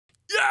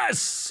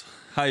Yes!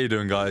 How you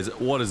doing, guys?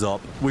 What is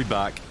up? We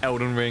back.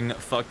 Elden Ring.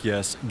 Fuck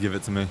yes. Give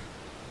it to me.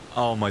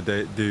 Oh my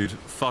day, dude.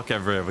 Fuck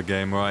every other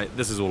game, right?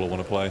 This is all I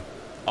want to play.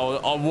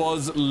 I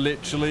was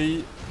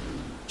literally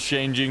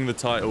changing the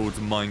title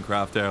to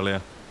Minecraft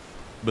earlier.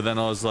 But then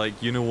I was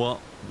like, you know what?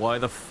 Why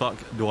the fuck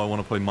do I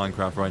want to play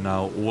Minecraft right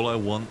now? All I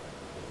want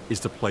is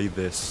to play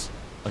this.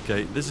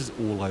 Okay? This is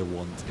all I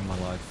want in my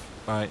life.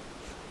 Alright?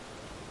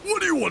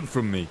 What do you want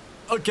from me?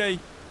 Okay.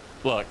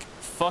 Look.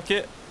 Fuck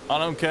it. I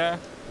don't care.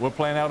 We're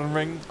playing Elden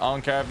Ring. I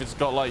don't care if it's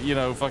got, like, you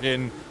know,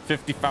 fucking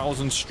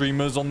 50,000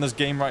 streamers on this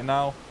game right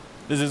now.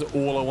 This is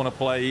all I want to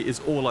play. It's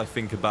all I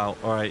think about,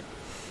 alright?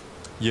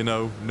 You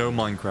know, no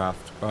Minecraft,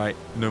 alright?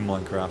 No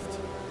Minecraft.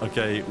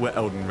 Okay, we're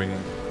Elden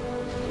Ringing.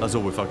 That's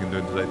all we're fucking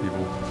doing today,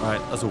 people.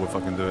 Alright, that's all we're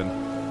fucking doing.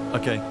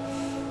 Okay.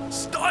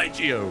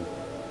 Stygio!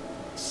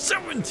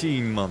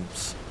 17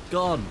 months.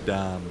 God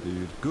damn,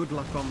 dude. Good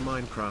luck on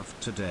Minecraft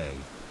today.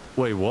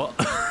 Wait, what?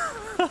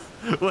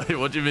 Wait,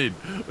 what do you mean?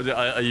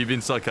 Are you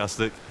being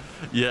sarcastic?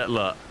 Yeah,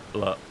 look.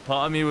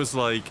 Part of me was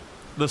like,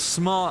 the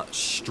smart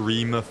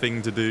streamer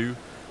thing to do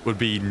would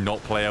be not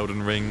play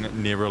Elden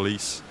Ring near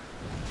release.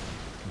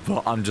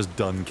 But I'm just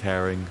done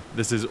caring.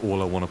 This is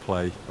all I want to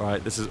play,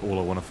 right? This is all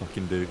I want to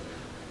fucking do.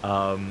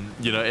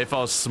 You know, if I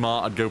was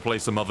smart, I'd go play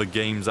some other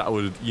games that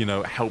would, you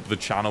know, help the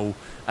channel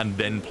and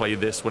then play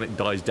this when it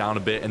dies down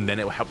a bit and then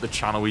it will help the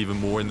channel even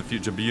more in the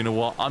future. But you know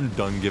what? I'm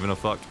done giving a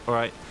fuck,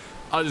 alright?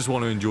 I just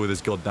want to enjoy this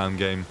goddamn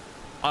game.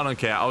 I don't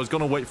care. I was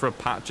going to wait for a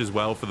patch as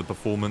well for the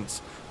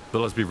performance. But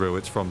let's be real,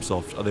 it's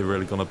FromSoft. Are they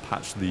really going to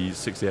patch the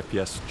 60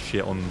 FPS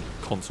shit on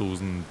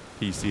consoles and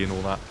PC and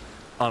all that?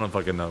 I don't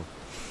fucking know.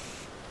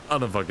 I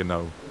don't fucking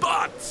know.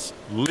 But,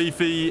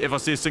 Leafy, if I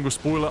see a single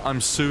spoiler,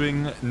 I'm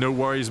suing. No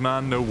worries,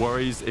 man. No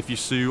worries. If you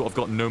sue, I've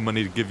got no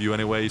money to give you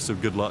anyway, so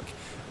good luck.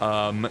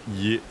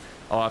 Yeah,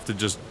 I'll have to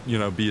just, you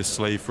know, be a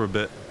slave for a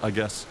bit, I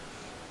guess.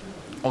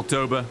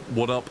 October,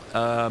 what up?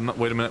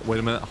 Wait a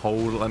minute,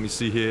 hold, let me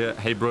see here.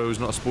 Hey bros,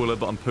 not a spoiler,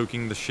 but I'm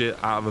poking the shit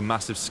out of a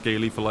massive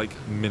scaly for like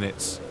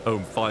minutes. Oh,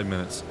 5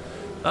 minutes.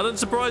 That didn't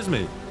surprise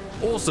me.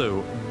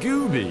 Also,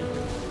 Gooby.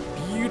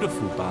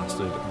 Beautiful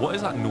bastard. What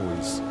is that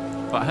noise?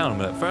 Right, hang on a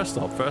minute. First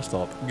up,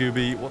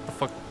 Gooby, what the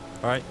fuck?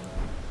 Alright.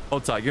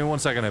 Hold tight, give me 1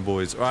 second here,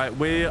 boys. Alright,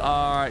 we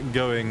are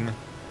going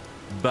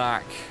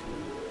back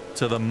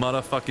to the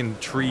motherfucking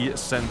tree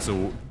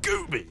central.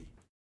 Gooby!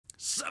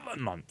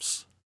 7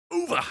 months.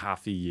 Over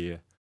half a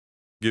year.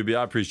 Gooby,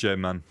 I appreciate it,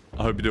 man.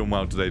 I hope you're doing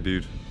well today,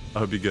 dude. I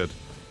hope you're good.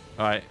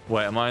 Alright,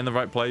 wait, am I in the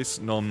right place?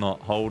 No, I'm not.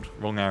 Hold,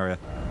 wrong area.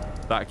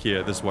 Back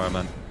here, this is where I'm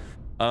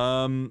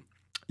at.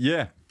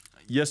 Yeah.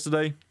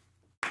 Yesterday,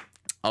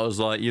 I was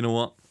like, you know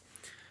what?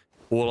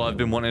 All I've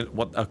been wanting...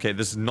 What? Okay,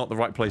 this is not the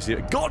right place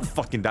here. God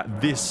fucking damn.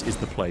 This is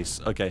the place.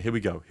 Okay, here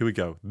we go. Here we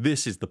go.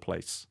 This is the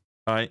place.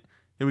 Alright,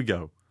 here we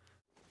go.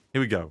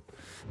 Here we go.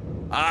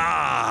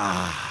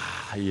 Ah...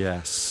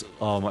 Yes.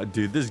 Oh my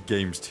dude, this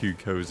game's too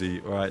cozy.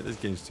 Alright, this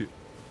game's too...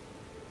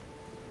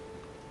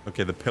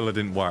 Okay, the pillar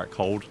didn't work.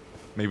 Hold.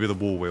 Maybe the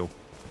wall wheel.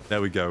 There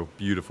we go.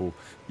 Beautiful.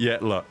 Yeah,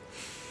 look.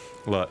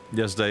 Look,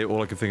 yesterday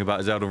all I could think about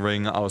is Elden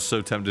Ring. I was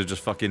so tempted to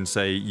just fucking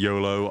say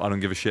YOLO, I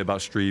don't give a shit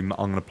about stream,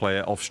 I'm gonna play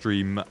it off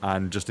stream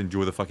and just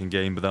enjoy the fucking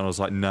game. But then I was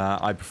like, nah,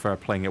 I prefer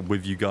playing it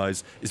with you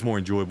guys. It's more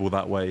enjoyable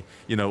that way,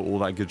 you know, all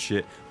that good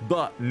shit.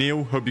 But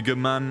Neil, hope you're good,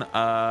 man.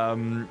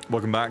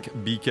 Welcome back.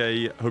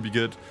 BK, hope you're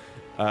good.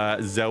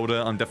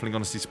 Zelda, I'm definitely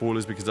gonna see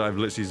spoilers because I have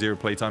literally 0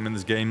 playtime in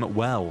this game.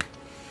 Well,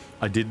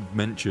 I did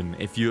mention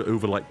if you're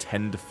over like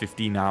 10 to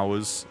 15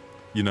 hours,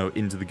 you know,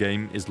 into the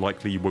game, is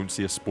likely you won't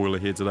see a spoiler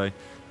here today.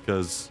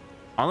 Because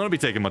I'm going to be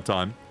taking my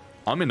time.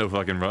 I'm in no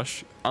fucking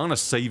rush. I'm going to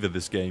savor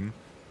this game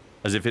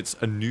as if it's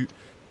a new...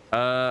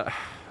 I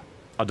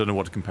don't know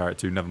what to compare it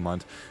to. Never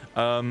mind.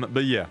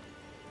 But yeah.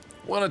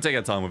 We're going to take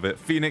our time with it.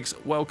 Phoenix,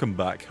 welcome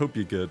back. Hope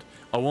you're good.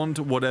 I want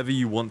whatever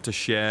you want to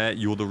share.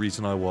 You're the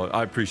reason I watch.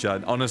 I appreciate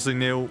it. Honestly,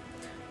 Neil,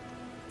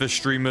 for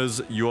streamers,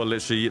 you are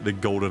literally the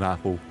golden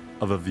apple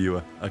of a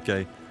viewer.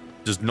 Okay?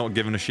 Just not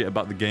giving a shit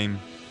about the game.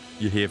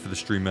 You're here for the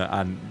streamer,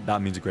 and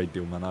that means a great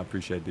deal, man. I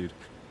appreciate it, dude.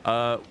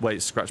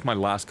 Wait, scratch my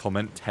last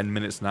comment. 10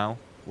 minutes now?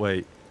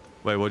 Wait,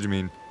 what do you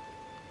mean?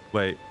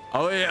 Wait.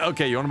 Oh, yeah,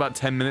 okay, you're on about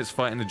 10 minutes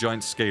fighting a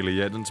giant scaly.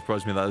 Yeah, it doesn't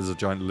surprise me that there's a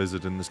giant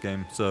lizard in this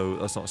game, so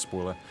that's not a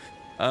spoiler.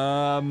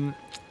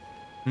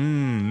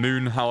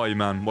 Moon, how are you,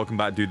 man? Welcome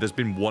back, dude. There's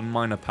been one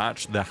minor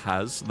patch. There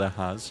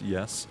has,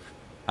 yes.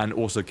 And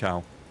also,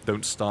 Cal,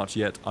 don't start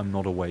yet. I'm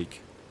not awake.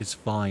 It's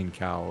fine,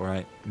 Cal,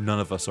 alright? None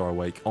of us are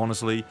awake.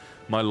 Honestly,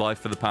 my life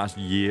for the past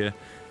year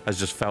has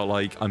just felt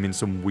like I'm in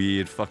some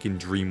weird fucking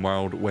dream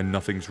world where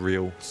nothing's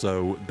real.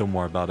 So don't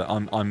worry about it.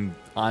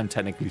 I'm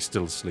technically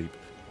still asleep.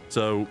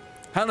 So,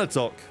 Hannah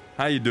Talk,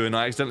 how you doing?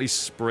 I accidentally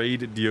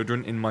sprayed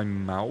deodorant in my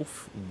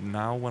mouth.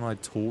 Now when I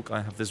talk,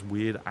 I have this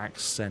weird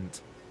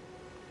accent.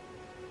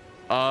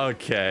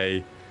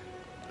 Okay.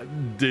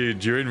 Dude,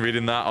 during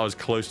reading that, I was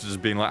close to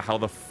just being like, how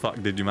the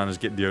fuck did you manage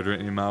to get deodorant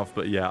in your mouth?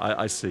 But yeah,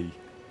 I see.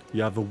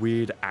 You have a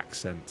weird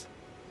accent.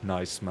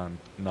 Nice, man.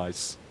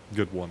 Nice.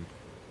 Good one.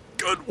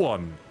 Good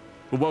one.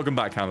 But welcome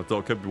back, Hannah.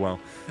 Hope you're well.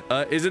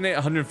 Isn't it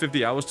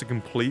 150 hours to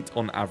complete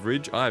on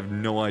average? I have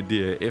no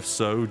idea. If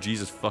so,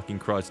 Jesus fucking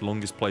Christ,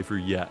 longest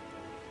playthrough yet.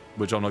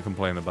 Which I'm not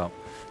complaining about.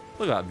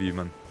 Look at that view,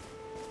 man.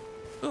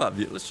 Look at that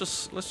view. Let's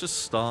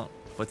just start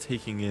by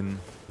taking in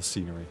the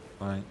scenery,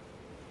 alright?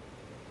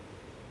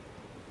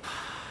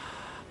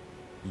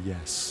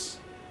 Yes.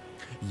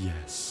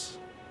 Yes.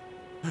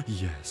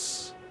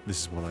 Yes.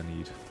 This is what I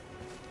need.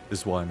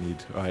 This is what I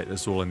need. Alright,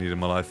 that's all I need in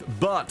my life.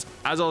 But,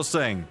 as I was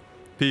saying,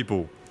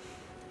 people,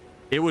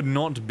 it would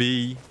not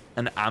be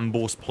an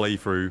Ambrose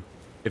playthrough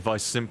if I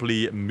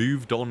simply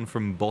moved on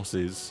from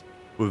bosses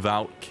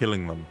without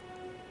killing them.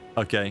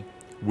 Okay?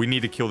 We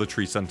need to kill the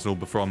tree sentinel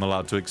before I'm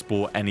allowed to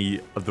explore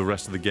any of the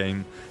rest of the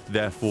game.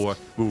 Therefore,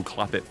 we will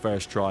clap it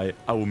first try.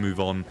 I will move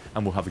on,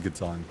 and we'll have a good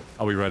time.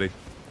 Are we ready?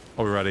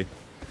 Are we ready?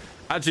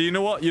 Actually, you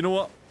know what? You know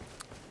what?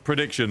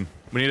 Prediction.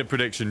 We need a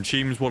prediction.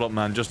 Cheems, what up,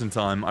 man? Just in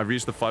time. I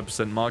reached the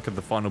 5% mark of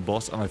the final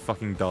boss, and I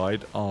fucking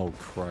died. Oh,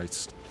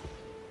 Christ.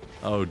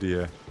 Oh,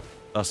 dear.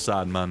 That's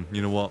sad, man.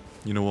 You know what?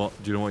 You know what?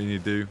 Do you know what you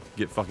need to do?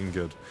 Get fucking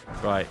good.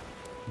 Right.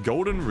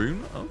 Golden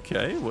rune.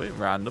 Okay. Wait,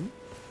 random.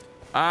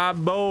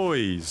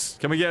 Boys.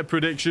 Can we get a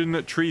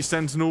prediction? Tree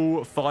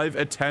sentinel, 5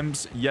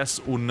 attempts, yes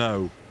or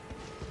no?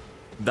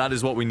 That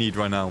is what we need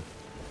right now.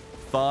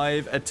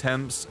 5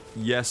 attempts,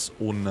 yes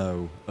or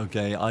no?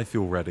 Okay, I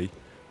feel ready.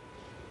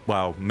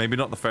 Wow, maybe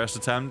not the first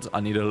attempt. I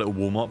need a little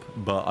warm-up,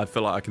 but I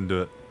feel like I can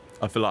do it.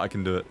 I feel like I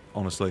can do it,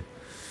 honestly.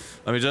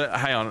 Let me just...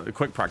 Hang on, a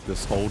quick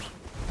practice. Hold.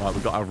 Alright,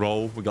 we got our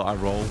roll. We got our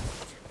roll.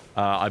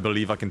 I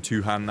believe I can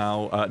two-hand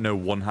now. No,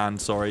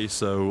 one-hand, sorry.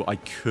 So I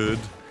could,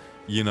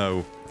 you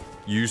know...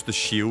 use the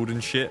shield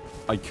and shit.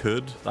 I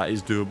could. That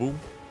is doable.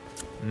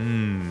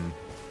 I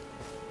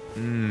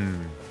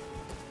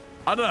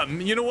don't know.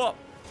 You know what?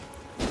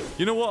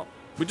 You know what?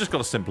 We just got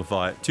to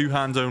simplify it. 2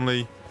 hands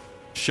only.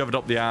 Shove it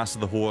up the ass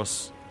of the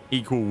horse.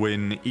 Equal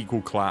win.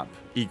 Equal clap.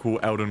 Equal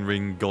Elden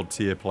Ring God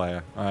tier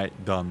player. Alright,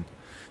 done.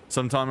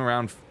 Sometime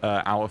around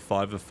hour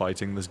 5 of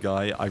fighting this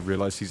guy, I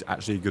realized he's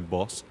actually a good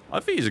boss.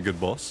 I think he's a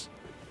good boss.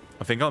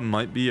 I think I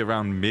might be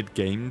around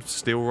mid-game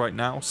still right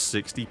now.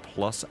 60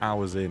 plus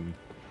hours in.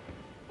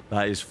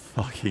 That is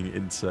fucking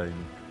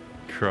insane.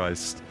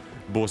 Christ.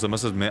 Boss, I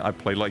must admit, I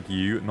play like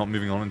you, not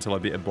moving on until I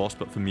beat a boss,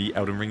 but for me,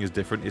 Elden Ring is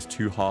different. It's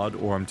too hard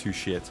or I'm too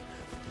shit.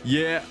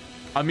 Yeah,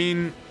 I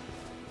mean,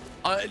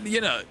 you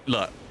know,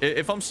 look,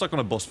 if I'm stuck on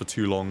a boss for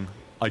too long,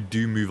 I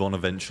do move on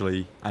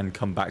eventually and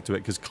come back to it,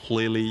 because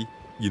clearly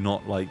you're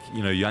not like,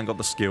 you know, you ain't got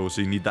the skill, so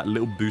you need that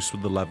little boost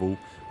with the level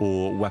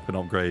or weapon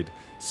upgrade.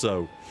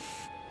 So,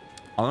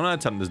 I'm gonna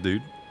attempt this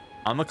dude.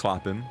 I'm gonna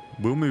clap him.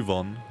 We'll move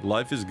on.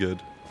 Life is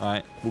good.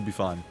 Alright, we'll be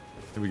fine.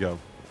 Here we go.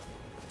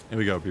 Here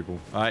we go, people.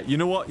 Alright, you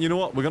know what? You know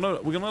what? We're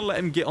gonna let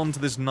him get onto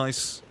this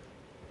nice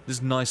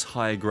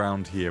higher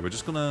ground here. We're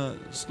just gonna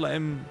let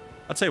him.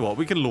 I'll tell you what,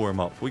 we can lure him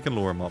up. We can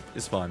lure him up.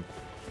 It's fine.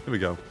 Here we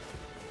go.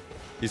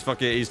 He's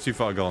too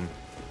far gone.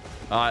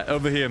 Alright,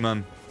 over here,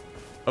 man.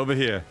 Over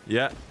here.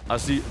 Yeah, I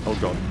see. Oh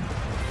god.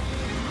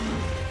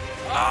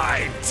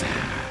 Alright.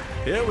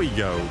 Here we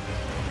go.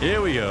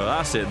 Here we go.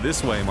 That's it.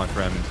 This way, my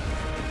friend.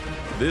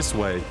 This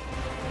way.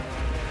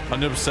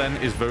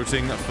 100% is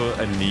voting for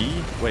a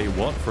knee. Wait,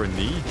 what? For a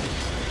knee?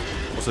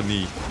 What's a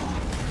knee?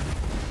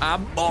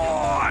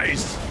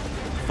 Boys!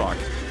 Fuck.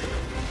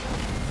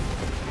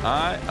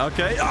 Alright,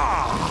 okay.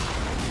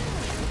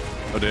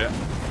 Oh dear.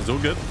 It's all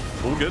good.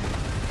 All good.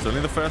 It's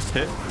only the first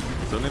hit.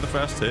 It's only the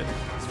first hit.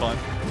 It's fine.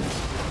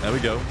 There we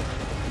go.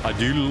 I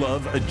do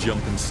love a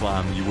jump and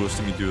slam. You will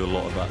see me do a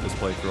lot of that this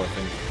playthrough, I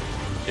think.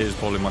 It is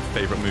probably my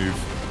favorite move,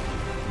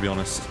 to be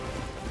honest.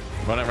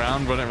 Run it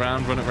round, run it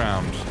round, run it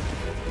round.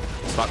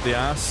 Slap the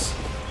ass.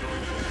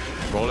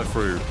 Roll it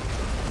through.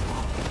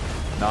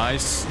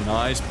 Nice,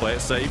 nice. Play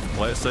it safe,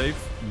 play it safe.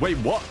 Wait,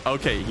 what?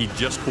 Okay, he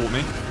just caught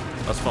me.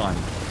 That's fine.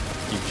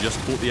 He just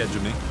caught the edge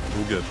of me.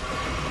 All good.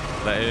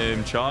 Let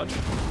him charge.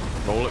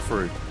 Roll it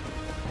through.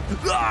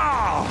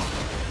 Ah!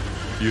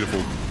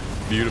 Beautiful.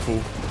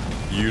 Beautiful.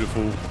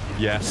 Beautiful.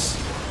 Yes.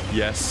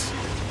 Yes.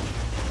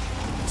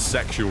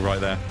 Sexual right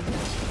there.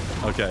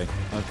 Okay.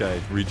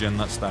 Okay. Regen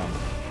that down.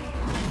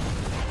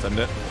 Send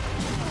it.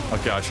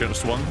 Okay, I should have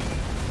swung.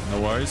 No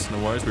worries. No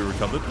worries. We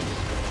recovered.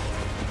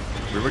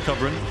 We're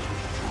recovering.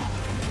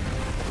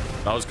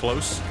 That was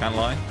close. Can't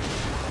lie.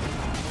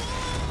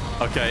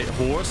 Okay,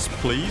 horse,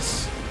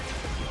 please.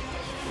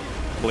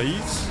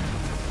 Please.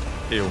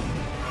 Heal.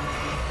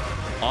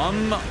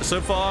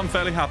 So far, I'm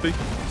fairly happy.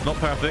 It's not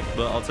perfect,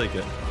 but I'll take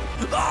it.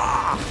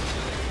 Ah!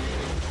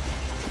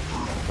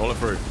 Roll it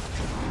through.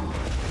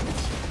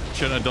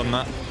 Shouldn't have done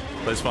that,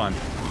 but it's fine.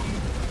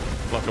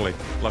 Luckily.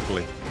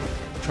 Luckily.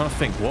 I'm trying to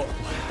think, what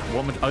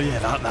oh yeah,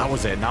 that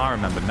was it. Now I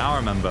remember. Now I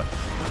remember.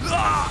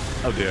 Ah!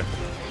 Oh dear.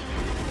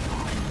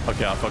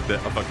 Okay, I fucked it.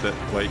 I fucked it.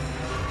 Wait.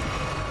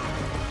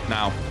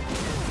 Now.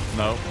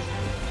 No.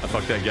 I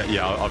fucked it again.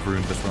 Yeah, I've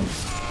ruined this one.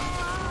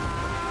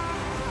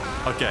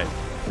 Okay.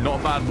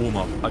 Not a bad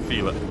warm-up. I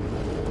feel it.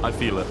 I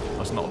feel it.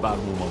 That's not a bad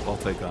warm-up. I'll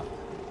take that.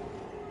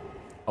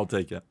 I'll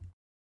take it.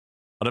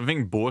 I don't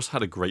think Boris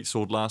had a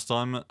greatsword last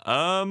time.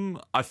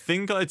 I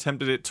think I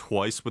attempted it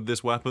twice with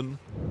this weapon.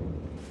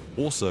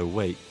 Also,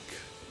 wait.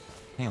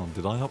 Hang on,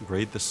 did I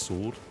upgrade this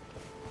sword?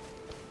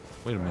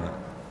 Wait a minute.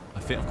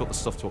 I think I've got the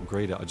stuff to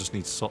upgrade it. I just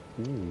need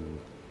Ooh.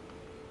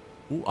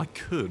 Ooh, I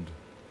could.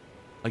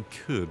 I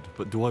could,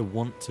 but do I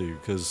want to?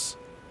 Because,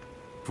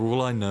 for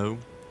all I know,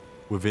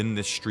 within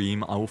this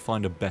stream, I will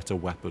find a better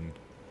weapon.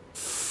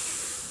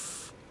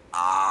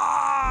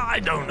 I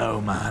don't know,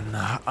 man.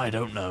 I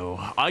don't know.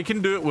 I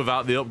can do it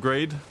without the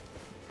upgrade,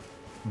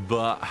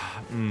 but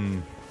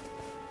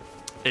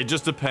it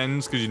just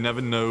depends, because you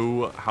never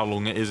know how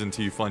long it is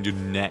until you find your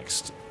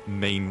next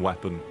main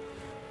weapon.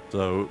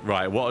 So,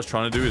 right, what I was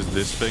trying to do is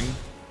this thing,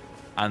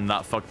 and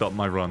that fucked up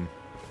my run.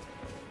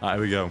 Alright,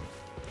 here we go.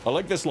 I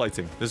like this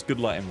lighting. There's good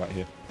lighting right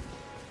here.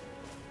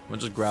 I'm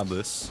gonna just grab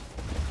this.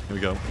 Here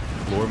we go.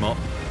 Blow him up.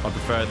 I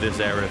prefer this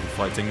area for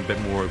fighting, a bit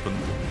more open.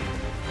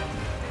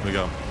 Here we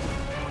go.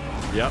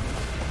 Yep.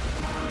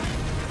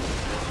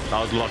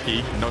 That was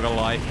lucky. Not gonna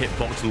lie,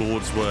 hitbox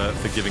lords were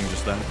forgiving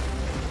just then.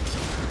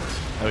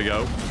 There we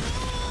go.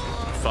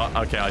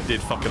 Okay, I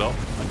did fuck it up.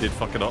 I did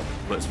fuck it up,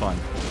 but it's fine.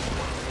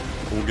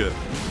 All good.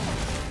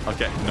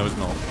 Okay, no it's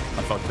not.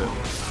 I fucked it.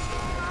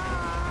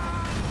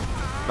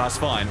 That's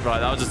fine. Right,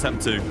 that was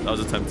attempt 2. That was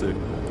attempt 2.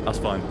 That's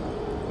fine.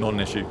 Not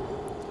an issue.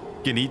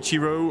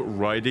 Genichiro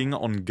riding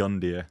on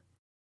Gundyr.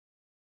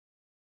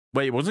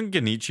 Wait, wasn't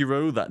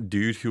Genichiro that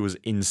dude who was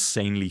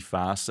insanely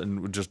fast and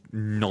would just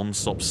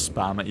non-stop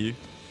spam at you?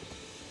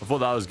 I thought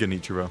that was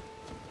Genichiro.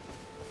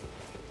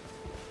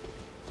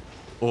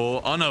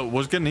 Or, oh no,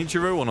 was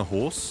Genichiro on a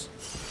horse?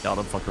 Yeah, I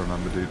don't fucking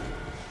remember, dude.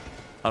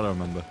 I don't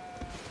remember.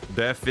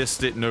 Bare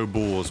fist it, no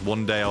balls.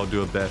 One day I'll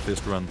do a bare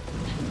fist run.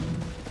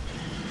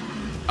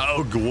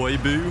 Oh,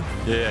 Goibu?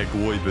 Yeah,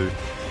 Goibu.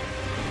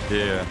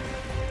 Yeah.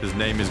 His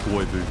name is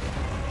Goibu.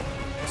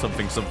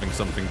 Something, something,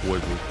 something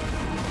Goibu.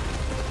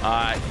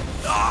 Alright.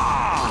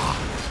 Ah!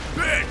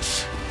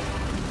 Bitch!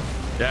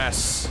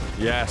 Yes.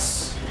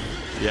 Yes.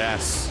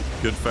 Yes.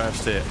 Good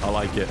first hit. I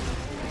like it.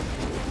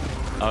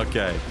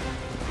 Okay.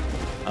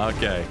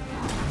 Okay.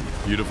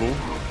 Beautiful.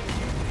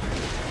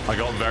 I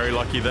got very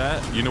lucky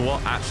there. You know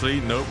what?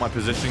 Actually, no. My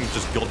positioning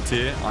just got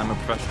tier. I'm a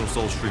professional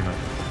soul streamer.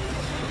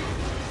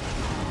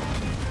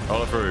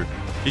 Roll it through.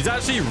 He's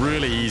actually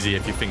really easy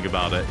if you think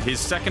about it. His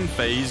second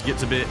phase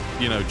gets a bit,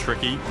 you know,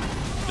 tricky.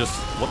 Just,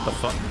 what the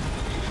fuck?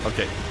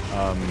 Okay.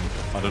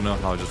 I don't know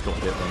how I just got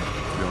hit then,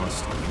 to be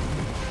honest.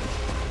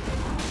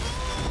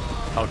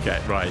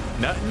 Okay, right.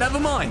 Never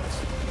mind.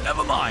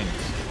 Never mind.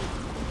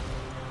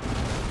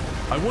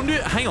 I wonder,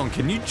 hang on,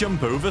 can you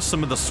jump over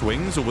some of the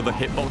swings, or will the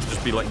hitbox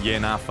just be like, yeah,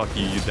 nah, fuck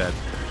you, you're dead?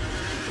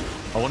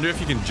 I wonder if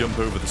you can jump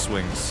over the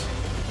swings.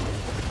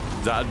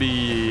 That'd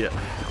be...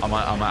 I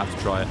might have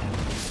to try it.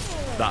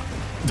 That.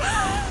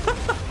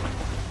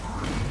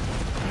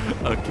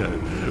 Okay,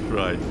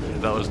 right.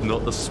 That was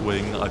not the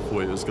swing I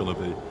thought it was gonna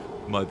be.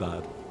 My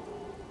bad.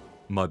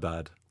 My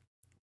bad.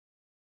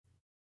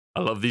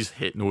 I love these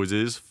hit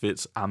noises.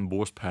 Fits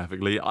Ambrose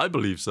perfectly. I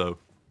believe so.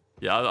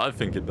 Yeah, I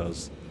think it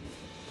does.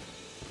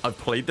 I've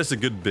played this a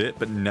good bit,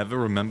 but never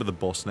remember the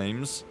boss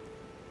names.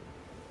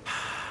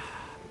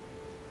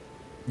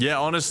 Yeah,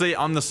 honestly,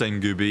 I'm the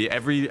same, Gooby.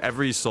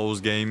 Every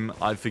Souls game,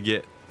 I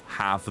forget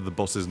half of the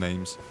boss's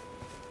names.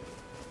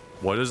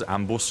 Why does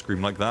Ambrose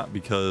scream like that?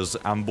 Because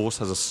Ambrose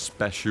has a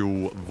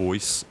special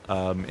voice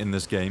in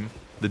this game.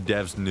 The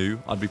devs knew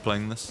I'd be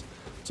playing this,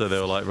 so they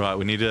were like, right,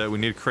 we need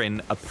to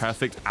create a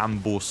perfect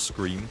Ambrose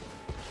scream.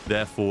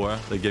 Therefore,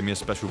 they gave me a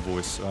special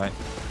voice. Right,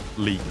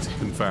 leaked,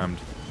 confirmed.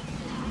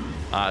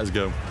 Let's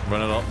go.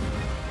 Run it up.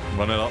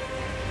 Run it up.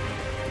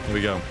 Here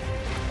we go.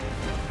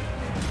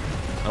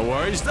 No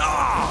worries.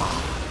 Ah!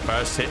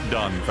 First hit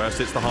done. First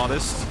hit's the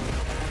hardest.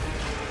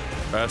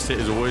 First hit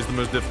is always the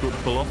most difficult to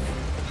pull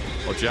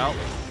off. Watch out.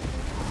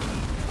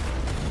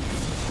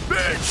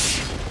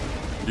 Bitch!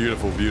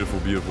 Beautiful, beautiful,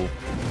 beautiful.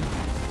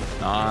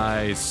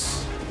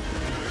 Nice.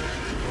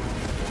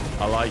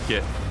 I like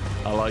it.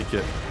 I like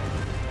it.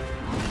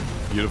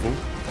 Beautiful.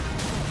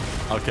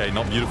 Okay,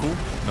 not beautiful.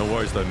 No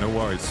worries, though. No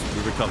worries.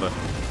 We recover.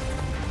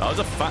 That was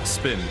a fat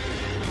spin.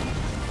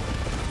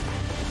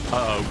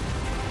 Uh-oh.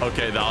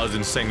 Okay, that was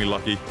insanely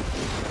lucky.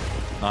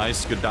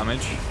 Nice. Good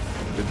damage.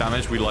 Good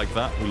damage. We like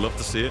that. We love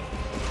to see it.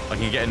 I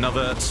can get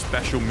another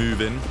special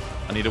move in.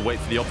 I need to wait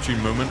for the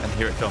opportune moment, and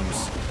here it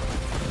comes.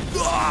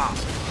 Ah!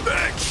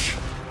 Bitch!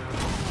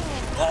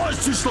 Oh,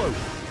 it's too slow.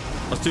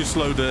 That's too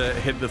slow to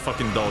hit the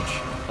fucking dodge.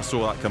 I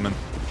saw that coming.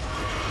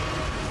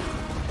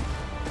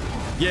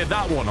 Yeah,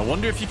 that one. I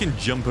wonder if you can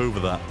jump over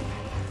that.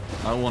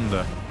 I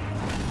wonder.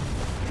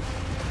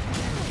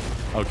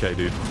 Okay,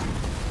 dude.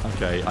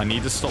 Okay, I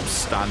need to stop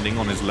standing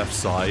on his left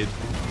side,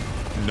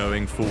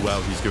 knowing full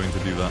well he's going to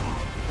do that.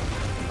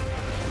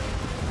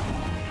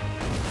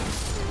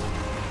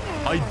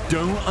 I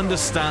don't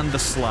understand the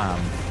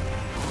slam.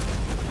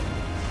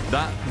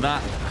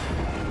 That...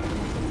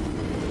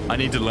 I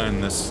need to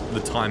learn this,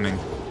 the timing.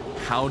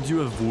 How do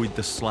you avoid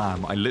the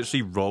slam? I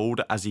literally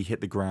rolled as he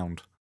hit the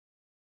ground.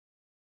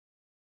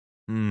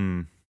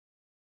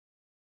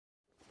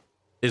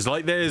 is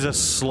like there is a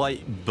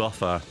slight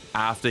buffer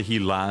after he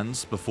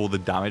lands before the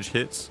damage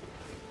hits.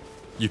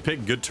 You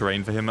pick good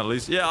terrain for him at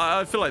least. Yeah,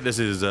 I feel like this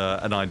is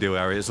an ideal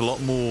area. It's a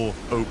lot more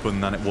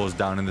open than it was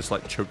down in this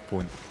like choke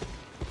point.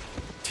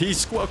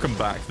 Teask, welcome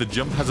back. The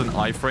jump has an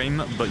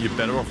iframe, but you're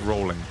better off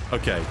rolling.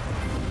 Okay.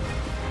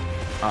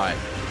 Alright.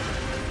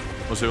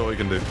 We'll see what we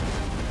can do.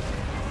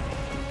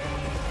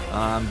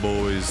 And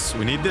boys,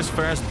 we need this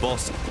first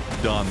boss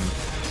done.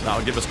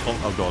 That'll give us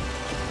oh god.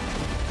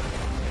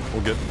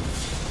 All good.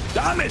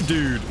 Damn it,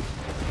 dude!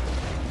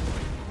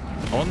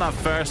 I want that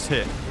first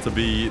hit to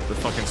be the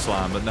fucking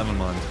slam, but never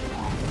mind.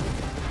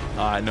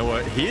 Alright, no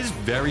worries. He is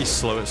very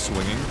slow at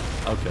swinging.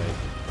 Okay.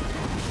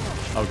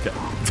 Okay.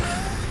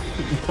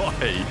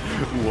 Why?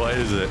 Why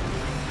is it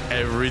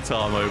every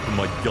time I open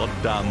my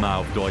goddamn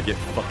mouth do I get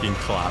fucking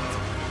clapped?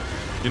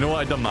 You know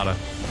what? It doesn't matter.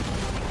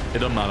 It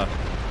doesn't matter.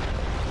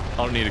 I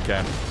don't need a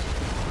care.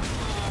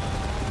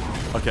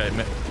 Okay,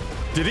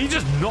 did he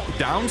just knock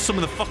down some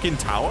of the fucking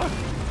tower?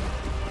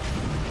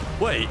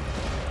 Wait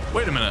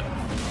a minute.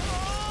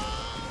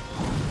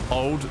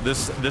 Hold,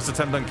 this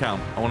attempt doesn't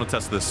count. I want to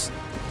test this.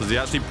 Does he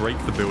actually break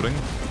the building?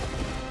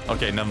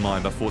 Okay, never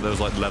mind. I thought there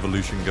was like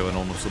levolution going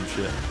on or some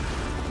shit.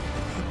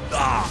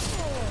 Ah!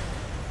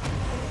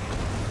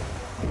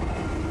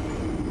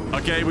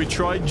 Okay, we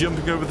tried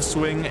jumping over the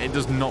swing. It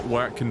does not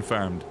work.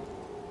 Confirmed.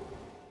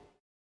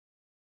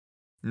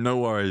 No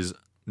worries.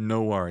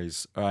 No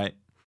worries. All right.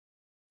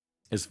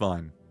 It's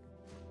fine.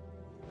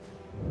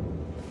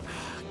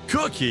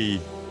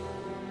 Cookie!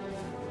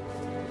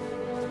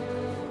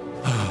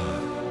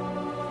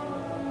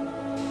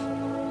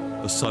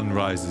 The sun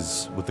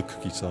rises with the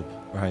cookie sub,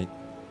 right?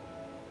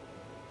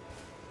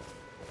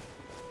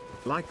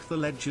 Like the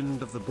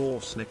legend of the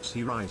Borsnix,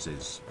 he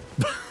rises.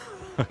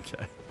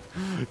 Okay.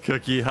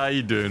 Cookie, how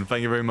you doing?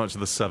 Thank you very much for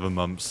the 7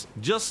 months.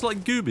 Just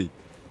like Gooby.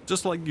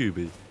 Just like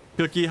Gooby.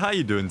 Cookie, how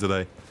you doing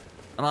today?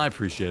 And I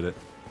appreciate it.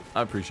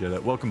 I appreciate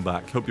it. Welcome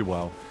back. Hope you're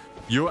well.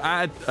 You're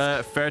at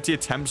 30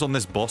 attempts on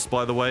this boss,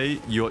 by the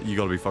way. You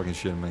gotta be fucking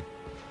shitting me.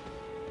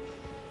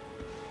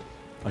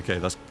 Okay,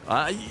 that's...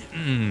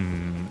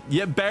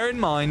 yeah, bear in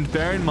mind,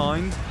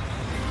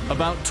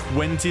 about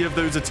 20 of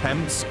those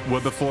attempts were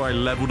before I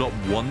leveled up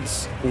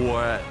once,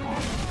 or... Are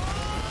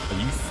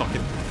you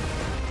fucking...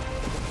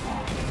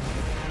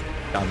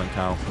 Damn it,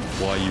 cow.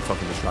 Why are you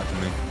fucking distracting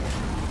me?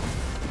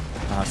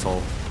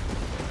 Asshole.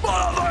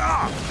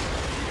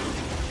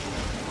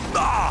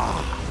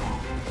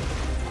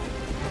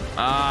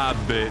 Ah,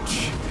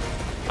 bitch.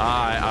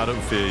 I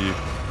don't fear you.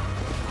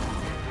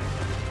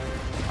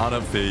 I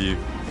don't fear you.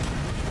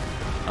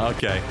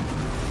 Okay.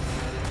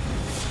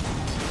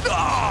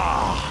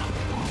 Ah!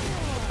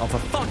 Oh, for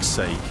fuck's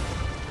sake.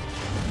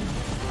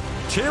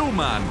 Chill,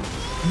 man.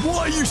 Why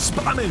are you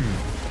spamming?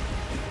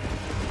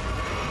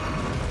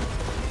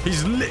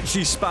 He's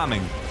literally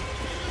spamming.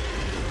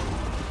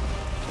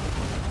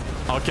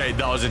 Okay,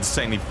 that was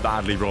insanely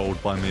badly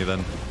rolled by me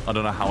then. I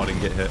don't know how I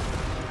didn't get hit.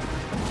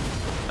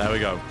 There we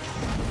go.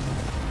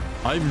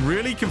 I'm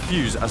really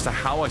confused as to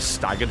how I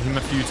staggered him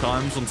a few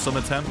times on some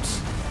attempts.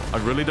 I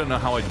really don't know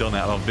how I done it.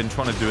 I've been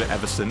trying to do it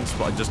ever since,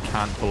 but I just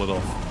can't pull it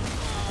off.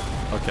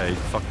 Okay,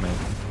 fuck me.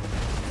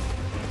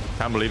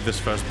 Can't believe this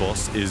first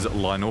boss is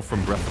Lionel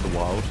from Breath of the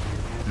Wild.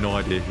 No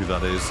idea who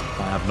that is.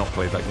 I have not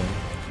played that game.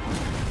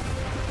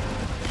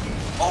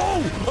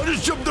 Oh! I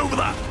just jumped over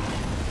that!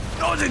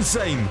 That was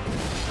insane!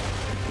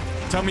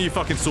 Tell me you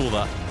fucking saw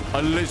that.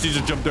 I literally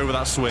just jumped over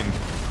that swing.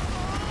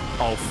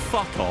 Oh,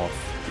 fuck off.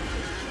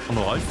 I'm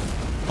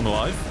alive. I'm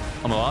alive.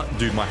 I'm alive.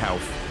 Dude, my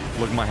health.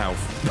 Look at my health.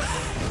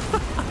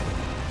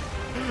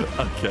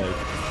 Okay.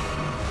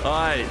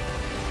 Alright.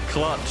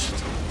 Clutched.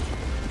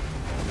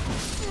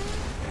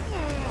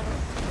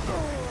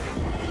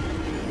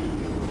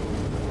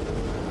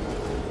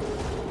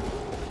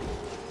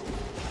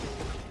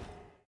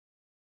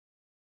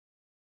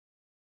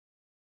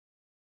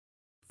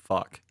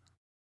 Fuck.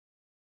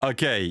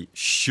 Okay,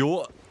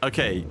 short.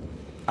 Okay,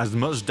 as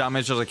much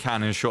damage as I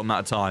can in a short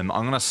amount of time.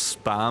 I'm gonna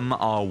spam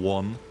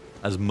R1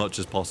 as much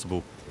as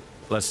possible.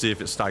 Let's see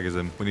if it staggers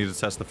him. We need to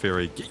test the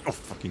fury. Get your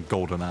fucking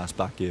golden ass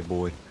back here,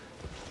 boy.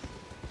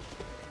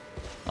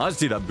 I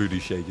see that booty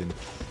shaking.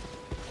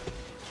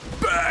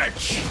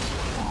 Bitch!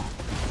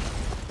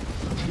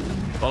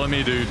 Follow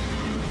me, dude.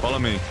 Follow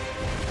me.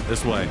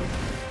 This way.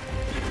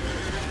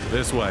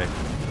 This way.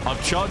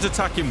 I've charge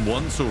attacked him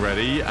once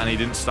already, and he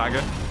didn't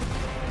stagger.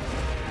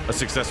 I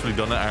successfully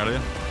done it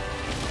earlier.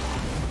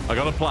 I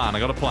got a plan. I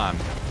got a plan.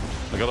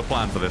 I got a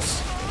plan for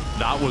this.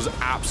 That was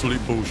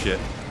absolute bullshit.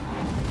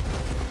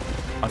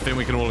 I think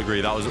we can all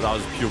agree that was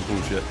pure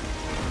bullshit.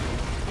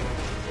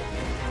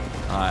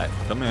 Alright,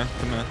 come here,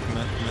 come here, come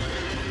here, come here.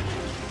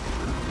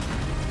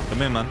 Come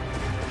here, man.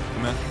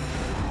 Come here.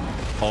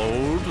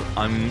 Hold.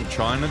 I'm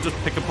trying to just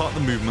pick apart the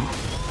movement.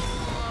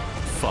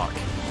 Fuck.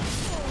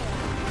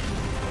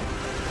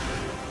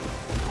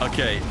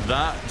 Okay,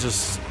 that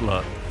just...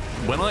 Look.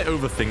 When I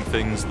overthink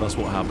things, that's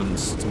what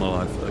happens to my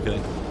life, okay?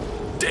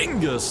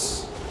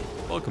 Dingus!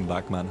 Welcome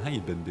back, man. How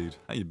you been, dude?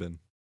 How you been?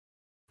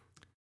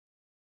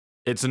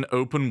 It's an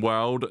open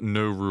world,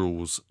 no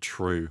rules.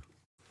 True.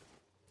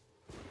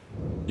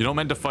 You're not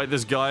meant to fight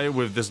this guy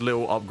with this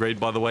little upgrade,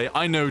 by the way.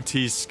 I know,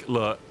 Teesk.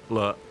 Look,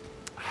 look.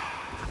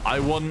 I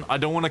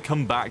don't want to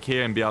come back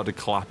here and be able to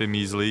clap him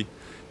easily.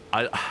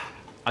 I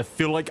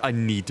feel like I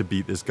need to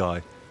beat this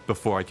guy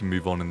before I can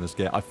move on in this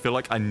game. I feel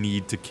like I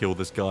need to kill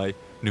this guy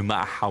no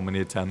matter how many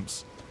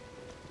attempts.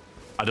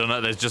 I don't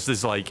know. There's just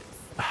this, like...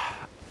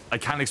 I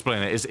can't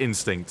explain it. It's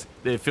instinct.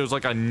 It feels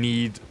like I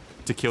need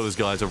to kill this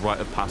guy as a rite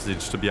of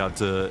passage to be able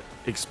to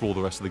explore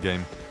the rest of the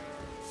game.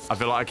 I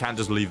feel like I can't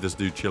just leave this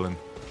dude chilling.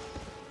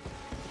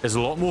 It's a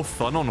lot more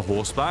fun on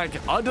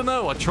horseback. I don't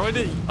know. I tried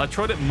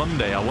it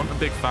Monday. I wasn't a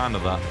big fan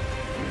of that.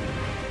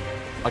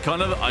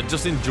 I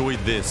just enjoyed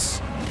this.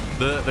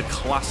 The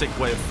classic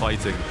way of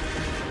fighting.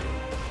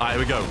 Alright, here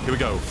we go. Here we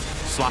go.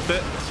 Slap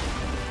it.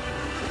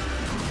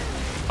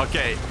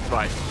 Okay,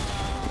 right.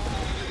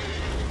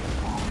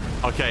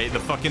 Okay, the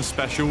fucking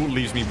special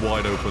leaves me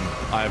wide open.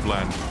 I have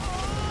learned.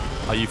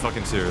 Are you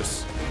fucking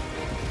serious?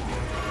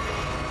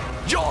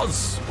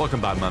 Jaws!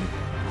 Welcome back, man.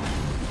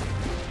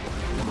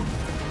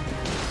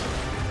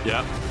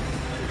 Yep.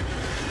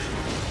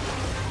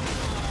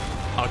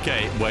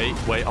 Okay,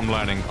 wait, I'm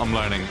learning.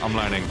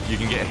 You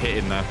can get a hit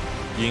in there.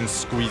 You can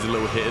squeeze a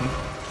little hit in.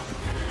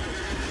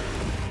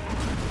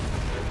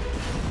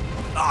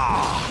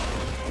 Ah!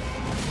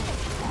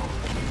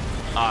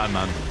 Alright,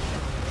 man.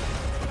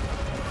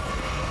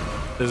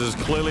 This is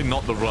clearly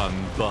not the run,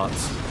 but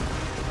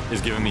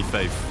it's giving me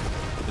faith.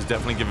 It's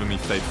definitely giving me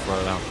faith to throw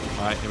it out.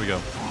 Alright, here we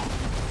go.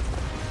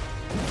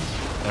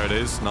 There it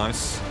is.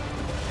 Nice.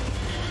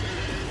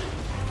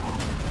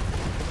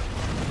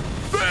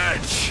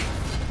 Bitch!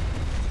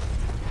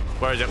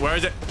 Where is it? Where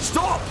is it?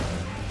 Stop!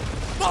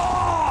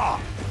 Ah!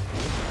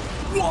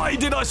 Why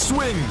did I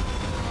swing?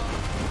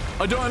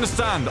 I don't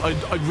understand.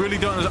 I really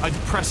don't understand. I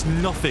pressed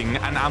nothing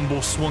and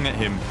Ambrose swung at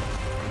him.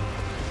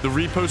 The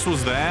repost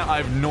was there. I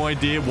have no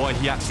idea why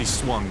he actually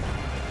swung.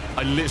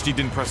 I literally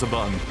didn't press a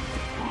button.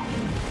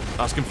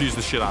 That's confused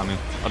the shit out of me.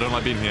 I don't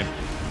like being here.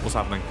 What's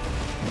happening?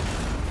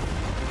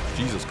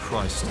 Jesus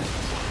Christ.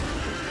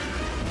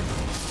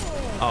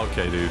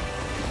 Okay, dude.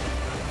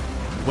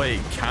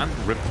 Wait, can't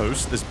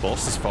riposte this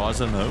boss as far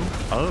as I know?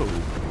 Oh.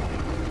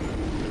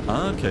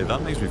 Okay,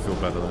 that makes me feel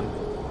better then.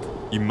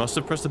 You must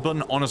have pressed the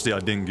button. Honestly, I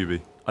didn't,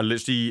 Gooby. I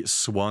literally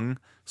swung,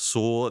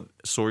 saw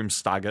him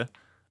stagger,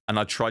 and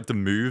I tried to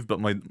move, but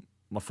my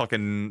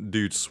fucking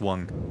dude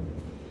swung.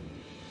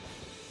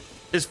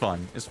 It's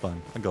fine. It's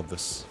fine. I got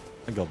this.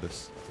 I got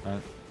this.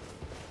 Alright.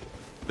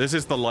 This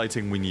is the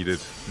lighting we needed.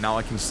 Now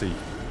I can see.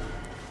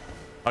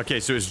 Okay,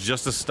 so it's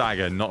just a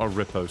stagger, not a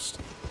riposte.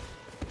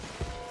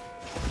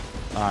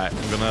 Alright,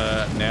 I'm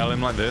gonna nail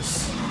him like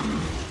this.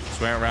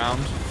 Swing it around.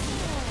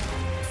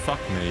 Fuck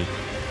me.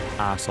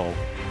 Asshole.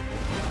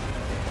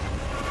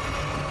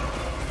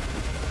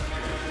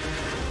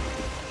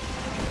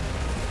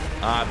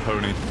 Ah,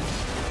 pony.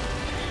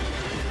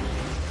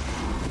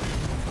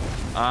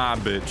 Ah,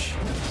 bitch.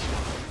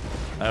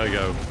 There we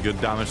go. Good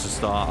damage to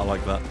start. I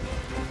like that.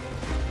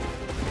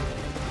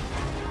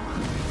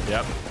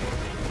 Yep.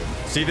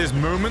 See, there's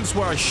moments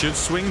where I should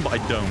swing, but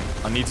I don't.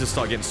 I need to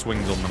start getting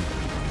swings on them.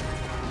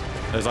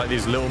 There's like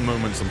these little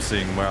moments I'm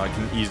seeing where I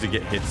can easily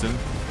get hits in.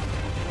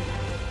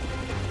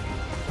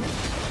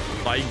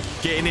 Like,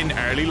 getting in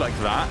early like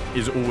that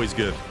is always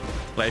good.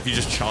 Like, if you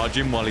just charge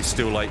him while he's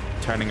still, like,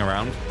 turning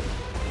around,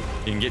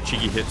 you can get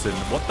cheeky hits in.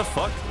 What the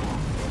fuck?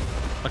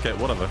 Okay,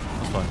 whatever.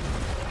 That's fine.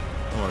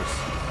 No worries.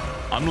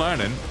 I'm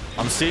learning.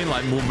 I'm seeing,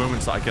 like, more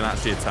moments that I can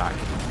actually attack.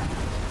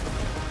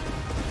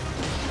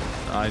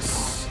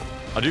 Nice.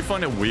 I do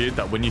find it weird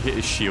that when you hit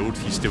his shield,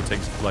 he still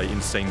takes, like,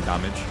 insane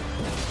damage.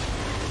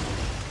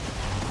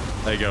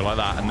 There you go, like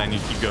that. And then you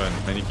keep going.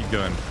 Then you keep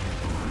going.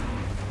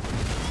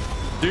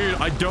 Dude,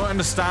 I don't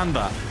understand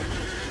that.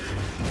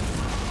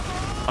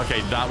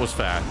 Okay, that was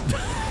fair.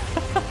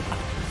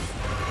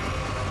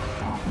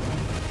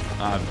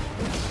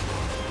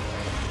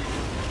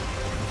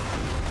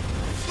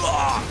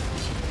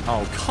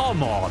 Oh,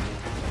 come on.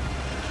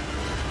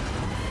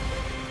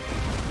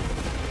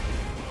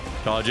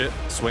 Charge it.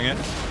 Swing it.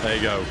 There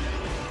you go.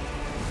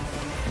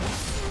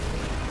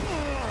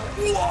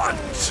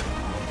 What?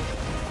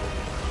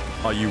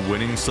 Are you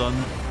winning, son?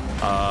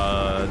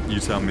 You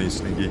tell me,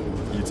 Sneaky.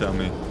 You tell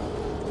me.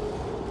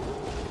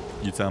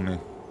 You tell me.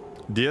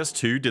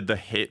 DS2 did the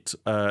hit,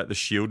 the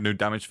shield, no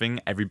damage thing.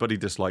 Everybody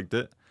disliked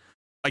it.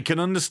 I can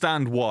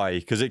understand why,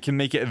 because it can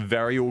make it a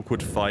very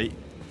awkward fight.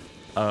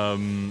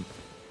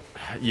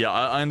 Yeah,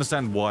 I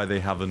understand why they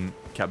haven't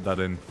kept that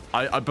in.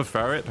 I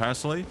prefer it,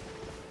 personally.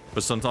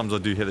 But sometimes I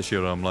do hit the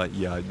shield and I'm like,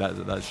 yeah,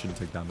 that shouldn't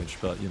take damage,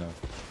 but, you know.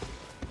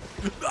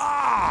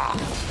 Ah!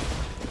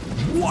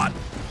 What?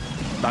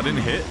 That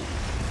didn't hit?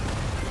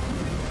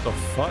 The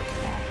fuck?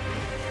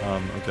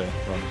 Okay,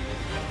 run.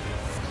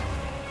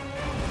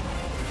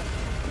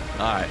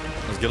 Alright,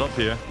 let's get up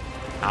here.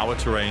 Our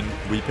terrain.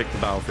 We pick the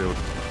battlefield.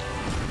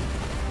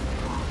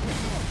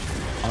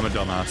 I'm a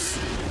dumbass.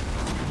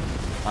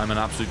 I'm an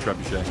absolute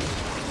trebuchet.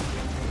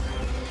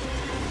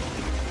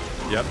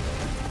 Yep.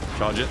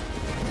 Charge it.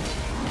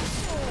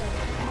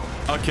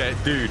 Okay,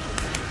 dude.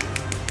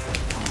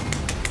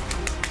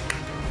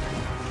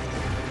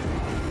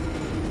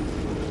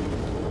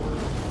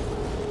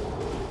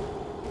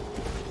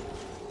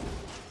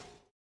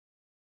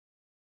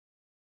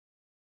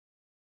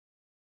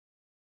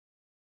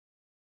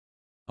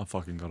 I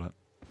fucking got it.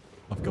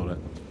 I've got it.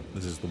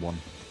 This is the one.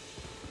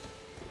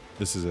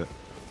 This is it.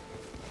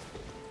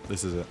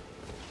 This is it.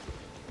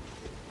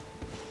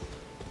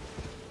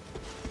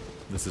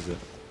 This is it.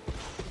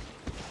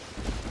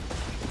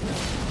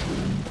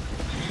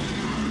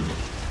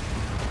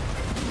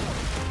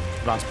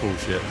 That's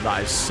bullshit.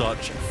 That is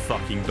such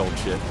fucking dog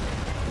shit.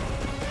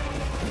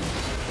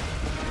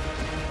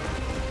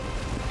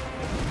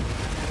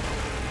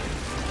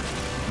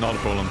 Not a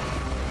problem.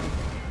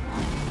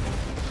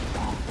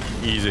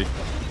 Easy.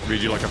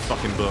 Read you like a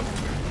fucking book.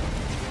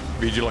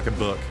 Read you like a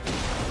book.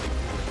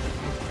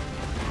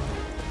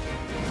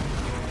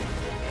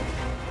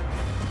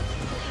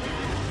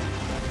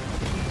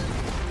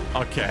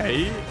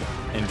 Okay.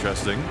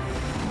 Interesting.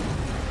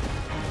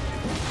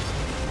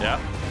 Yeah.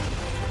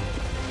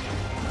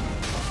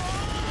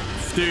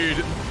 Dude,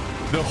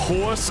 the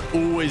horse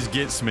always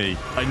gets me.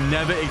 I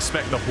never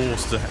expect the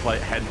horse to, like,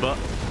 headbutt.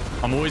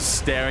 I'm always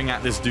staring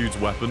at this dude's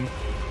weapon.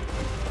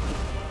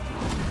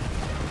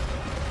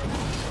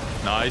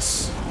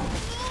 Nice.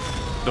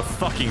 The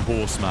fucking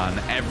horse, man.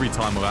 Every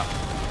time without...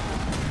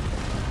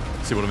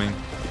 See what I mean?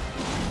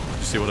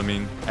 You see what I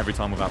mean? Every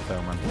time without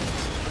fail, man.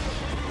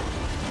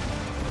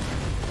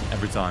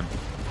 Every time.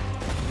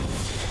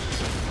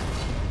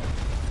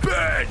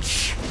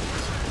 Bitch!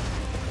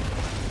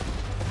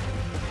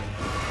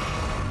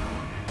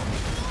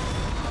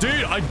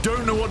 Dude, I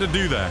don't know what to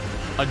do there.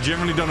 I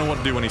generally don't know what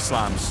to do when he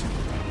slams.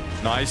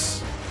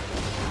 Nice.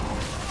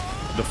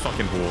 The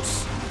fucking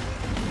horse.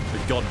 The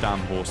goddamn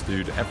horse,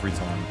 dude. Every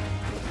time.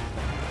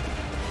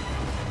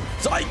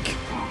 Psych!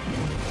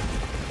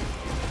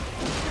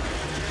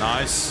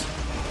 Nice.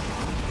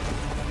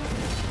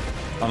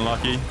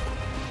 Unlucky.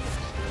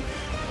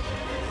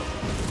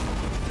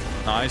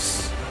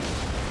 Nice.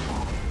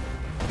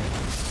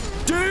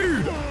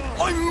 Dude!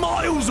 I'm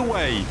miles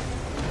away!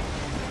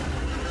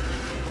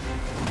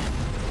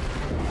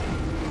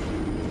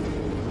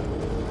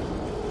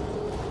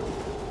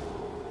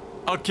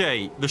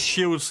 Okay, the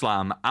shield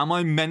slam. Am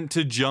I meant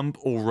to jump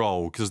or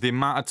roll? Because the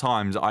amount of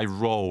times I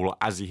roll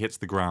as he hits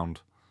the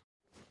ground.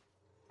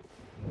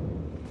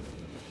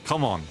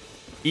 Come on.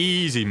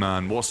 Easy,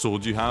 man. What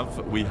sword do you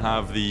have? We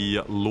have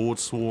the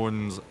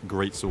Lordsworn's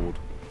Greatsword.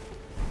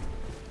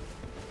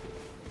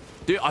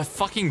 Dude, I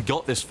fucking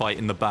got this fight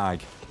in the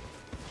bag.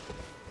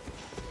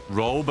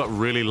 Roll, but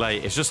really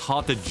late. It's just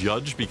hard to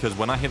judge because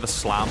when I hit the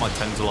slam, I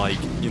tend to, like,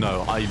 you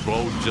know, I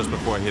roll just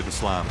before I hit the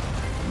slam.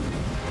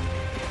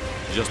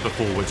 Just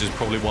before, which is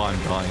probably why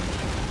I'm dying.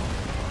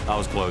 That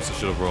was close. I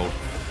should have rolled.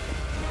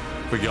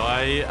 For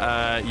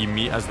guy you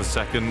meet as the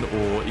second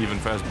or even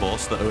first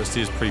boss, the OST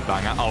is pretty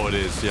banger. Oh, it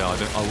is. Yeah,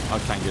 I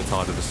can't get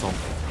tired of this song.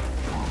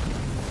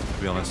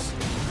 To be honest.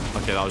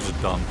 Okay, that was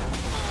just dumb.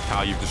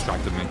 Cal, you've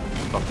distracted me.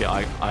 Okay,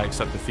 I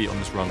accept defeat on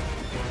this run.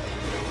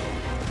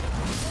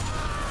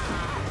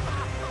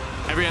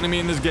 Every enemy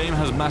in this game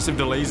has massive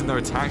delays in their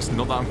attacks.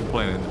 Not that I'm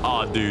complaining.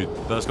 Ah, dude,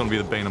 that's gonna be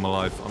the bane of my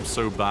life. I'm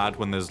so bad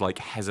when there's, like,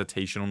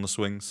 hesitation on the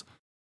swings.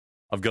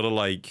 I've got to,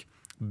 like,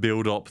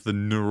 build up the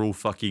neural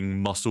fucking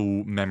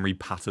muscle memory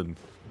pattern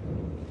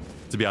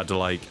to be able to,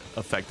 like,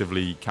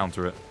 effectively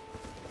counter it.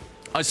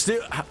 I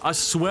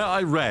swear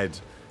I read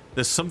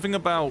there's something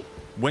about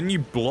when you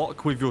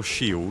block with your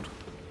shield,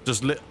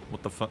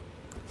 what the fuck?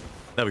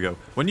 There we go.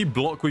 When you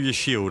block with your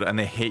shield and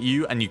they hit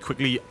you and you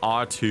quickly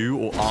R2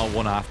 or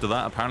R1 after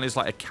that, apparently it's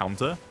like a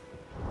counter.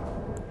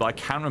 But I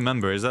can't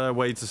remember. Is there a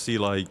way to see,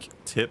 like,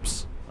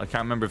 tips? I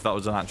can't remember if that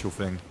was an actual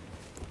thing.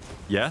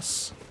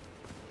 Yes?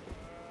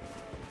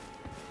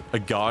 A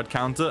guard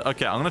counter?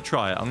 Okay, I'm gonna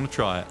try it. I'm gonna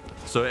try it.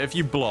 So if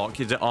you block,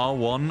 is it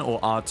R1 or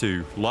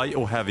R2? Light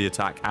or heavy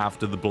attack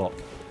after the block?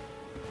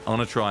 I'm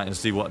gonna try it and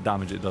see what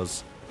damage it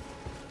does.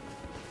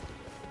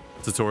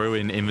 Tutorial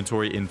in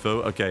inventory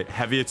info. Okay,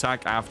 heavy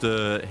attack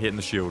after hitting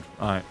the shield.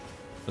 Alright,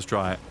 let's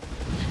try it.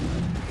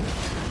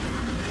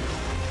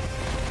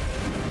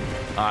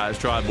 Alright, let's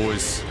try it,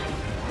 boys.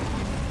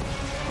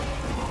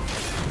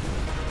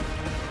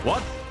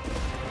 What?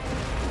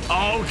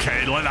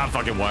 Okay, like that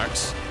fucking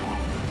works.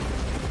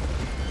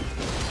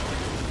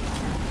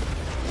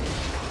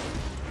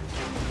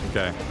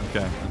 Okay.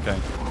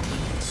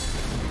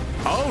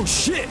 Oh,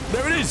 shit!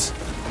 There it is!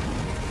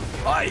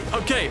 Aye,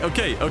 okay.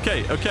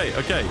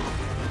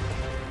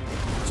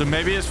 So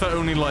maybe it's for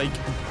only, like,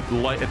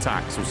 light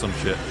attacks or some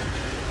shit.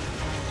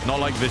 Not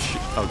like this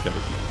shit. Okay.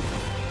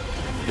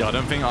 Yeah, I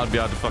don't think I'd be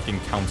able to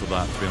fucking counter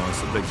that, to be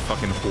honest. A big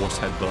fucking horse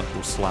headbutt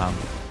or slam.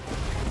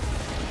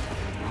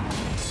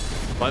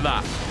 Like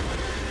that.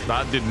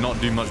 That did not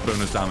do much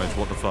bonus damage.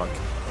 What the fuck?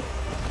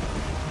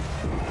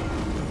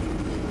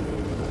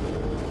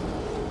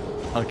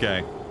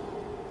 Okay.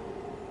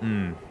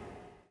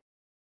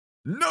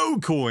 No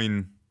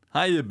coin!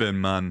 How you been,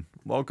 man?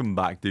 Welcome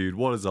back, dude.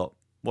 What is up?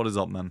 What is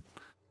up, man?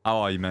 How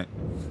are you, mate?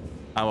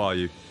 How are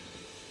you?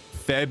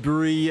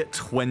 February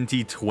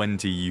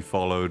 2020 you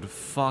followed.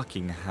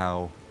 Fucking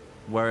hell.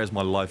 Where has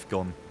my life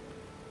gone?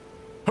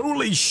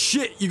 Holy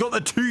shit, you got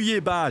the 2-year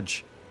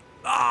badge.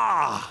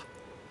 Ah!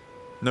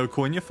 No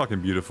Coin, you're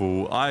fucking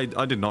beautiful. I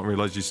did not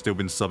realize you've still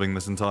been subbing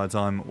this entire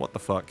time. What the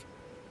fuck?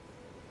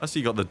 I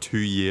see you got the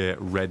 2-year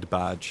red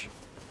badge.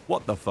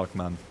 What the fuck,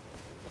 man?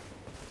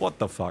 What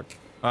the fuck?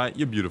 Alright,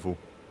 you're beautiful.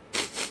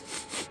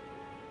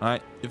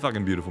 Alright, you're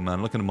fucking beautiful,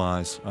 man. Look into my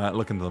eyes. Alright,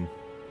 look into them.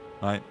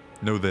 Alright,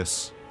 know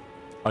this.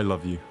 I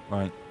love you.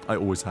 Alright, I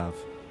always have.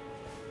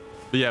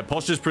 But yeah,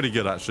 posture's pretty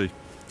good, actually.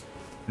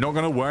 Not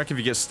gonna work if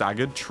you get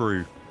staggered.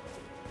 True.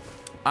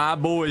 Ah,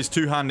 boys,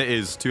 2-hand it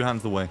is. 2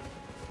 hands the way.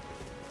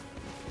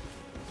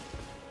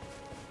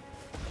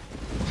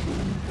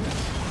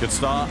 Good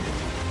start.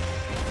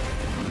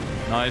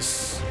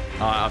 Nice.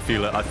 I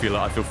feel it. I feel it.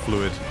 I feel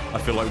fluid. I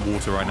feel like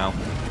water right now.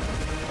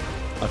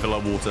 I feel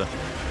like water.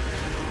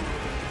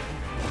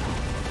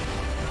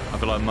 I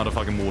feel like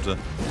motherfucking water.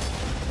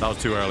 That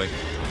was too early.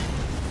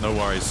 No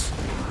worries.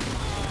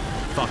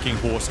 Fucking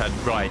horse head.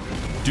 Right.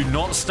 Do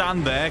not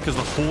stand there because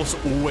the horse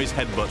always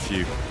headbutts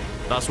you.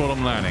 That's what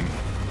I'm learning.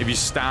 If you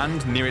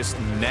stand near its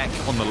neck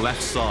on the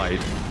left side,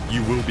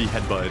 you will be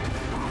headbutted.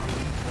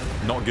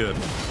 Not good.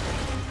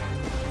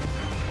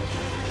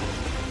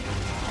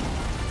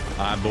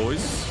 Alright,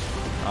 boys.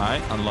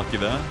 Alright, unlucky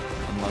there.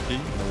 Unlucky.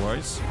 No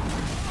worries.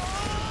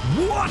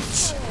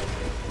 What?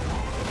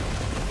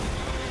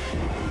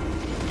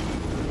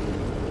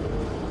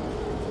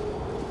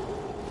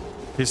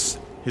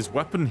 His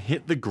weapon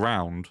hit the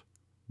ground,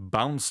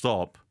 bounced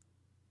up,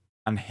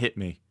 and hit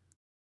me.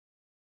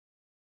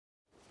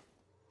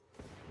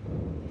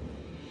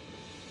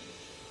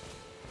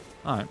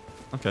 Alright.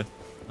 Okay.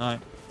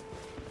 Alright.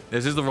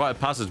 This is the rite of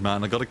passage,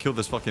 man. I gotta kill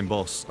this fucking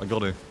boss. I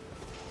gotta.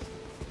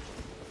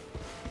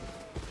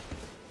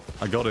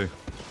 I got to.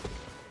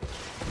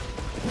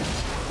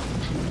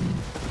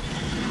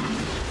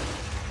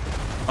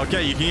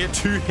 Okay, you can get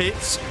 2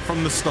 hits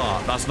from the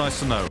start. That's nice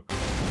to know.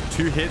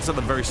 2 hits at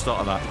the very start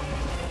of that.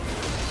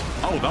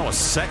 Oh, that was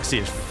sexy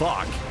as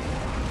fuck.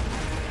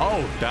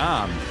 Oh,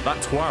 damn.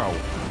 That twirl.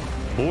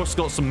 Horse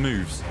got some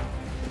moves.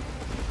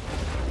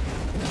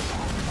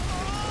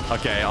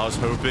 Okay, I was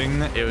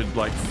hoping it would,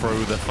 like, throw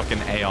the fucking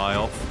AI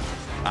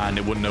off, and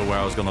it wouldn't know where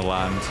I was gonna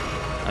land,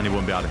 and he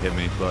wouldn't be able to hit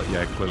me, but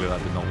yeah, clearly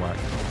that did not work.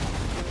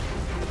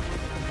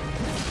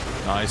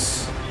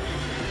 Nice.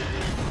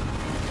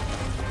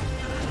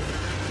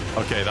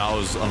 Okay, that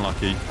was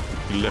unlucky.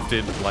 He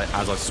lifted, like,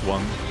 as I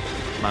swung.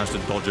 Managed to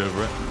dodge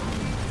over it.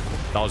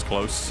 That was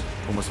close.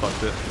 Almost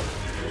fucked it.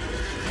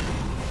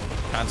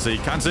 Can't see.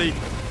 Can't see.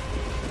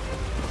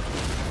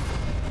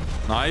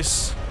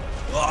 Nice.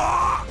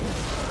 Ah!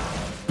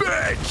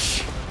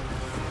 Bitch!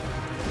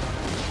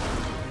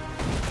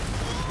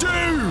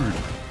 Dude!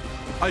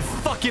 I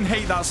fucking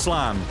hate that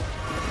slam.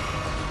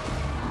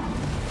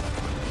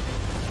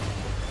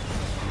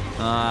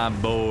 Ah,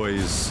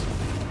 boys.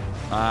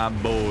 Ah,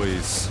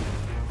 boys.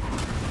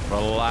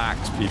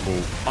 Relax, people.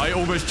 I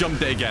almost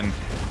jumped it again.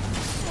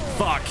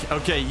 Fuck.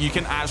 Okay, you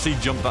can actually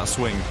jump that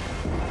swing.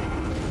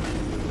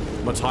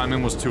 My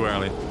timing was too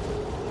early.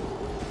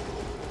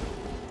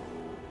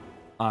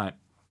 Alright.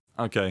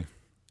 Okay.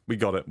 We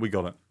got it. We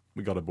got it.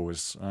 We got it,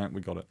 boys. Alright,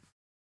 we got it.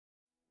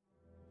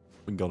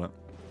 We got it.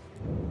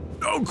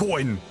 No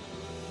coin!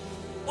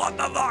 What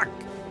the fuck?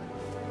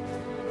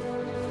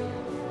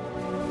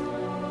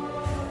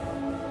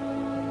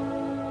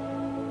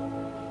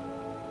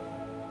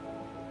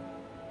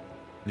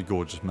 You're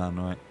gorgeous, man,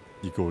 right?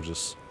 You're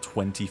gorgeous.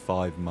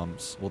 25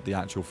 months. What the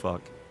actual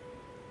fuck?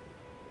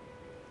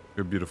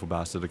 You're a beautiful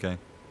bastard, okay?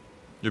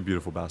 You're a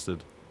beautiful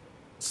bastard.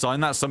 Sign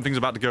that something's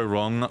about to go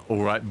wrong.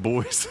 Alright,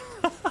 boys.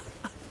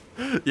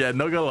 Yeah,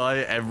 not gonna lie,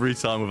 every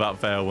time without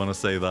fail when I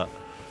say that.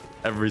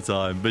 Every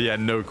time. But yeah,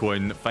 no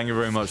coin. Thank you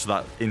very much for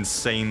that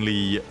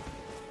insanely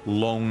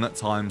long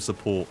time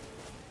support.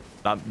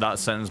 That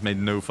sentence made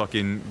no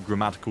fucking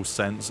grammatical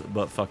sense,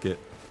 but fuck it.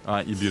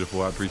 Alright, you're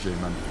beautiful. I appreciate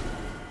it, man.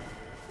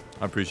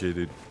 I appreciate it,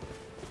 dude.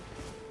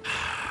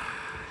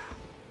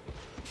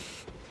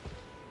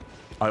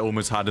 I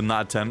almost had in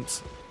that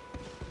attempt,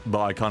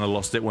 but I kind of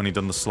lost it when he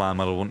done the slam.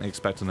 I wasn't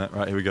expecting it.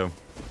 Right, here we go.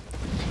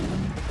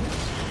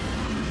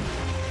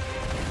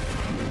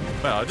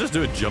 Well, I just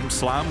do a jump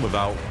slam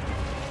without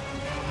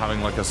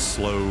having like a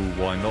slow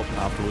wind up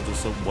afterwards or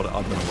something. What, I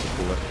don't know what to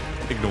call it.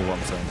 Ignore what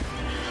I'm saying.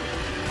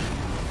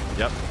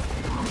 Yep.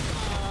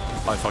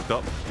 I fucked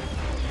up.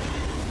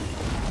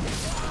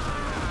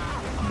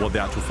 What the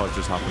actual fuck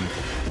just happened?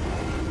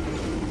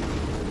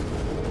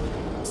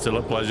 Still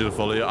a pleasure to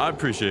follow you. I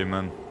appreciate it,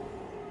 man.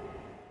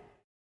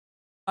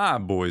 Ah,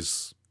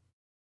 boys.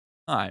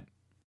 Alright.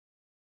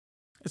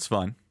 It's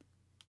fine.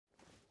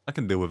 I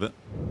can deal with it.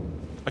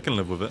 I can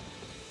live with it.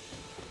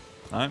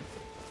 Alright.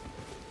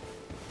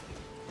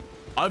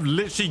 I've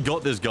literally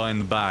got this guy in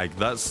the bag.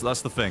 That's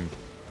the thing.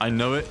 I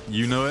know it.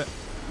 You know it.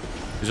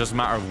 It's just a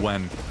matter of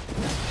when.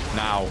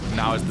 Now.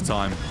 Now is the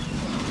time.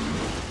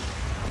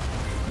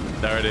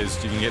 There it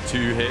is. You can get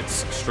 2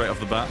 hits straight off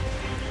the bat.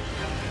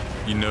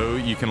 You know,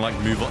 you can like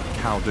move on.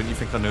 Cow, don't you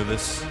think I know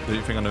this? Don't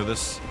you think I know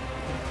this?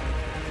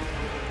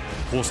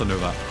 Of course I know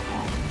that.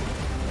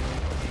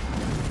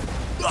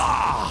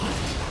 Ah!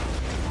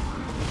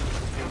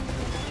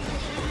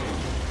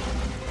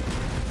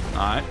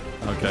 Alright.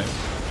 Okay.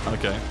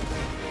 Okay.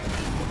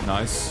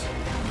 Nice.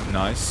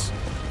 Nice.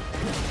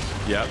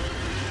 Yep.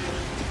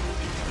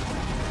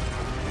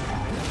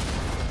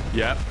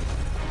 Yep.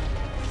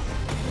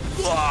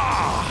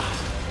 Ah!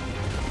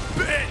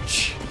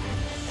 Bitch!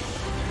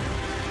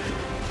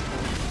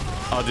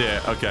 Oh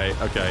dear. Okay,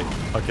 okay,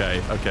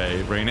 okay,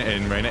 okay. Rein it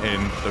in, rein it in.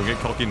 Don't get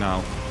cocky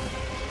now.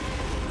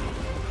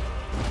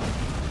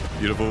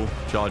 Beautiful.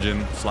 Charge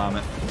him. Slam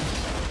it.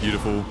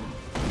 Beautiful.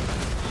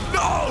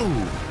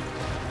 No!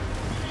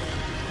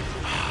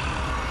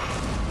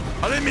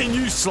 I didn't mean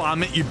you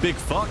slam it, you big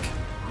fuck.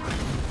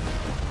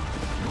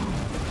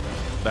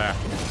 There.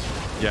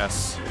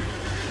 Yes.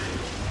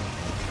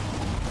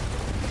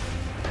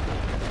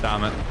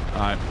 Damn it.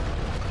 Alright.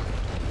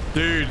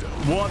 Dude,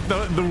 what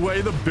the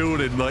way the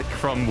building like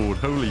crumbled.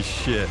 Holy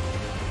shit.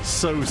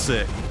 So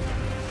sick.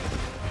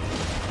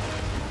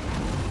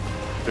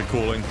 Good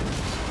calling.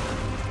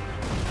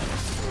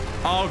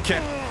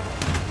 Okay.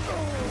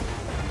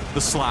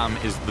 The slam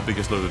is the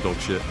biggest load of dog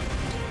shit.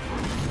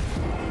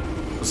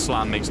 The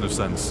slam makes no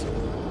sense.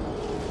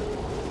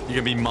 You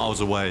can be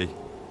miles away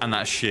and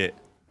that shit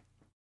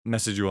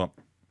messes you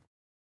up.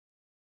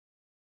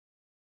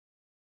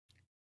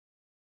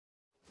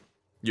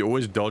 You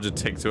always dodge a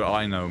tick to it.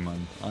 I know,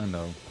 man. I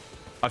know.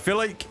 I feel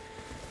like,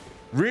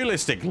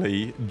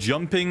 realistically,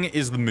 jumping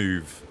is the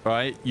move,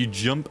 right? You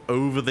jump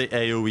over the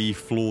AoE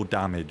floor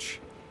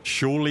damage.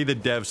 Surely the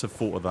devs have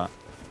thought of that.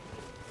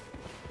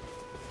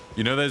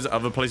 You know there's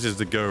other places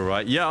to go,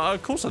 right? Yeah,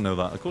 of course I know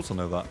that. Of course I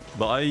know that.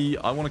 But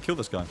I want to kill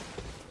this guy.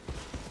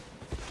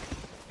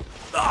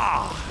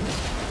 Ah!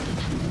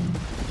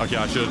 Okay,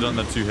 I should have done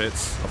the 2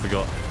 hits. I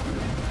forgot.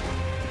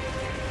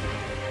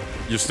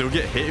 You still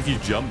get hit if you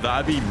jump?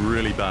 That'd be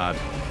really bad.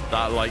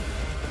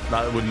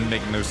 That would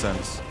make no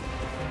sense.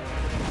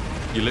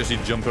 You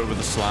literally jump over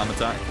the slam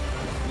attack.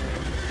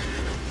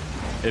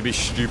 It'd be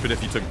stupid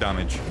if you took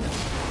damage.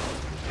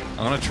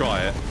 I'm gonna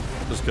try it.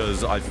 Just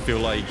because I feel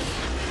like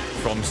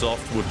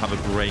FromSoft would have a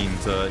brain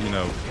to, you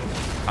know,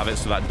 have it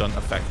so that doesn't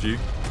affect you.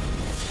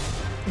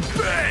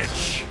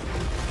 Bitch!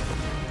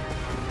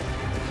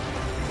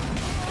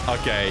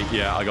 Okay,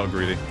 yeah, I got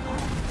greedy.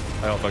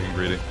 I got fucking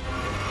greedy.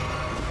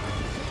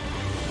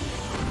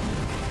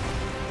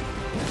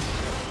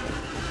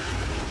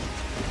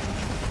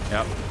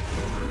 Yep.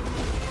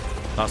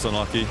 That's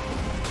unlucky.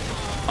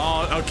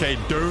 Oh, okay,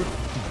 do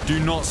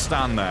not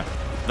stand there.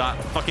 That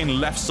fucking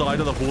left side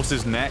of the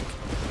horse's neck.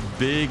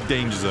 Big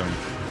danger zone.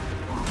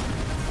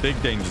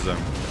 Big danger zone.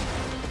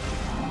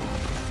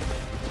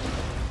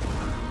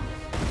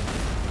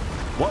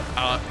 What?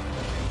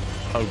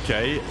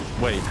 Okay.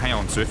 Wait, hang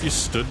on. So if you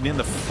stood near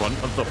the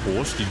front of the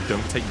horse, you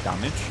don't take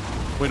damage?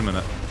 Wait a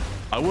minute.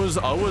 I was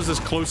as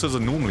close as I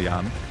normally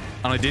am,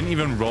 and I didn't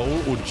even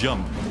roll or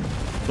jump,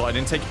 but I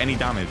didn't take any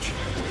damage.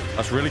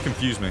 That's really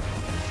confused me.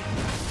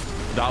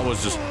 That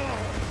was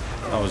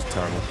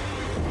terrible.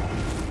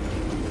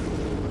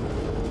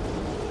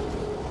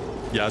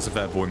 Yeah, that's a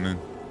fair point, man.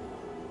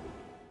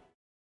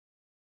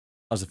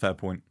 That's a fair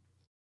point.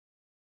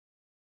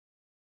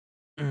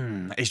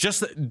 It's just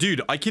that,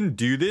 dude, I can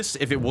do this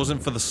if it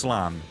wasn't for the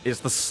slam. It's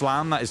the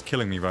slam that is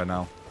killing me right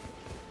now.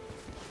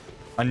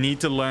 I need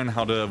to learn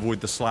how to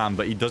avoid the slam,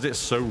 but he does it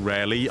so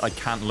rarely, I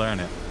can't learn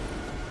it.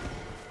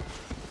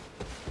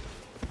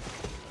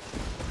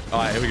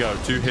 Alright, here we go.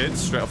 2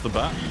 hits straight off the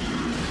bat.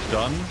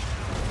 Done.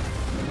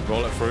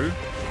 Roll it through.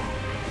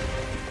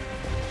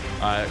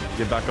 Alright,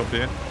 get back up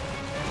here.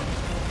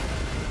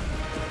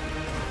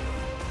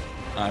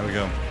 Alright, here we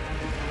go.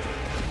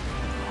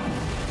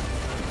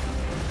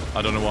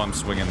 I don't know why I'm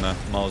swinging there.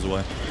 Miles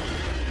away.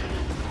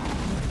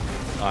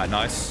 Alright,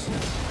 nice.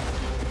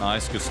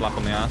 Nice. Good slap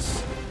on the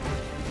ass.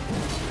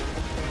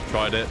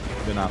 Tried it.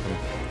 Didn't happen.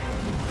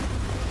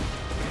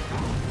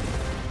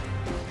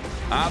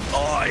 Ah,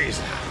 boys!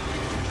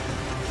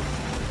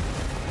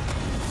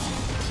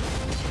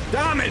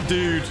 Damn it,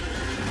 dude!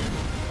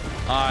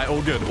 Alright,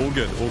 all good. All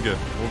good. All good.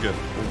 All good.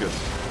 All good.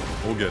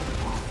 All good.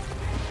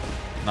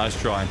 Nice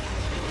try.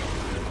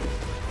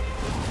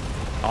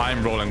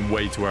 I'm rolling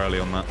way too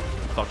early on that.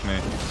 Fuck me.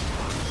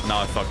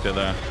 Now I fucked it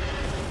there.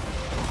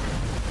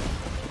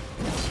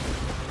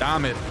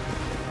 Damn it.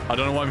 I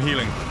don't know why I'm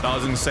healing. That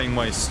was an insane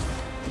waste.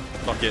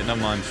 Fuck it. Never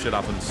mind. Shit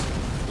happens.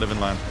 Live and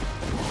learn.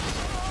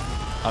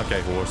 Okay,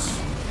 horse.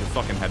 Your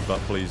fucking headbutt,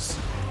 please.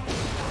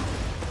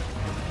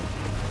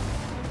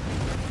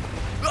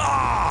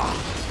 Ah!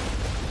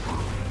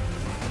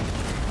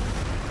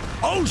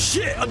 Oh,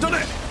 shit. I've done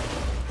it.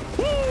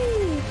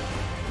 Woo!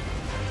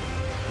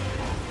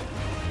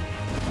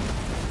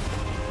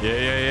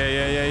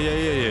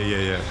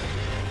 Yeah.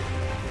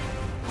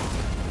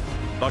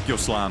 Fuck your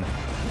slam.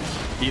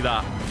 Eat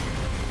that.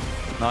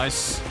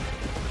 Nice.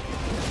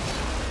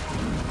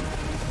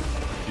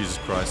 Jesus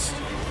Christ.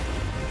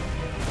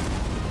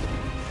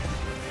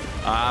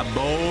 Ah,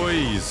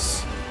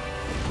 boys.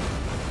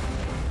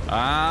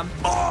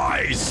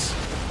 Eyes!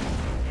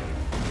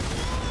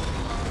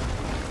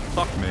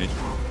 Fuck me.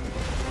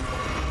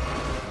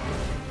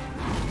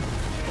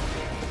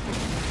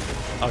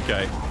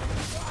 Okay.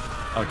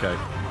 Okay.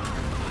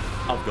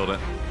 I've got it.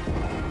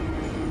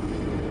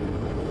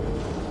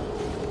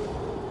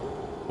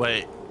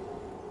 Wait.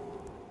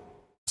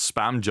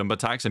 Spam jump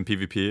attacks in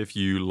PvP if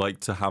you like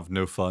to have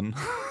no fun.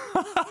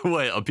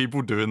 Wait, are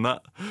people doing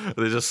that?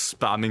 They're just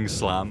spamming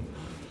slam.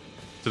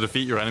 To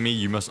defeat your enemy,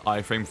 you must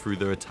iframe through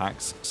their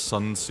attacks.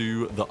 Sun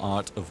Tzu, the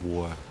art of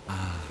war.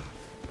 Ah,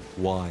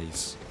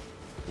 wise.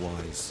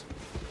 Wise.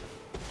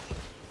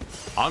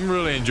 I'm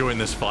really enjoying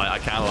this fight, I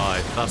can't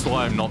lie. That's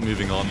why I'm not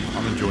moving on.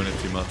 I'm enjoying it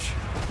too much.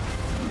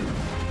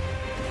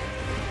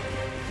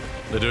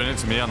 They're doing it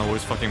to me and I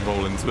always fucking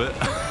roll into it.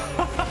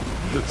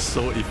 It's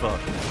salty fuck.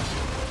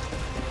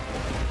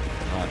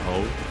 Alright,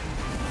 hold.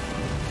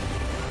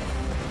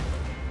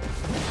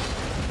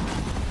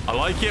 I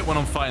like it when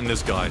I'm fighting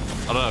this guy.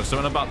 I don't know,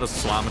 something about the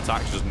slam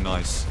attack is just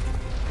nice.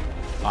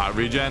 Alright,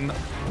 regen.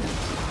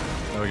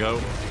 There we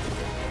go.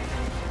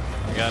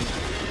 Again.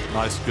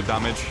 Nice, good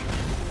damage.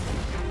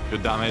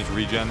 Good damage,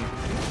 regen.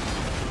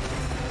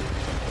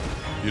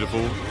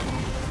 Beautiful.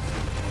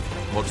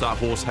 Watch that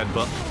horse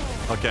headbutt.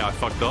 Okay, I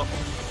fucked up.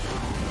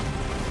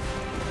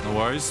 No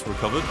worries,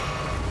 recovered.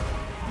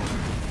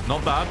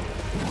 Not bad.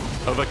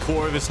 Over a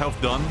quarter of his health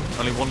done.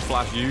 Only one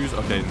flash used.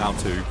 Okay, now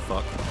two.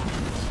 Fuck.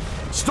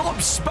 Stop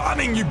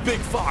spamming, you big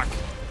fuck!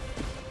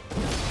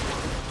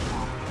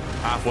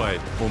 Halfway.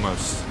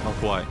 Almost. Not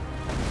quite.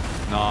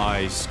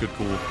 Nice. Good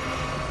call.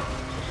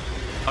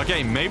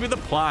 Okay, maybe the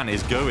plan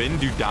is go in,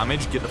 do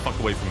damage, get the fuck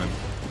away from him.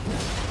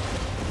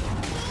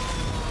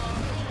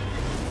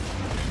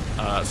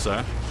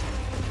 Sir?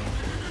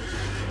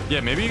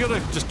 Yeah, maybe you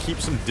gotta just keep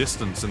some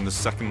distance in the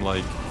second,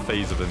 like,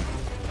 phase of him.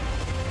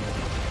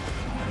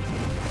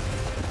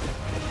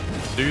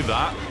 Do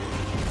that.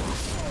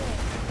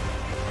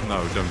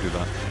 No, don't do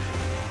that.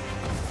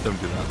 Don't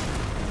do that.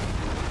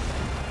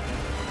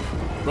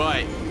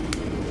 Right.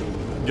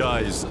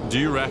 Guys, do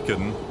you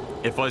reckon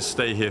if I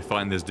stay here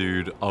fighting this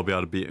dude, I'll be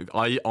able to beat him?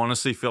 I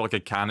honestly feel like I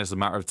can. It's a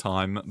matter of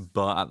time.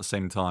 But at the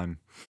same time,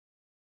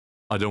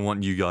 I don't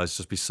want you guys to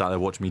just be sat there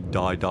watching me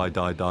die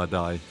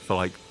for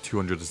like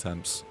 200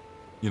 attempts.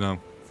 You know?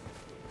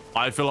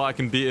 I feel like I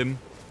can beat him.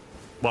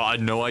 Well, I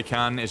know I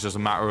can. It's just a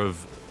matter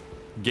of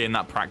getting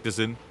that practice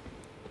in.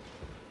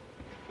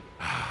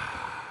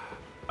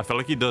 I feel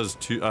like he does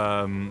too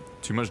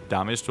much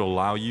damage to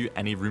allow you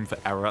any room for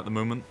error at the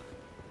moment.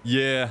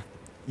 Yeah,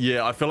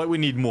 I feel like we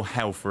need more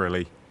health,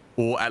 really.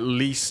 Or at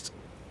least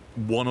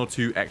one or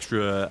two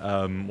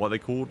extra, what are they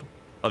called?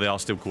 Oh, they are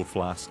still called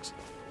flasks.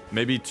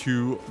 Maybe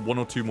one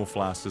or two more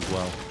flasks as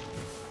well.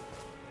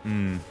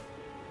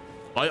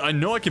 I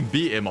know I can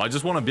beat him. I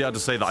just want to be able to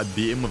say that I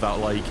beat him without,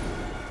 like,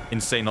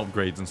 insane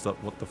upgrades and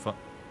stuff. What the fuck?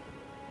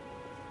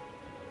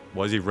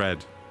 Why is he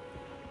red?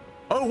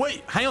 Oh,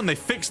 wait. Hang on. They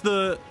fixed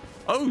the...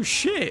 Oh,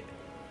 shit.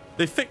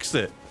 They fixed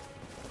it.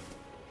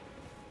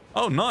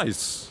 Oh,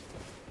 nice.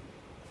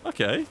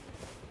 Okay.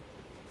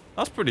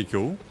 That's pretty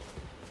cool.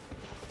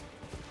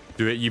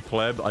 Do it, you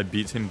pleb. I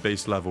beat him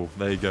base level.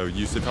 There you go.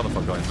 Yusuf, how the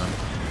fuck got in there?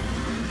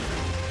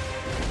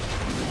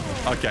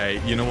 Okay,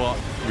 you know what?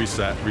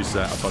 Reset.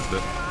 I fucked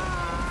it.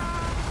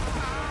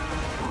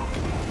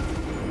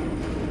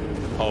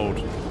 Hold.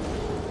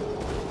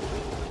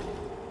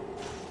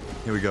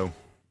 Here we go.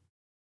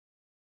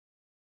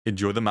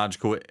 Enjoy the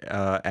magical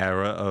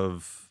era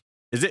of...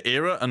 Is it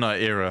era? Oh, no,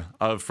 era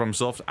of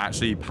FromSoft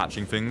actually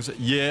patching things.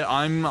 Yeah,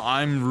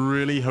 I'm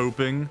really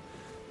hoping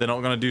they're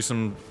not going to do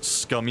some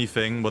scummy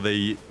thing where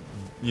they,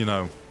 you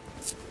know...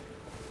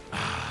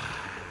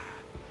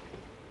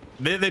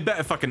 They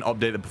better fucking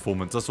update the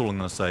performance. That's all I'm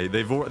going to say.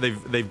 They've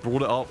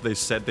brought it up. They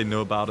said they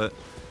know about it.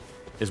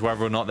 It's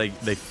whether or not they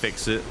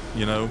fix it,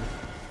 you know?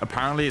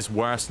 Apparently it's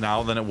worse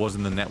now than it was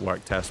in the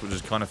network test, which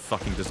is kind of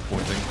fucking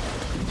disappointing.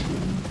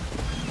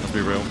 Let's be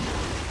real.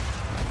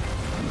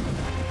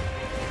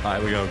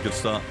 Alright, here we go. Good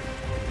start.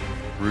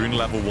 Rune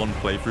level 1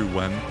 playthrough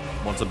when?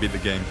 Once I beat the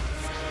game.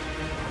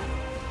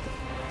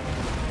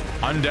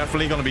 I'm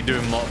definitely going to be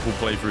doing multiple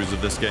playthroughs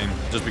of this game,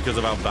 just because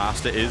of how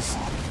vast it is.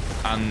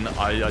 And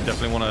I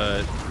definitely want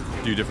to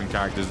do different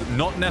characters.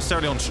 Not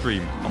necessarily on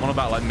stream. I'm on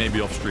about, like,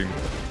 maybe off stream.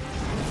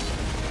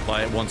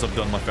 Like, once I've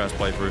done my first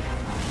playthrough.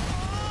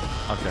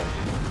 Okay.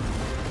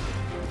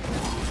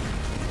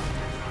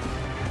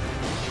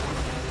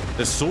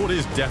 The sword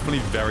is definitely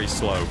very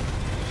slow.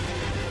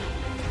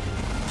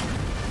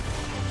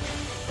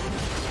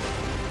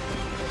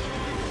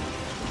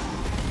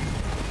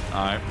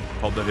 Alright,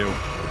 pop the heal.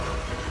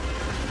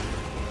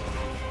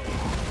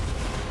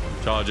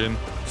 Charge him.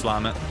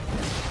 Slam it.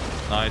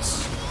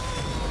 Nice.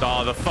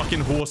 Ah, the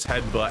fucking horse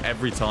headbutt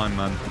every time,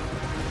 man.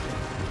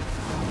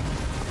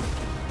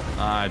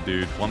 Ah,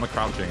 dude. Why am I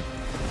crouching?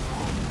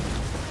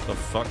 The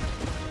fuck?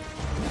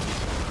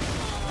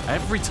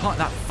 Every time.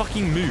 That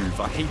fucking move.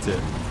 I hate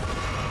it.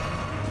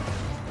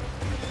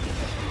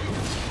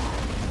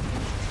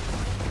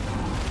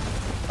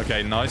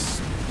 Okay,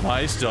 nice.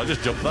 Nice. Did I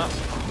just jump that?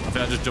 I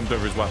think I just jumped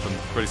over his weapon.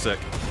 Pretty sick.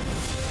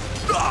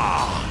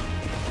 Ah!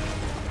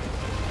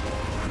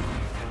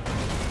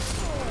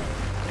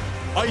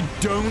 I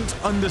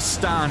don't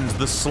understand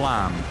the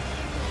slam.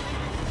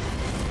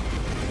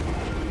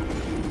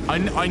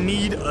 I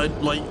need a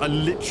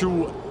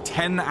literal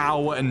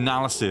 10-hour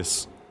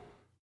analysis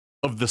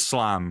of the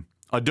slam.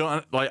 I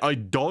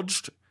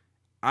dodged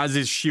as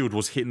his shield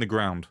was hitting the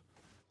ground.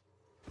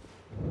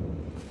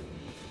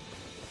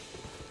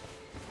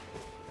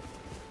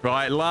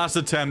 Right, last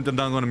attempt and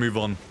then I'm going to move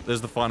on.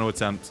 There's the final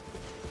attempt.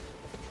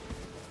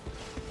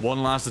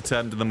 One last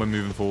attempt and then we're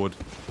moving forward.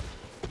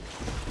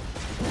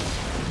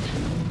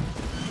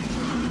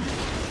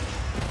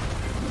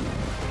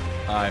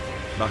 Alright,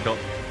 back up.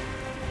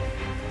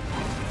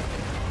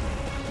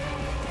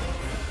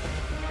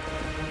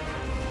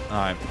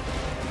 Alright.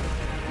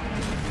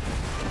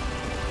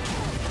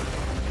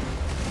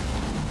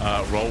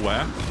 Roll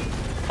where?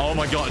 Oh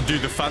my god,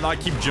 dude, the fact that I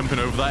keep jumping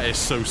over that is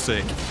so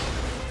sick.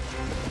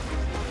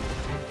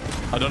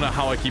 I don't know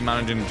how I keep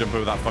managing to jump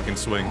over that fucking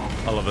swing.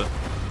 I love it.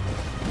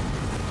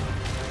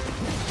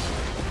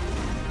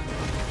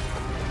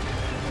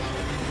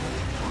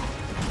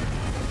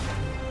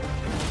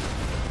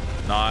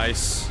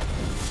 Nice.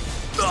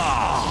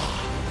 Ah!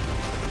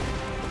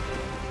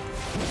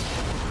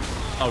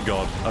 Oh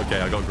god.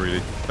 Okay, I got greedy.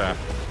 Fair.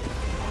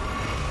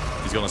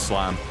 He's gonna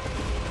slam.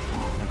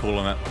 I'm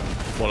calling it.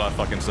 What do I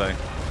fucking say?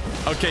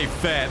 Okay,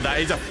 fair. That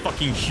is a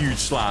fucking huge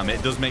slam.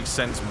 It does make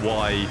sense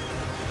why...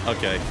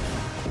 Okay.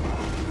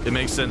 It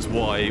makes sense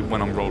why,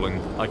 when I'm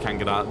rolling, I can't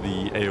get out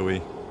the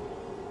AoE.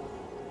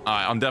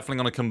 Alright, I'm definitely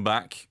gonna come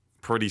back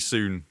pretty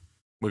soon.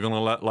 We're gonna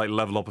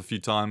level up a few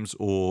times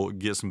or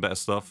get some better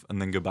stuff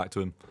and then go back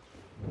to him.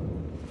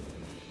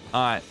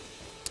 Alright.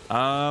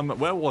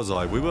 Where was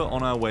I? We were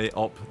on our way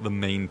up the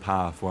main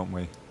path, weren't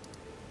we?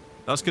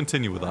 Let's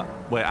continue with that.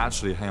 Wait,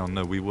 actually, hang on.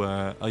 No, we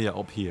were... Oh, yeah,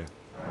 up here.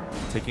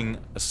 Taking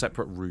a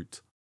separate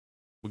route.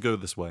 We'll go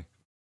this way.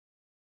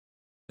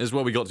 This is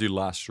what we got to do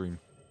last stream.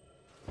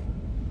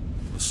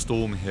 The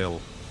Storm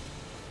Hill.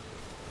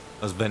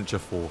 Let's venture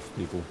forth,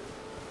 people.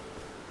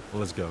 Well,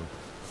 let's go.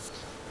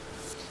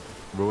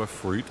 Raw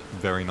fruit.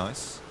 Very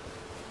nice.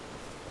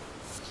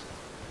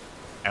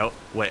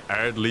 Wait,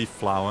 Arid Leaf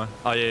Flower.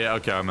 Oh, yeah,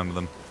 okay, I remember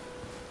them.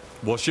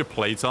 What's your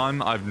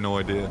playtime? I have no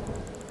idea.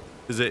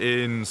 Is it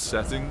in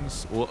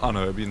settings? Or, oh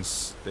no, it'd be in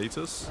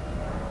status?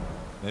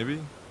 Maybe?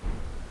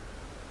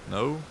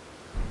 No?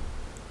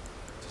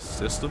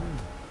 System?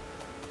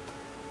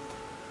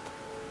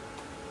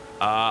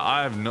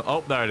 I have no...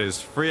 Oh, there it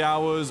is. 3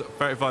 hours,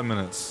 35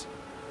 minutes.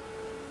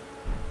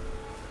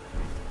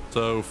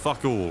 So,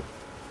 fuck all.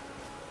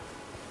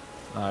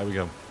 There we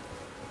go.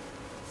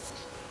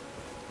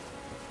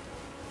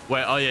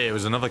 Wait, oh yeah, it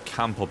was another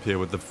camp up here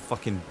with the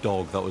fucking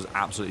dog that was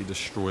absolutely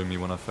destroying me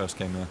when I first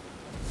came here.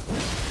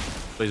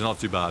 But he's not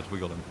too bad. We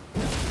got him.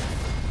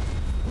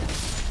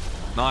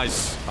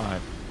 Nice.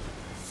 Alright.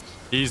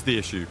 He's the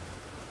issue.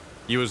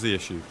 He was the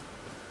issue.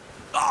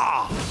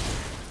 Ah!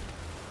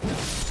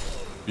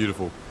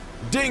 Beautiful.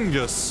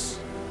 Dingus!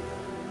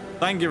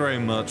 Thank you very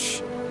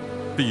much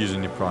for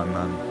using your Prime,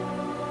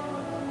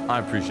 man. I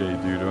appreciate you,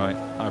 dude, alright?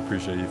 I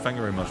appreciate you. Thank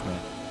you very much, mate.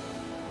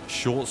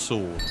 Short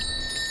sword.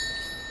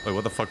 Wait,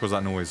 what the fuck was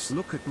that noise?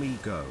 Look at me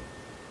go.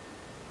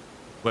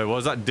 Wait, what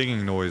was that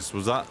dinging noise?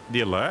 Was that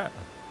the alert?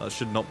 That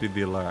should not be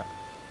the alert.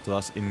 So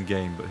that's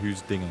in-game, but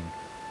who's dinging?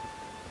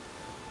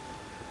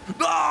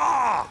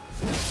 Ah!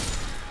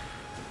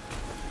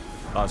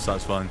 That's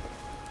satisfying.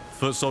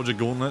 Foot soldier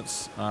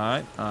gauntlets.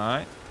 Alright,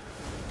 alright.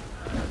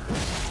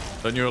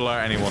 Don't you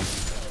alert anyone.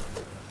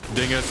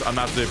 Dingus, I'm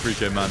absolutely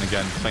appreciate, man.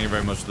 Again, thank you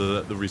very much for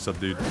the resub,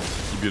 dude.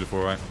 You're beautiful,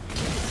 right?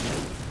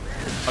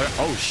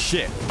 Oh,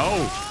 shit.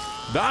 Oh!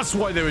 That's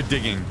why they were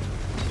digging.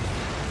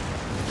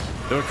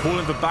 They were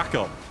calling for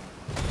backup.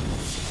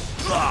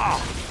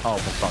 Ah! Oh,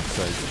 for fuck's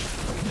sake.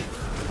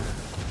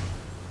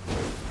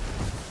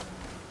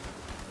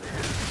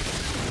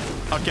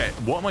 Okay,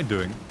 what am I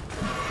doing?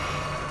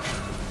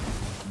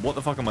 What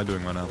the fuck am I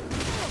doing right now?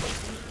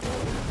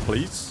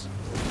 Please?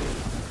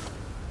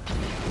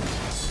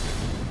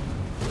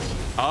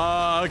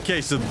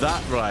 Okay, so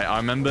that, right. I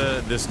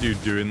remember this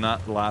dude doing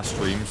that last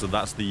stream, so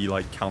that's the,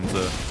 like,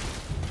 counter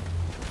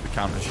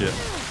shit.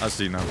 I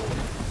see now.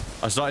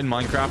 I started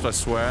Minecraft, I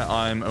swear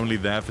I'm only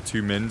there for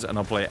 2 mins and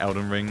I'll play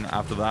Elden Ring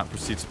after that,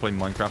 proceed to play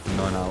Minecraft for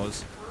 9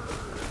 hours.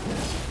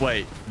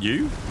 Wait,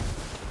 you?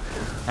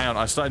 Hang on,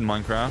 I started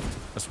Minecraft,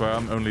 I swear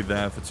I'm only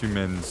there for 2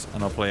 mins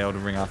and I'll play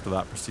Elden Ring after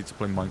that, proceed to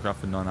play Minecraft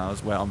for 9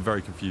 hours. Wait, I'm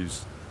very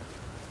confused.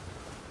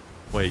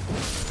 Wait.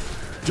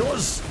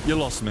 Jaws! You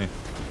lost me.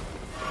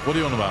 What are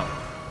you on about?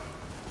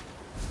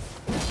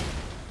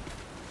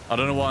 I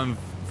don't know why I'm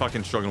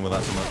fucking struggling with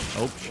that so much.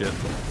 Oh, shit.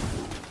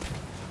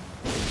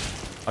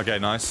 Okay,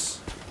 nice.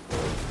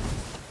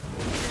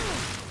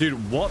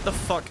 Dude, what the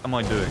fuck am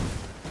I doing?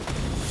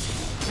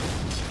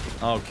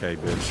 Okay,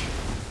 bitch.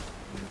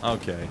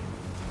 Okay.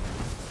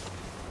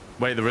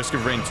 Wait, the Risk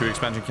of Rain 2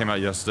 expansion came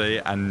out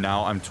yesterday, and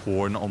now I'm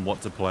torn on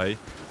what to play.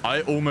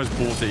 I almost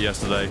bought it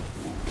yesterday.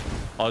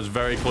 I was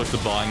very close to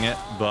buying it,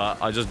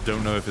 but I just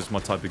don't know if it's my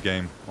type of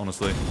game,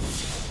 honestly.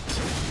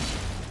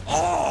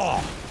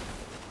 Oh!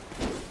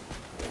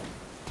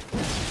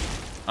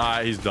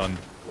 Alright, he's done.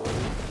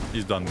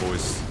 He's done,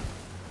 boys.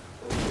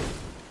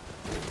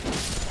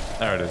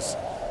 There it is.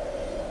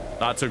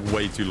 That took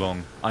way too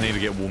long. I need to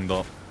get warmed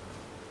up.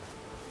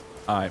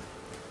 Alright.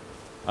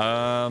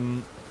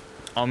 I'm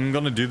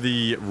gonna do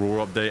the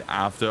Raw update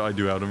after I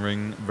do Elden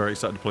Ring. Very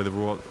excited to play the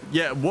Raw.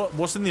 Yeah,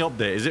 what's in the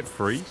update? Is it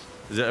free?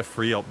 Is it a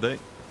free update?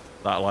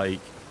 That, like,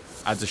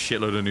 adds a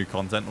shitload of new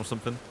content or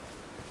something?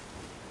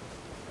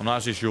 I'm not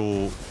actually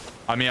sure.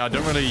 I mean, I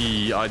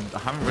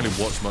haven't really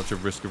watched much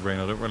of Risk of Rain.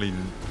 I don't really,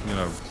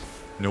 you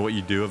know what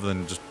you do other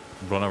than just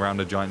run around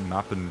a giant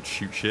map and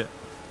shoot shit.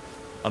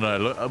 I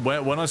don't know.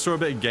 Look, when I saw a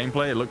bit of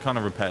gameplay, it looked kind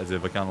of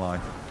repetitive. I can't lie.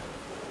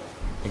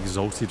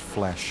 Exalted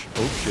flesh.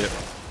 Oh shit.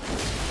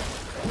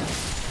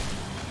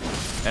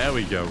 There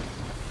we go.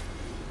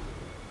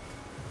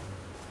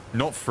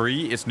 Not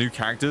free. It's new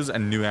characters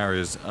and new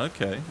areas.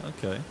 Okay.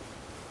 Okay.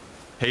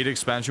 Paid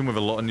expansion with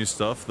a lot of new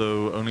stuff,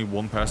 though only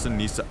one person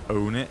needs to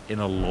own it in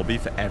a lobby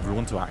for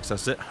everyone to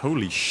access it.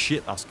 Holy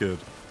shit, that's good.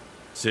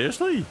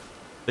 Seriously?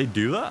 They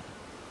do that?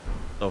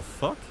 The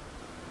fuck?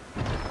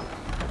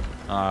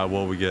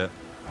 What we get?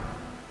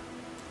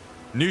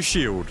 New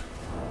shield.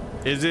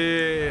 Is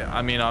it...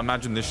 I mean, I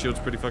imagine this shield's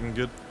pretty fucking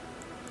good.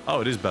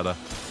 Oh, it is better.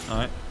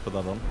 Alright, put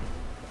that on.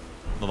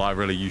 Not that I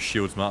really use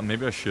shields, man.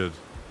 Maybe I should, to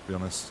be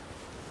honest.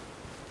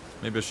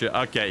 Maybe I should.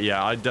 Okay,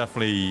 yeah, I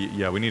definitely...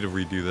 Yeah, we need to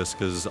redo this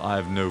because I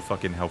have no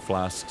fucking health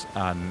flasks.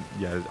 And,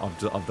 yeah, I've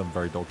done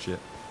very dog shit.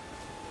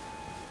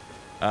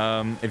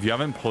 If you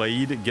haven't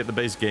played, get the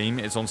base game.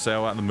 It's on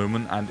sale at the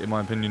moment. And, in my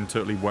opinion,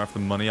 totally worth the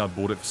money. I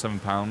bought it for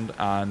 £7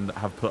 and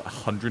have put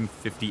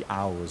 150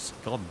 hours.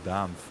 God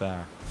damn,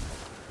 fair.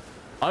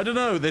 I don't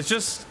know. There's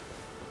just...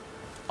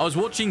 I was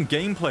watching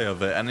gameplay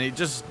of it and it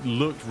just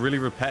looked really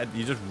repetitive.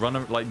 You just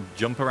run, like,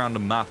 jump around the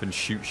map and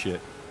shoot shit.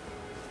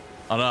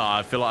 I don't know,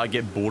 I feel like I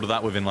get bored of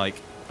that within, like,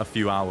 a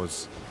few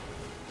hours.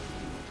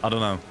 I don't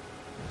know.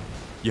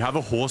 You have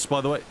a horse,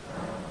 by the way?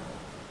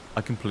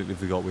 I completely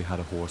forgot we had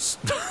a horse.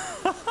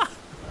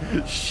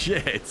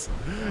 Shit.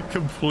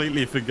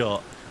 Completely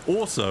forgot.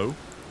 Also,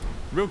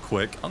 real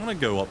quick, I'm gonna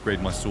go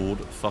upgrade my sword.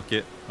 Fuck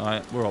it.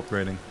 Alright, we're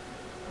upgrading.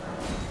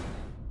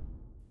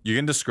 You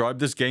can describe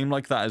this game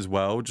like that as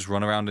well? Just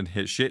run around and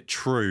hit shit?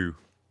 True.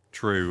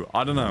 True.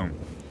 I don't know.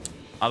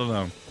 I don't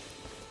know.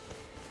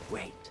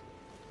 Wait.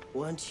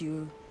 Won't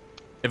you...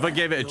 If I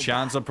gave it a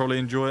chance, I'd probably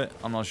enjoy it.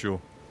 I'm not sure.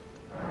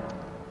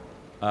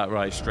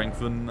 Right,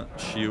 strengthen,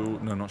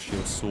 shield. No, not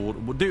shield,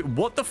 sword. Dude,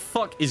 what the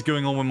fuck is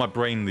going on with my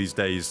brain these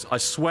days? I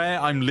swear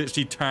I'm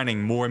literally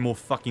turning more and more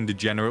fucking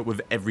degenerate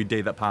with every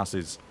day that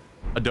passes.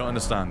 I don't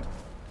understand.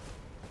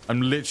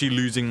 I'm literally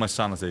losing my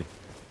sanity.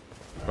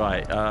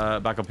 Right,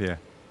 back up here.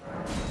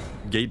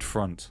 Gate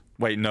front.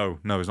 Wait, no.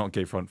 No, it's not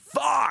gate front.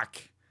 Fuck!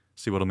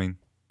 See what I mean?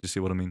 You see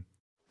what I mean?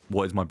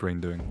 What is my brain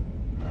doing?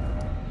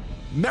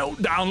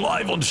 Meltdown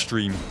live on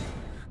stream.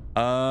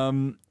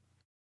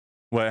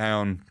 Wait, hang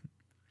on.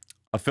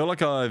 I feel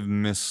like I've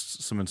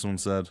missed something someone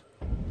said.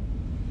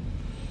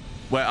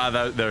 Wait,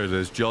 there it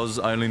is.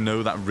 Joz, I only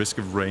know that Risk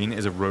of Rain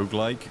is a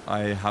roguelike. I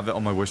have it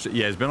on my wish list.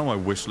 Yeah, it's been on my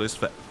wish list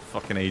for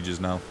fucking ages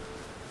now.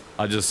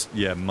 I just,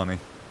 yeah, money.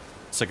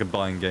 Sick of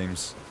buying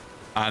games.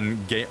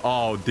 And game.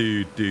 Oh,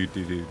 dude.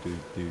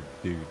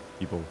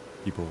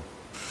 People.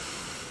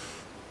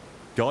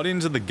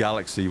 Guardians of the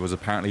Galaxy was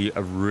apparently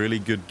a really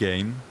good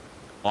game.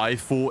 I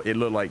thought it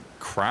looked like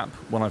crap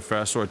when I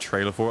first saw a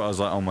trailer for it. I was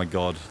like, oh my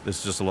god, this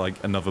is just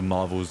like another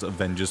Marvel's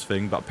Avengers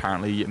thing. But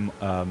apparently,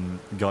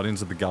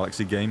 Guardians of the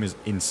Galaxy game is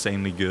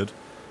insanely good.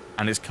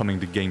 And it's coming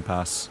to Game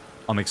Pass.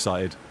 I'm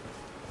excited.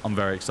 I'm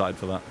very excited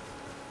for that.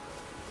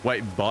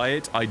 Wait, buy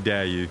it? I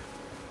dare you.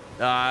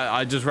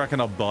 I just reckon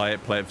I'll buy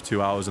it, play it for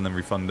 2 hours, and then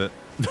refund it.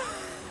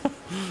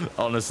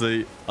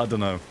 Honestly, I don't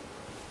know.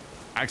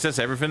 Access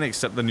everything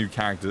except the new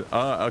character.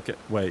 Okay,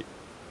 wait.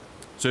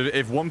 So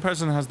if one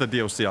person has the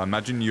DLC, I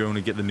imagine you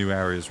only get the new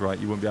areas, right?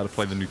 You won't be able to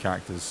play the new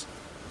characters.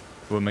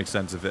 It would make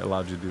sense if it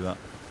allowed you to do that.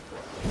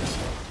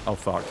 Oh,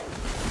 fuck.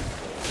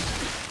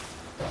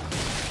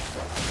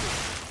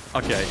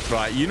 Okay,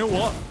 right. You know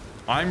what?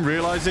 I'm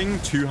realizing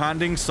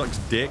two-handing sucks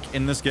dick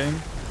in this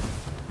game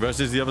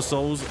versus the other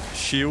Souls.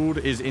 Shield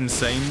is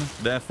insane.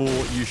 Therefore,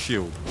 use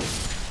shield.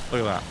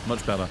 Look at that.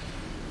 Much better.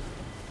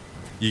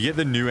 You get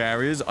the new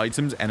areas,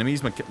 items,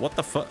 enemies. What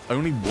the fuck?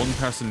 Only one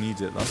person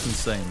needs it. That's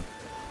insane.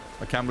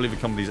 I can't believe a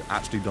company's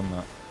actually done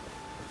that.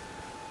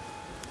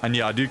 And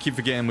yeah, I do keep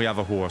forgetting we have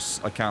a horse.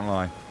 I can't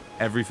lie.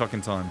 Every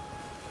fucking time.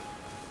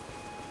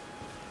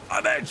 A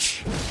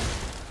bitch!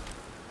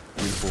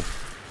 Beautiful.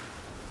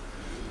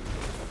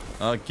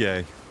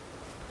 Okay.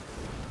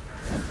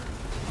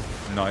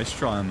 Nice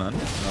try, man.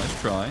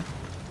 Nice try.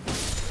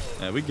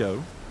 There we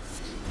go.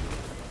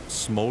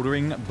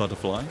 Smoldering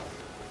butterfly.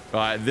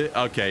 Right,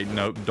 okay,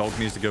 no. Dog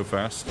needs to go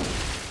first.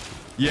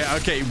 Yeah,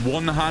 okay.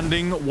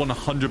 One-handing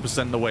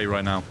 100% the way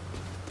right now.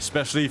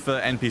 Especially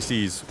for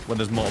NPCs when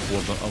there's multiple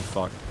of them. Oh,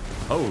 fuck.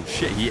 Oh,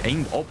 shit. He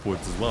aimed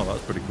upwards as well.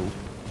 That's pretty cool.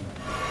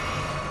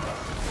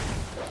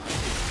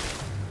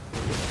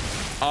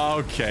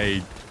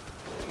 Okay.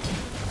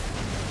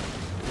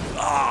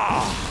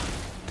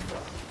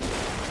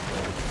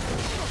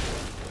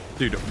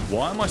 Dude,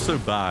 why am I so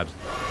bad?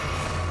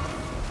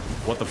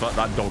 What the fuck?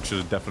 That dog should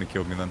have definitely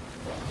killed me then.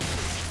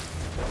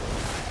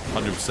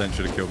 100%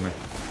 should have killed me.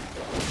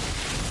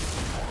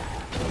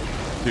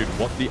 Dude,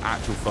 what the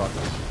actual fuck?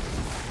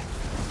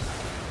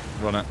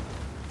 Run it.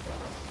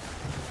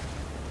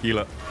 Heal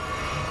it.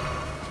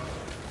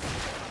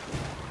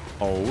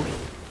 Hold.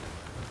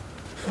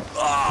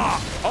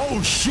 Ah!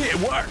 Oh shit,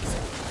 it worked!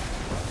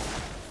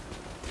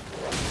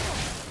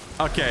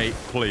 Okay,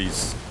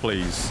 please,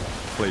 please,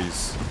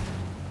 please.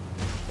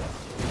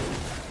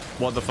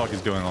 What the fuck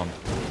is going on?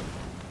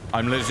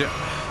 I'm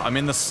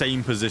in the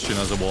same position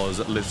as I was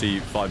literally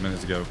 5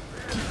 minutes ago.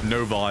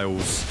 No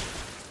vials.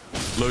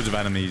 Loads of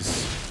enemies.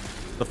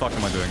 The fuck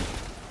am I doing?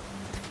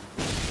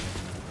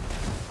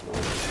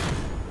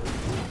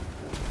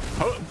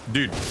 Oh,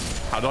 dude,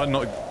 how did I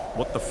not...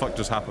 What the fuck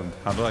just happened?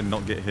 How did I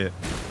not get hit?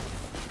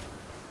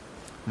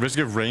 Risk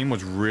of Rain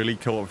was really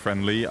co-op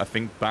friendly. I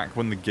think back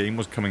when the game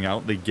was coming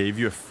out, they gave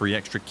you a free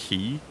extra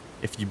key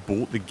if you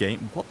bought the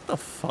game. What the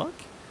fuck?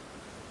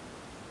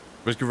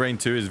 Risk of Rain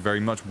 2 is very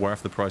much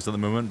worth the price at the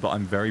moment, but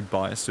I'm very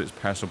biased to its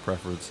personal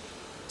preference.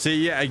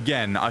 See, yeah,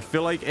 again, I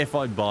feel like if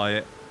I buy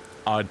it,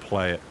 I'd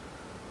play it.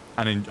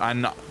 And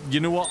you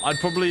know what? I'd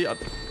probably...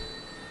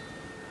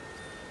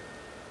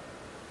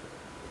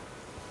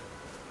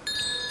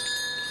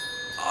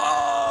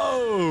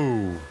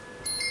 Oh!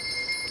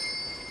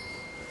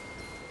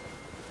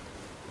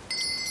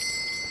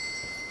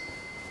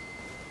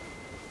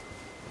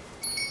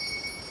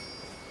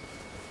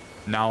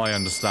 Now I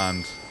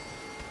understand.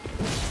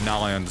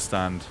 Now I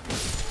understand.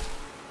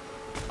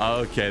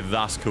 Okay,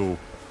 that's cool.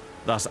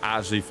 That's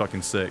actually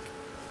fucking sick.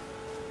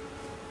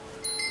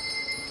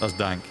 That's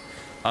dank.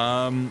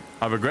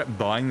 I regret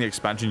buying the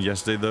expansion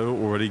yesterday, though.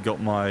 Already got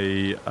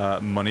my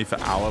money for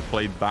hour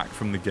played back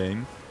from the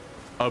game.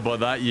 Oh, by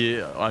that,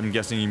 yeah, I'm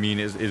guessing you mean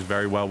is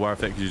very well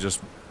worth it because you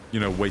just, you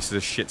know, wasted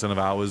a shit ton of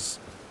hours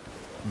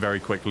very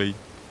quickly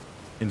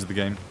into the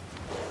game.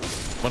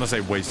 When I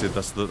say wasted,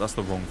 that's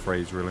the wrong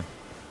phrase, really.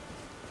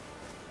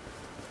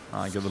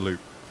 I get the loot.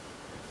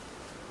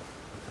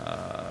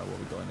 What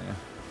we got in here?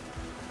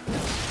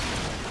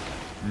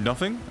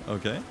 Nothing?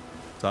 Okay.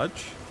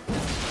 Touch.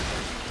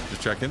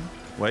 Just checking.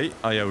 Wait.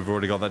 Oh yeah, we've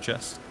already got that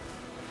chest.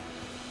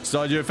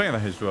 So you're a fan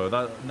of that H2O.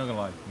 That, not gonna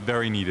lie,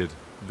 very needed.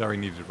 Very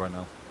needed right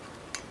now.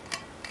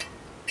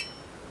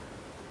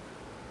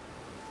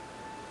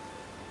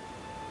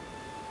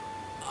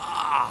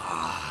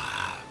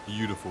 Ah,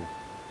 beautiful.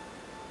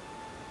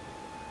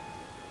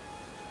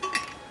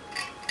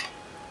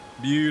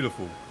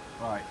 Beautiful.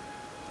 Right.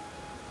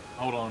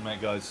 Hold on a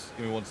minute, guys.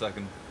 Give me 1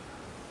 second.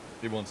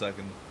 Give me 1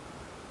 second.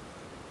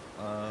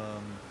 Look at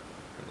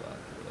that.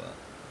 Look at that.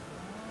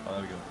 Oh,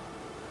 there we go.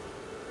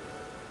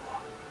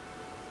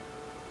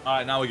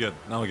 Alright, now we're good.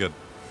 Now we're good.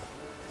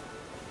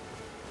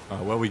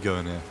 Alright, where are we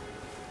going here?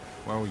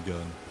 Where are we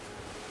going?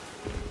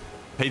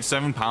 Paid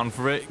 £7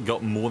 for it.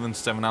 Got more than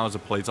 7 hours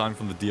of playtime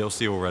from the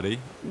DLC already.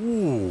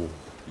 Ooh.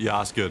 Yeah,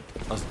 that's good.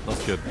 That's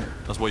good.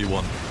 That's what you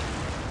want.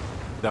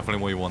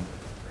 Definitely what you want.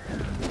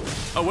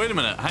 Oh, wait a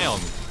minute. Hang on.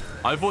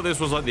 I thought this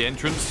was like the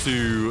entrance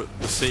to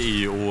the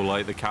city or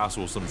like the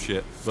castle or some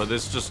shit. But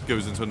this just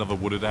goes into another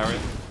wooded area.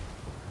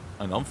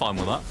 And I'm fine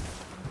with that.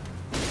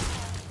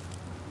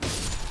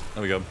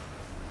 There we go.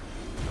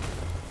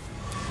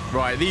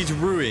 Right, these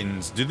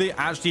ruins. Do they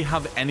actually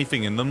have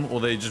anything in them? Or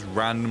they just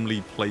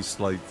randomly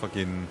placed like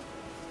fucking...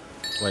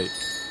 Wait.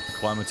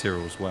 Acquire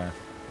materials. Where?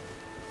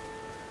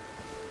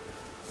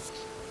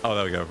 Oh,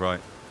 there we go. Right.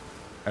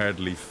 Aired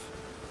leaf.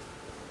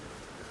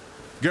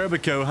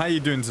 Gerbico, how you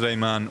doing today,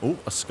 man? Oh,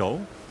 a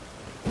skull.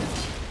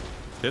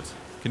 Shit.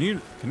 Can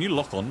you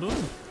lock onto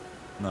him?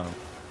 No.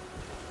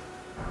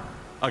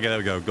 Okay, there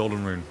we go.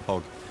 Golden rune.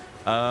 Hog.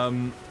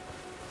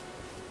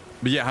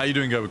 But yeah, how you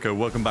doing, Gerbico?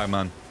 Welcome back,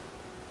 man.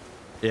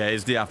 Yeah,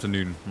 it's the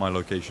afternoon, my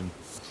location.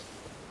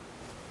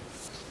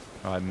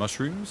 Alright,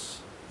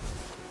 mushrooms.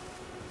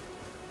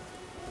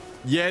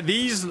 Yeah,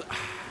 these...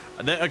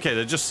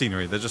 They're just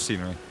scenery. They're just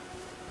scenery.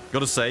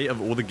 Gotta say, of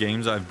all the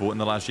games I've bought in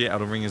the last year,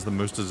 Elden Ring is the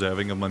most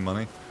deserving of my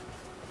money.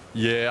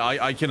 Yeah,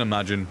 I can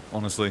imagine,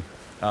 honestly.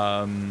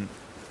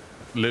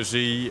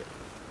 Literally,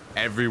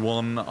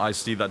 everyone I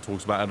see that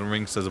talks about Elden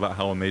Ring says about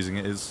how amazing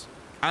it is.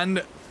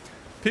 And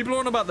people are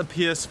on about the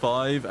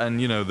PS5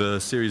 and, you know, the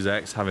Series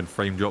X having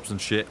frame drops and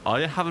shit.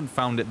 I haven't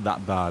found it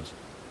that bad.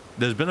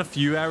 There's been a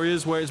few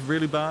areas where it's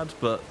really bad,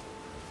 but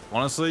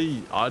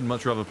honestly, I'd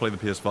much rather play the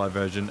PS5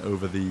 version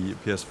over the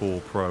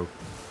PS4 Pro.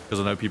 Because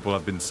I know people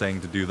have been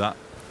saying to do that.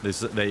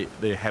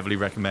 They heavily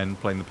recommend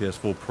playing the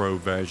PS4 Pro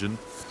version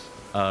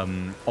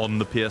on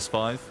the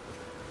PS5.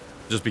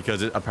 Just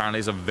because apparently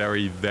it's a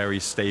very, very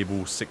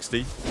stable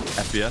 60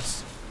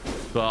 FPS.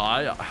 But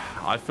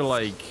I feel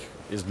like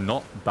it's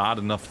not bad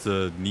enough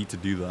to need to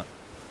do that.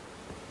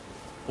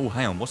 Oh,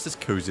 hang on. What's this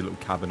cozy little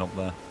cabin up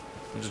there?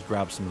 Let me just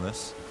grab some of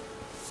this.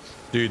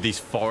 Dude, these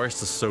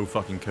forests are so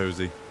fucking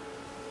cozy.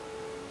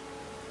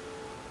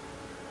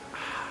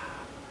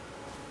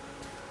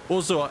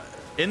 Also,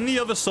 In the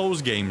other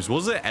Souls games,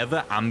 was there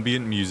ever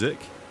ambient music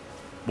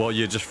while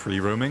you're just free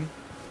roaming?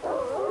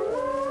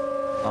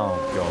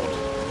 Oh, God.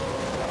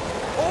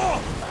 Oh!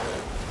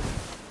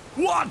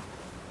 What?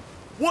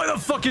 Why the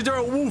fuck is there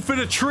a wolf in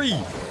a tree?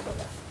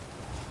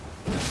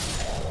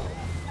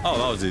 Oh,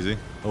 that was easy.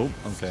 Oh,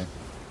 okay.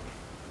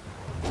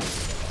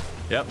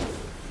 Yep.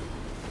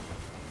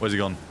 Where's he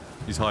gone?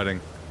 He's hiding.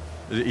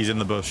 He's in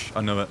the bush.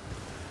 I know it.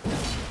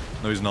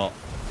 No, he's not.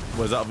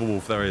 Where's that other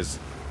wolf? There he is.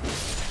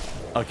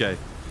 Okay.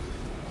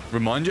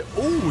 Remind you.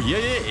 Oh, yeah.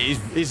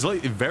 It's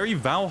like very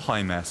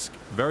Valheim-esque.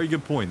 Very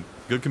good point.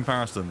 Good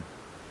comparison.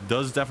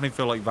 Does definitely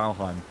feel like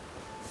Valheim.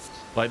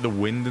 Like the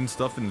wind and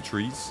stuff in the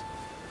trees.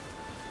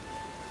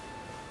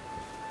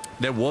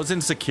 There was in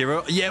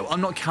Sekiro. Yeah, I'm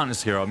not counting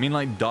Sekiro. I mean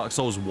like Dark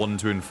Souls 1,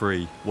 2, and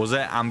 3. Was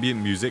there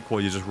ambient music while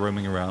you're just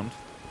roaming around?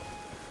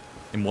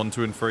 In 1,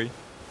 2, and 3?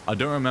 I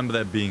don't remember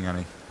there being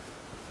any.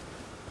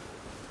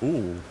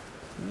 Ooh.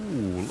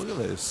 Ooh, look at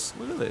this.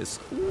 Look at this.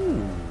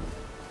 Ooh.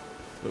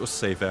 Little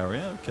safe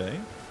area. Okay.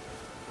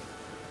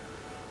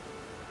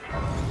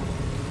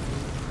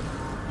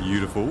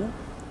 Beautiful.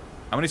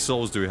 How many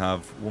souls do we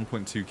have?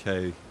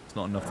 1.2k. It's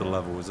not enough to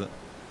level, is it?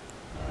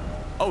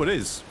 Oh, it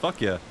is.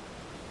 Fuck yeah.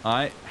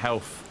 Alright,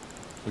 health.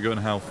 We're going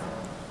health.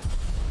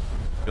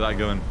 Look at that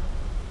going.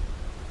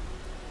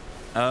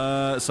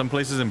 Some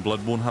places in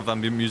Bloodborne have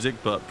ambient music,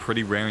 but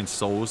pretty rare in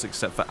Souls,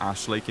 except for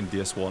Ash Lake in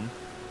DS1.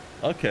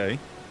 Okay.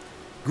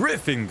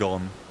 Griffin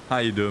gone. How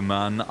you doing,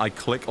 man? I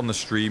click on the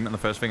stream, and the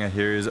first thing I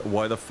hear is,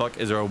 why the fuck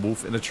is there a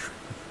wolf in a tree?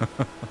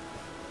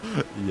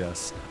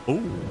 Yes.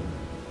 Ooh.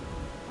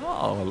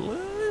 Oh, look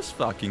at this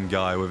fucking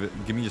guy with it.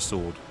 Give me your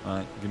sword.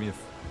 Alright, give me a...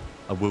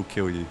 I will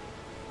kill you.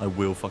 I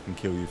will fucking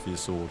kill you for your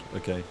sword,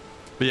 okay?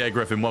 But yeah,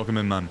 Griffin, welcome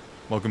in, man.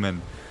 Welcome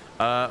in.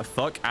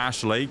 Fuck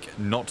Ash Lake,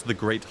 not the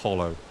Great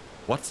Hollow.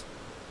 What?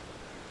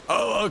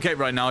 Oh, okay,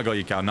 right, now I got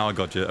you, Cal. Now I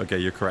got you. Okay,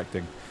 you're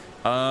correcting.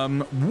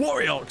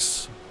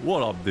 Warriox!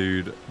 What up,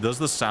 dude? Does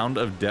the sound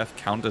of death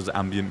count as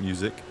ambient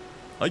music?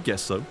 I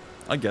guess so.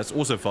 I guess.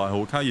 Also,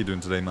 Firehawk, how you doing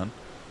today, man?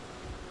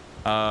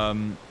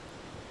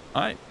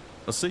 Alright,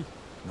 let's see.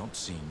 Not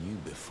seen you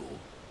before.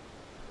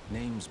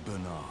 Name's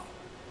Bernard.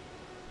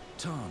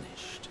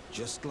 Tarnished,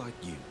 just like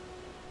you.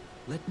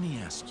 Let me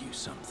ask you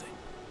something.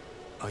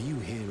 Are you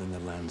here in the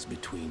lands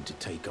between to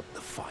take up the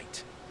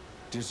fight?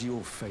 Does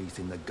your faith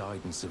in the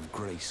guidance of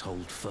grace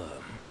hold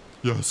firm?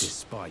 Yes.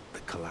 Despite the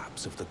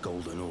collapse of the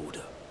Golden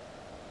Order?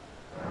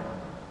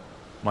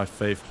 My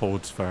faith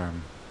holds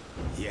firm.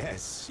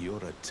 Yes,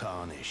 you're a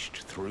Tarnished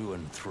through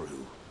and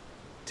through.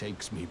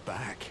 Takes me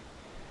back.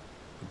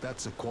 But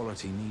that's a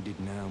quality needed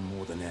now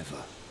more than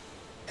ever.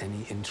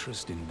 Any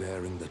interest in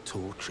bearing the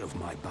torch of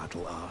my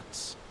battle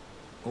arts?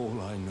 All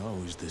I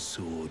know is the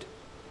sword.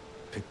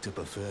 Picked up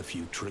a fair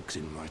few tricks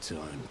in my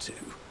time, too.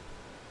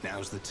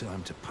 Now's the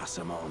time to pass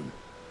them on.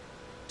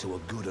 To a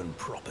good and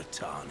proper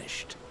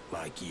Tarnished,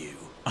 like you.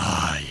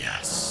 Ah,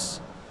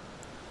 yes.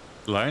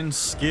 Learn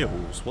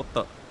skills. What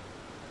the...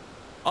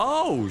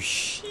 Oh,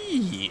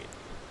 shit.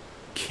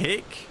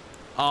 Kick?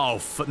 Oh,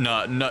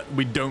 no,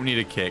 we don't need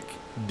a kick.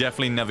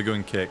 Definitely never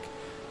going kick.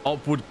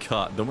 Upward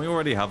cut. Don't we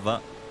already have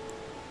that?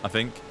 I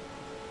think.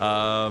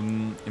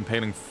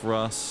 Impaling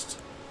thrust.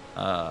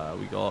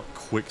 We got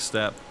quick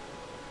step.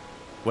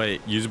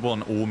 Wait, usable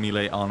on all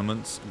melee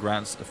armaments.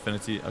 Grants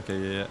affinity. Okay,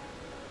 yeah.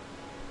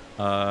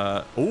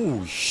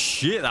 Oh,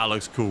 shit, that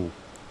looks cool.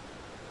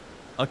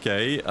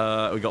 Okay,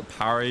 we got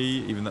parry.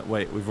 Even that.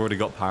 Wait, we've already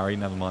got parry.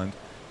 Never mind.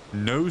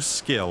 No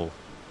skill.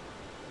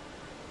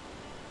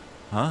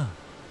 Huh?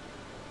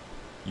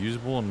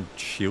 Usable on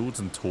shields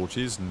and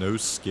torches. No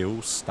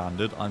skill.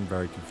 Standard. I'm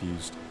very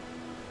confused.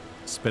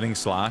 Spinning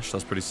slash.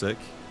 That's pretty sick.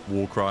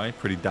 War cry.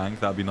 Pretty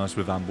dank. That'd be nice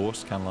with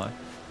Ambrose. Can't lie.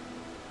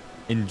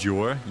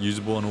 Endure.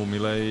 Usable on all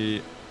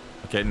melee.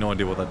 Okay, no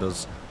idea what that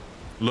does.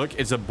 Look,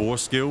 it's a boar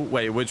skill.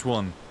 Wait, which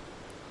one?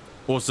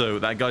 Also,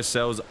 that guy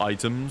sells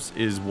items.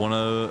 Is one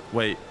OS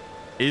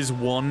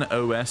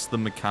the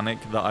mechanic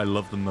that I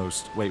love the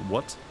most? Wait,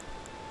 what?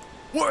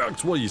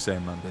 What are you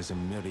saying, man? There's a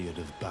myriad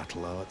of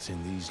battle arts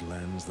in these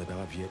lands that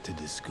I've yet to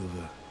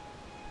discover.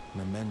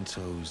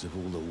 Mementos of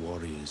all the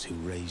warriors who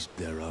raised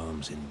their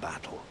arms in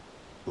battle.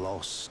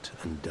 Lost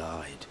and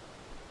died.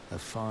 A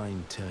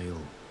fine tale,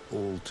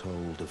 all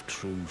told, of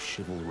true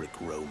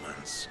chivalric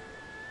romance.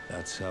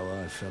 That's how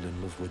I fell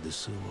in love with the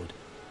sword.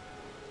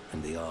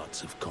 And the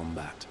arts of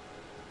combat.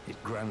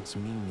 It grants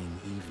meaning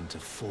even to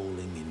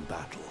falling in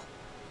battle.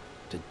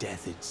 To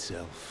death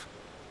itself.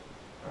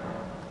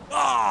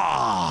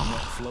 Ah!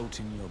 Not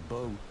floating your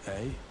boat,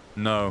 eh?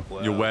 No,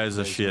 Well, your wares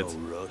are there's shit.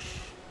 no rush.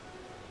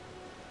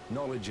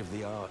 Knowledge of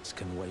the arts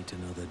can wait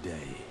another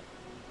day.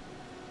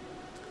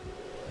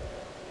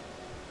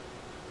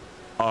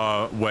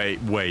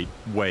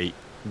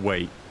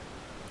 Wait.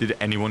 Did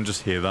anyone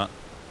just hear that?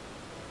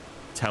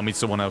 Tell me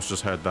someone else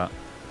just heard that.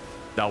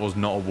 That was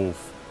not a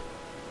wolf.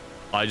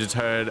 I just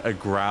heard a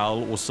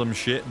growl or some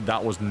shit.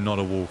 That was not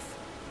a wolf.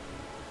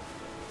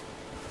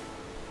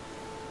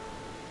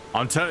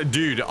 I'm telling,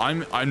 dude,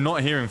 I'm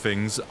not hearing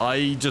things.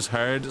 I just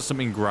heard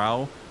something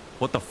growl.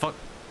 What the fuck?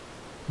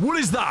 What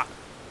is that?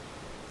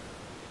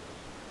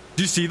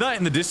 Do you see that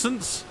in the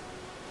distance?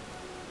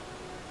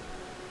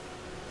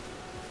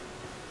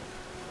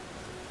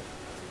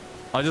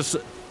 I just...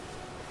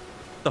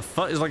 The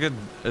fuck is like a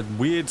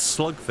weird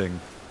slug thing.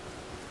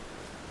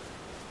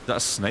 Is that a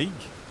snake?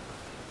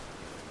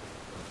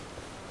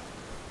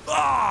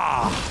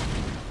 Ah!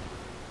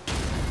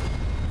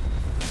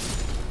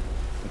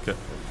 Okay,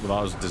 well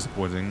that was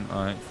disappointing.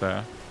 Alright,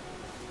 fair.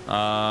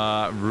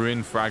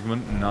 Ruin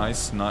fragment,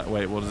 nice.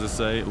 Wait, what does it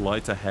say?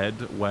 Light ahead,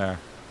 where?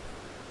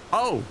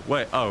 Oh,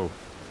 wait,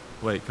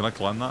 Wait, can I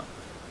climb that?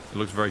 It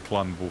looks very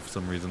climbable for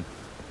some reason.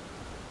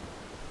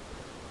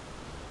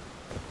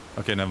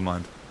 Okay, never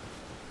mind.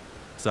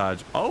 Sag.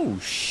 Oh,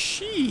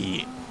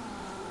 shit.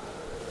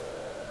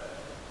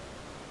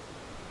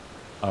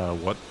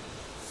 What?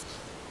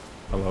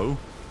 Hello?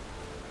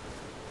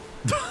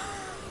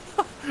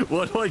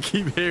 What do I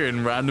keep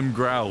hearing? Random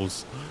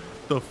growls.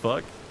 The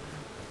fuck?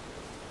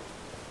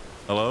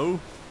 Hello?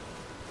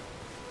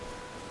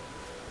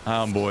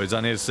 Boys,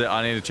 I need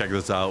to check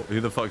this out. Who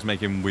the fuck's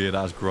making weird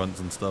ass grunts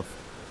and stuff?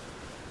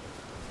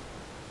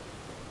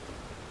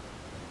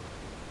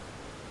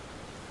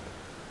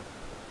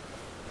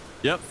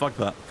 Yep, fuck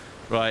that.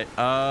 Right,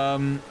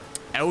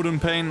 Elden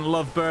Pain,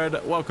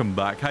 Lovebird, welcome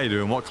back. How you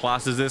doing? What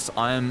class is this?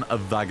 I am a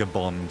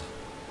vagabond.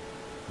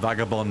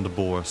 Vagabond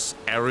Bourse.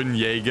 Eren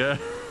Jaeger?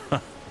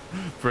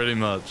 Pretty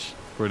much.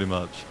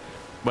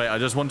 Wait, I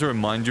just want to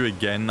remind you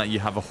again that you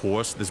have a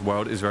horse. This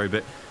world is very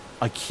big.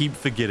 I keep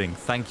forgetting.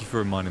 Thank you for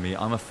reminding me.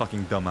 I'm a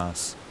fucking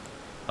dumbass.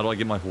 How do I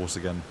get my horse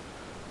again?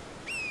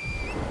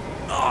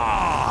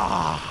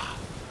 Ah!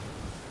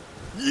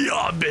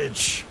 Yeah,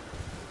 bitch!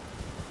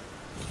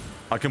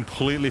 I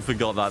completely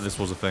forgot that this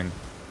was a thing.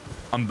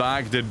 I'm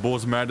back. Did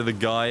Boars murder the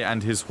guy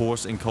and his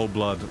horse in cold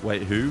blood?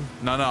 Wait, who?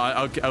 No,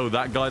 okay. Oh,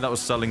 that guy that was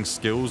selling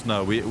skills?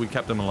 No, we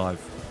kept him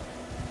alive.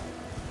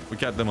 We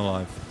kept them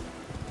alive.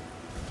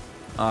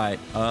 Alright,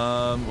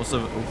 what's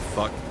the... Oh,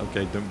 fuck.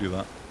 Okay, don't do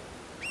that.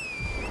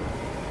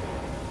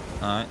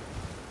 Alright.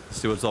 Let's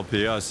see what's up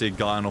here. I see a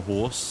guy on a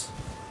horse.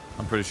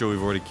 I'm pretty sure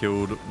we've already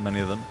killed many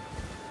of them.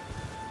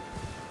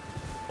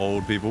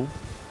 Old people.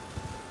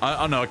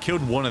 I know, I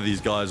killed one of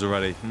these guys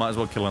already. Might as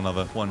well kill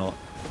another. Why not?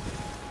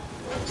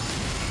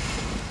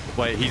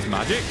 Wait, he's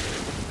magic?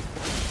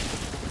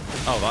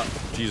 Oh, that...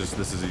 Jesus,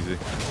 this is easy.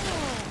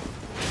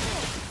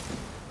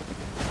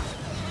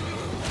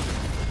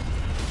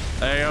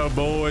 Hey, yo,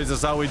 boys.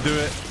 That's how we do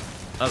it.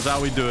 That's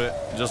how we do it.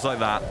 Just like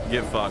that.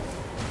 Get fucked.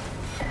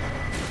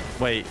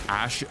 Wait,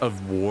 Ash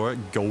of War,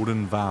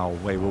 Golden Vow.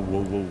 Wait, whoa.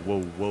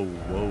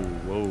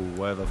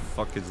 Where the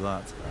fuck is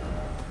that?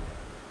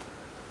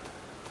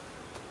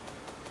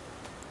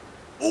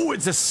 Oh,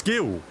 it's a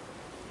skill.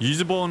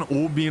 Usable on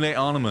all melee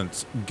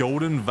armaments.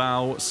 Golden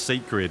Vow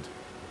Sacred.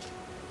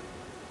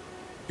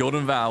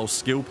 Golden Vow,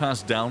 skill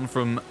passed down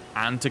from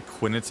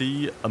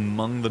antiquity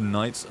among the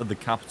knights of the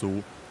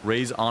capital.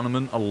 Raise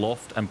armament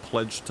aloft and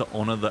pledge to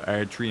honor the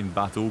air tree in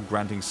battle,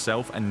 granting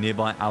self and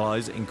nearby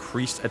allies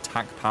increased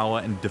attack power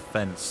and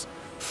defense.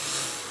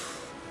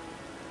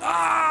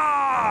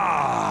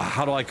 Ah!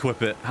 How do I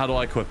equip it?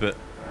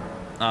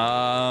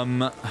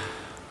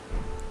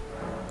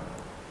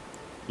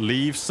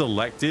 Leave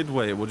selected?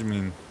 Wait, what do you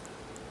mean?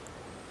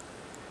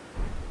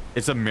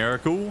 It's a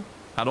miracle?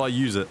 How do I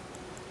use it?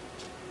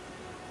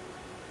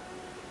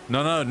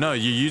 No.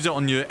 You use it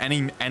on your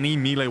any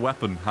melee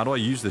weapon. How do I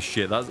use this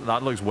shit?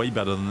 That looks way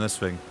better than this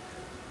thing.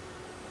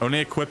 Only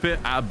equip it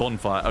at a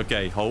bonfire.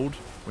 Okay, hold.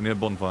 We need a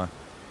bonfire. I'm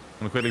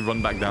gonna quickly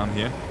run back down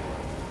here.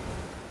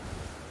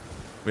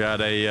 We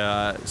had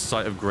a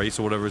site of grace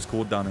or whatever it's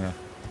called down here.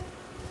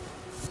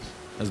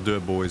 Let's do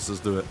it, boys.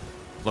 Let's do it.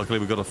 Luckily,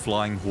 we got a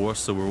flying horse,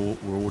 so we're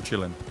all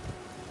chilling.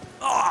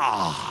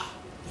 Ah!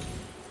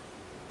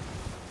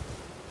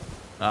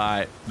 All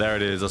right, there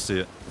it is. I see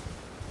it.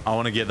 I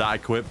want to get that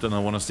equipped, and I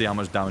want to see how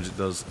much damage it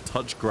does.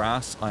 Touch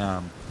grass. I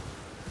am.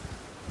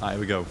 All right,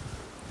 here we go.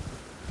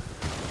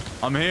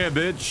 I'm here,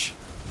 bitch.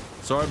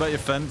 Sorry about your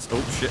fence.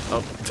 Oh shit.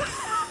 Oh.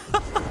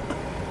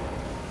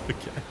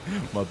 Okay,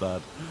 my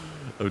bad.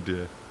 Oh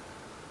dear.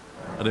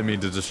 I didn't mean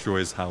to destroy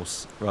his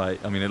house. Right.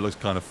 I mean, it looks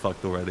kind of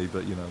fucked already,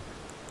 but you know.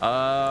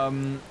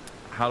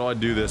 How do I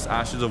do this?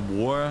 Ashes of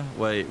War?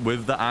 Wait,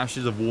 with the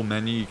Ashes of War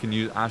menu, you can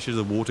use Ashes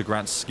of War to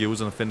grant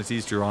skills and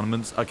affinities to your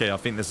ornaments. Okay, I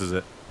think this is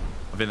it.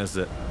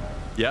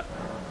 Yep.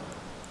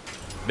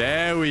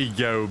 There we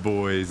go,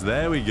 boys.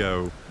 There we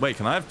go. Wait,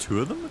 can I have two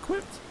of them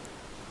equipped?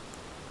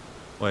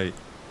 Wait.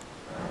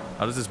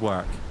 How does this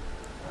work?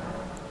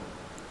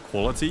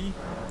 Quality?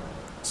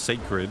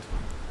 Sacred?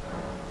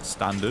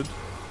 Standard?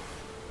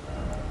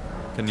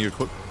 Can you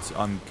equip?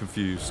 I'm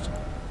confused.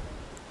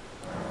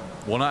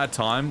 One at a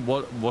time?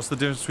 What's the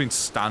difference between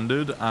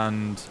standard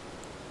and...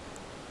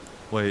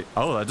 Wait.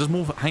 Oh, that does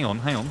more... Hang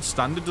on.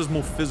 Standard does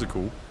more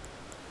physical.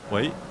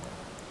 Wait.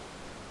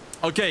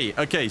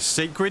 Okay.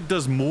 Sacred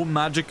does more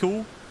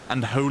magical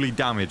and holy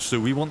damage. So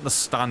we want the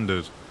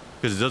standard.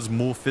 Because it does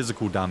more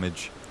physical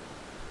damage.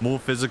 More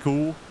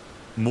physical.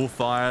 More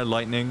fire,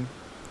 lightning.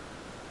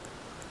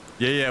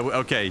 Yeah.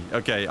 Okay.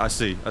 I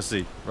see.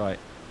 Right.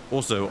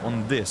 Also,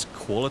 on this,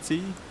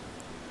 quality...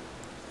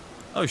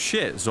 Oh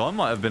shit, so I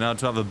might have been able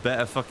to have a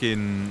better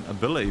fucking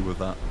ability with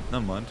that.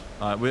 Never mind.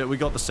 Alright, we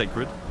got the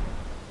Sacred.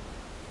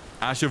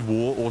 Ash of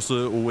War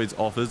also always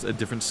offers a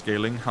different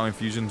scaling how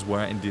infusions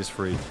were in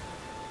DS3.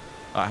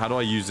 Alright, how do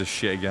I use this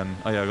shit again?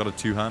 Oh yeah, I got a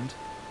two-hand.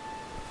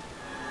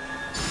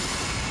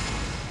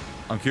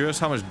 I'm curious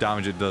how much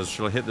damage it does.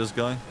 Should I hit this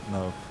guy?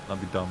 No,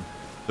 that'd be dumb.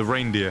 The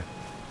reindeer.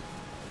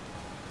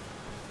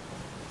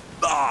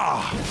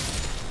 Ah!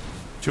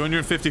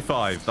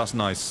 255. That's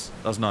nice.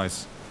 That's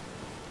nice.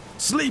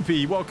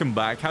 Sleepy, welcome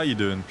back. How you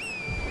doing?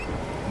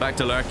 Back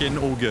to lurking.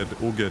 All good.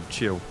 All good.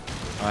 Chill.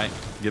 Alright,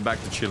 get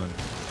back to chilling.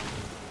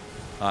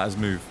 Let's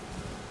move.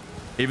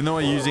 Even though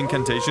I use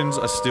incantations,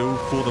 I still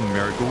call them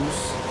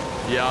miracles.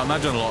 Yeah, I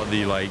imagine a lot of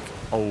the, like,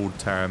 old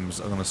terms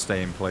are going to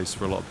stay in place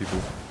for a lot of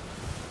people.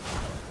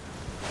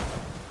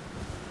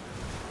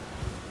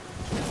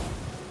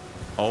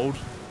 Hold.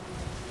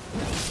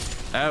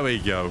 There we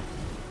go.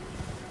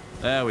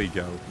 There we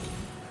go.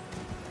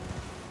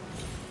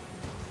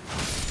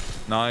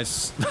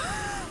 Nice.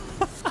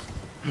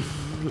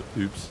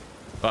 Oops.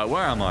 Right,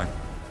 where am I?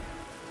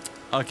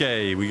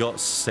 Okay, we got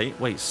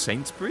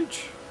Saints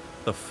Bridge?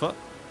 The fuck?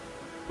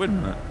 Wait a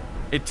minute.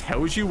 It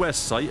tells you where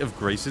Sight of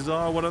Graces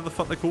are, or whatever the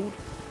fuck they're called?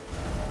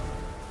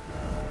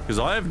 Because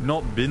I have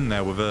not been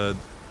there with a...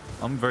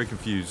 I'm very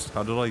confused.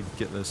 How did I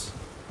get this?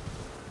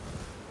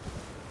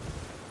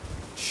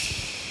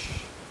 Shh.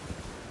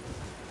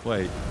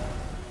 Wait.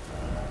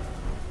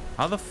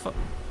 How the fuck?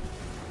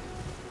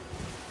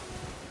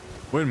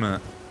 Wait a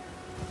minute.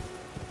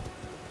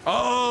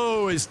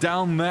 Oh, it's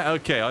down there.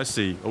 Okay, I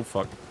see. Oh,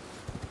 fuck.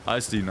 I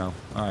see now.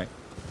 Alright.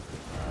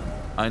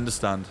 I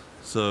understand.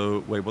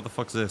 So, wait, what the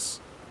fuck's this?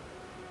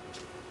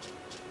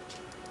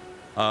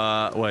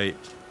 Wait.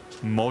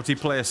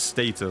 Multiplayer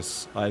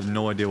status. I have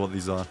no idea what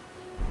these are.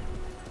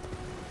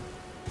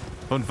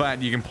 Fun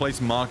fact, you can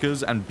place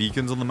markers and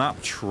beacons on the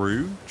map.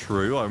 True.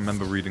 True. I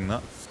remember reading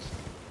that.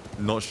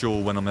 Not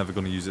sure when I'm ever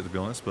going to use it, to be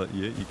honest, but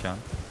yeah, you can.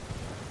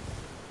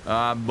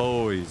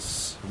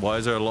 Boys. Why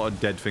is there a lot of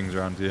dead things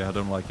around here? I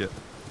don't like it.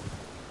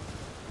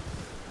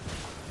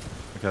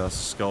 Okay, that's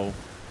a skull.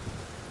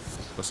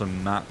 Got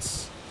some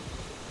mats.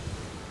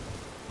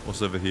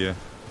 What's over here?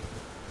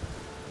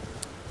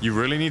 You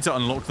really need to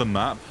unlock the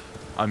map?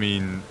 I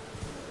mean...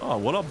 Oh,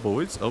 what up,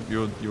 boys? Oh,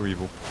 you're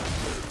evil.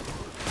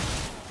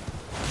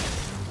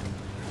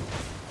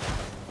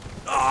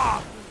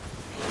 Ah!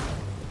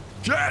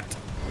 Shit!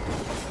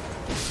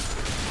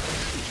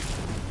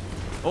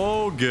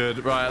 Oh,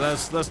 good. Right,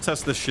 let's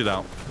test this shit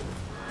out.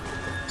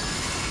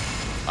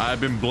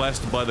 I've been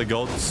blessed by the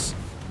gods.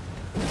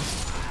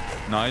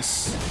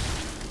 Nice.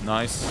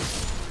 Nice.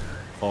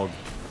 Fog.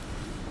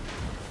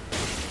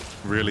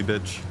 Really,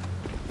 bitch.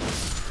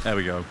 There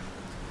we go.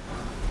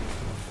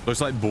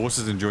 Looks like Boss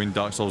is enjoying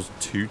Dark Souls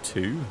 2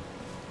 too.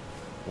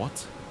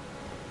 What?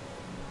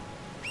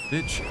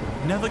 Bitch,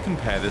 never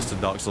compare this to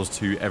Dark Souls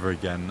 2 ever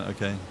again,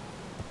 okay?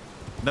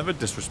 Never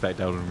disrespect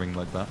Elden Ring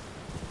like that.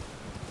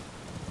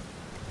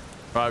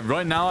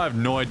 Right now I have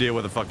no idea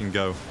where to fucking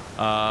go.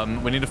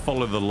 We need to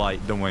follow the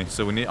light, don't we?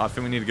 So I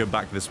think we need to go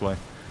back this way.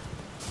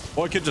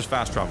 Or I could just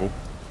fast travel.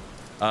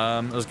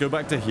 Let's go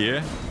back to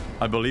here.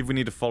 I believe we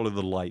need to follow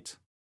the light.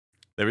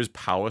 There is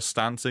power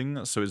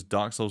stancing, so it's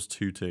Dark Souls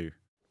 2 too.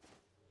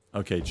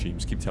 Okay,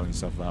 Cheems, keep telling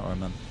yourself that, right,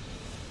 man?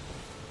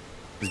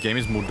 This game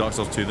is more Dark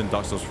Souls 2 than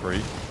Dark Souls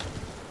 3.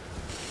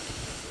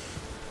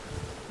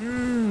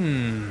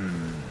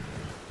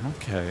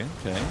 Okay,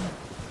 okay.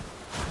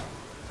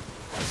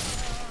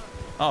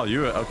 Oh,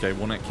 you were... Okay,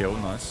 one hit kill,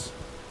 nice.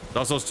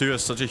 Dark Souls 2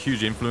 has such a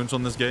huge influence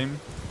on this game.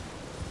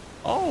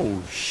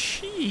 Oh,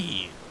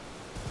 shit.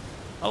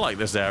 I like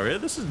this area.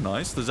 This is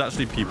nice. There's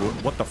actually people...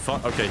 What the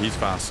fuck? Okay, he's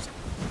fast.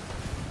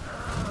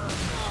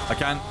 I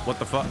can't... What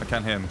the fuck? I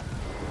can't hit him.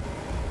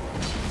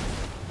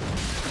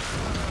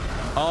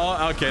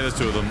 Oh, okay, there's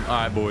two of them.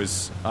 Alright,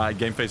 boys. Alright,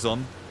 game face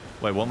on.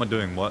 Wait, what am I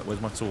doing? What?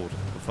 Where's my sword?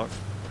 What the fuck?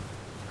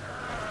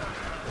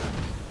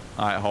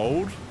 Alright,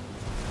 hold.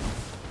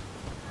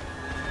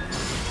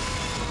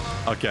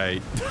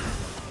 Okay.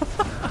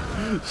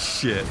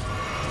 Shit.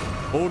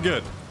 All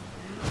good.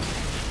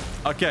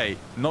 Okay,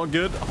 not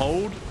good.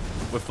 Hold.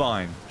 We're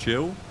fine.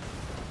 Chill.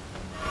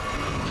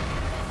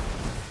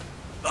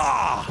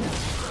 Ah!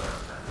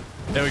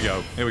 There we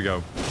go. Here we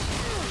go.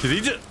 Did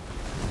he just...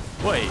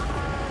 Wait.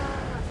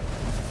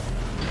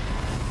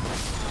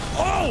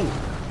 Oh!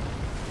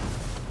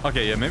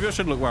 Okay, yeah, maybe I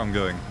should look where I'm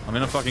going. I'm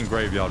in a fucking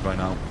graveyard right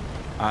now.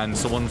 And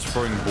someone's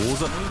throwing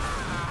balls at me.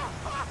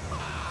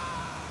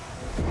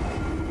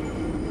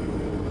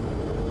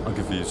 I'm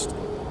confused.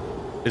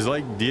 It's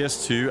like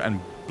DS2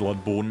 and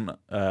Bloodborne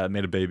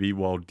made a baby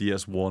while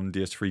DS1,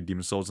 DS3,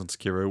 Demon Souls, and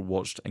Sekiro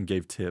watched and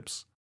gave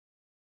tips.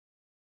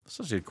 That's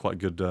actually quite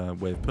a good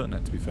way of putting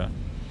it, to be fair.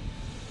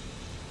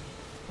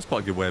 That's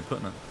quite a good way of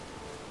putting it.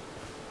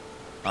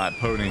 Alright,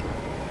 pony.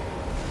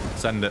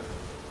 Send it.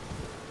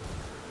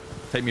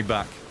 Take me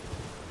back.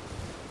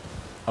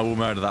 I will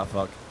murder that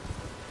fuck.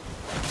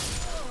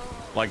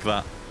 Like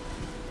that.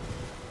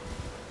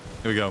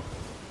 Here we go.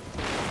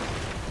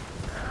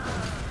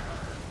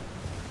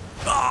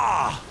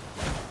 Ah!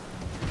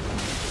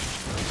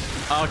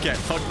 Okay,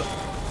 fuck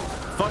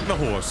the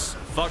horse.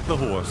 Fuck the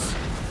horse.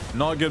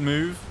 Not a good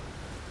move.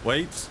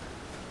 Wait.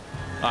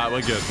 Alright,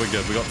 we're good. We're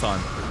good. We got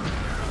time.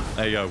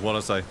 There you go.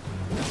 What'd I say?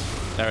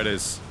 There it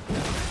is.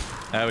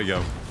 There we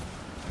go.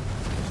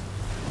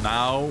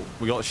 Now,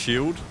 we got a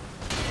shield.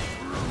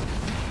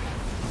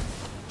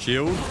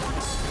 Shield.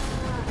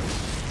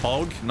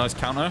 Hog. Nice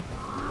counter.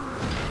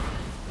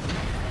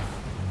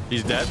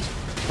 He's dead.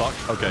 Fuck.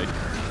 Okay.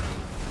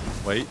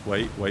 Wait.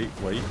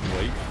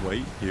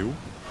 Heal.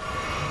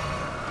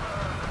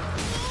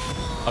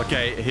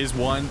 Okay, here's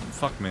one.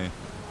 Fuck me.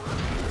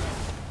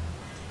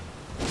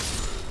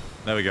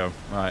 There we go.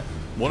 Alright.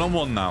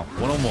 One-on-one now.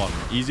 One-on-one.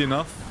 Easy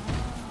enough.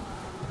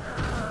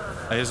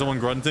 I hear someone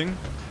grunting.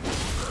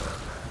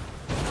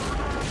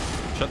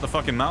 Shut the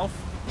fucking mouth.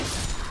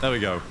 There we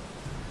go.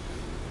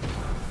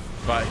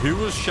 Right, who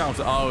was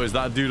shouting? Oh, is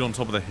that dude on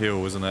top of the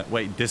hill, isn't it?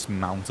 Wait,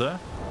 dismounter?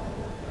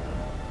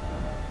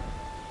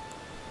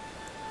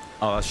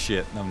 Oh, that's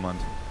shit. Never mind.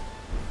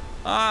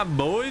 Ah,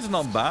 boys.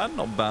 Not bad.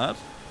 Not bad.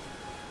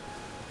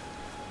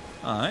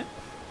 Alright.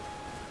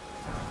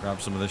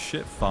 Grab some of this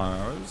shit. Fire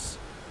arrows.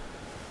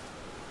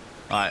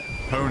 Alright.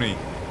 Pony.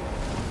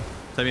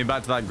 Take me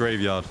back to that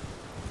graveyard.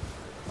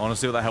 I want to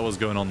see what the hell was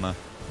going on there.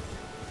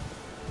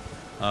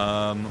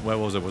 Where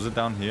was it? Was it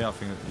down here? I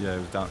think... Yeah, it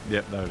was down...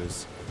 Yep, there it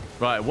is.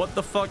 Right, what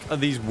the fuck are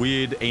these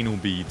weird anal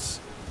beads?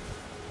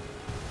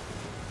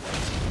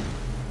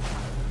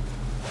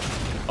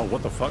 Oh,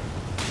 what the fuck?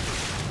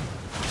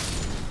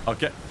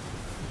 Okay.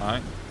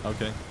 Alright.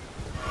 Okay.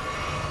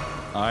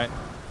 Alright.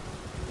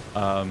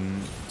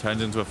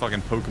 Turns into a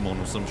fucking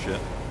Pokemon or some shit.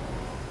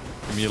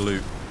 Give me a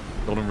loot.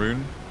 Golden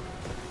rune.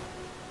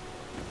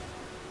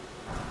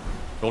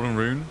 Golden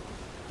rune.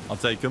 I'll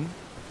take them.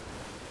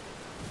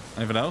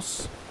 Anything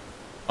else?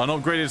 An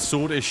upgraded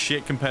sword is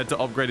shit compared to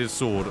upgraded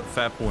sword.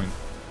 Fair point.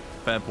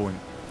 Fair point.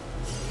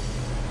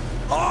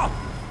 Ah!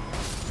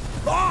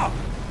 Ah!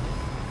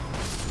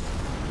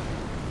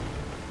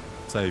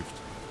 Saved.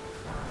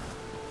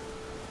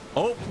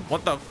 Oh,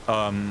 what the...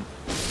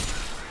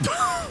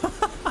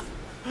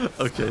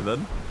 Okay,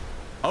 then.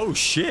 Oh,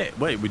 shit.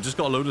 Wait, we just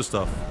got a load of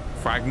stuff.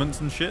 Fragments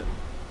and shit?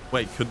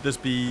 Wait, could this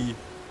be...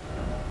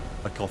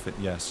 a coffin?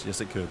 Yes. Yes,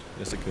 it could.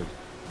 Yes, it could.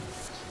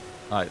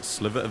 Alright,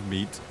 sliver of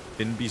meat.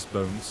 Thin beast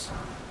bones.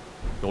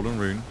 Golden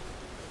rune.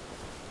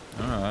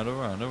 Alright,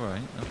 alright,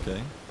 alright.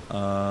 Okay.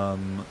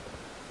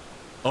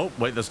 Oh,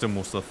 wait, there's still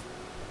more stuff.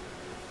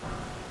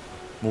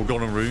 More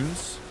golden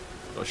runes.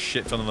 Got a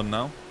shit ton of them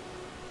now.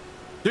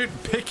 Dude,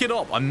 pick it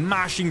up. I'm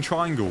mashing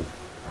triangle.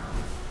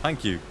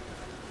 Thank you.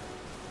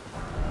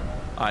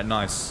 Alright,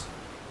 nice.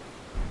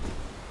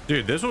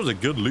 Dude, this was a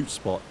good loot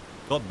spot.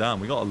 God damn,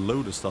 we got a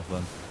load of stuff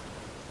then.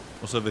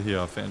 What's over here?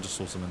 I think I just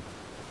saw something.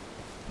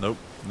 Nope,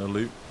 no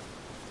loot.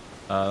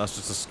 That's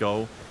just a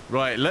skull.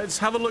 Right, let's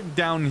have a look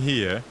down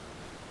here.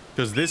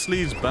 Because this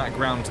leads back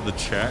round to the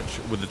church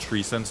with the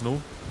tree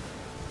sentinel.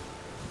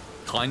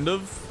 Kind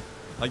of,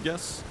 I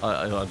guess.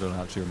 I don't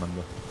actually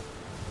remember.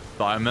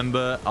 But I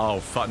remember... Oh,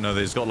 fuck no,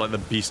 it's got like the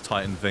beast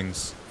titan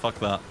things. Fuck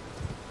that.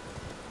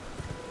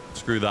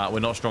 Screw that, we're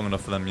not strong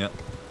enough for them yet.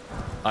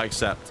 I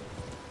accept.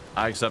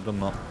 I accept I'm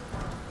not.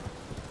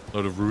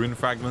 Load of ruin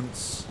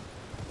fragments.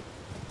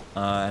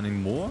 Any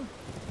more?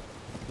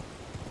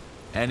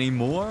 Any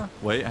more?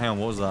 Wait, hang on,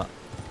 what was that?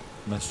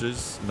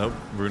 Messages? Nope,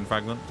 ruin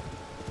fragment.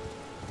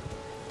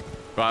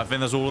 Right, I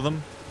think that's all of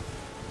them.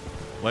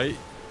 Wait.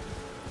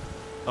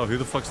 Oh, who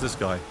the fuck's this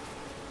guy?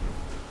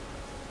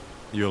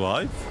 You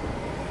alive?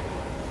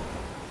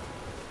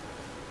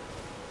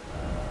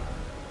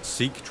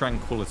 Seek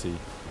tranquility.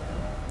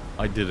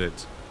 I did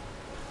it.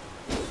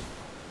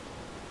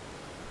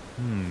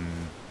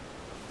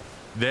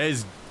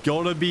 There's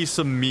gotta be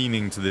some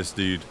meaning to this,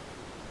 dude.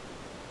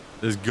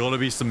 There's gotta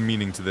be some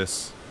meaning to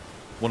this.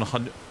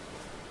 100...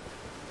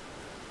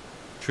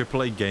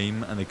 AAA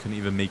game and they couldn't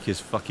even make his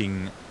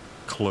fucking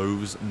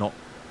clothes not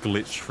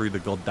glitch through the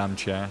goddamn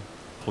chair.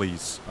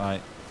 Please.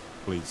 Alright.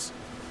 Please.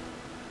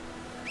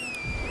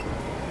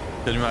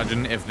 Can you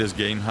imagine if this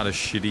game had a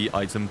shitty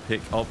item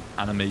pick up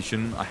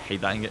animation? I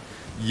hate that.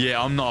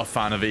 Yeah, I'm not a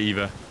fan of it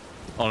either.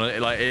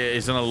 Like,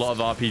 it's in a lot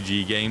of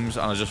RPG games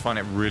and I just find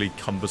it really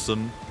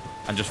cumbersome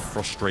and just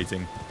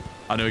frustrating.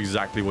 I know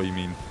exactly what you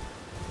mean.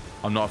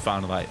 I'm not a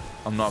fan of that.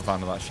 I'm not a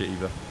fan of that shit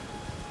either.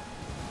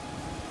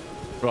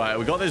 Right,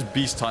 we got this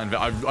beast titan.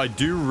 I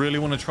do really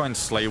want to try and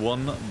slay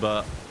one,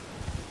 but...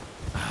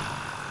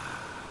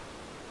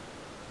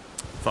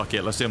 Fuck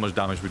it, let's see how much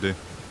damage we do.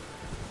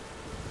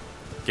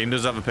 Game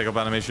does have a pickup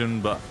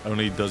animation, but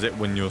only does it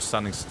when you're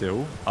standing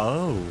still.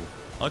 Oh,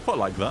 I quite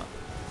like that.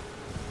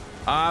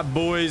 Ah,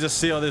 boys, let's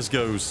see how this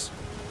goes.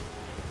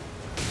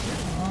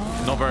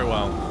 Not very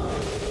well.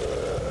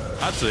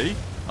 Actually,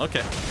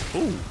 okay.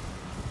 Ooh.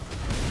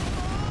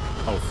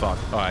 Oh, fuck.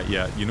 All right,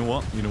 yeah. You know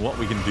what? You know what?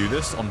 We can do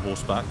this on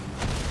horseback.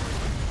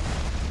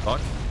 Fuck.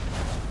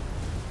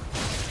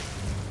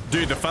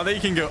 Dude, the fact that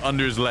he can go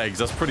under his legs,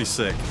 that's pretty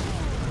sick.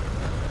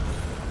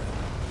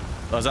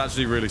 That's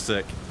actually really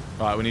sick.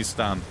 All right, we need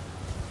stam.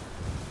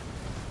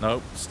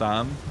 Nope,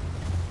 stam.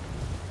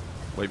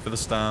 Wait for the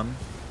stam.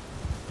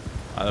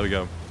 There we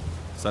go.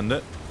 Send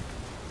it.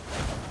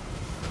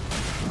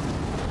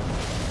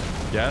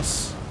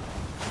 Yes.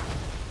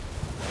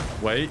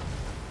 Wait.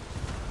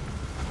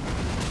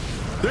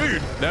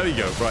 Dude! There you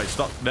go. Right,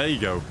 stop. There you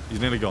go. He's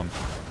nearly gone.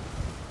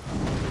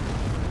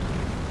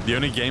 The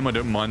only game I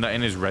don't mind that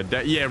in is Red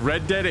Dead. Yeah,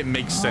 Red Dead, it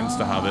makes sense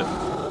to have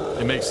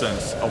it. It makes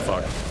sense. Oh,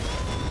 fuck.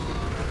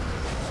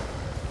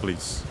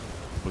 Please.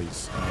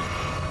 Please.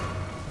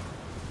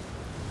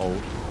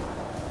 Hold.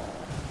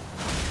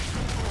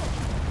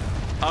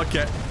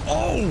 Okay.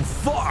 Oh,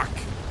 fuck!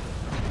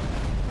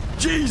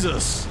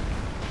 Jesus!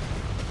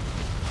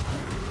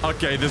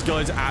 Okay, this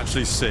guy's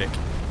actually sick.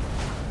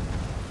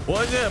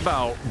 What is it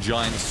about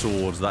giant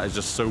swords that is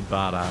just so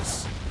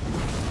badass?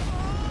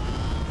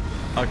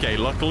 Okay,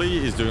 luckily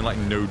he's doing like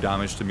no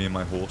damage to me and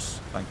my horse,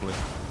 thankfully.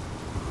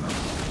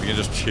 We can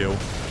just chill.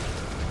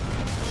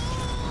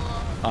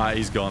 Alright,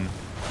 he's gone.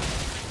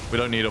 We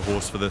don't need a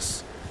horse for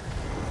this.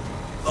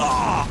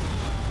 Ah!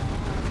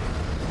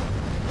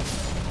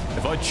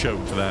 If I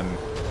choked then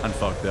and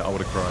fucked it, I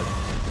would have cried.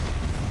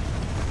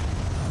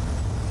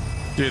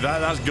 Dude,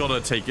 that's gotta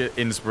take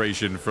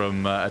inspiration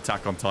from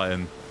Attack on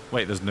Titan.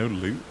 Wait, there's no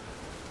loot?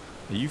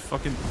 Are you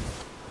fucking...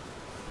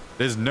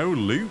 There's no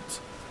loot?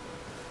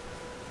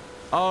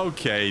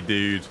 Okay,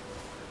 dude.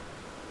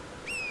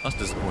 That's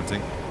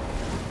disappointing.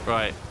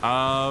 Right,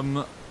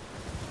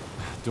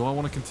 do I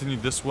want to continue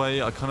this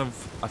way? I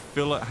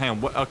feel like... Hang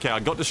on. Okay, I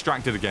got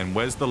distracted again.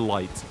 Where's the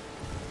light?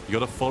 You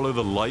gotta follow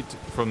the light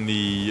from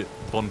the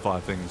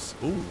bonfire things.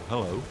 Ooh,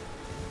 hello.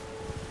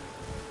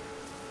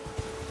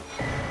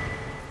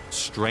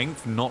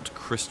 Strength, not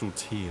crystal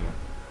tier.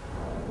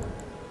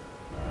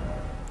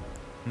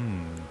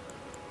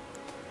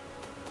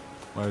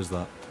 Where is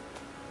that?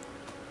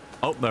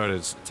 Oh, there it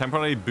is.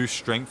 Temporarily boost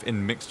strength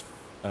in mixed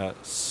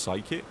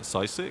psychic?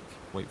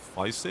 Wait,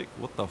 physic?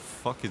 What the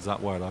fuck is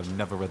that word? I've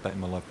never read that in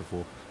my life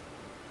before.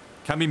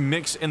 Can be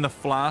mixed in the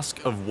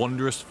flask of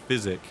wondrous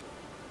physic.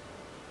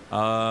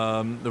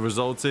 The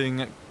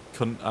resulting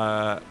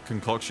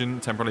concoction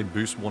temporarily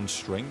boosts one's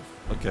strength.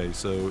 Okay,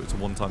 so it's a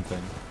one-time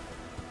thing.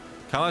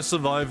 Can I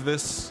survive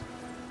this?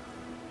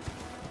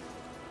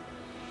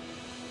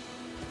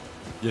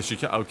 Yes, you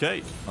can.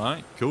 Okay.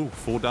 Alright, cool.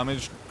 4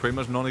 damage, pretty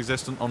much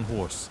non-existent on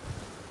horse.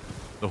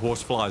 The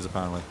horse flies,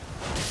 apparently.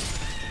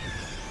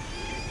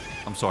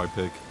 I'm sorry,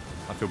 pig.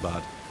 I feel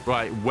bad.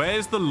 Right,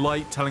 where's the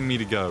light telling me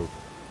to go?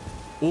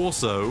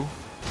 Also,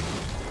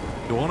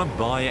 do I want to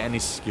buy any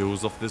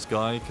skills off this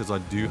guy? Because I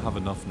do have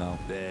enough now.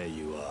 There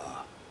you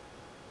are.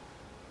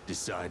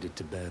 Decided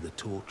to bear the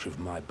torch of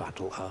my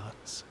battle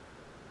arts?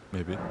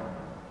 Maybe.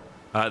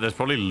 There's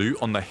probably loot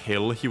on the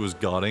hill he was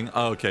guarding.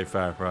 Oh, okay,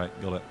 fair. Right,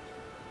 got it.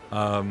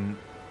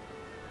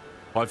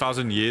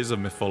 5,000 years of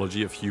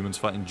mythology of humans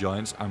fighting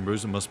giants.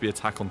 Ambrose must be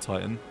Attack on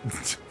Titan.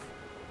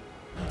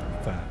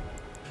 Fair.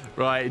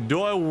 Right,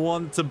 do I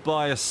want to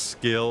buy a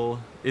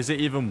skill? Is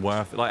it even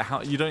worth it? Like,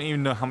 how you don't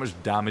even know how much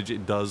damage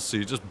it does, so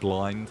you're just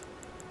blind.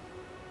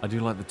 I do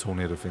like the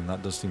tornado thing.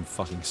 That does seem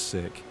fucking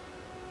sick.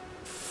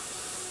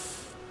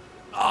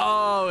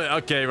 Oh,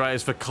 okay, right.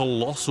 It's for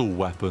colossal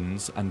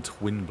weapons and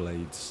twin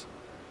blades.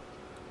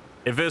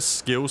 If a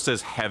skill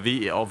says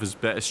heavy, it offers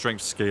better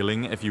strength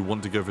scaling if you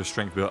want to go for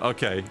strength build.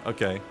 Okay,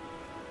 okay.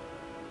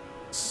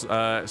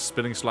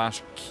 Spinning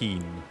slash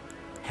keen.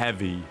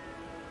 Heavy.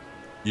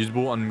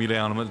 Usable on melee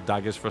elements,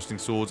 daggers, thrusting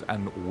swords,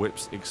 and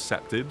whips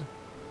accepted.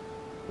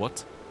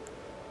 What?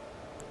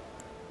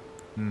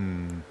 I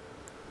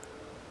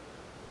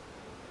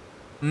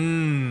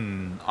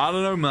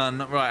don't know, man.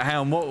 Right, hang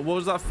on. What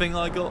was that thing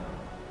I got?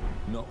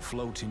 Not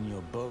floating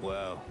your boat.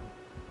 Well.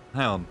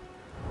 Hang on.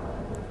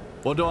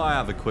 What do I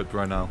have equipped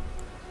right now?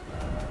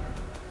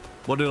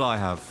 What did I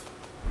have?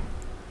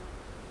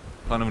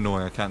 Kind of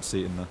annoying. I can't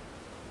see it in there.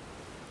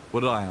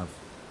 What did I have?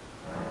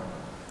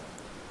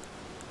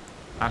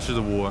 Ashes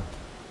of War.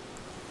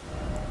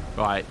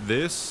 Right,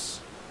 this.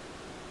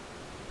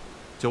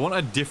 So I want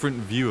a different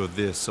view of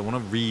this. I want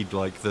to read,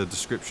 like, the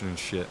description and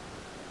shit.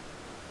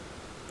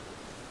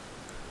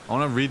 I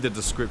want to read the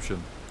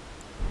description.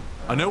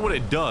 I know what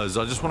it does.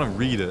 I just want to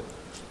read it.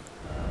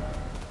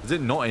 Is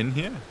it not in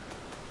here?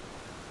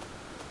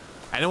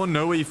 Anyone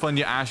know where you find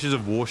your Ashes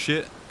of War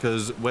shit?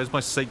 Because where's my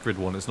sacred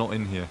one? It's not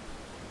in here.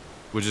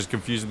 Which is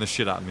confusing the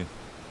shit out of me.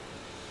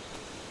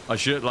 I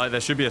should, like,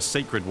 there should be a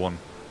sacred one.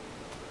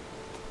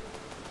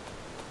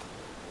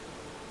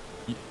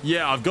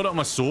 Yeah, I've got it on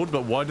my sword,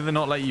 but why do they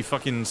not let you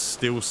fucking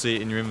still see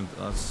it in your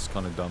inventory? That's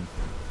kind of dumb.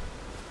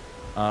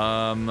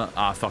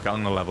 Fuck it.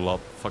 I'm gonna level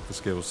up. Fuck the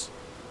skills.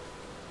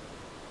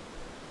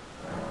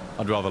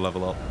 I'd rather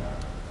level up.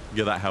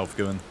 Get that health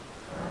going.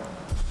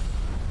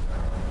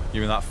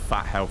 Give me that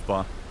fat health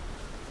bar.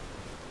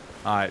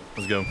 Alright,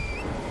 let's go.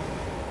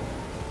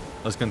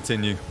 Let's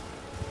continue.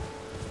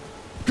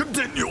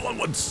 Continue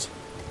onwards!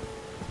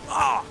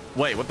 Ah!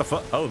 Wait, what the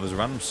fuck? Oh, there's a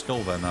random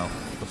skull there now.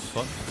 What the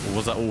fuck? Or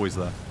was that always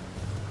there?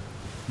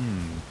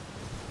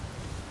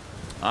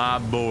 Ah,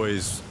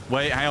 boys.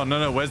 Wait, hang on.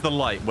 No. Where's the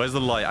light? Where's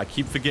the light? I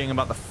keep forgetting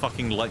about the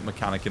fucking light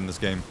mechanic in this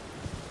game.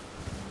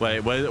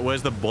 Wait,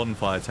 where's the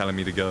bonfire telling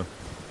me to go?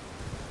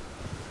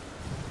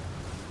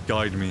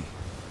 Guide me.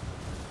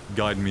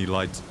 Guide me,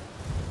 light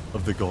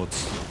of the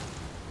gods.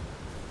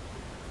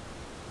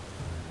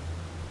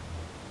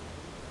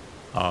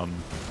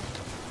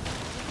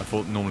 I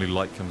thought normally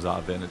light comes out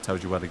of it and it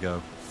tells you where to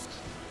go.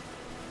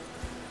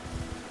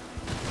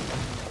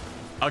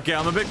 Okay,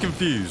 I'm a bit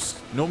confused.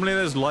 Normally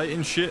there's light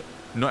and shit.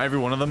 Not every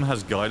one of them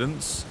has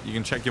guidance. You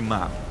can check your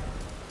map.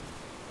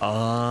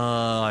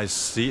 Ah, I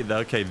see.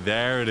 Okay,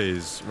 there it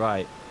is.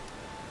 Right.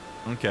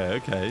 Okay,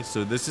 okay.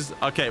 So this is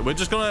okay. We're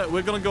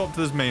gonna go up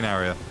to this main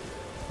area.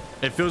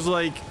 It feels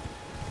like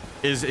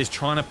is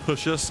trying to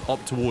push us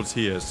up towards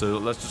here. So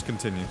let's just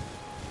continue.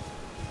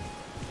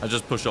 I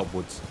just push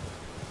upwards.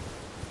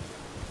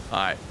 All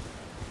right.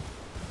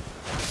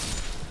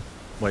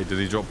 Wait, did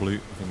he drop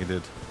loot? I think he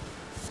did.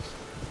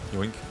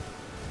 Yoink.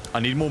 I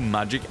need more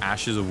magic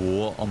ashes of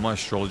war on my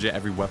astrologer.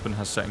 Every weapon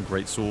has certain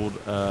greatsword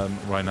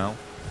right now.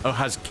 Oh,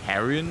 has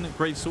carrion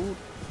greatsword?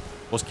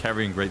 What's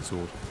carrion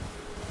greatsword?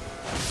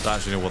 I don't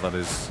actually know what that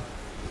is.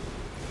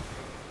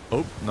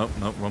 Oh, nope,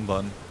 nope, wrong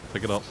button.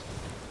 Pick it up.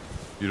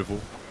 Beautiful.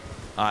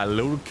 Alright,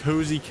 little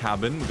cozy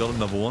cabin. We got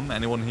another one.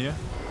 Anyone here?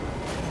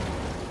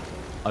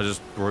 I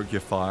just broke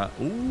your fire.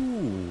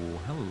 Ooh,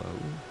 hello.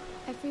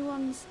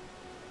 Everyone's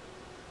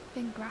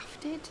been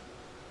grafted.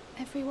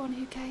 Everyone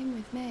who came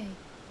with me.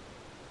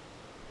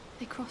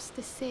 They crossed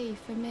the sea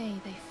for me.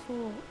 They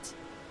fought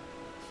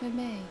for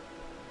me.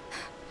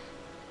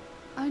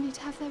 Only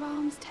to have their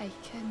arms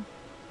taken.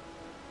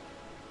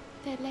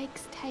 Their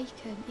legs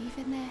taken.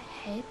 Even their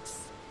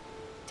heads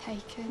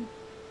taken.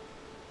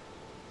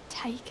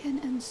 Taken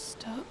and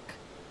stuck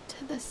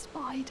to the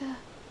spider.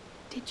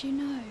 Did you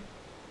know?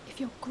 If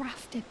you're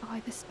grafted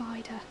by the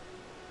spider,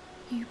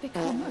 you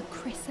become a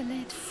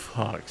chrysalid.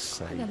 Fuck's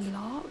sake. Quite a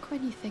lark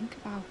when you think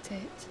about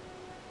it.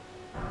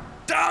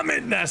 Damn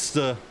it,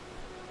 Nesta!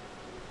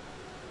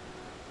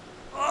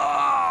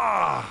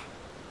 Ah!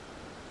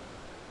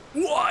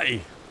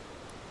 Why?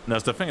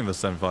 Nesta, thank you for the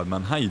 75,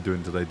 man. How you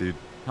doing today, dude?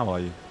 How are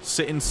you?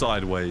 Sitting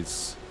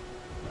sideways.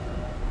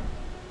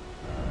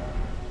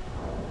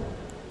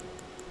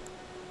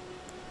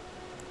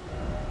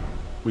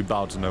 We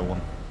bow to no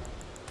one.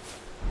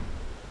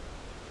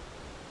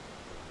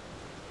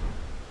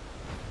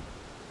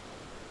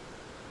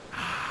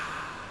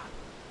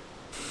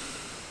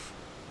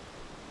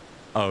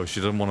 Oh, she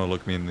doesn't want to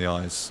look me in the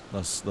eyes.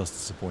 That's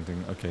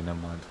disappointing. Okay, never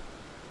mind.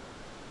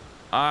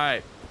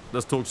 Alright,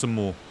 let's talk some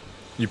more.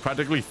 You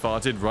practically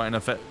farted right in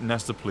her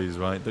Nesta, please,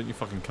 right? Don't you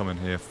fucking come in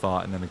here,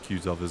 fart, and then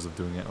accuse others of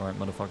doing it, alright,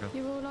 motherfucker?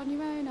 You're all on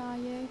your own, are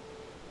you?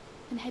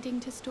 And heading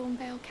to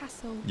Stormvale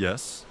Castle?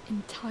 Yes.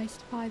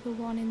 Enticed by the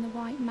one in the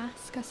white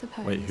mask, I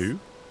suppose. Wait, who?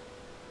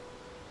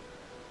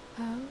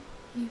 Oh,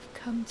 you've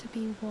come to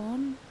be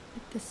one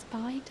with the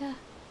spider?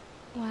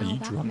 Well,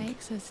 that drunk?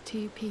 makes us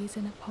two peas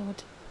in a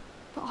pod.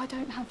 But I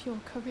don't have your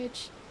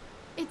courage.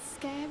 It's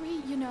scary,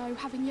 you know,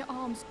 having your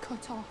arms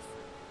cut off.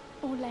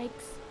 Or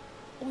legs.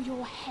 Or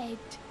your head.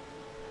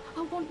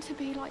 I want to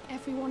be like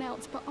everyone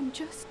else, but I'm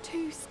just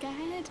too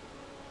scared.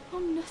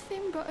 I'm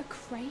nothing but a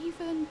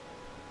craven.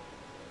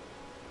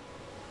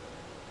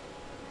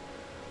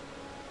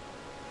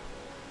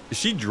 Is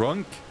she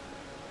drunk?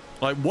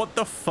 Like, what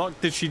the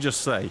fuck did she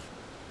just say?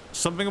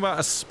 Something about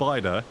a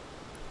spider,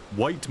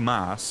 white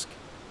mask.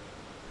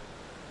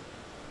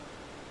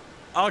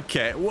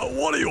 Okay,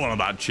 what are you on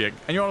about, chick?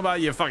 And you're on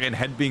about your fucking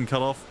head being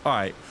cut off?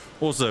 Alright.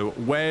 Also,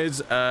 where's,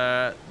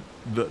 the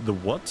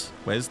what?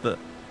 Where's the...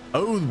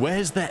 Oh,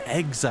 where's the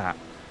eggs at?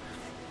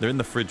 They're in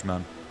the fridge,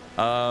 man.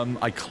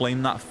 I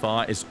claim that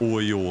fart. It's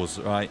all yours,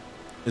 right?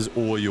 It's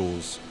all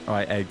yours.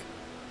 Alright, egg.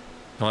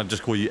 Can I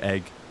just call you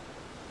egg?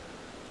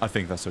 I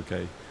think that's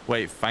okay.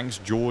 Wait, thanks,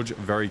 George.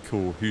 Very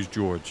cool. Who's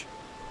George?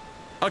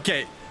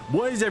 Okay,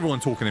 what is everyone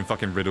talking in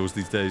fucking riddles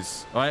these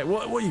days? Alright,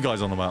 what are you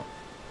guys on about?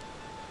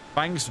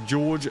 Thanks,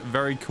 George.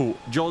 Very cool.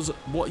 Joz,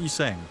 what are you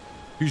saying?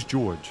 Who's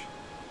George?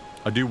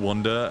 I do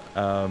wonder,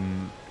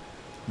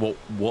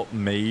 what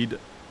made...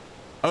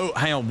 Oh,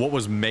 hang on. What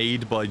was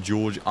made by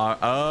George R...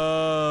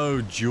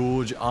 Oh,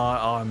 George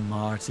R.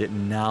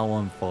 Martin. Now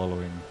I'm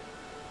following.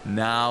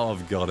 Now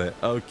I've got it.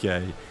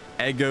 Okay.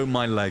 Ego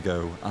my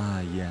Lego.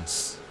 Ah,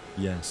 yes.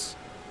 Yes.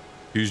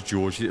 Who's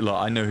George? Look,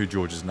 I know who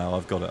George is now.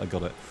 I've got it. I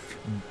got it.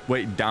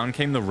 Wait, down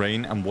came the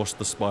rain and washed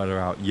the spider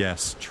out.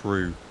 Yes,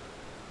 true.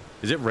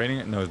 Is it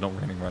raining? No, it's not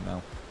raining right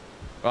now.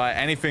 Alright,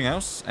 anything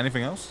else?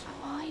 Anything else?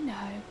 Oh, I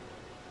know.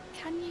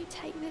 Can you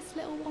take this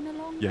little one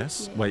along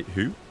Yes. with you? Wait,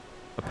 who?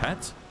 A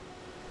pet?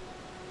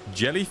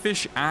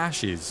 Jellyfish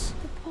ashes.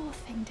 The poor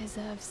thing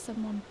deserves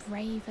someone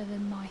braver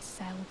than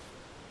myself.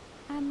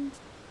 And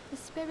the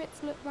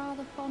spirits look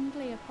rather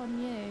fondly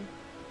upon you.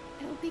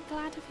 It'll be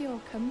glad of your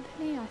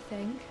company, I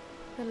think.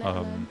 The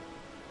little one.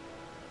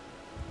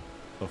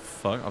 The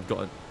fuck? I've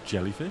got a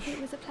jellyfish? It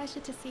was a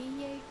pleasure to see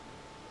you.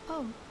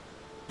 Oh,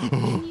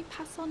 can you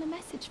pass on a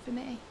message for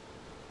me?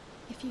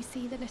 If you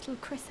see the little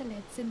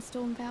chrysalids in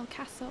Stormvale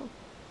Castle,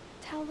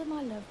 tell them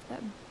I love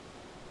them.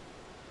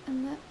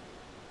 And that,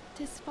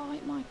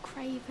 despite my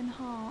craven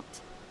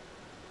heart,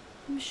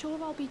 I'm sure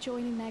I'll be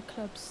joining their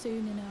club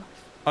soon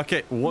enough.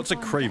 Okay, what's a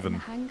I'm finally getting craven? the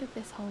hang of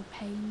this whole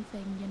pain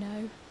thing, you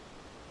know.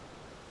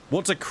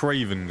 What's a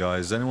craven,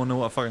 guys? Anyone know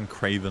what a fucking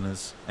craven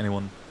is?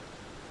 Anyone?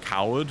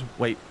 Coward?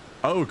 Wait.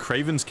 Oh,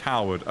 craven's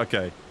coward.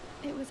 Okay.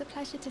 It was a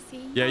pleasure to see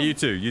you. Yeah, you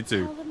too. You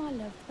too. Tell them I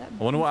love them.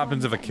 I wonder what before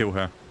happens I'm if I kill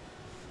getting- her.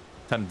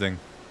 Tempting.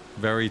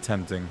 Very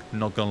tempting.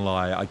 Not gonna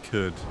lie. I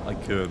could.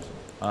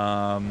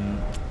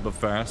 But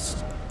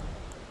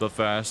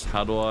first,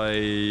 how do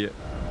I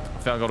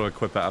think I gotta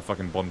equip at a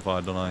fucking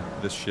bonfire, don't I?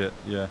 This shit.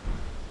 Yeah.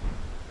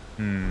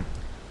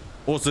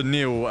 Also,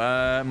 Neil,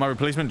 my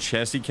replacement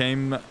chassis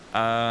came,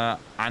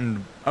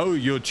 and... Oh,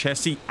 your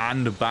chassis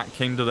and back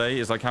came today?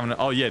 It's like having...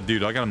 Oh, yeah,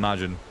 dude, I can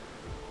imagine.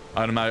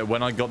 When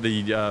I got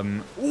the,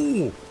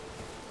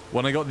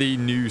 when I got the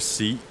new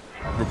seat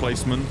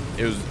replacement,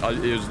 it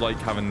was like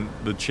having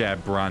the chair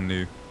brand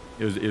new.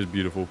 It was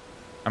beautiful.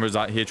 Ambrose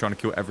out here trying to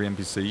kill every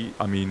NPC.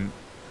 I mean,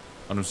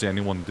 I don't see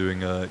anyone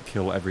doing a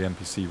kill every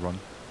NPC run.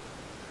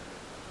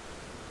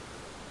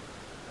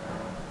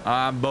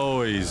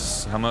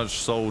 Boys, how much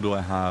soul do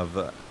I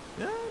have?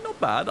 Yeah, not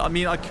bad. I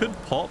mean, I could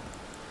pop.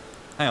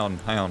 Hang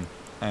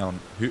on.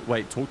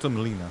 Wait, talk to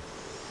Melina.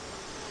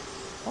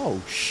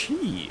 Oh,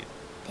 shit.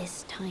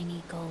 This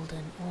tiny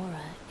golden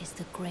aura is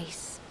the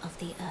grace of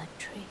the Earth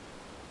Tree.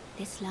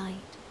 This light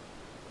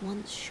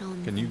once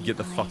shone. Can you in get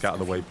the fuck eyes out of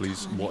the way, your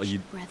please? What are you...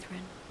 tarnished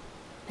brethren,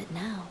 but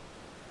now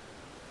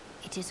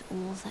it is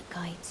all that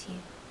guides you.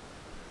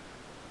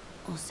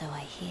 Or so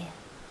I hear.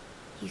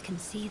 You can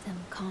see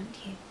them, can't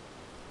you?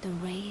 The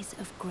rays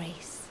of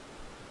grace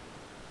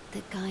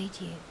that guide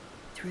you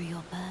through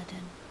your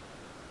burden.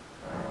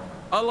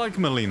 I like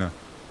Melina.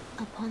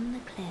 Upon the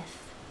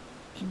cliff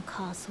in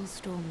Castle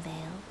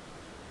Stormvale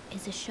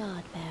is a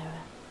shard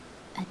bearer,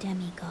 a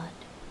demigod,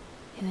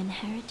 who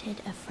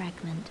inherited a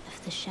fragment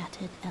of the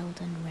shattered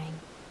Elden Ring.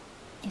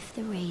 If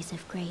the rays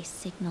of grace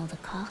signal the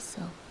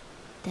castle,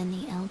 then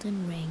the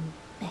Elden Ring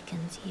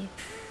beckons you.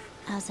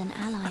 As an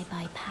ally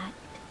by pact,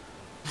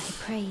 I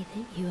pray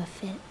that you are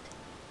fit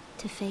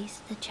to face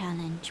the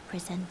challenge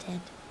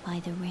presented by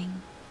the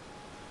ring.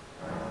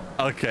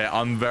 Okay,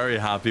 I'm very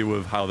happy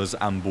with how this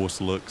Ambrose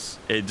looks.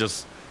 It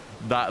just...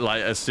 That,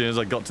 like, as soon as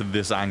I got to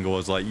this angle, I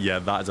was like, yeah,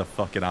 that is a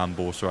fucking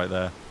Ambrose right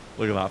there.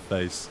 Look at that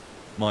face.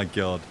 My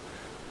god.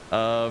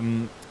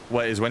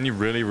 Wait, is when you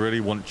really, really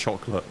want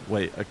chocolate.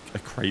 Wait, a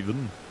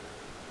craven?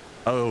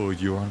 Oh,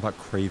 you're on about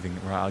craving.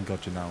 Right, I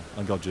got you now.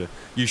 I got you.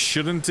 You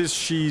shouldn't if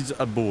she's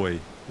a boy.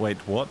 Wait,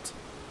 what?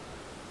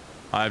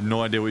 I have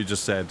no idea what you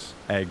just said.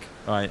 Egg.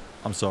 Alright,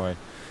 I'm sorry.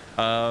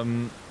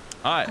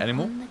 Alright, any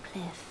more? On the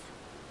cliff,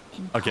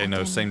 in Okay, no,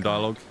 Pardon same God,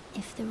 dialogue.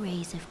 If the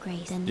rays of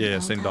grace, then Yeah,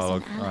 the same elders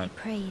dialogue, and ally alright.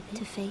 pray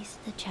to face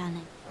the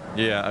challenge.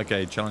 Yeah,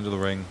 okay, challenge of the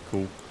ring.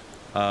 Cool.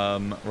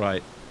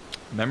 Right.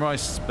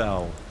 Memorize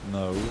spell.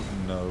 No.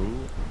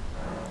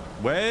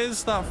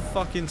 Where's that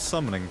fucking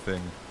summoning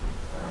thing?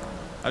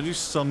 How do you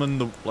summon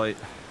the, like,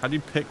 how do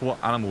you pick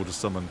what animal to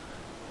summon?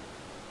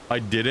 I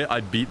did it.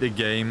 I beat the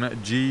game.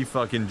 G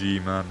fucking G,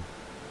 man.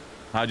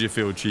 How do you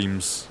feel,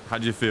 Cheems? How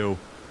do you feel?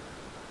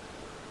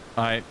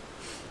 Alright.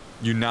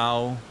 You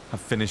now have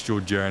finished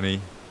your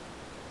journey.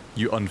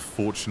 You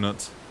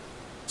unfortunate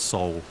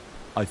soul.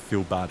 I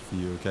feel bad for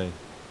you, okay?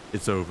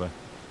 It's over.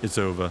 It's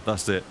over.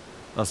 That's it.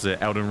 That's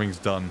it. Elden Ring's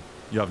done.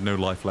 You have no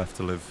life left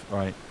to live,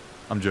 right?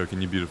 I'm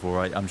joking. You're beautiful,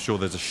 right? I'm sure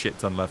there's a shit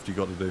ton left you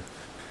got to do.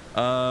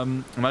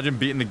 Imagine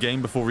beating the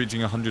game before reaching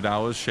 100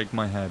 hours. Shake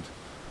my head.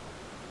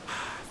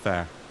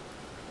 Fair.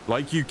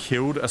 Like you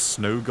killed a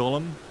snow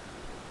golem?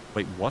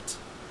 Wait, what?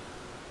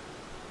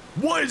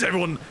 Why is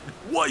everyone...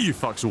 Why are you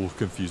fucks all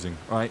confusing,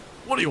 right?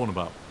 What are you on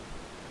about?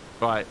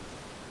 Right.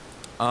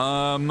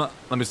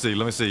 Let me see.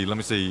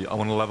 I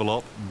want to level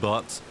up,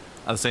 but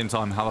at the same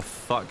time, how the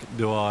fuck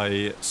do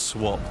I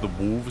swap the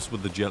wolves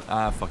with the gel?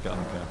 Ah, fuck it, I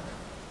don't care.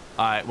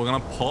 Alright, we're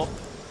gonna pop.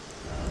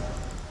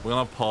 We're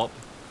gonna pop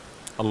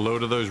a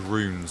load of those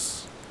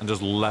runes and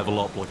just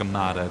level up like a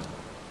madhead.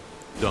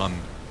 Done.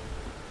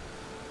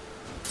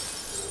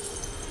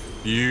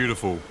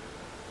 Beautiful.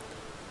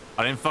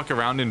 I didn't fuck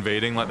around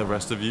invading like the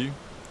rest of you.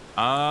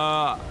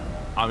 I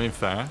mean,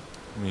 fair.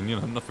 I mean, you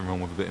know, nothing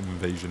wrong with a bit of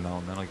invasion now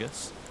and then, I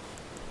guess.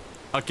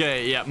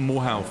 Okay, yeah,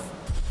 more health.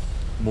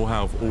 More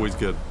health, always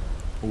good.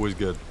 Always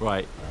good.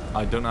 Right,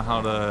 I don't know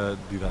how to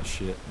do that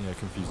shit. Yeah,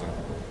 confusing.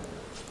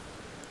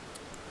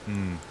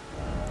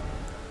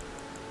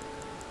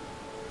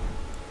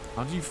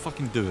 How do you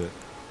fucking do it?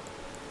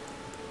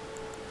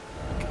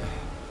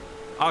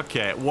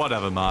 Okay,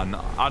 whatever, man.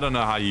 I don't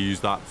know how you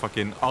use that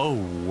fucking... Oh,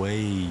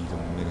 wait a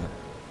minute.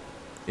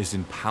 It's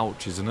in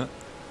pouch, isn't it?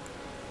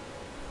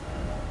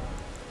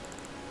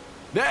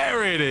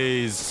 There it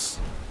is!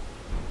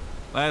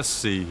 Let's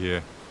see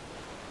here.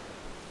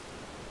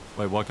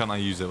 Wait, why can't I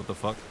use it? What the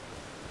fuck?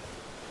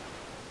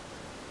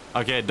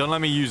 Okay, don't let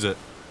me use it.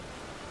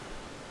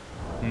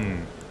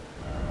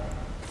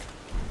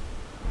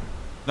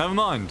 Never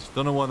mind.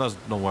 Don't know why that's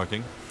not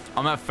working.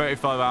 I'm at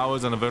 35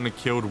 hours and I've only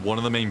killed one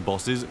of the main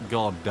bosses.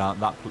 God damn,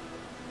 that...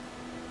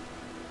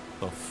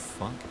 The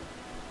fuck?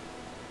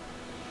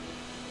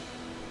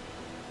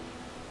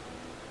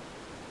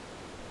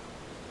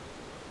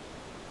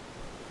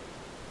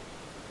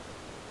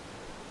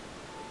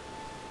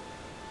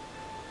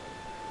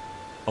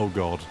 Oh,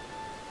 God.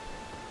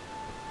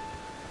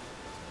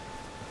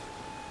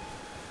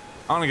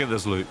 I'm gonna get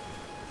this loot.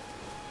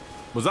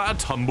 Was that a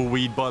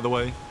tumbleweed, by the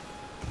way?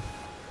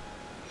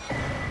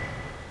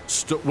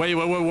 Wait,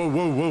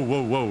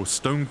 whoa.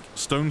 Stone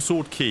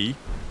sword key.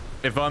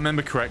 If I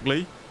remember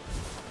correctly,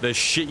 there's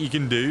shit you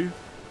can do.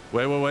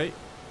 Wait.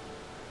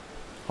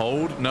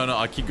 Hold. No,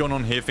 I keep going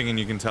on here thinking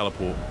you can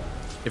teleport.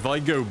 If I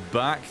go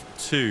back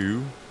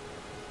to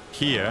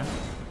here,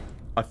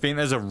 I think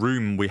there's a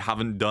room we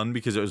haven't done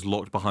because it was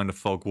locked behind a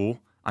fog wall,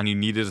 and you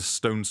needed a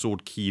stone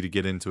sword key to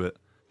get into it.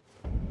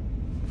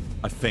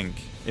 I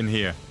think. In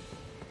here.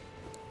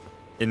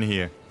 In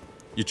here.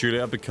 You truly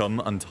have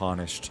become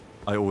untarnished.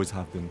 I always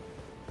have been.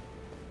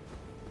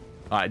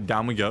 Alright,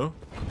 down we go.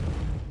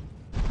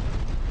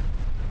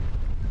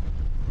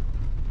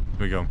 Here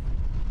we go.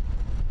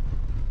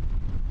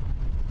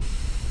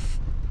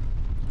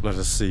 Let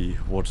us see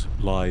what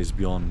lies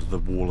beyond the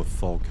wall of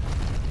fog.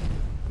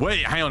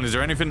 Wait, hang on. Is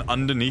there anything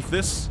underneath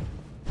this?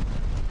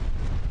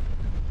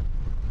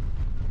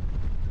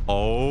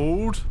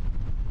 Hold.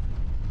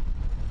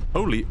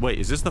 Holy, wait,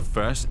 is this the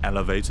first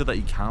elevator that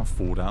you can't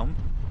fall down?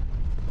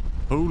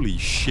 Holy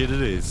shit,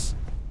 it is.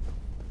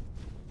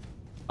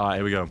 Alright,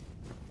 here we go.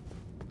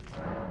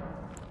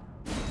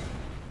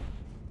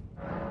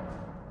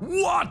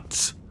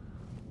 What?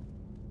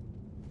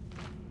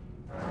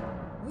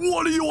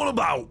 What are you on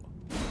about?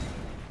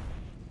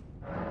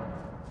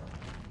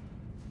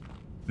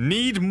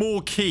 Need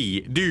more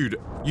key. Dude,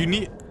 you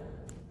need...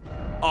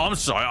 Oh, I'm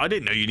sorry. I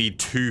didn't know you need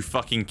 2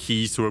 fucking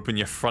keys to open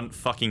your front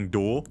fucking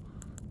door.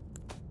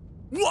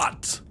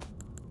 What?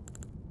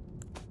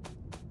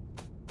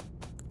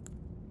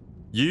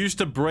 Used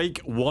to break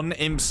 1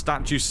 imp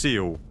statue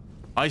seal.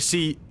 I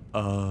see...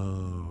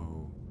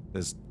 Oh.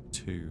 There's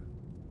 2.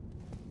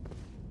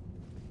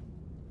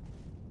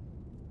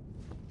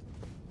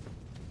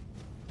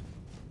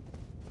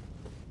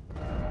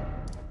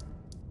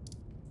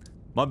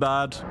 My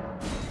bad.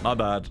 My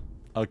bad.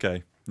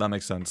 Okay. That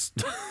makes sense.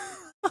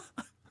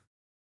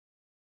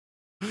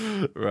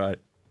 Right.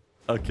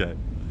 Okay.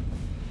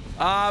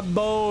 Ah,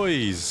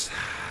 boys.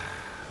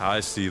 I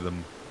see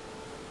them.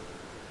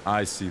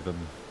 I see them.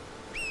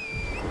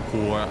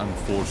 Poor,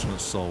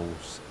 unfortunate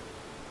souls.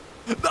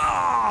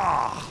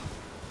 Ah!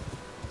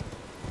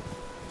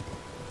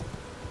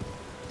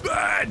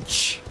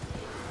 Bitch!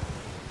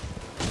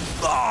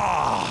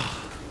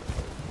 Ah!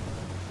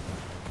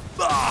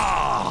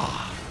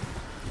 Ah!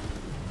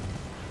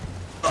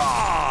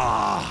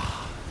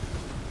 Ah!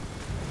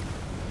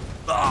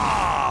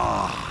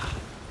 Ah!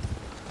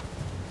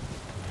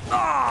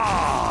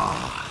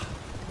 Ah!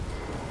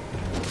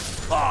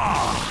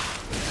 Ah!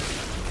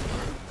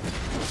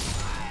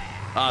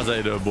 That's how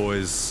you do it,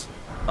 boys.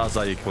 That's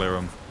how you clear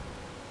them.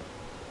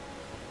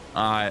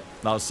 Alright,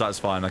 that was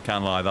satisfying. I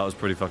can't lie. That was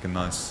pretty fucking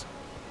nice.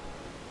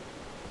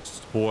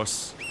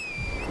 Horse.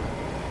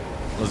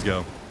 Let's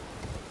go.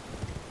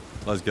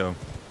 Let's go.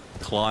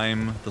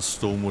 Climb the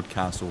Stormwood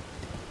Castle.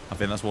 I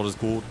think that's what it's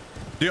called.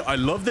 Dude, I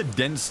love the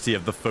density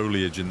of the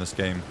foliage in this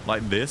game.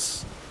 Like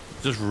this.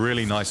 Just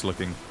really nice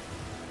looking.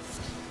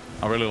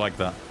 I really like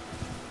that.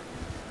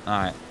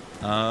 Alright.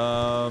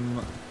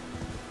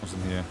 What's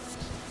in here?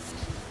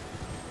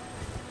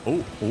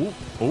 Oh.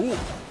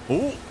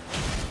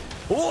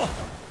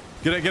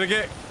 Get it. Get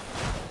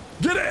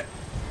it!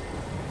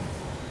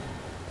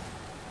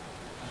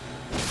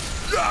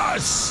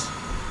 Yes!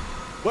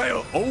 Wait,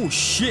 oh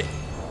shit!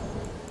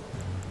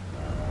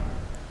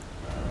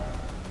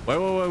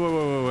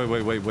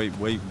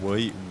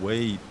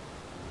 Wait.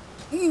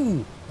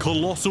 Ooh!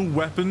 Colossal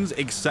weapons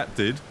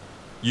accepted.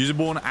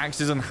 Usable on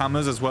axes and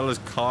hammers, as well as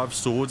carved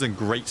swords and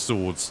great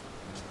swords.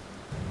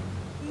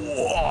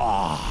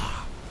 Whoa!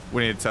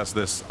 We need to test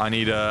this. I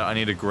need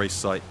a grace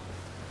sight.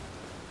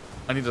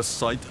 I need a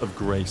sight of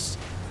grace.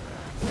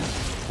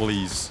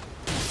 Please.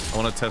 I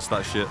want to test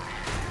that shit.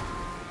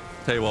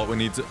 Tell you what, we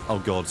need to... Oh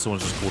god,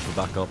 someone just called for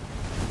backup.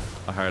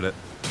 I heard it.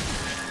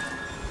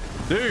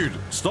 Dude,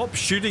 stop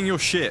shooting your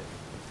shit.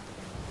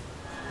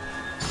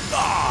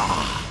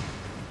 Ah!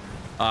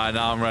 Alright,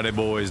 now I'm ready,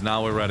 boys.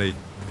 Now we're ready.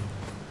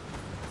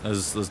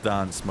 Let's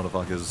dance,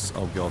 motherfuckers.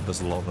 Oh god,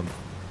 there's a lot of them.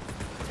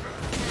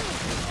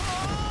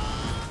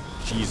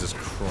 Jesus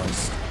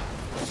Christ.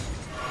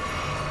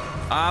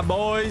 Ah,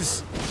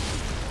 boys.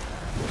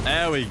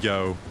 There we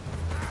go.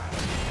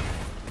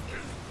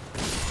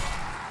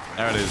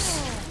 There it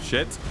is.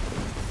 Shit.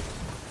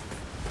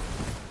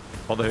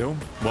 What the hell?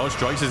 Well,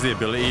 strikes is the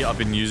ability I've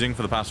been using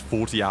for the past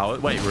 40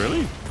 hours. Wait,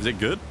 really? Is it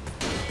good?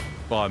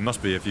 Well, it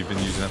must be if you've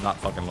been using it that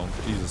fucking long.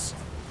 Jesus.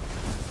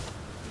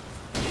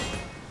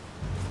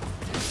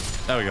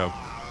 There we go.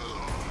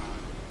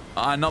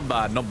 Not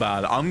bad, not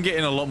bad. I'm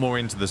getting a lot more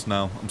into this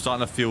now. I'm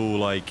starting to feel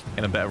like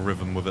in a better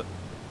rhythm with it.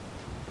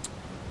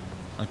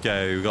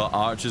 Okay, we got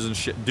archers and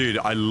shit. Dude,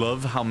 I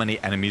love how many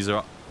enemies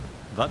are...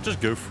 Did that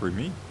just go through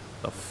me?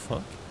 The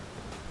fuck?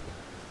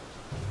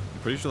 I'm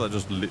pretty sure that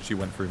just literally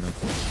went through me.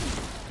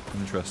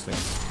 Interesting.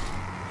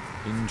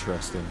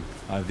 Interesting.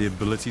 I have the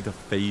ability to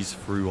phase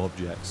through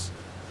objects.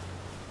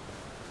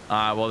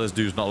 Well, this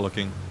dude's not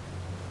looking.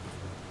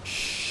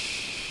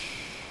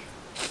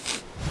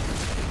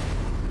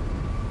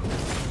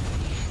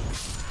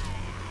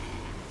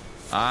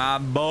 Ah,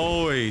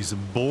 boys.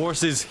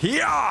 Boss is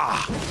here.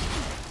 Ah.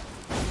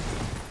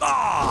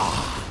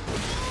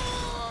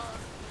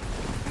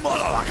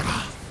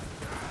 Motherfucker.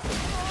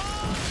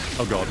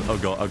 Oh god, oh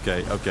god,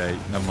 okay, okay,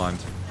 never mind.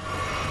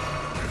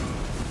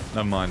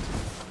 Never mind.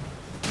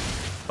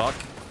 Fuck.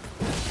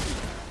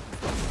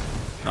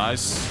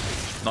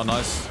 Nice. Not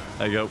nice.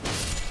 There you go.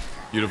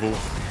 Beautiful.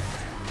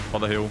 For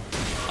the heal.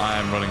 I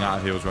am running out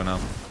of heals right now.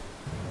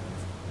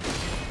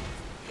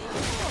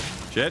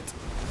 Shit.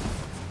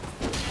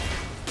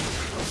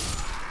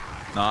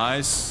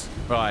 Nice.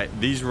 Right,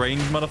 these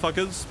ranged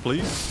motherfuckers,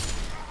 please.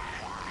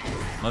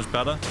 Much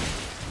better.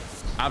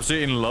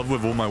 Absolutely in love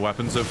with all my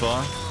weapons so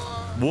far.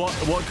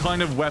 What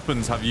kind of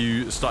weapons have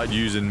you started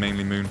using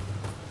mainly, Moon?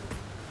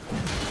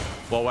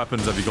 What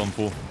weapons have you gone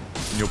for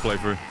in your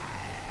playthrough?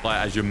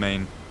 Like, as your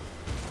main?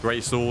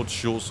 Great sword,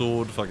 short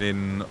sword,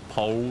 fucking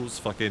poles,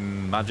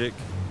 fucking magic?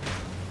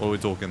 What are we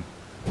talking?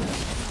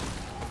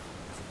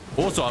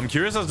 Also, I'm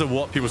curious as to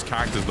what people's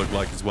characters look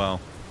like as well.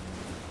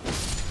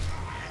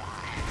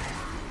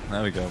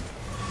 There we go.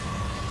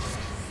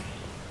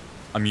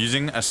 I'm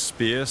using a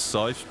spear,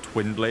 scythe,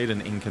 twin blade,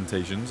 and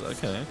incantations.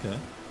 Okay, okay.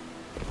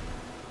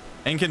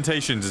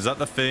 Incantations, is that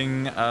the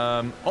thing?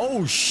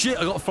 Oh shit,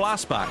 I got a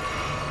flashback.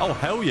 Oh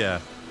hell yeah.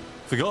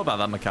 Forgot about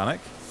that mechanic.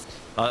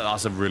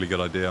 That's a really good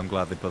idea. I'm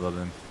glad they put that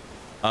in.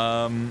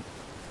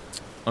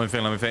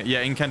 Let me think.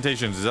 Yeah,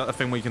 incantations, is that the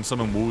thing where you can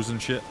summon wolves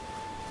and shit?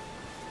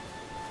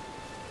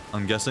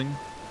 I'm guessing.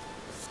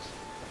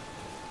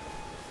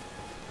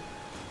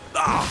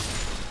 Ah!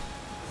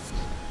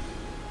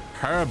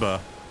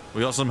 Herba.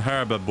 We got some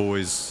Herba,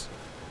 boys.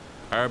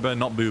 Herba,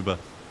 not Booba.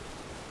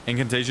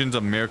 Incantations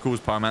are miracles,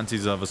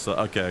 pyromancies, other stuff.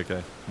 Okay,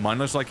 okay. Mine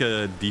looks like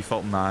a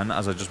default man,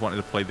 as I just wanted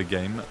to play the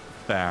game.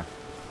 Fair.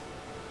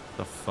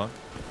 The fuck?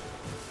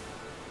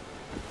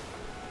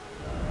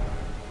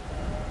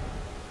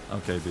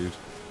 Okay, dude.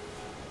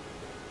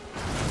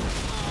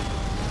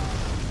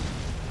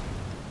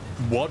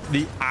 What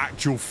the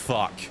actual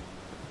fuck?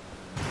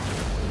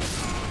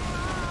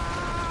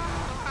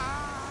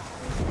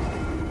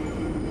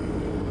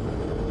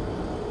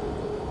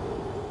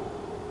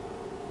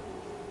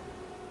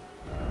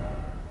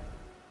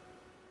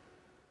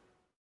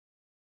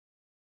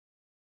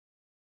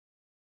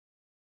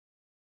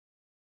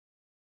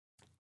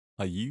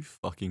 Are you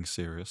fucking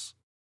serious?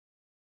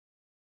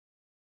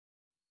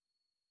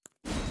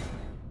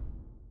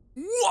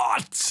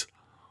 What?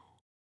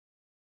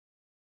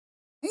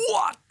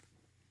 What?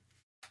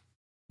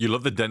 You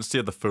love the density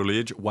of the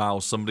foliage? Wow,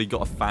 somebody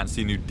got a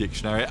fancy new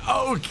dictionary.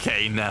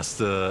 Okay,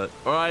 Nesta.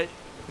 Alright,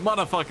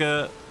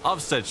 motherfucker.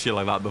 I've said shit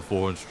like that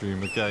before on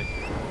stream, okay?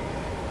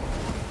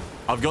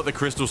 I've got the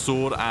crystal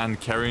sword and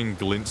carrying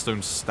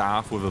glintstone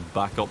staff with a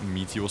backup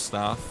meteor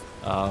staff.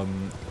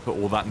 For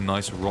all that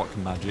nice rock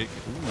magic.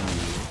 Ooh,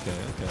 okay,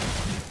 okay.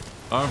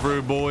 I'm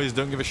through, boys.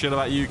 Don't give a shit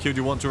about you. Killed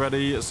you once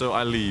already, so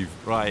I leave.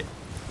 Right.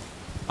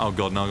 Oh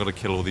god, now I gotta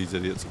kill all these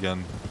idiots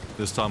again.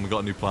 This time we got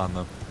a new plan,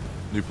 though.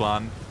 New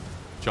plan.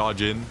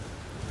 Charge in.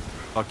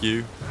 Fuck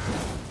you.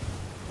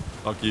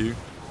 Fuck you.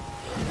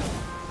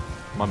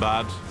 My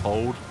bad.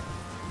 Hold.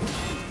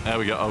 There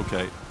we go.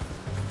 Okay.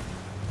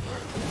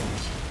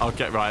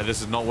 Okay, right.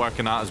 This is not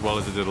working out as well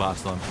as it did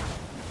last time.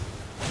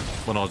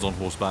 When I was on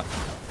horseback.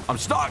 I'm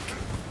stuck!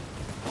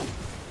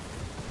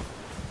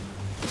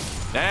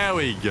 There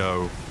we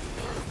go.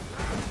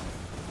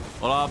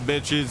 What up,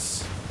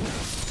 bitches?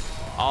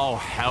 Oh,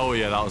 hell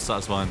yeah, that was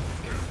satisfying.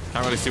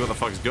 Can't really see what the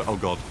fuck is good. Oh,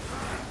 God.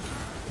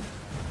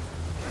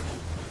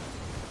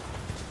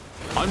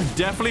 I'm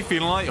definitely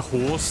feeling like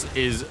horse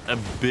is a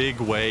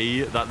big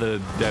way that the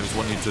devs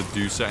want you to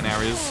do certain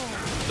areas.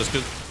 Just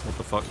because... What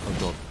the fuck? Oh,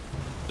 God.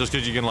 Just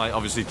because you can, like,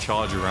 obviously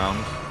charge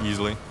around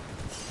easily.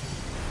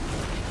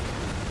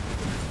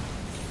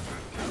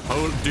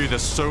 Oh, dude,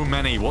 there's so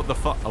many. What the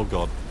fuck? Oh,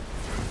 God.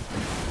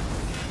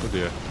 Oh,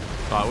 dear.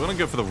 Alright, we're gonna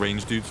go for the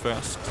range dudes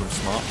first, because I'm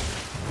smart.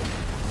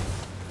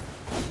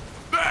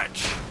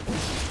 Bitch!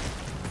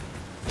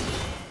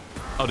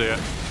 Oh, dear.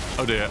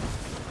 Oh, dear.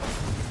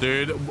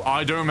 Dude,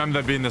 I don't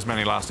remember there being this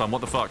many last time.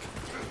 What the fuck?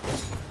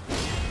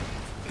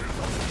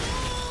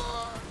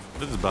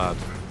 This is bad.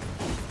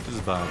 This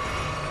is bad.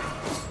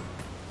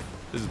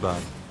 This is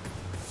bad.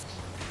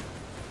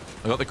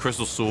 I got the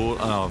crystal sword.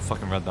 Oh, I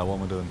fucking read that. What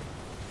am I doing?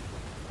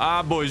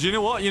 Ah, boys, you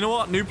know what? You know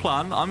what? New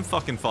plan. I'm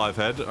fucking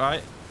 5-head,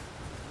 alright?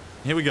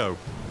 Here we go.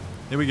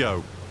 Here we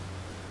go.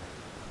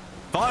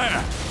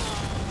 Fire!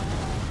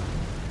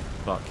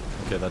 Fuck.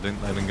 Okay, that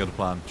didn't go to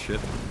plan. Shit.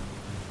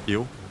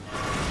 Heal.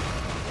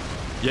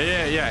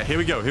 Yeah. Here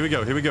we go. Here we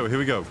go. Here we go. Here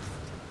we go.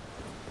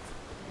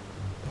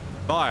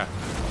 Fire.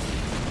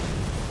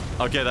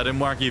 Okay, that didn't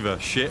work either.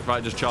 Shit.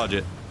 Right, just charge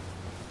it.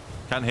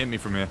 Can't hit me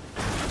from here.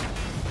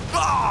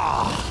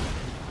 Ah!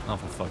 Oh,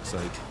 for fuck's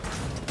sake.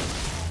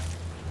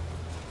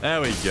 There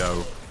we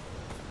go.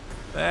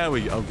 There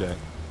we go. Okay.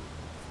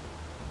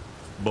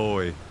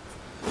 Boy.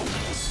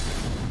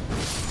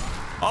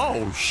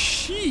 Oh,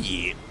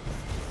 shit.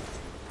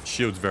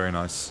 Shield's very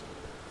nice.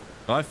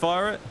 Can I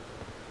fire it?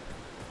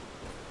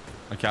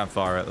 I can't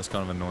fire it. That's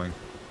kind of annoying.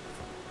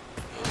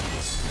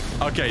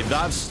 Okay,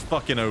 that's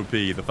fucking OP.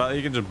 The fact that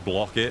you can just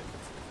block it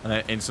and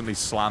then instantly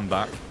slam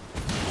back.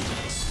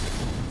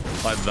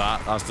 Like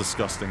that. That's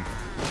disgusting.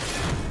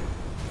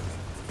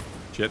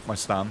 Shit, my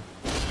stam.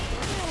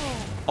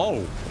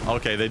 Oh,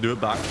 okay, they do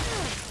it back.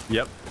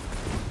 Yep.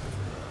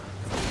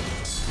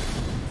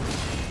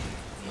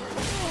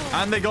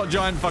 And they got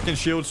giant fucking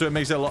shields, so it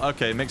makes it a lot...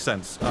 Okay, it makes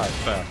sense. Alright,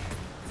 fair.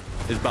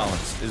 It's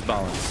balanced. It's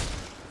balanced.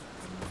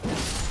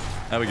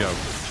 There we go.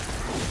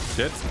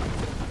 Shit.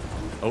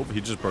 Oh, he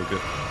just broke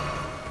it.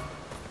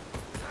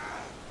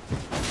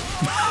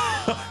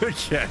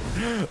 Okay.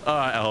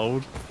 Alright,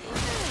 hold.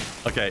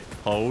 Okay,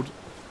 hold.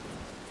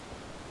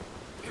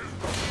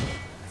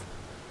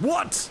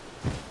 What?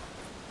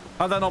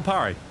 How'd that not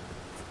parry?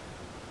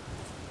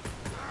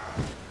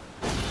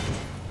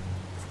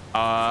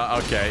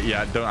 Okay,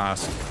 yeah, don't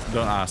ask.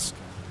 Don't ask.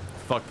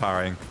 Fuck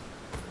parrying.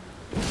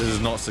 This is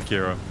not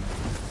Sekiro.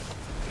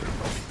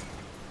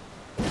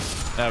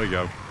 There we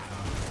go.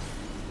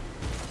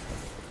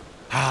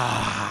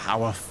 Ah,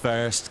 our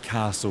first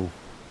castle.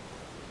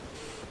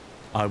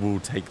 I will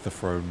take the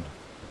throne.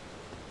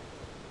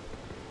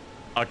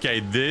 Okay,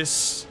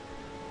 this...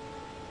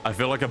 I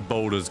feel like a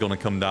boulder's gonna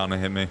come down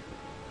and hit me.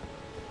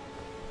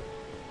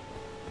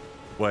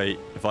 Wait,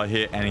 if I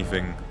hit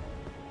anything...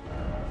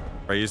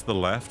 Raise the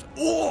left.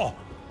 Oh!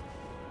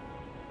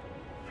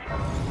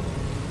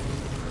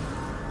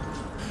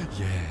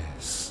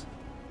 Yes.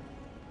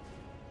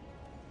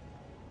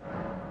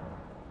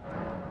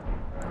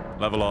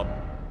 Level up.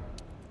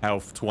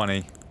 Health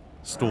 20.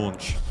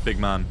 Staunch. Big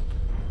man.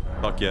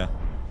 Fuck yeah.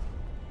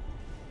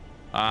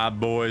 Ah,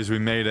 boys, we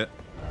made it.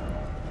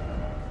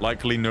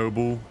 Likely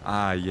noble.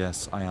 Ah,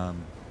 yes, I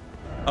am.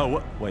 Oh,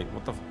 what? Wait,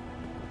 what the...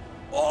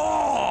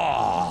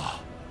 Oh!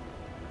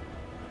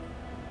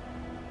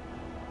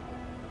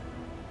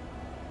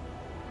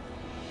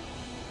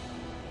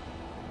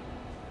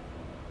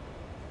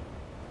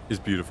 It's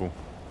beautiful.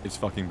 It's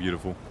fucking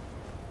beautiful.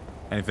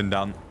 Anything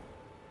down?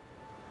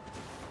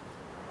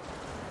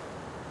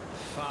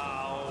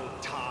 Foul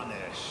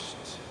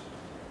tarnished.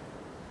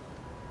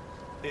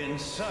 In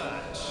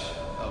search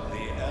of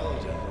the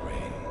Elden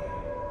Ring.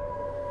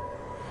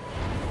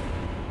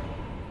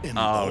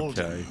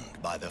 Emboldened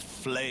by the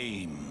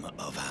flame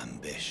of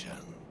ambition.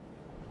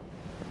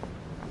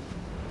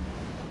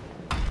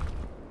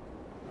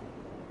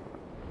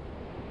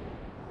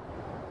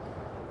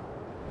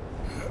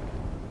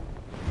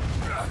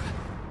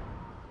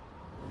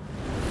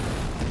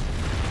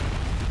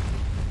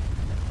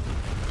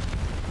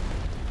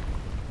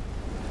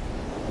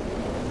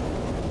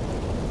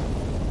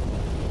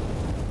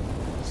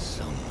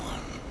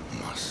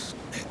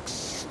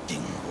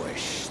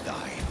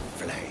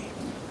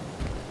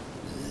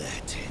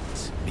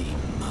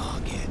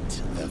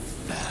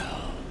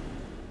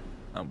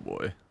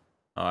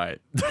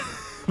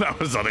 That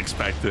was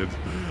unexpected.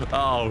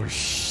 Oh,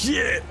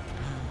 shit.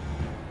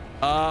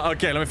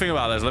 Okay, let me think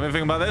about this. Let me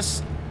think about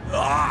this.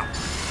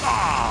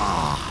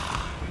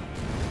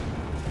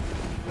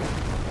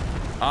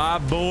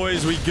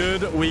 Boys, we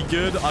good. We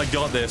good. I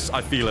got this.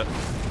 I feel it.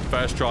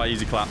 First try,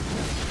 easy clap.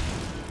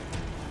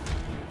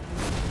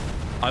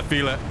 I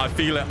feel it. I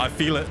feel it. I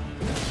feel it.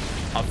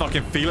 I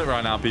fucking feel it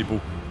right now,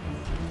 people.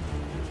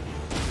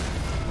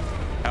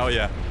 Hell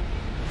yeah.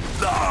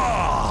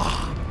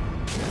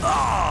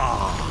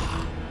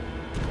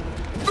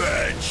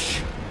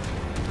 Bitch!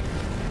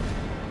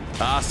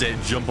 That's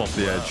it. Jump off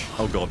the edge.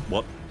 Oh god,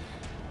 what?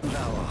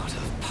 Thou art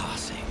of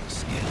passing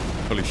skill.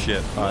 Holy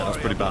shit. Alright, that's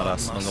pretty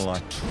badass. I'm not gonna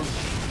lie.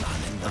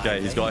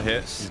 Okay, he's got a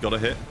hit. He's got a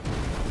hit.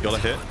 He's got a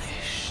hit.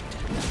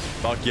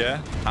 Fuck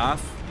yeah.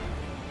 Half.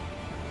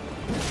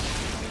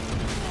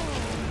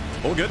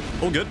 All good.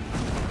 All good.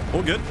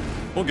 All good.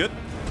 All good.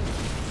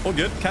 All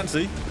good. Can't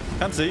see.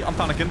 Can't see. I'm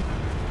panicking.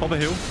 Pop a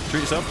heal.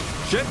 Treat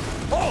yourself. Shit.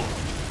 Oh!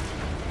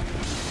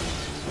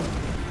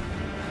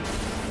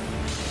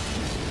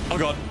 Oh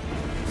god.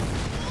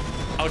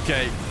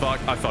 Okay, fuck.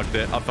 I fucked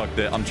it. I fucked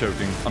it. I'm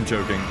choking. I'm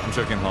choking. I'm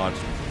choking hard.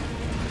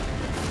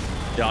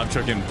 Yeah, I'm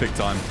choking big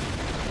time.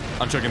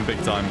 I'm choking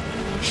big time.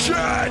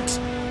 Shit!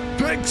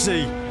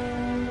 Pixie!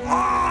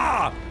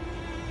 Ah!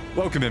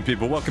 Welcome in,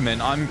 people. Welcome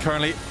in. I'm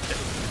currently...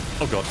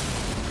 Oh god.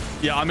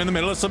 Yeah, I'm in the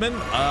middle of something.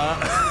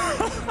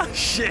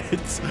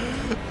 Shit.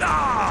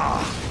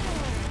 Ah!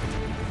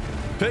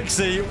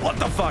 Pixie, what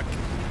the fuck?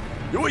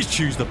 You always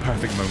choose the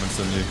perfect moments,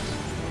 don't you?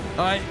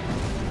 Alright.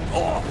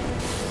 Oh.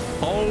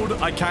 Hold.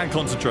 I can't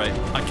concentrate.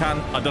 I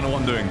can't. I don't know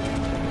what I'm doing.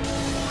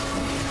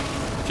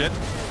 Shit.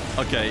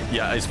 Okay.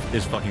 Yeah,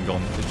 it's fucking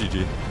gone. It's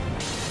GG.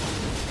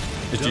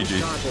 It's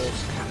GG.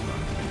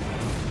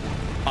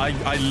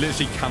 I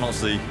literally cannot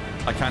see.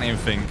 I can't even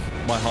think.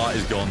 My heart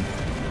is gone.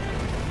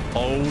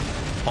 Hold.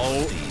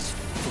 Hold.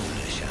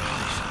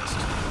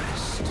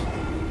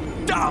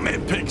 Damn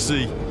it,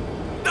 Pixie.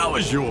 That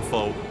was your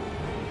fault.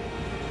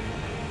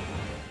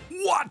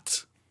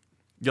 What?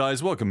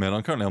 Guys, welcome in.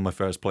 I'm currently on my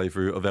first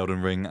playthrough of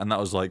Elden Ring, and that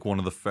was like one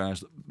of the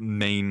first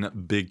main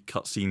big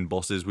cutscene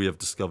bosses we have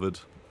discovered.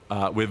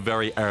 We're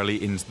very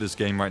early into this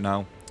game right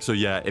now. So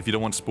yeah, if you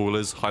don't want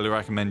spoilers, highly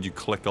recommend you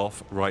click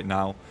off right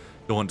now.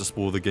 Don't want to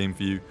spoil the game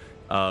for you.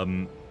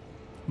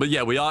 But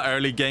yeah, we are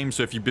early game,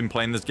 so if you've been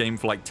playing this game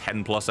for like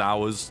 10 plus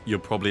hours, you're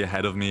probably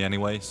ahead of me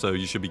anyway, so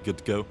you should be good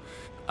to go.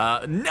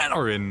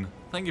 Nenorin,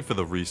 thank you for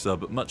the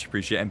resub, much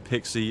appreciated. And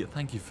Pixie,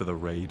 thank you for the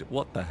raid.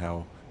 What the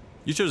hell?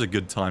 You chose a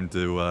good time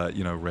to,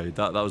 you know, raid.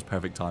 That was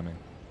perfect timing.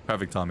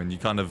 Perfect timing. You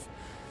kind of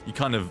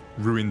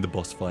ruined the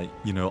boss fight.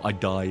 You know, I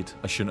died.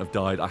 I shouldn't have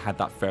died. I had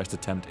that first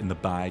attempt in the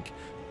bag,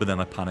 but then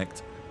I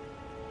panicked.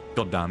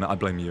 God damn it, I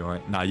blame you,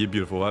 alright? Nah, you're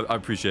beautiful. I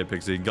appreciate it,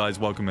 Pixie. Guys,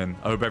 welcome in.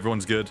 I hope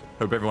everyone's good.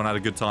 Hope everyone had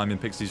a good time in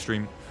Pixie's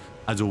stream.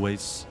 As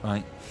always,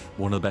 alright?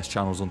 One of the best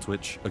channels on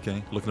Twitch,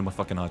 okay? Looking at my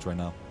fucking eyes right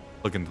now.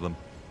 Look into them.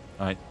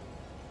 Alright?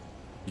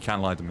 You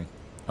can't lie to me.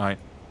 Alright?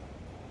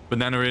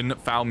 Bananarin,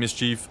 Foul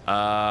Mischief,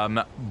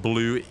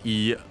 Blue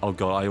E... Oh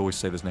god, I always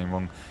say this name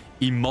wrong.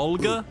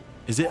 Emolga?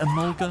 Is it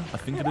Emolga? I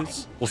think it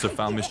is. Also,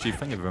 Foul Mischief,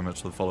 thank you very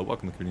much for the follow.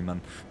 Welcome to the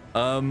community,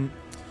 man.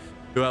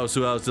 Who else?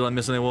 Who else? Did I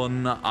miss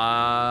anyone?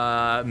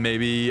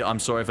 Maybe. I'm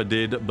sorry if I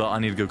did, but I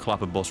need to go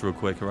clap a boss real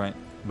quick, alright?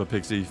 But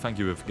Pixie, thank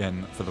you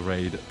again for the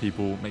raid.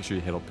 People, make sure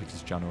you hit up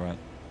Pixie's channel, right?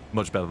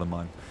 Much better than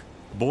mine.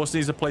 Boss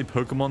needs to play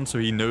Pokemon so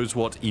he knows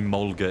what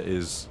Emolga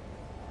is.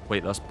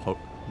 Wait, that's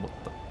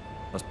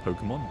that's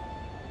Pokemon?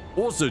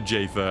 Also,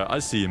 Jafer, I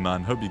see you,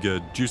 man. Hope you're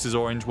good. Juice is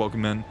orange.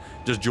 Welcome in.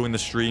 Just joined the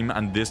stream,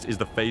 and this is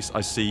the face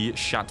I see.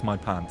 Shat my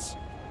pants.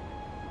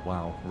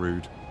 Wow,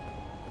 rude.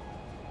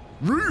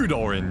 Rude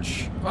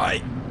orange.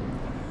 Right.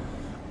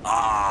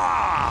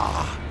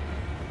 Ah!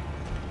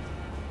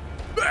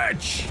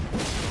 Bitch!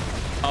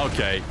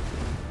 Okay.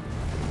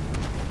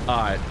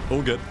 Alright.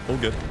 All good. All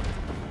good.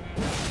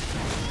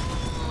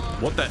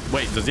 What the?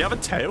 Wait, does he have a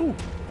tail?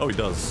 Oh, he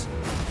does.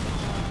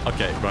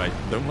 Okay, right.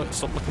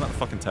 Stop looking at the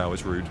fucking tail.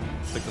 It's rude.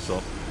 Pick this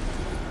up.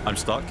 I'm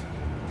stuck.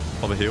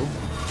 Over heel.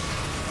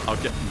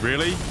 Okay.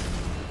 Really?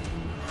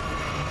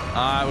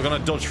 Alright, we're gonna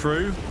dodge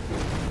through.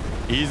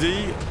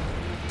 Easy.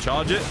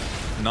 Charge it.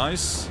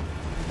 Nice.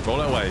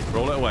 Roll it away.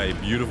 Roll it away.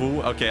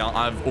 Beautiful. Okay,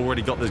 I've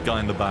already got this guy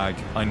in the bag.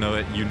 I know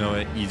it. You know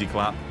it. Easy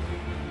clap.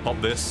 Pop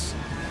this.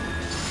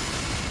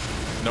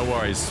 No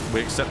worries.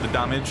 We accept the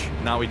damage.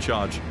 Now we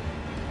charge.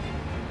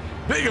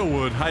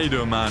 Biggerwood. How you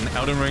doing, man?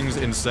 Elden Ring's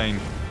insane.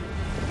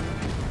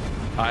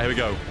 Alright, here we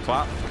go.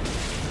 Clap.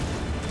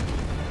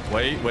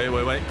 Wait.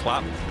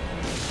 Clap.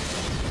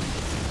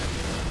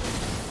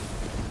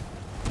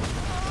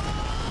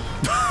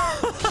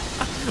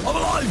 I'm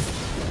alive!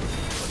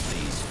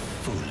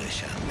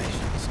 Foolish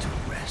ambitions to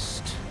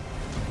rest.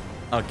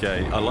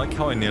 Okay, I like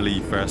how I nearly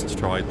first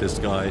tried this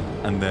guy,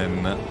 and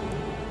then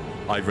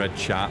I read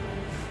chat,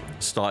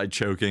 started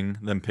choking,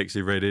 then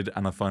Pixie raided,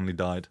 and I finally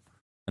died.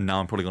 And now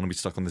I'm probably going to be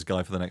stuck on this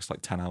guy for the next,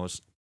 like, 10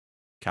 hours.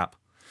 Cap.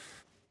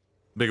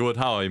 Biggerwood,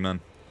 how are you,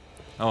 man?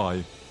 How are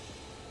you?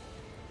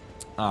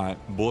 Alright,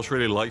 Boss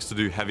really likes to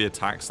do heavy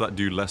attacks that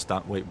do less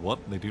damage. Wait, what?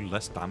 They do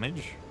less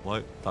damage?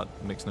 Why? That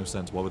makes no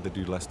sense. Why would they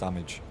do less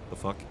damage? The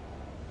fuck?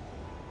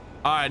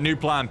 Alright, new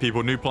plan,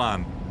 people. New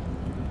plan.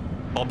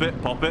 Pop it,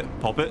 pop it,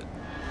 pop it.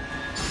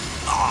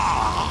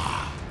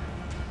 Ah!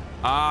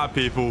 Ah,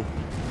 people.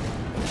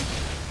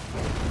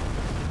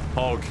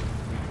 Hog.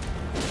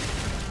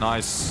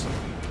 Nice.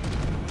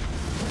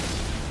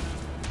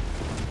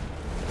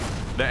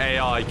 The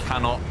AI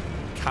cannot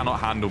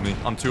handle me.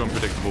 I'm too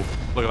unpredictable.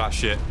 Look at that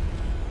shit.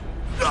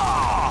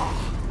 Ah!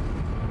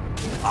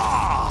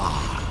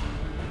 Ah!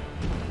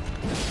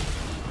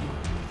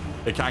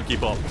 It can't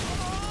keep up.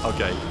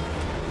 Okay.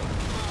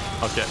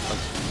 Okay.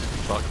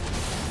 Fuck.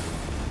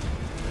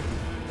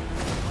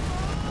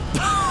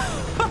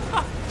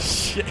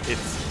 Shit.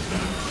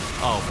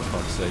 Oh, for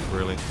fuck's sake,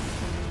 really?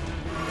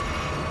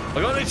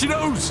 I got itchy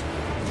nose!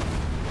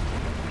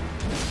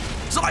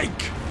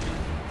 Psych!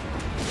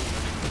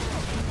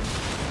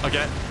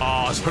 Okay. Oh,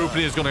 I was hoping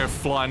he was going to go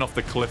flying off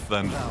the cliff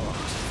then.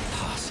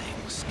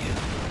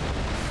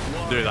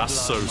 Dude, that's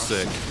so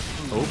sick.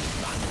 Oh.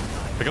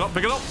 Pick it up,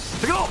 pick it up,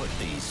 pick it up!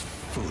 These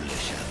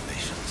foolish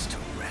ambitions to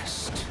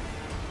rest.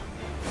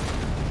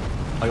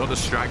 I got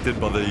distracted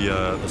by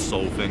the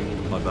soul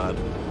thing. My bad.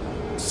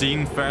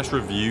 Seen first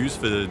reviews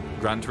for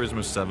Gran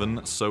Turismo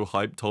 7. So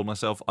hyped. Told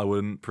myself I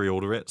wouldn't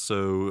pre-order it.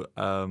 So,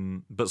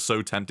 but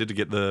so tempted to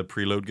get the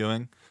preload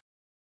going.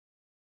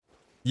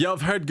 Yeah,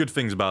 I've heard good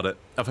things about it.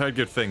 I've heard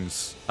good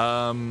things.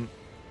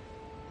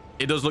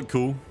 It does look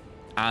cool.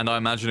 And I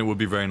imagine it would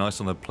be very nice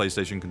on the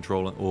PlayStation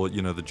controller. Or,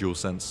 you know, the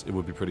DualSense. It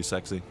would be pretty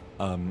sexy.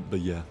 But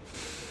yeah.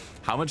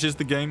 How much is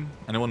the game?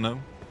 Anyone know?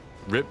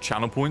 RIP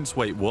channel points?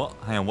 Wait, what?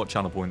 Hang on, what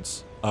channel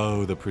points?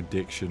 Oh, the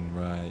prediction,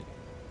 right.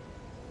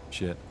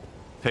 Shit.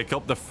 Pick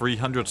up the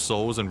 300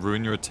 souls and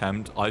ruin your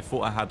attempt. I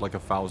thought I had like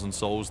 1,000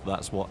 souls.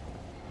 That's what...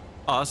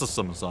 Oh, that's a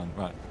summon sign,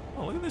 right.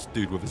 Oh, look at this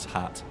dude with his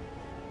hat.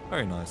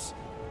 Very nice.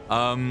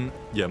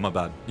 Yeah, my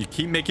bad. You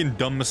keep making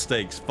dumb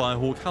mistakes.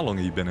 Firehawk, how long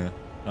have you been here?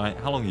 Alright,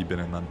 how long have you been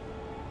here, man?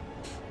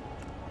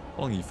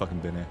 How long have you fucking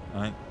been here,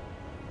 alright?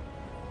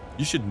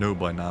 You should know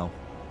by now.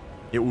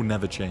 It will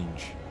never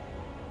change.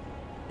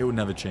 It will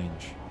never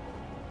change.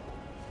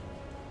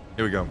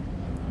 Here we go.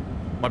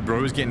 My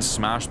bro is getting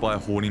smashed by a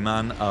horny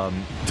man.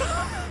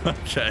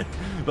 Okay.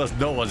 That's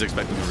not what I was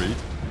expecting to read.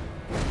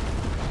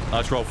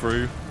 Nice roll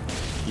through.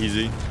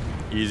 Easy.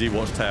 Easy.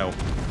 Watch tail.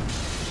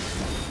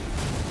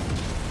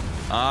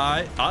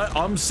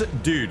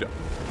 Dude,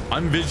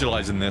 I'm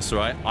visualizing this,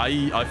 right?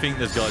 I think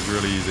this guy's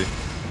really easy.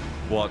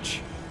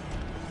 Watch.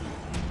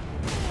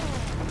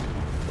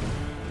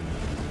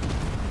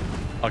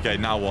 Okay,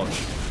 now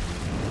watch.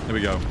 Here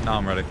we go. Now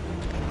I'm ready.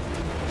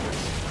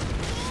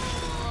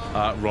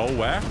 Roll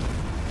where?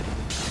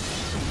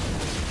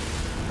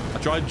 I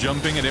tried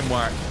jumping, it didn't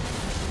work.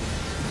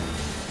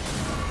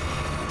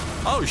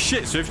 Oh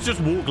shit, so if you just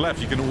walk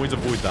left, you can always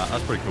avoid that.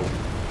 That's pretty cool.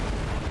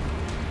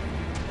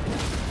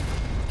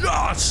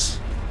 Yes!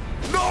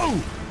 No!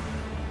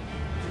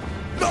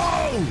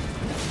 No!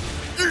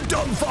 You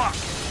dumb fuck!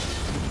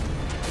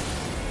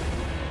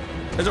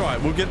 It's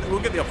alright, we'll get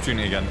the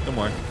opportunity again. Don't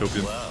worry,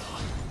 Copian. Well,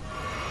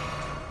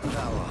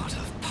 thou art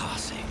of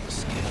passing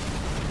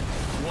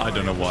skill. I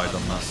don't know why I've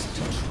done that.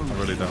 I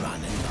really don't.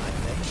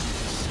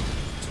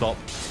 Stop,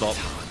 stop.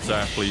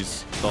 Sir,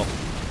 please, stop.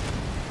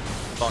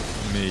 Fuck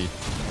me.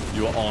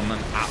 You are on an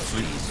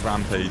absolute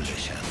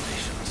rampage.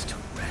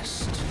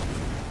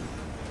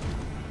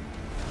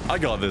 I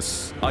got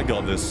this. I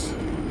got this.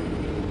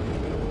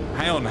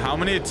 Hang on, how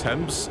many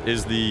attempts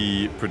is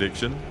the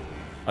prediction?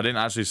 I didn't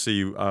actually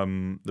see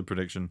the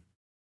prediction.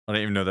 I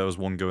didn't even know there was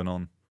one going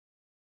on.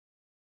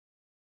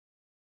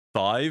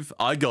 5?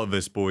 I got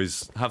this,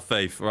 boys. Have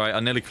faith, right?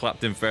 I nearly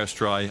clapped in first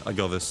try. I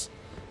got this.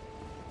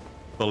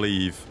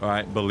 Believe,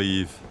 alright?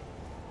 Believe.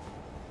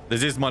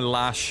 This is my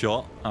last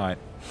shot. Alright.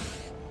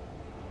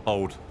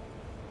 Hold.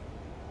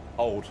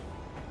 Hold.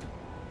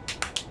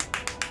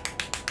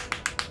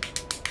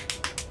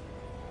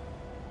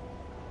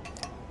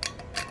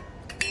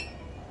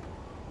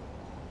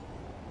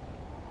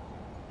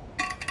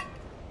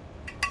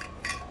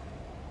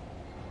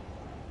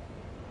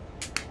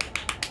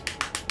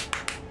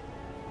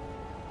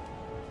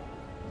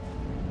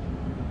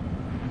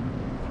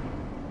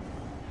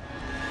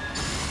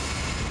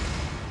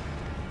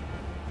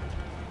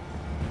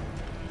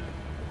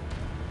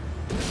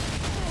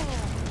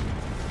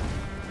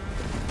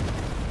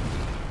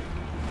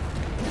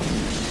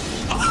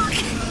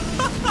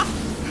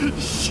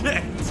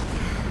 Shit!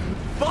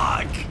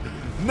 Fuck!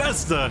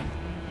 Nesta!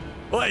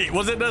 Wait,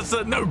 was it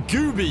Nesta? No,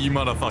 Gooby, you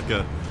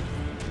motherfucker!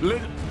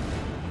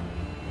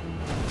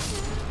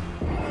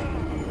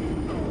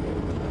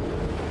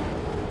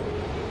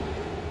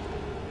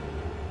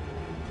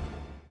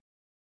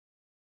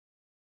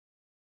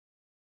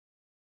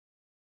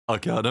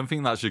 Okay, I don't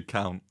think that should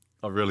count.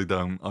 I really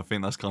don't. I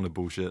think that's kind of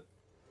bullshit.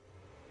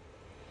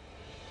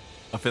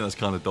 I think that's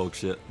kind of dog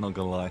shit, not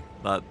gonna lie.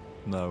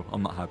 No,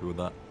 I'm not happy with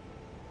that.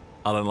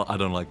 I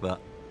don't like that.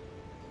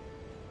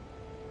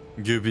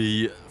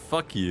 Gooby,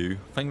 fuck you.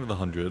 Thank you for the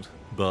 100,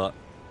 but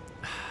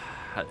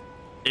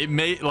it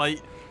made,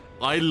 like,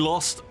 I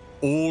lost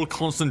all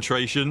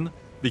concentration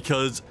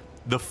because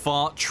the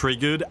fart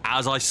triggered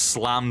as I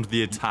slammed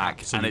the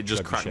attack and it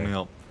just cracked me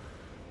up.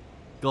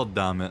 God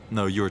damn it.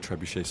 No, you're a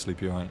trebuchet,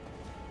 Sleepy, right?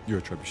 You're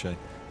a trebuchet.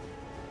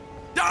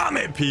 Damn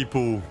it,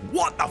 people!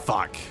 What the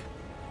fuck?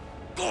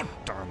 God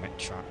damn it,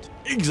 chat.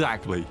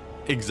 Exactly.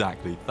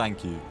 Exactly.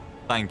 Thank you.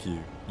 Thank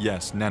you.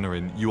 Yes,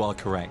 Nenarin, you are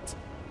correct.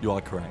 You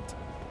are correct.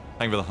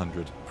 Thank you for the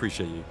 100.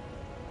 Appreciate you.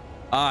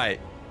 Alright.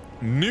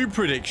 New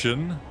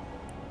prediction.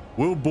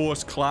 Will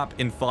Boris clap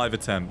in 5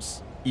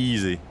 attempts?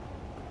 Easy.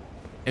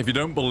 If you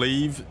don't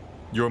believe,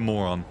 you're a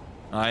moron.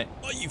 Alright?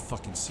 Are you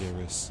fucking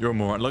serious? You're a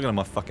moron. Look at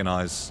my fucking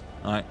eyes.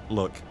 Alright?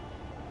 Look.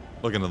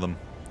 Look into them.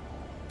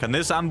 Can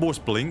this Ambrose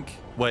blink?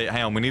 Wait,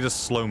 hang on. We need a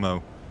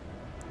slow-mo.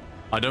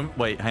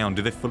 Wait, hang on.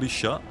 Do they fully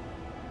shut?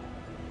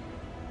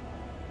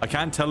 I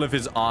can't tell if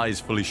his eyes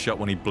fully shut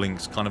when he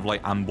blinks, kind of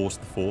like Ambrose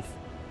the 4th.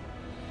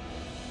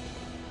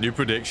 New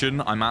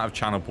prediction, I'm out of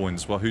channel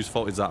points. Well, whose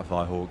fault is that,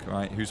 Firehawk,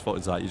 right? Whose fault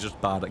is that? You're just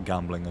bad at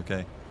gambling,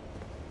 okay?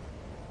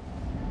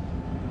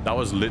 That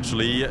was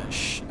literally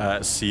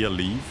see a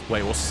leave.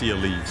 Wait, what's see a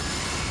leave?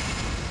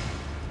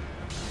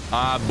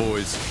 Ah,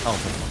 boys. Oh,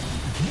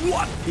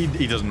 what?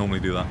 He doesn't normally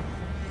do that.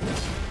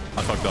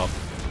 I fucked up.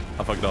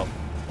 I fucked up.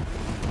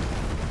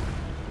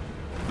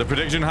 The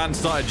prediction hadn't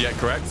started yet,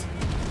 correct?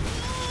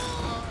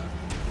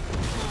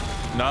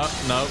 No,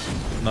 no,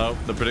 no.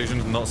 The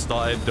prediction's not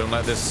started. Don't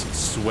let this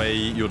sway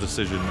your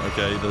decision,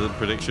 okay? The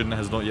prediction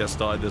has not yet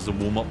started. There's a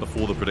warm-up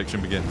before the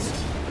prediction begins.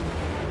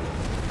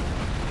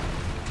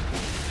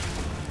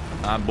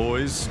 And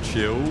boys,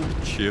 chill,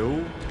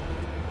 chill.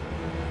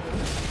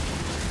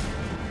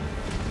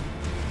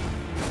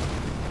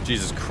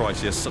 Jesus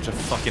Christ, he has such a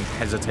fucking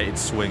hesitated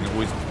swing. It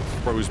always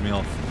throws me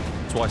off.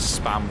 That's why I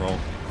spam roll.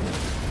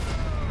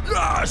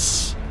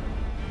 Yes!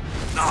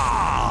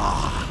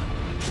 Ah!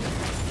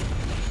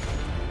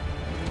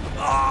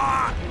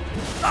 Ah!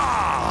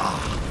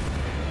 Ah!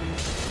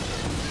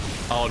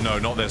 Oh no,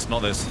 not this,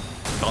 not this.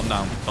 Calm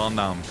down, calm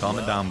down. Calm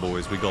it down,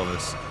 boys. We got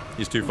this.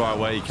 He's too far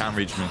away, he can't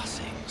reach me.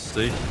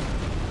 See?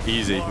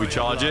 Easy. We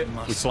charge it,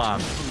 we slam.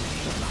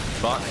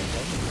 Fuck.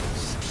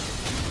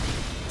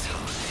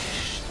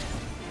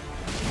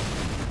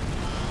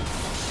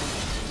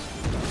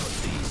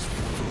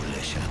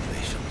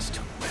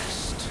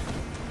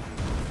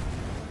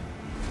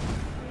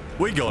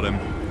 We got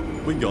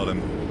him. We got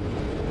him.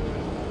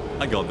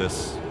 I got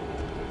this.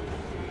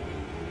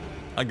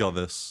 I got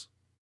this.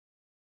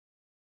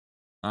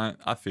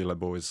 I feel it,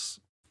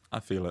 boys. I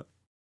feel it.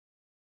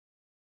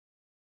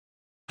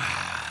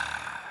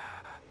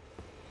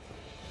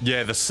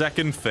 Yeah, the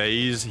second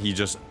phase, he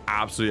just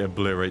absolutely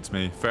obliterates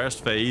me.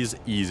 First phase,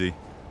 easy.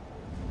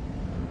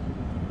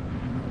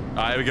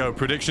 Alright, here we go.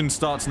 Prediction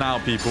starts now,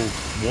 people.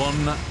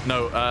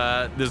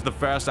 This is the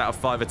first out of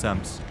 5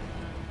 attempts.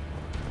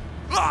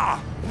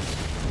 Ah!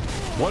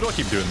 Why do I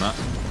keep doing that?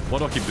 Why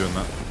do I keep doing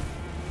that?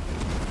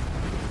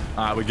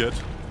 Alright, we're good.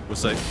 We're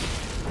safe.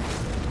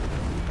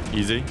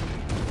 Easy.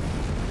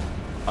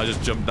 I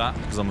just jumped that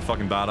because I'm a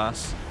fucking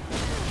badass.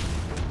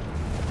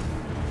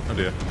 Oh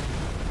dear.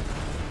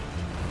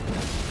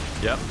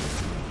 Yep.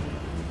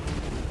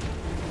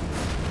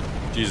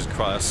 Jesus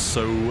Christ,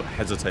 so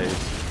hesitated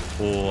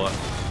or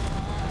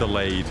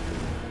delayed.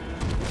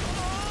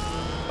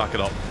 Back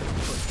it up.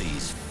 Put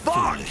these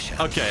Fuck!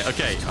 Okay,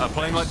 okay.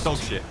 Playing like dog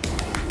shit.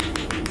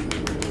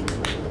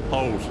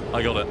 Hold.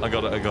 I got it. I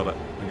got it. I got it.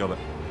 I got it.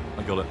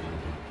 I got it.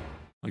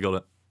 I got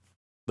it.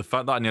 The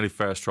fact that I nearly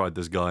first tried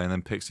this guy and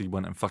then Pixie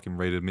went and fucking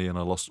raided me and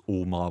I lost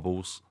all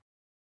marbles.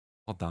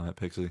 God damn it,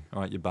 Pixie.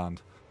 Alright, you're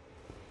banned.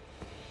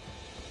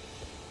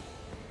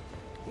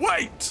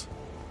 Wait!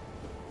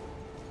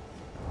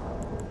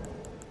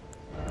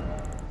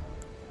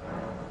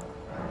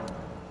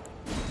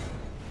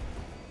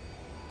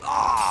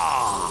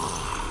 Ah!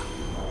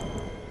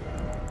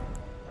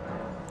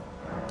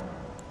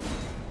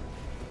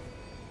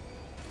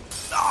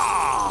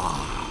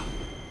 Ah!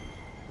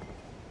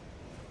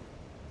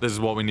 This is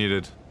what we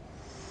needed.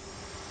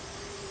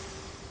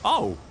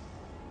 Oh!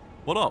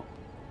 What up?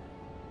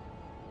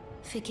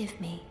 Forgive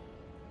me.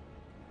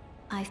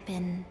 I've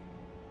been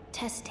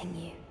testing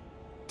you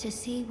to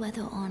see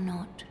whether or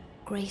not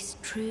grace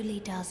truly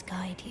does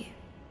guide you,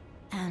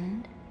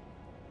 and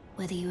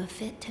whether you are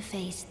fit to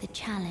face the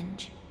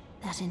challenge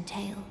that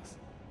entails.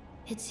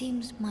 It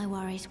seems my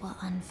worries were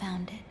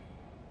unfounded.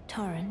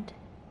 Torrent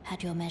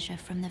had your measure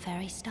from the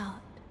very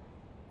start,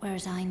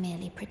 whereas I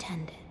merely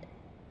pretended.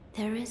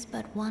 There is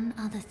but one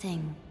other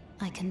thing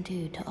I can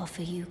do to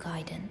offer you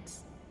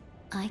guidance.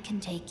 I can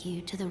take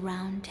you to the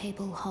Round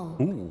Table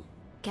Hold, Ooh.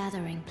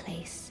 gathering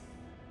place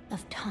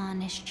of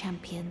tarnished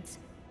champions,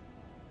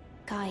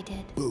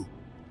 guided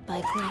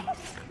by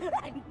grace.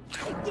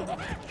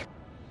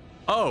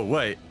 Oh,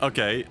 wait.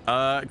 Okay.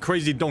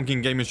 Crazy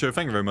Donking Gaming Show,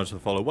 thank you very much for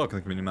the follow.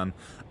 Welcome to the community,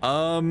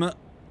 man.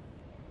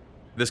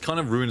 This kind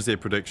of ruins the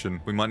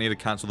prediction. We might need to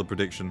cancel the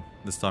prediction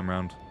this time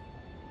around.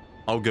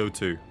 I'll go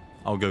too.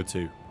 I'm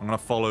gonna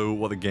follow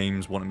what the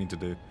games wanted me to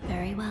do.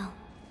 Very well.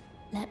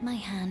 Let my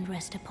hand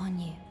rest upon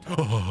you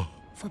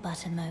for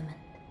but a moment.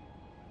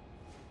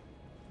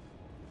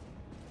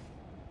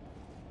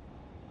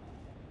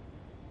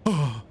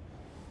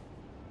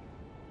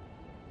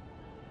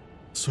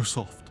 So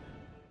soft.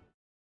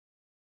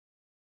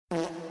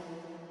 Oh,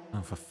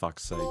 for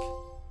fuck's sake.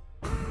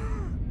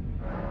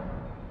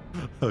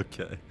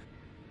 Okay.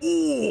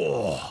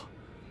 Ooh.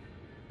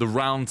 The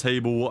Round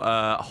Table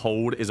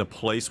Hold is a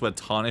place where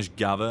tarnished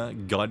gather,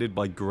 guided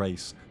by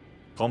grace.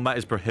 Combat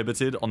is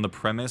prohibited on the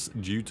premise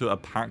due to a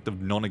pact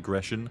of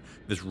non-aggression.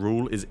 This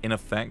rule is in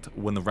effect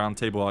when the Round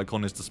Table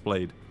icon is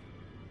displayed.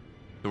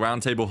 The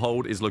Round Table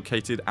Hold is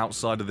located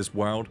outside of this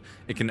world.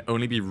 It can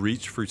only be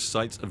reached through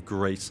sites of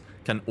grace.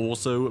 Can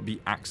also be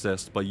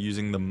accessed by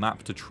using the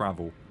map to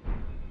travel.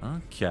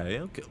 Okay,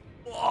 okay.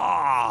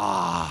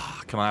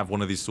 Ah, can I have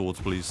one of these swords,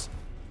 please?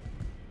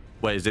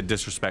 Wait, is it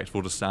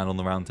disrespectful to stand on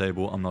the round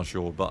table? I'm not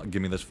sure, but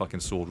give me this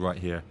fucking sword right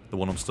here. The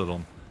one I'm stood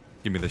on.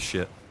 Give me this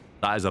shit.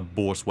 That is a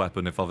boss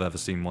weapon if I've ever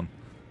seen one.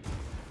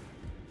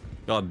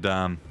 God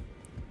damn.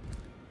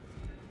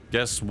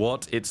 Guess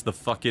what? It's the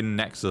fucking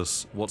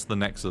Nexus. What's the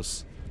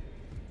Nexus?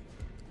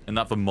 Isn't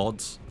that for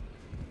mods?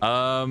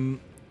 I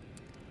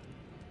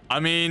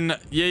mean,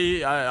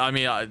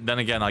 yeah, then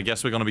again, I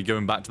guess we're going to be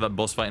going back to that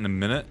boss fight in a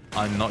minute.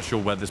 I'm not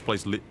sure where this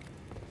place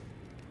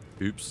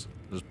Oops.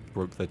 Just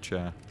broke their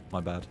chair.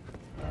 My bad.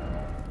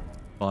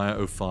 Fire,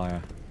 oh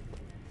fire.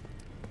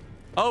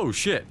 Oh,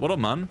 shit. What up,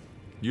 man?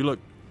 You look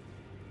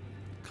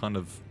kind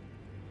of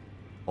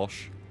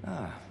posh.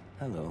 Ah,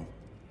 hello.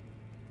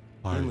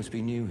 Hi. You must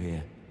be new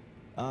here.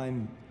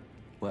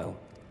 Well,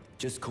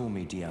 just call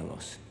me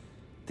Dialos.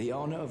 The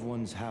honor of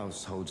one's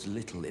house holds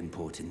little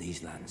import in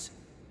these lands.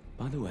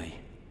 By the way,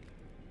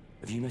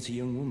 have you met a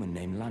young woman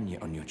named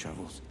Lanya on your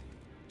travels?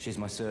 She's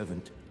my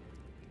servant,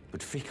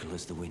 but fickle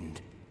as the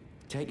wind.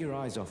 Take your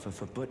eyes off her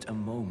for but a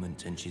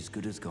moment and she's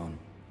good as gone.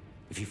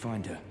 If you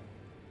find her,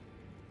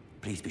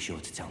 please be sure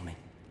to tell me.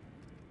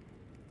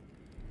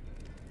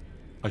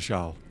 I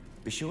shall.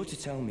 Be sure to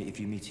tell me if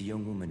you meet a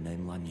young woman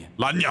named Lanya.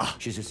 Lanya!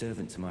 She's a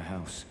servant to my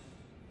house.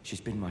 She's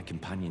been my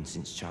companion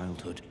since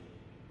childhood.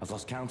 I've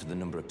lost count of the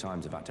number of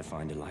times I've had to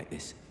find her like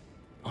this.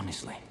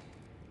 Honestly,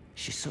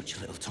 she's such a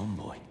little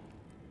tomboy.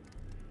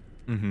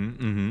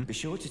 Be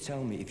sure to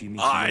tell me if you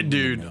meet Alright,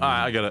 dude. Alright,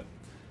 I got it.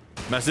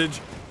 Message.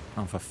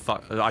 Oh, for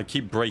fuck. I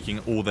keep breaking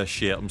all their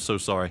shit. I'm so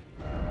sorry.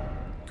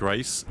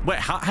 Grace. Wait,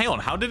 hang on.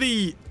 How did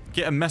he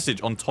get a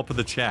message on top of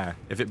the chair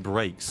if it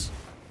breaks?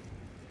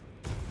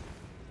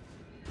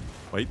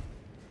 Wait.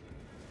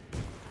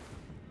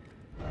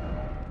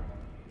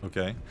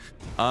 Okay.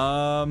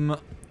 Oh,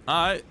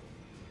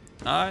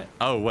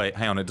 wait.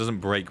 Hang on. It doesn't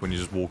break when you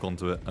just walk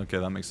onto it. Okay,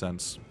 that makes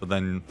sense. But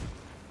then...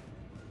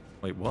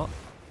 Wait, what?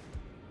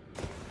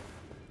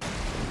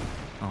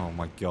 Oh,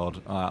 my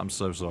God. I'm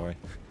so sorry.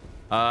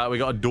 We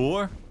got a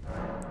door.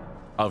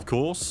 Of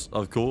course.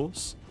 Of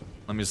course.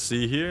 Let me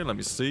see here. Let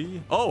me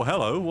see. Oh,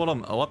 hello.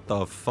 What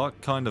the fuck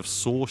kind of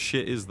saw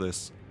shit is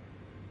this?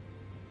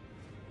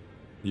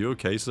 You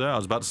okay, sir? I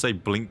was about to say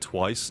blink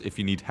twice if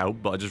you need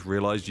help, but I just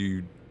realized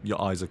your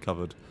eyes are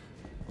covered.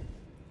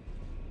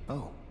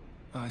 Oh,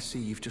 I see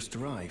you've just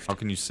arrived. How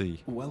can you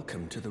see?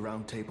 Welcome to the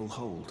Round Table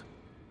Hold.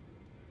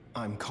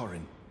 I'm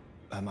Corin,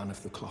 a man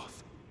of the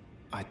cloth.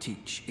 I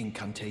teach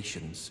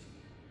incantations,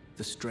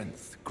 the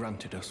strength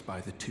granted us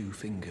by the two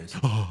fingers,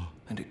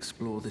 and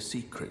explore the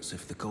secrets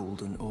of the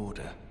Golden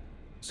Order,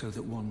 so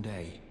that one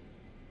day,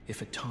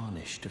 if a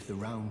tarnished of the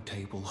Round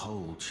Table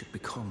Hold should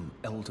become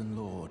Elden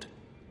Lord,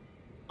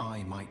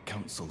 I might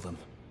counsel them,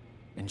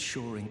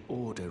 ensuring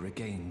order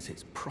regains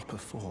its proper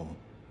form,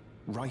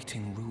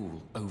 righting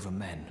rule over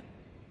men.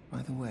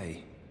 By the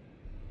way,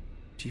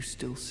 do you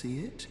still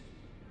see it?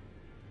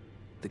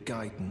 The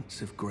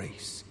guidance of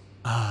grace.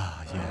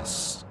 Ah,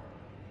 yes.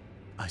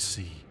 I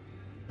see.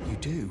 You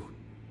do?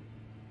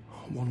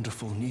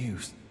 Wonderful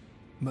news.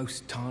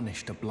 Most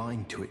tarnished are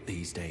blind to it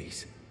these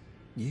days.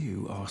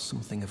 You are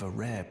something of a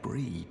rare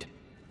breed.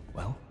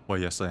 Well,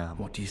 yes, I am.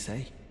 What do you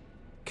say?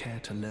 Care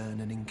to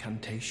learn an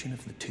incantation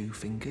of the two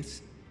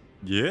fingers?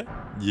 Yeah,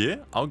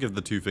 I'll give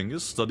the two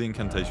fingers. Study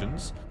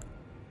incantations.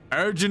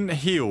 Urgent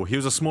heal.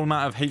 Heals a small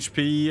amount of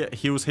HP.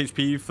 Heals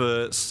HP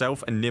for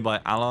self and nearby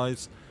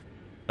allies.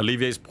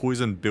 Alleviates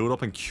poison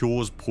buildup and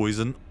cures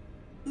poison.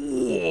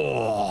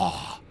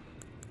 Oh,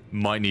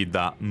 might need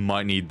that.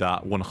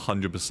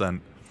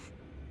 100%.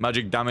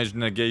 Magic damage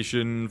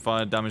negation.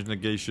 Fire damage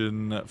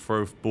negation.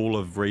 Throw ball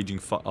of raging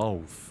fire.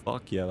 Oh,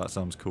 fuck yeah, that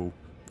sounds cool.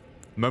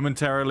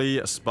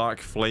 Momentarily spark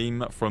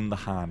flame from the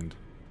hand.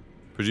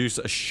 Produce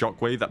a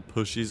shockwave that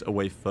pushes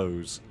away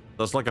foes.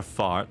 That's like a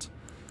fart.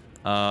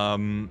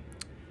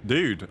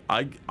 Dude,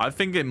 I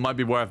think it might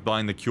be worth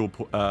buying the cure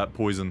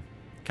poison.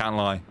 Can't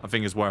lie. I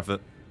think it's worth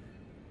it.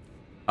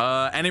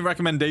 Any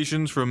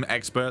recommendations from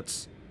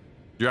experts?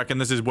 Do you reckon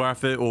this is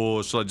worth it,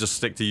 or should I just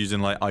stick to using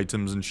like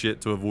items and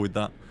shit to avoid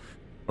that?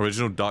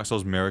 Original Dark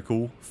Souls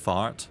miracle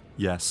fart.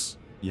 Yes.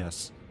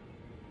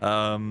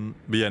 But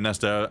yeah,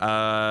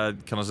 Nesta,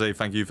 can I say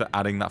thank you for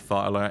adding that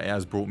fart alert? It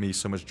has brought me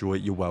so much joy.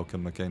 You're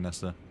welcome. Okay,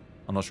 Nesta.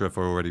 I'm not sure if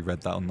I already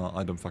read that or not.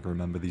 I don't fucking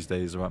remember these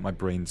days. Alright, my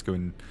brain's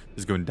going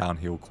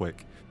downhill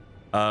quick.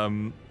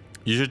 You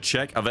should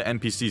check other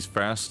NPCs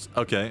first.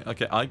 Okay.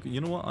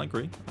 You know what? I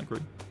agree.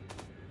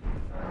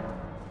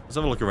 Let's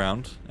have a look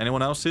around.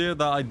 Anyone else here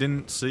that I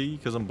didn't see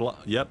because I'm blind?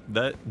 Yep,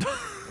 that.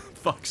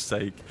 Fuck's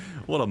sake.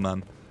 What a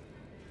man.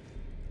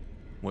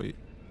 Wait.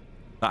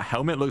 That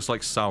helmet looks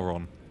like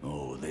Sauron.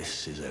 Oh,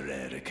 this is a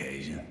rare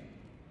occasion.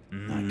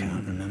 I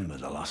can't remember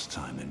the last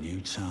time a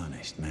new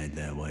tarnished made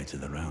their way to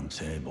the Round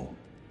Table.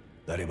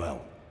 Very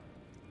well.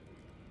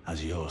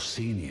 As your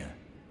senior,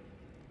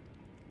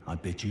 I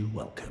bid you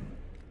welcome.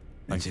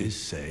 It is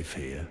safe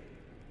here.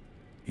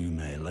 You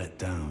may let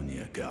down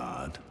your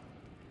guard.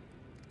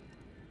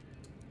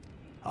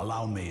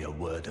 Allow me a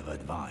word of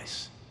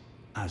advice.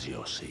 As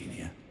your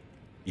senior,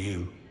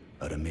 you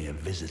are a mere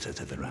visitor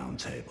to the Round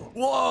Table.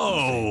 Whoa!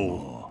 Nothing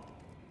more.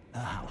 A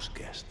house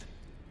guest.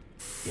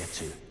 Yet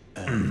to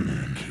earn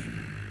their keep.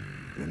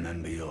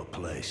 Remember your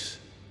place,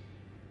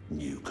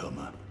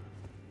 newcomer.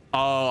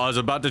 Oh, I was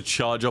about to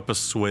charge up a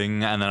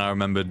swing, and then I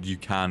remembered you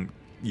can't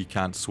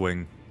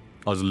swing.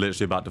 I was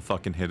literally about to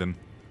fucking hit him.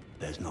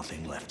 There's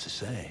nothing left to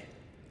say.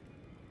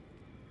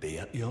 Be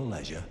at your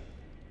leisure.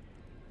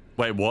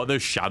 Wait, what?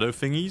 Those shadow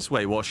thingies?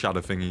 Wait, what shadow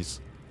thingies?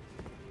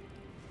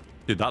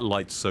 Dude, that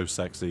light's so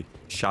sexy.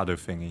 Shadow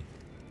thingy.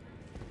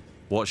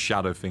 What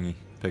shadow thingy,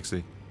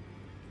 Pixie?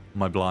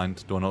 Am I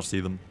blind? Do I not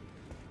see them?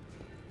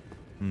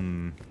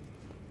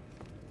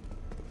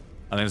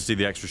 I didn't see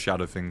the extra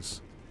shadow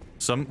things.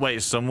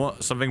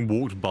 Something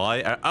walked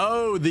by.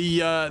 Oh,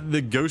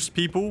 the ghost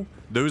people?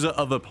 Those are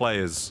other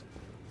players.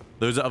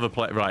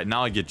 Right,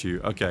 now I get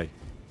you. Okay.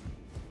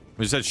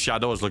 When you said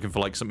shadow, I was looking for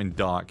like something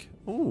dark.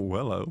 Oh,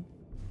 hello.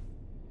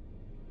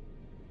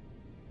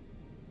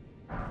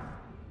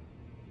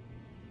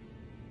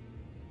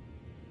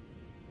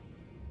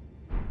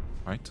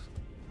 Right.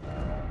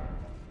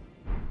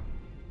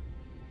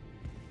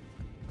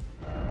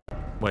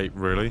 Wait,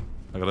 really?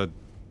 I gotta...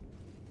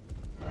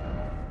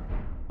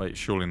 Wait,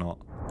 surely not.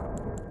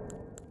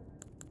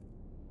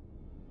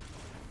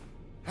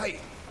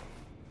 Hey!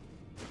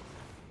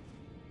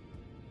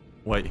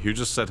 Wait, who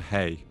just said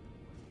hey?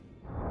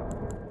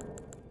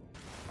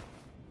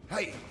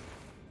 Hey!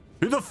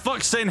 Who the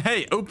fuck's saying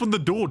hey? Open the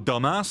door,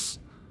 dumbass!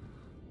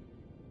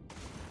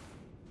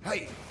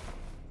 Hey!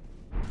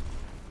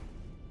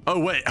 Oh,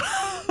 wait.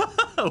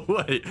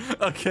 Wait,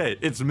 okay,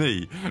 it's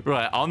me.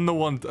 Right, I'm the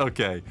one...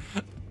 Okay.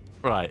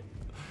 Right.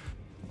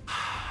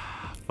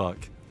 Fuck.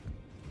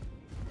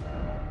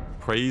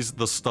 Praise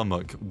the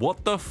stomach.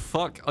 What the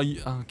fuck are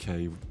you...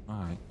 Okay,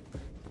 alright.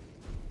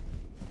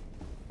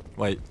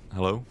 Wait,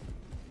 hello?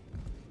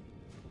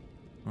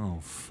 Oh,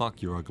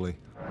 fuck, you're ugly.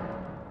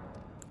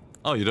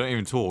 Oh, you don't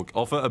even talk.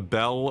 Offer a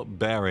bell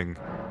bearing.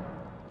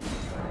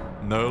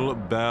 No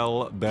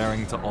bell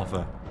bearing to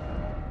offer.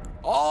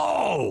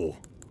 Oh!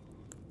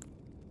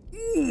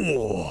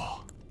 Ooh.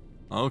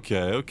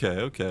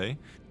 Okay.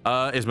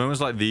 It's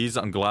moments like these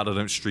that I'm glad I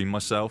don't stream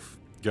myself.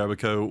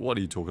 Garbico, what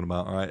are you talking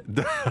about, alright?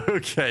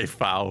 Okay,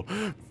 foul.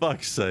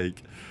 Fuck's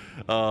sake.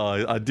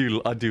 I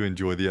do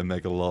enjoy the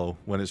Omega lol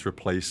when it's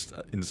replaced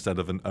instead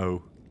of an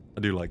O.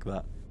 I do like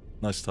that.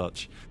 Nice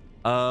touch.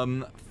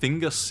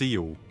 Finger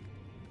seal.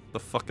 The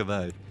fuck are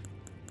they?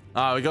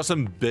 We got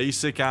some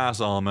basic ass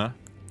armor.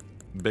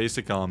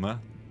 Basic armor.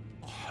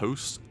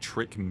 Host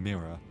trick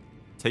mirror.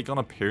 Take on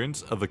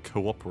appearance of a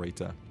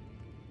cooperator.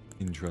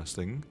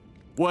 Interesting.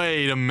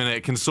 Wait a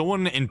minute. Can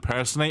someone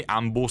impersonate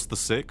Ambrose the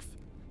Sixth?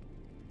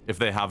 If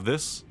they have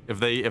this, if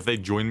they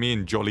join me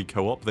in jolly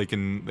co-op, they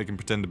can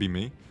pretend to be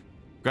me.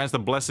 Grants the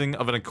blessing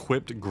of an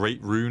equipped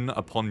great rune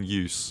upon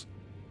use.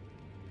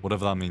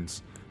 Whatever that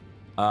means.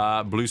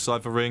 Blue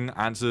cipher ring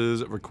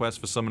answers requests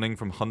for summoning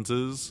from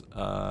hunters.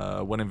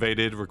 When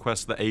invaded,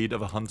 requests the aid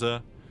of a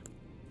hunter.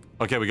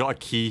 Okay, we got a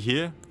key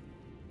here.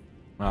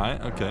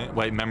 Alright, okay.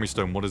 Wait, memory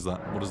stone, what is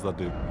that? What does that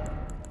do?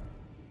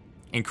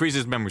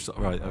 Increases memory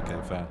stone. Right, okay,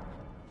 fair.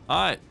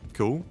 Alright,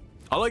 cool.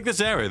 I like this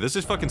area. This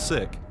is fucking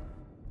sick.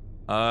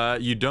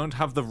 You don't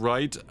have the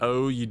right.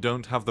 Oh, you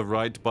don't have the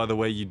right. By the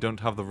way, you don't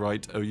have the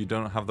right. Oh, you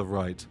don't have the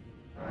right.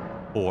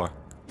 Or.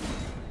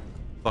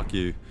 Fuck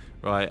you.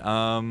 Right,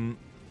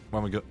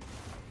 where we go?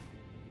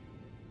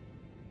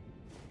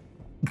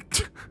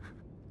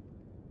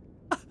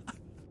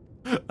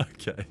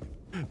 Okay.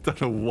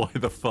 Don't know why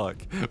the fuck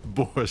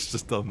Boris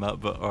just done that,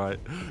 but alright.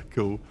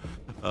 Cool.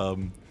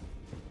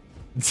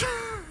 Just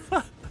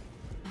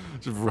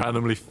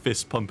randomly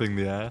fist pumping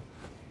the air.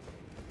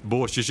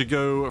 Boris, you should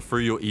go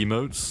through your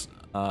emotes.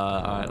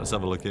 Alright, let's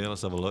have a look here.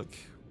 Let's have a look.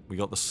 We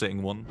got the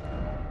sitting one.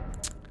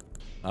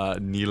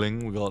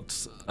 Kneeling, we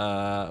got...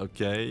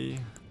 okay.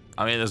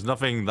 I mean, there's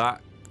nothing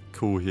that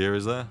cool here,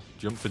 is there?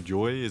 Jump for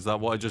joy? Is that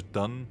what I just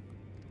done?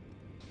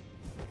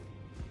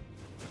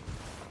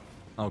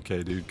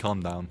 Okay, dude,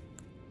 calm down.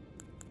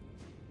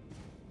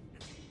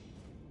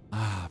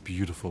 Ah,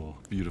 beautiful,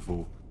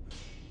 beautiful.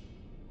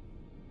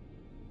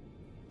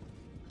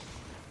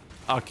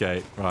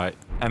 Okay, right.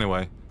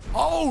 Anyway.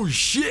 Oh,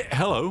 shit!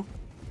 Hello!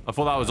 I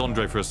thought that was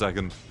Andre for a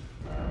second.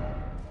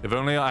 If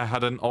only I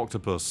had an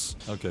octopus.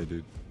 Okay,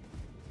 dude.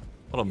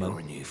 Hold on, man. You're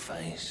a new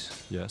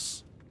face.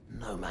 Yes.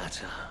 No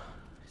matter.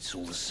 It's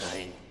all the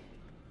same.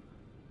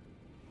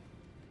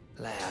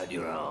 Lay out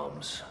your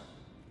arms.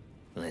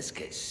 Let's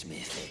get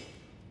smithing.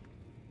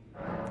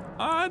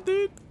 Alright,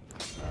 dude.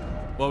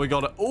 Well, we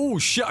got it. Oh,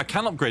 shit, I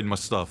can upgrade my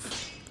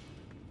stuff.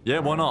 Yeah,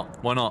 why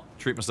not? Why not?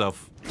 Treat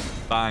myself.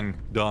 Bang.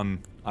 Done.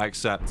 I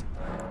accept.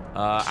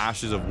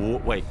 Ashes of war.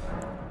 Wait.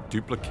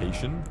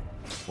 Duplication?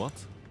 What?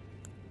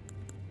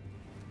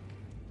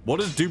 What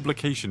does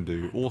duplication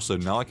do? Also,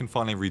 now I can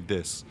finally read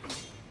this.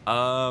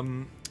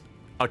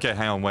 Okay,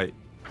 hang on, wait.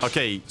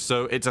 Okay,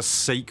 so it's a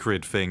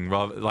sacred thing,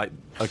 rather like...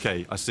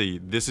 Okay, I see.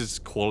 This is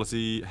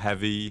quality,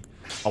 heavy.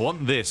 I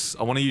want this.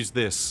 I want to use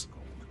this.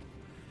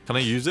 Can I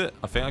use it?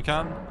 I think I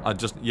can.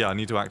 Yeah, I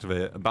need to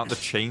activate it. About the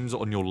chains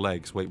on your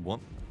legs. Wait, what?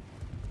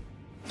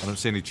 I don't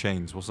see any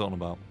chains. What's that on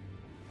about?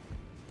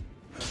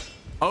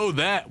 Oh,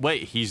 there.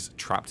 Wait, he's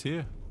trapped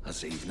here? I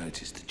see you've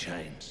noticed the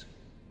chains.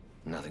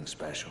 Nothing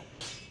special.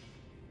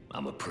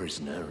 I'm a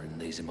prisoner and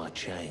these are my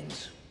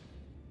chains.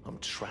 I'm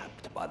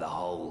trapped by the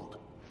hold.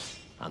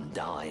 I'm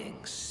dying,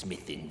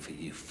 smithing for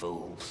you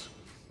fools.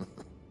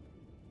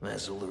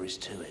 That's all there is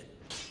to it.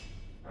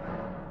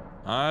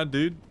 Alright,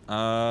 dude.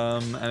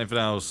 Anything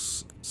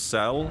else?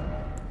 Sell?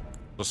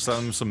 Just sell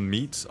him some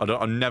meat?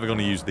 I'm never going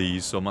to use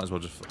these, so I might as well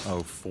just...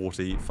 Oh,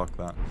 40. Fuck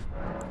that.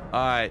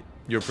 Alright,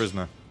 you're a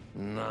prisoner.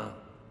 No,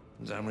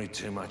 don't read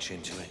too much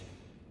into it.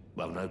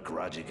 Well, no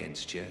grudge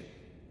against you.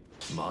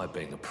 My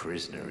being a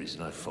prisoner is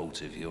no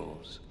fault of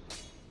yours.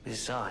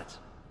 Besides,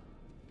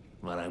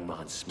 I don't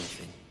mind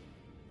smithing.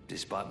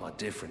 Despite my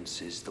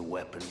differences, the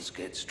weapons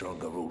get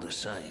stronger all the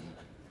same.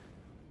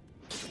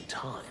 Given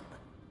time,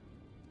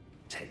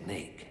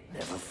 technique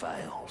never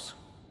fails.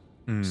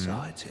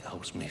 Besides, it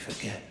helps me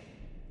forget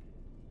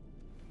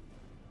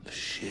the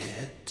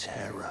sheer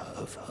terror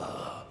of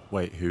her.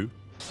 Wait, who?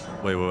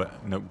 Wait.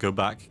 No, go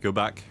back. Go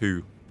back.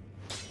 Who?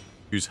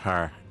 Who's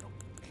her?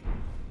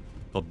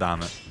 God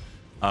damn it.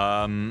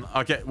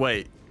 Okay,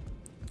 wait.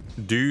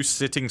 Do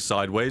sitting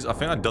sideways. I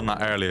think I'd done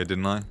that earlier,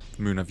 didn't I?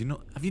 Moon, have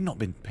you not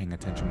been paying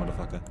attention,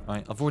 motherfucker?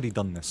 Alright, I've already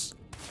done this.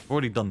 I've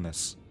already done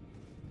this.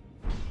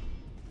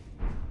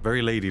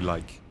 Very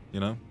ladylike, you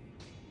know?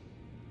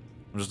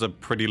 I'm just a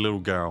pretty little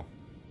girl.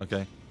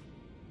 Okay?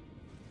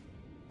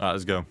 Alright,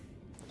 let's go.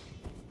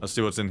 Let's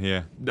see what's in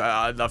here.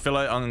 I feel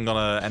like I'm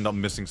gonna end up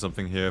missing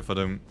something here if I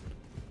don't,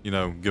 you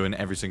know, go in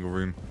every single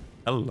room.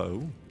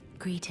 Hello.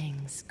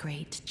 Greetings,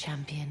 great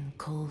champion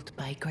called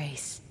by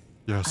grace.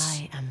 Yes.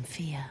 I am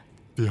Fia.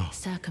 Yeah.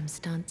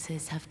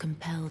 Circumstances have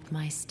compelled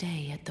my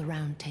stay at the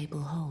Round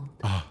Table Hold.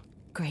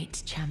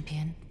 Great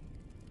champion,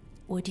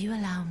 would you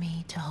allow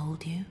me to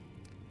hold you?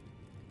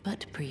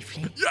 But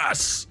briefly.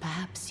 Yes!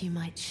 Perhaps you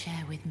might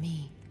share with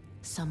me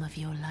some of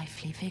your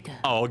lively vigor.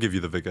 Oh, I'll give you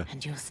the vigor.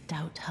 And your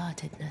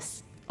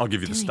stout-heartedness. I'll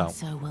give you the stout.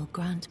 Doing so will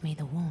grant me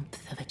the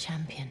warmth of a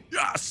champion.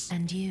 Yes!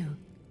 And you,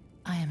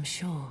 I am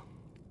sure,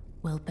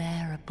 will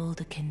bear a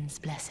Baldakin's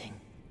blessing.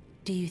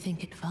 Do you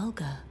think it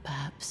vulgar,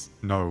 perhaps?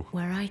 No.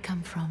 Where I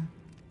come from,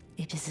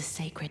 it is a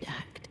sacred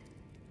act.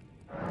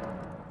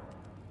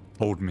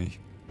 Hold me.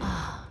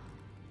 Ah,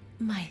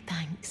 my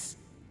thanks,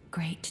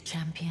 great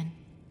champion.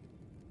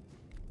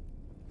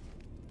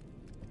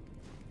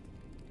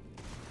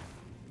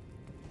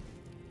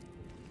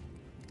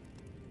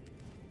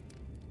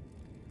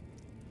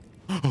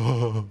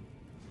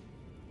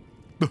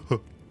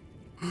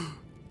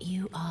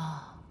 You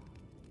are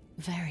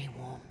very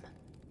warm.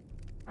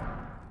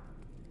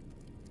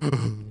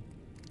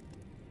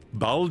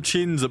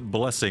 Balchin's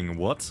blessing,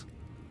 what?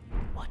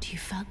 What you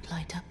felt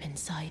light up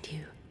inside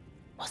you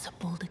was a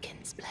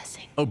Baldakin's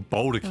blessing. Oh, Though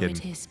Baldakin.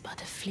 it is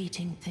but a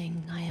fleeting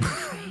thing, I am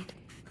afraid.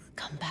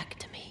 Come back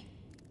to me,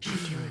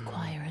 should you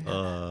require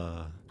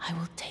another. I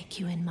will take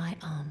you in my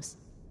arms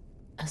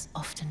as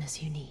often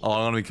as you need. Oh,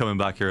 I'm gonna be coming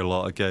back here a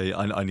lot. Okay,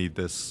 I need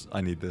this.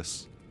 I need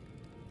this.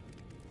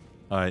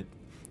 Alright.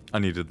 I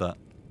needed that.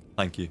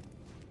 Thank you.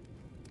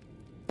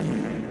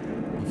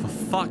 For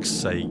fuck's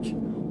sake.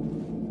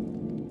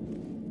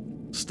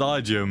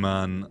 Stadio,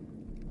 man.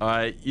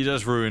 Alright, you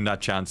just ruined our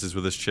chances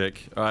with this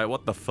chick. Alright,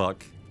 what the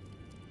fuck?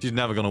 She's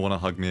never gonna want to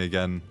hug me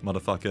again,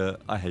 motherfucker.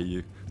 I hate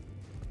you.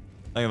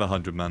 Thank you for the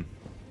 100, man.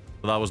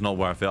 But that was not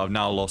worth it. I've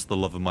now lost the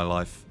love of my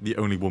life. The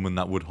only woman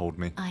that would hold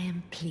me. I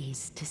am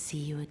pleased to see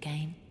you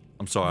again.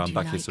 I'm sorry, I'm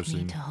back here Would so you like me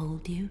soon. to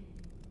hold you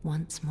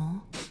once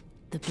more?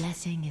 The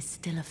blessing is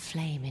still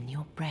aflame in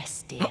your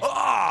breast, dear.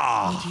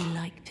 Would you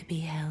like to be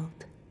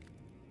held?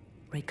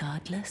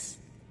 Regardless?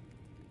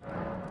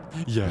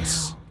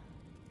 Yes. Now,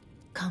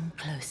 come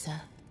closer.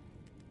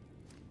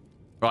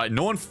 Right,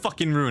 no one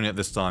fucking ruin it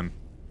this time.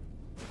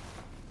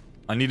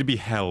 I need to be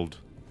held.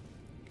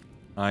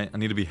 Alright, I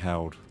need to be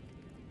held.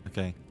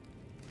 Okay.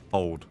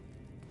 Hold.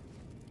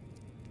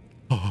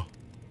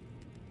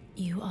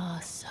 You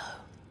are so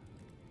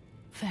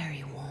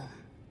very warm.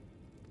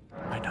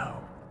 I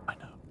know.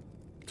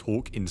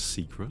 Talk in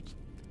secret?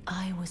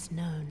 I was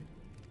known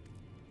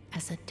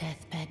as a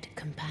deathbed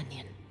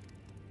companion.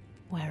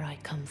 Where I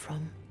come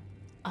from,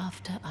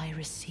 after I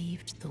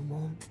received the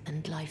warmth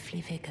and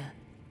lively vigor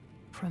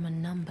from a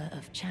number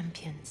of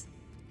champions,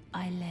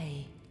 I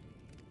lay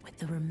with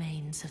the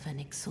remains of an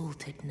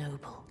exalted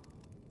noble.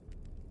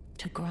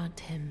 To grant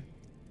him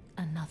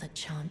another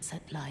chance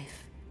at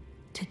life,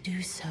 to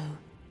do so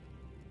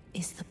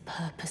is the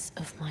purpose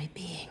of my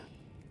being.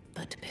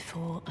 But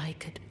before I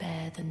could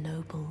bear the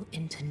noble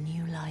into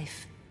new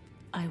life,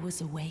 I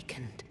was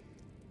awakened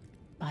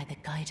by the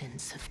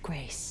guidance of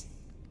grace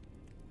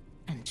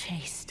and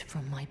chased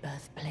from my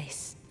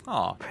birthplace.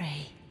 Ah.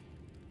 Pray,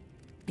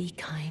 be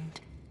kind.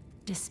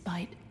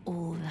 Despite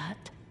all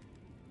that,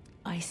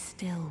 I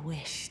still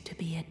wish to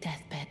be a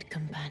deathbed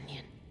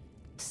companion.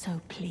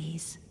 So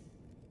please,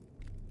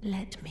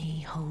 let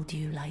me hold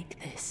you like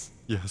this.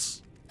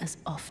 Yes. As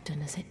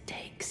often as it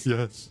takes.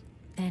 Yes.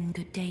 Then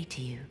good day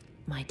to you,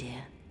 my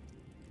dear.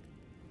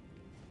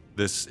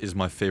 This is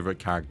my favorite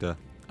character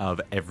out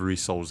of every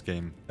Souls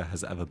game there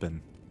has ever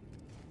been.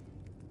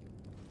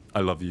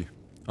 I love you.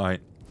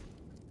 Alright.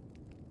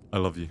 I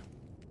love you.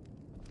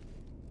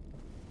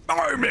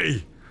 Marry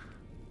me!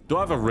 Do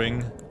I have a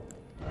ring?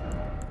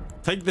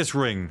 Take this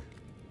ring.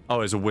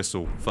 Oh, it's a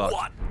whistle. Fuck.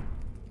 What?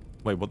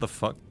 Wait, what the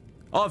fuck?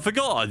 Oh, I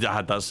forgot I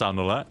had that sound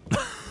alert.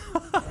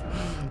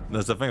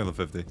 There's a thing on the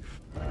 50.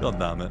 God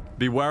damn it.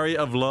 Be wary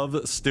of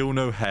love, still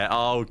no hair.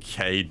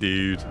 Okay,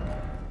 dude.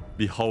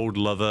 Behold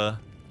lover,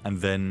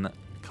 and then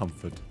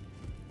comfort.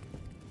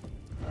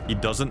 He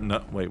doesn't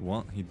know. Wait,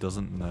 what? He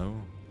doesn't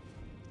know.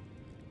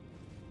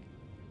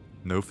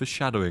 No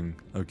foreshadowing.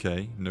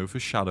 Okay, no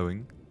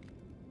foreshadowing.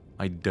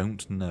 I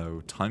don't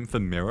know. Time for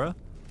mirror?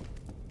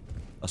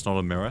 That's not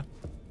a mirror.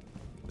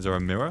 Is there a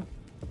mirror?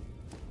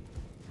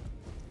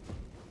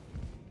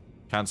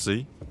 Can't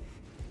see.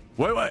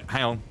 Wait,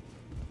 hang on.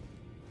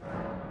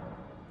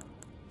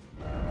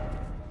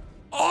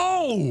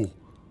 Oh!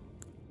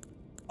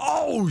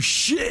 Oh,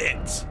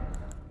 shit!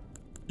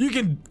 You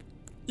can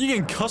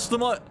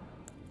customize...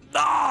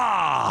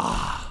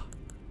 Ah!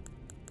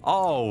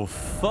 Oh,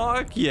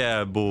 fuck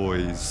yeah,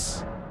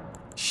 boys.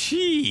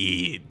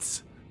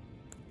 Shit!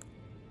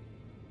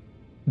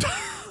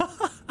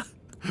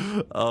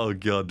 Oh,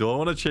 God. Do I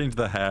want to change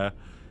the hair?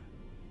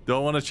 Do I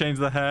want to change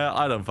the hair?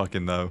 I don't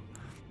fucking know.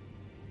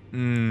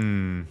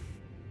 Do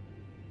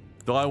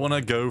I want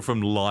to go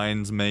from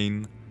lion's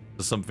mane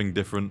to something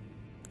different?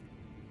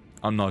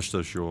 I'm not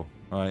so sure.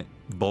 Alright.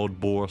 Bald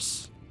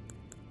Boris.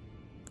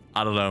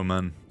 I don't know,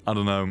 man. I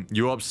don't know.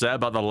 You were upset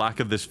about the lack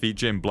of this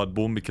feature in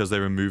Bloodborne because they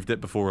removed it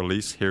before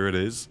release. Here it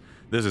is.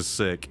 This is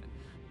sick.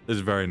 This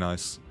is very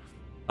nice.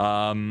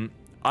 I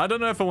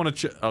don't know if I want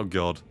to... Oh,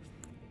 God.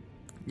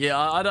 Yeah,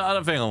 I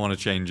don't think I want to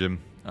change him.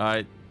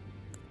 Alright.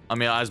 I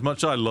mean, as much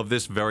as I love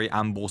this very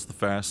Ambrose the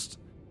First,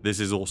 this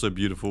is also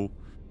beautiful.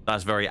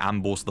 That's very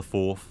Ambrose the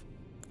Fourth.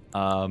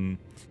 You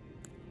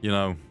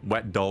know,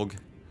 wet dog.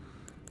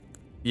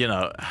 You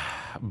know...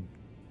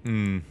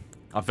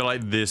 I feel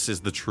like this is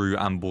the true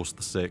Ambrose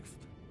the Sixth.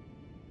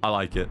 I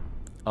like it.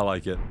 I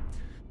like it.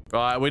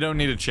 Right, we don't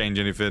need to change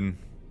anything.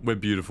 We're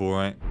beautiful,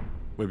 right?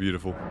 We're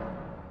beautiful.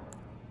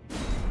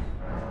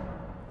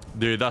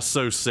 Dude, that's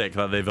so sick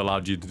that they've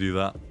allowed you to do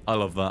that. I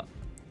love that.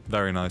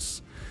 Very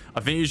nice. I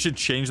think you should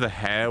change the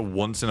hair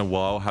once in a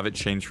while. Have it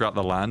change throughout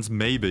the lands.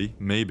 Maybe.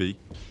 Maybe.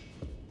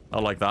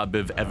 I like that. A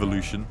bit of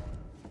evolution.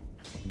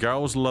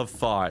 Girls love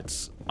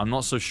fights. I'm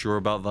not so sure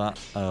about that.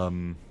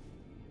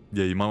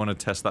 Yeah, you might want to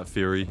test that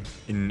theory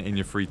in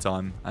your free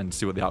time and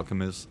see what the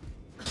outcome is.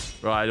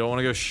 Right, I don't want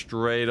to go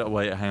straight up.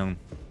 Wait, hang on.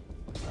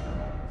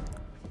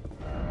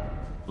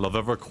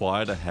 Lover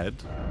required a head.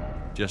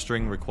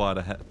 Gesturing required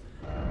a head.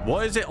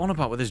 What is it on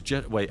about with this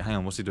Wait, hang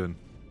on. What's he doing?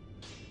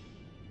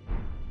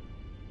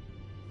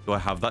 Do I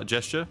have that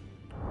gesture?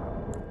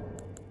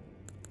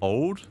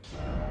 Hold?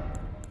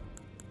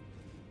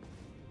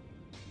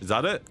 Is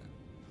that it?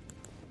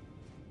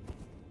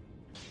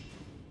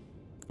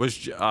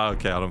 Which...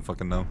 okay, I don't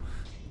fucking know.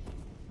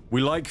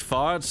 We like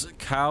farts.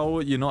 Cow,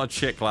 you're not a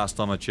chick last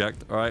time I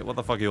checked. Alright, what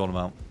the fuck are you on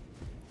about?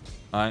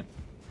 Alright.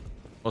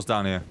 What's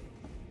down here?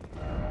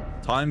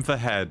 Time for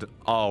head.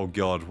 Oh,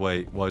 God,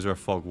 wait. Why is there a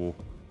fog wall?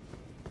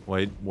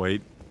 Wait.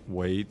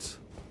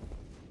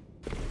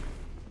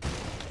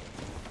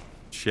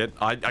 Shit.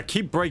 I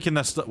keep breaking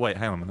their stuff. Wait,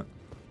 hang on a minute.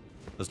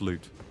 There's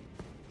loot.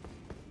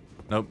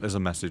 Nope, there's a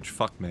message.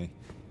 Fuck me.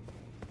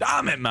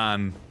 Damn it,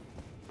 man.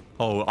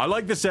 Oh, I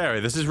like this area.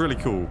 This is really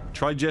cool.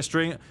 Try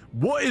gesturing.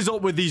 What is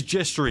up with these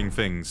gesturing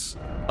things?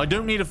 I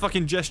don't need a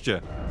fucking gesture.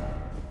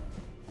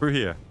 Through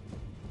here.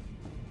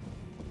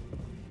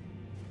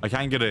 I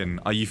can't get in.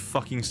 Are you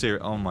fucking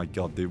serious? Oh my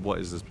god, dude. What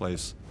is this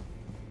place?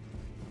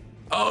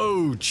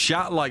 Oh,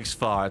 chat likes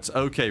farts.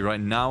 Okay, right.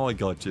 Now I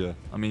got you.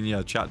 I mean,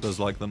 yeah, chat does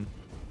like them.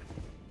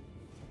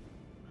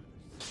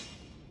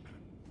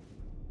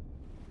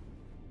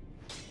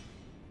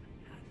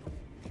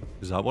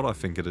 Is that what I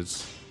think it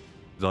is?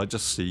 Did I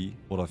just see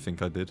what I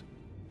think I did?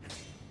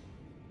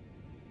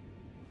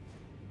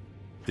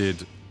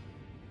 Did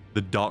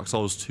the Dark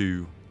Souls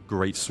 2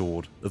 Great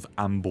Sword of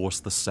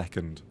Ambrose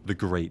II, the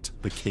Great,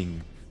 the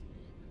King,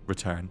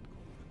 return?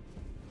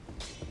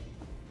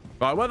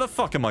 Right, where the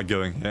fuck am I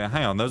going here?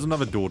 Hang on, there's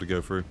another door to go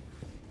through.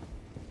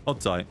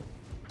 Hold tight.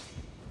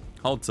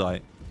 Hold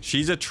tight.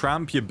 She's a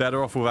tramp, you're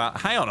better off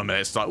without... Hang on a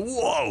minute, it's like,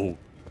 whoa!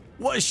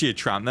 What is she a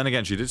tramp? Then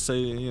again, she did say,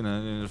 you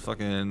know,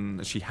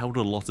 fucking... She held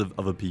a lot of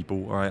other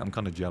people. Alright, I'm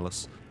kind of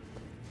jealous.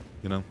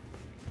 You know?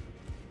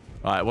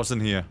 Alright, what's in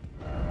here?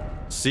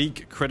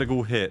 Seek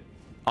critical hit.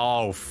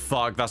 Oh,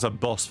 fuck. That's a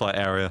boss fight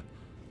area.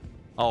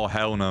 Oh,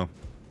 hell no.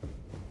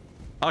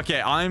 Okay,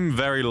 I'm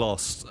very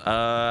lost.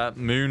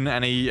 Moon,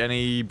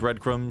 any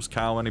breadcrumbs?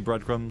 Cow, any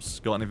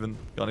breadcrumbs? Got anything?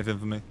 Got anything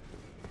for me?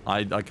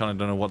 I kind of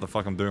don't know what the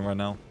fuck I'm doing right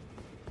now.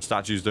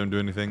 Statues don't do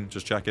anything.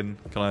 Just checking.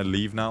 Can I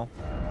leave now?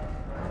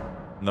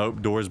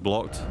 Nope, door is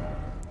blocked.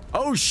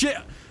 Oh, shit!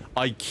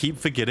 I keep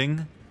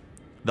forgetting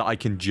that I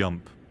can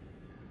jump.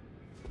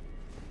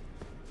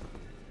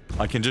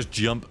 I can just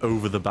jump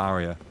over the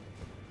barrier.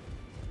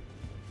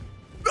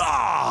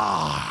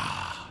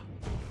 Ah!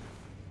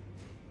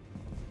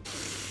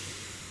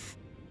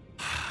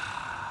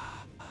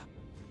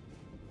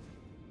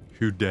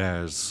 Who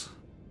dares?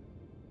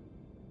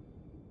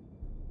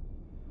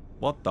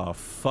 What the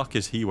fuck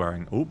is he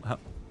wearing? Oh,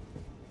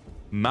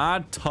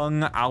 Mad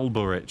Tongue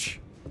Alberich.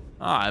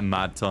 Ah,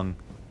 Mad Tongue.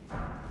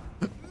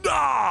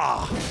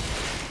 Ah!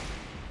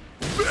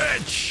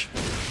 Bitch!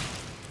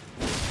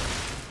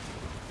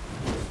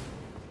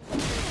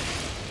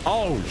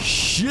 Oh,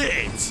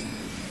 shit!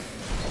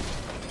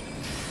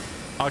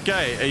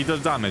 Okay, he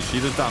does damage. He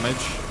does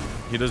damage.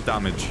 He does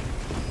damage.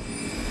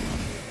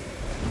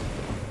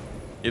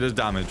 He does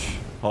damage.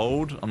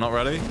 Hold. I'm not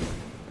ready.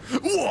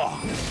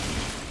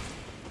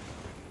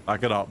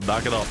 Back it up.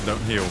 Back it up.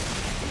 Don't heal.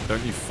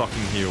 Don't you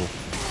fucking heal.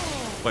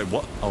 Wait,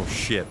 what? Oh,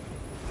 shit.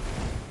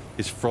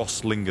 His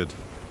frost lingered.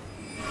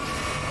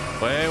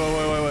 Wait.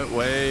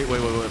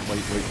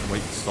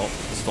 Stop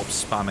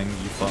spamming,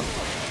 you fuck.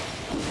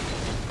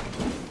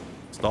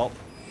 Stop.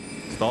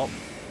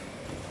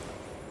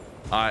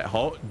 Alright,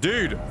 hold.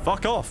 Dude,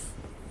 fuck off.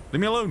 Leave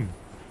me alone.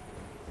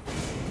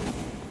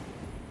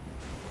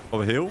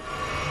 Over heal.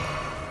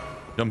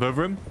 Jump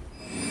over him.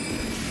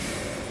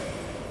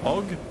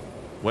 Hog.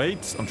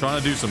 Wait, I'm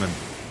trying to do something.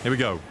 Here we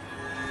go.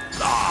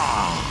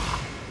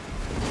 Ah!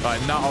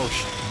 Alright, now.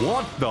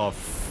 What the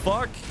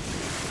fuck?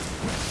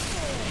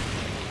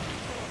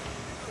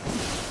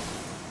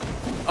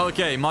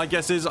 Okay, my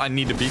guess is I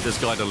need to beat this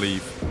guy to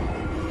leave.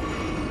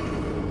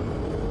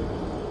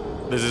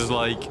 This is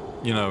like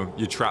you know,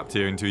 you're trapped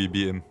here until you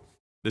beat him.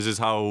 This is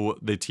how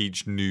they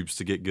teach noobs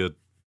to get good.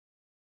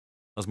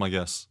 That's my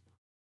guess.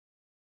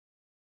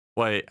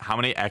 Wait, how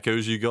many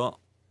echoes you got?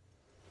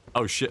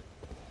 Oh, shit.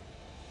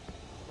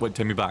 Wait,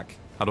 take me back.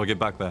 How do I get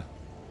back there?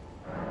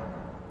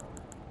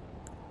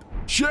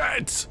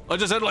 Shit! I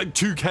just had like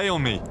 2k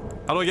on me.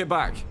 How do I get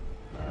back?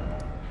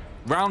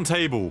 Round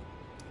table.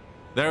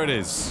 There it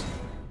is.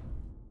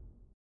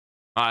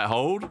 Alright,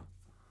 hold.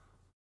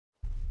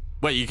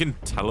 Wait, you can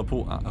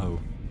teleport? Oh,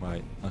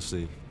 right. I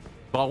see.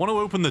 But I want to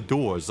open the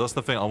doors. That's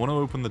the thing. I want to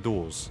open the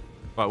doors.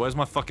 Right, where's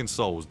my fucking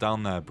souls?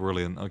 Down there.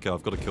 Brilliant. Okay,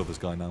 I've got to kill this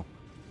guy now.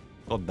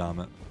 God damn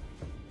it.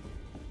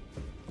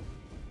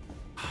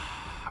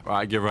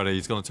 Right, get ready.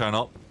 He's going to turn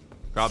up.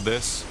 Grab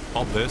this.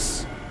 Pop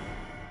this.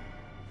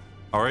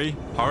 Hurry.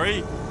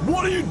 Hurry.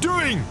 What are you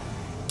doing?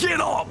 Get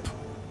up!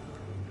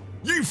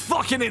 You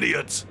fucking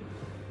idiot!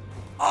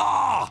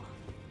 Ah!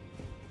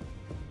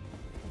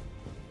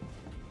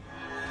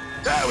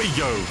 There we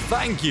go.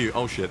 Thank you.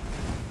 Oh, shit.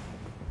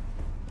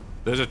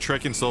 There's a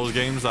trick in Souls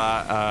games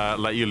that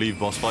let you leave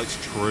boss fights.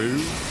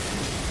 True.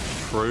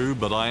 True,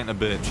 but I ain't a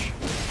bitch.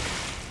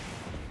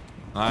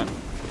 Alright.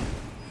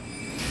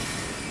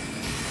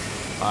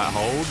 Alright,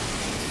 hold.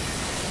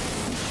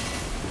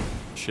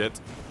 Shit.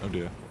 Oh,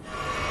 dear.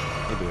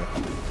 Oh, dear.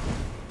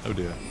 Oh,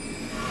 dear.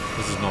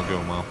 This is not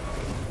going well.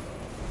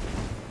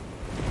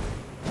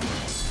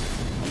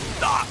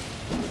 Ah!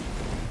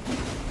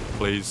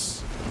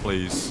 Please.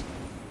 Please.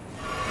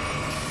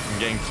 I'm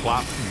getting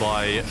clapped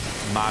by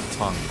Mad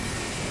Tongue.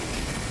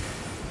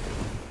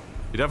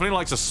 He definitely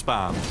likes a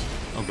spam.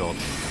 Oh, God.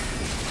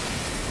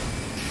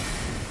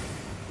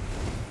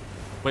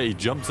 Wait, he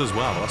jumps as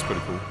well. That's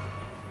pretty cool.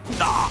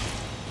 Ah!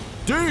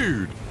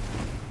 Dude!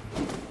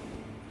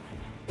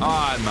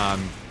 Alright, man.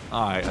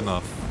 Alright,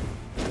 enough.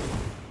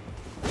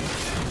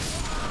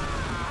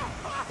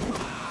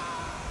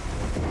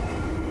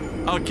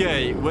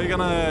 Okay, we're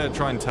gonna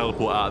try and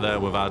teleport out of there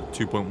with our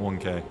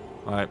 2.1k.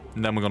 Alright,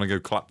 and then we're gonna go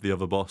clap the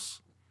other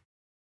boss.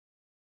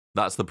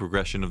 That's the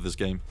progression of this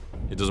game.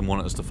 It doesn't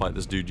want us to fight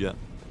this dude yet.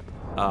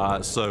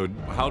 So,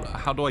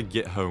 how do I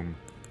get home?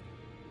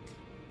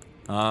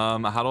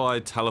 How do I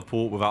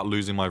teleport without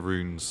losing my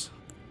runes?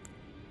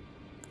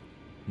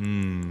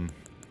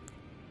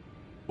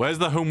 Where's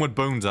the Homeward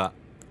Bones at?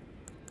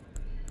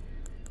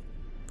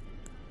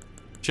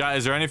 Chat,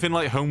 is there anything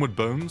like Homeward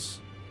Bones?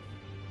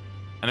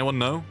 Anyone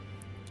know?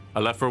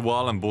 I left for a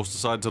while and Boss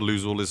decided to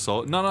lose all his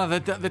soul. No, they're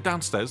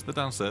downstairs. They're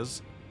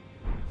downstairs.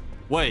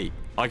 Wait,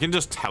 I can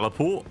just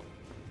teleport?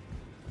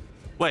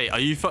 Wait, are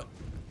you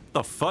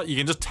the fuck? You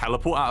can just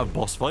teleport out of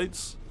boss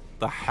fights?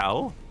 The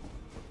hell?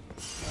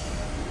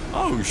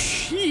 Oh,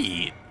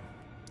 shit.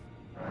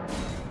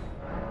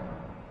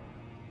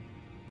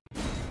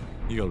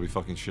 You gotta be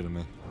fucking shitting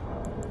me.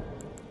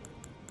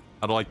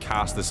 How do I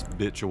cast this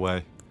bitch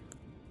away?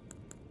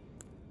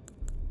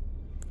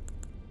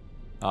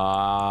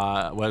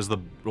 Where's the,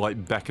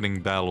 like,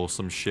 beckoning bell or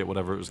some shit,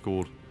 whatever it was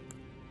called?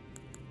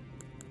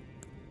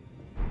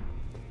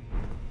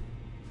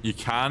 You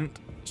can't?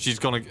 She's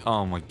gonna...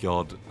 Oh my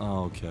god.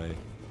 Oh, okay.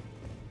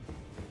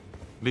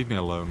 Leave me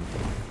alone.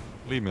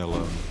 Leave me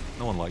alone.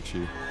 No one likes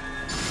you.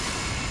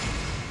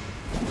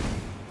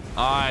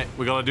 Alright,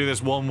 we gotta do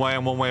this one way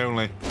and one way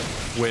only.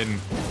 Win.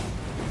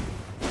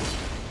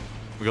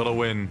 We gotta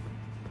win.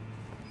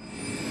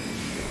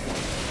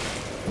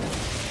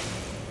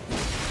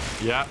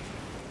 Yep.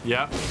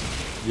 Yep.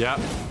 Yep.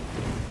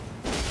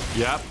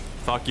 Yep.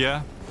 Fuck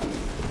yeah.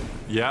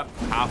 Yep.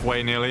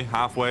 Halfway nearly.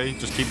 Halfway.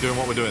 Just keep doing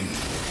what we're doing.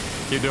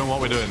 Keep doing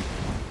what we're doing.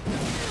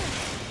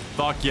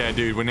 Fuck yeah,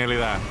 dude. We're nearly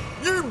there.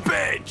 You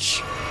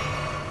bitch!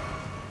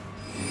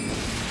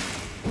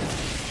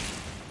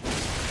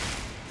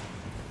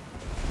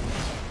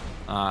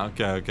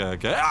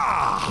 Okay.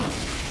 Ah!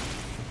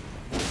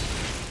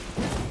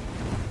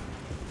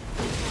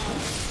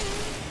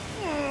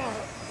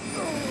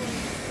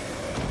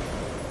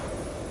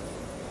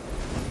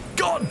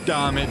 God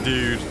damn it,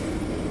 dude.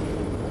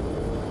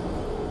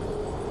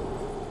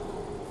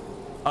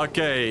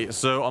 Okay,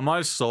 so are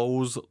my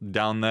souls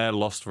down there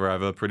lost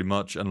forever, pretty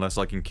much, unless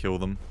I can kill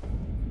them?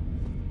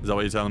 Is that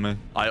what you're telling me?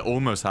 I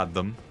almost had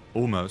them.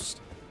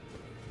 Almost.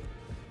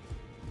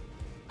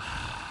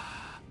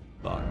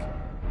 Fuck.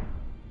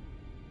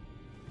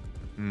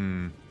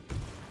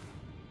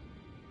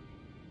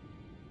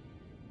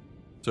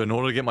 So in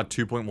order to get my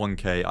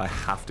 2.1k, I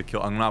have to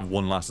kill... I'm gonna have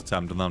one last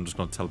attempt, and then I'm just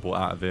gonna teleport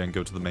out of here and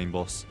go to the main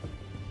boss.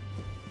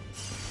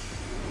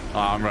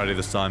 I'm ready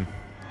this time.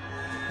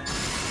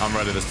 I'm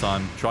ready this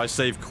time. Try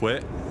save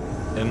quit.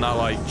 Isn't that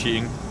like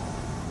cheating?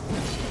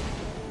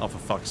 Oh, for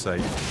fuck's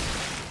sake.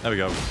 There we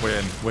go. We're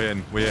in. We're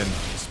in. We're in.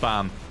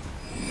 Spam.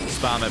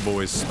 Spam it,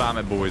 boys. Spam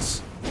it,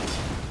 boys.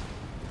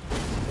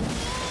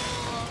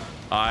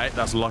 Alright,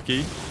 that's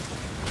lucky.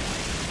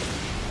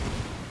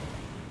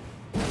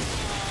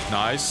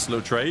 Nice.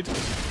 Little trade.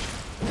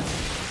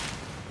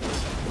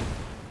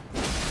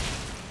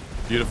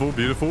 Beautiful,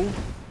 beautiful.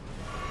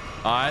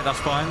 Alright, that's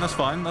fine, that's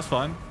fine, that's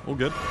fine. All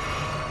good.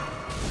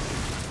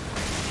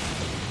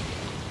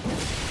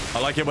 I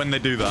like it when they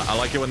do that. I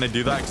like it when they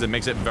do that because it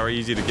makes it very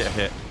easy to get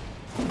hit.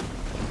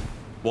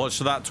 Watch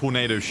that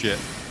tornado shit.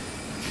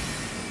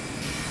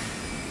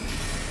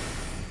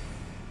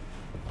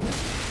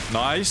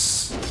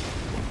 Nice.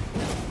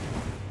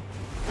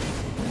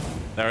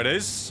 There it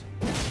is.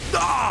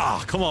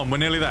 Ah, come on. We're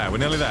nearly there. We're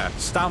nearly there.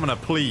 Stamina,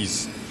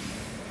 please.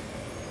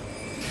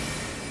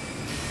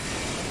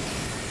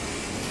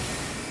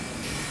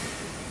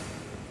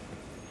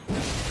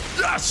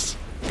 Yes!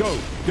 Go.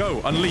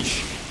 Go.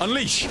 Unleash.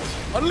 Unleash.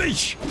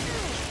 Unleash.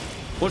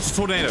 Watch the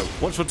tornado.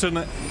 Watch for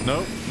tornado.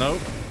 No. No.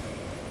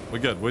 We're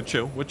good. We're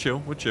chill. We're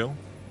chill. We're chill.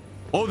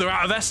 Oh, they're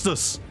out of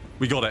Estus.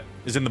 We got it.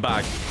 It's in the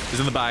bag. It's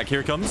in the bag. Here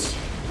it comes.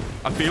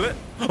 I feel it.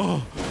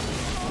 Oh.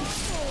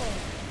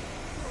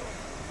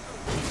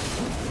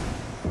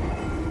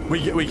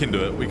 We can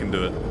do it. We can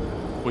do it.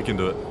 We can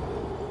do it.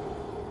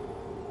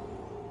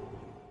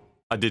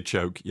 I did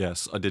choke.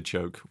 Yes, I did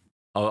choke.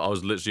 I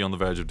was literally on the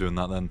verge of doing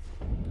that then.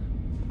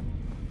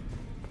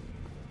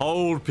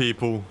 Hold,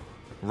 people.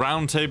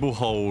 Round table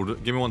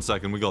hold. Give me 1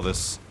 second. We got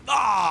this.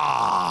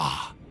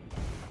 Ah!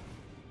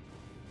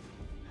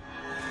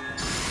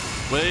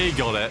 We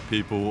got it,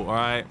 people. All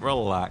right,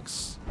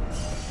 relax.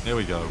 Here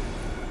we go.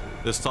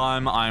 This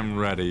time I'm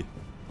ready.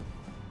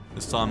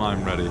 This time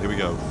I'm ready. Here we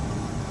go.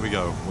 Here we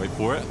go. Wait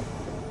for it.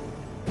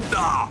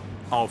 Ah!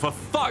 Oh, for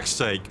fuck's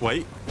sake.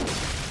 Wait.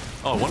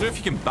 Oh, I wonder if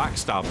you can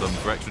backstab them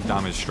for extra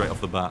damage straight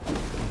off the bat.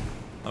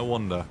 I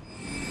wonder.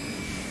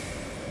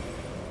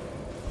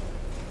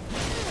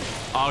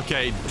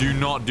 Okay, do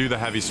not do the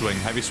heavy swing.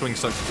 Heavy swing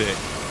sucks dick.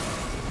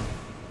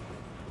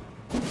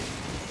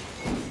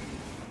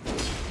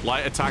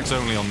 Light attacks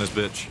only on this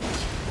bitch.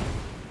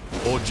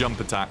 Or jump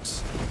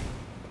attacks.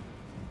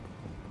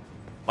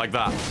 Like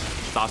that.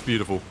 That's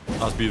beautiful.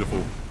 That's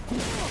beautiful.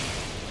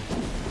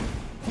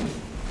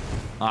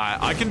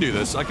 Alright, I can do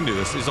this. I can do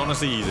this. It's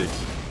honestly easy.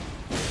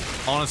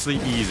 Honestly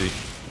easy.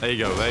 There you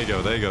go. There you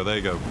go. There you go. There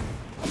you go.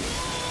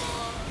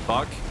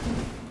 Fuck.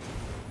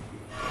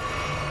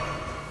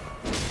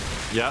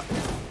 Yeah.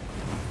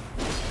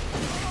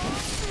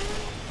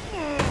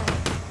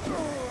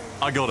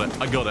 I got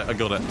it. I got it. I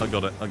got it. I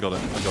got it. I got it.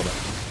 I got it.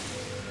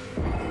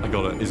 I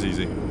got it. It's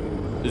easy.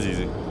 It's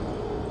easy.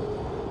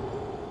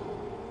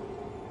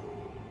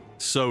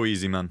 So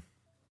easy, man.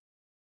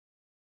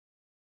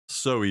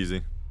 So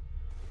easy.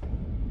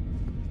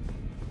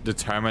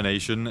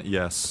 Determination,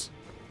 yes.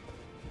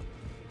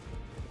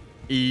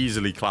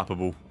 Easily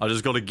clappable. I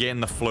just got to get in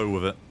the flow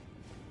with it.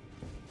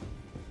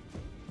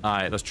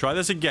 Alright, let's try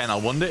this again. I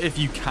wonder if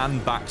you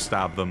can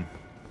backstab them.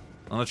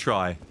 I'm gonna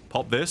try.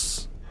 Pop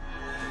this.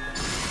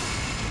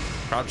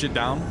 Crouch it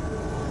down.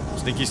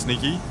 Sneaky,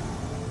 sneaky.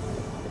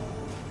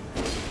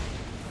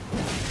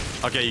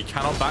 Okay, you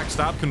cannot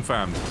backstab.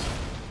 Confirmed.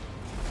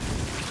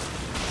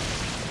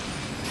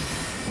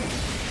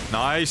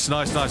 Nice,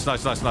 nice, nice,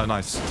 nice, nice, nice,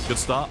 nice. Good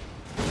start.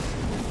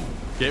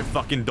 Get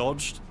fucking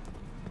dodged.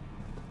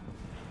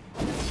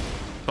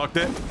 Fucked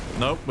it.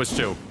 Nope, we're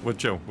chill. We're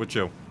chill. We're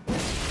chill.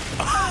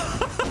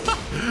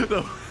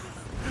 No.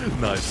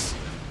 Nice.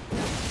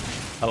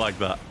 I like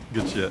that.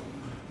 Good shit.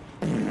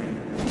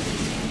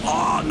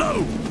 Oh,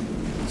 no!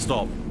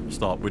 Stop.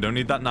 Stop. We don't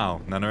need that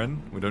now, Nenarin.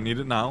 We don't need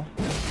it now.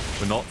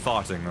 We're not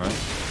farting, right?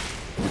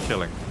 We're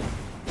killing.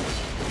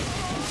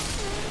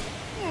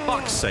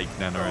 Fuck's sake,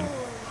 Nenarin.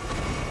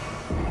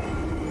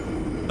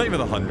 Thank you for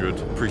the 100.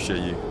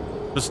 Appreciate you.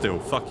 But still,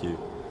 fuck you.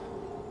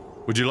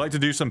 Would you like to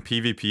do some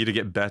PvP to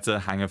get better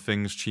hang of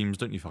things, Cheems?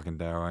 Don't you fucking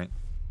dare, right?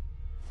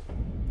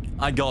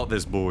 I got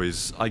this,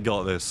 boys. I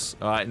got this.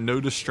 Alright, no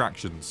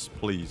distractions,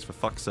 please, for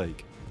fuck's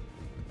sake.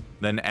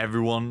 Then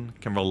everyone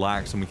can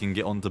relax and we can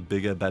get on to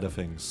bigger, better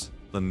things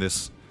than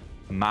this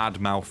mad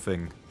mouth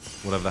thing.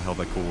 Whatever the hell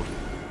they're called.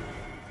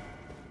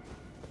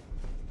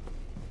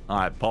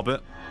 Alright, pop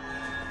it.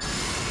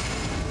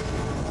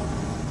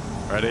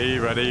 Ready,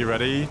 ready,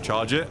 ready.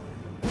 Charge it.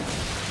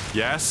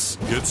 Yes.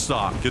 Good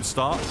start. Good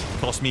start.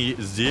 Cost me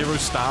 0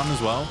 stam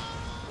as well.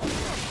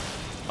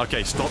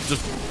 Okay, stop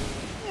just...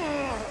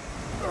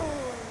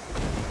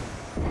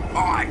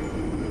 Alright.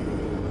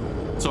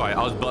 Sorry,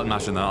 I was button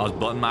mashing that. I was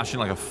button mashing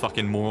like a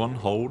fucking moron.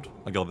 Hold.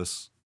 I got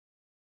this.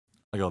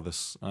 I got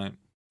this. Alright.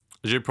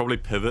 I should probably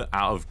pivot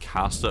out of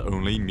caster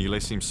only. Melee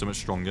seems so much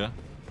stronger.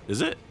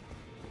 Is it?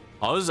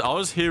 I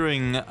was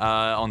hearing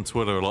on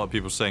Twitter a lot of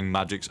people saying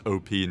magic's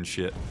OP and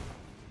shit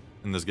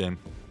in this game.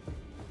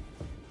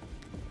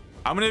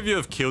 How many of you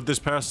have killed this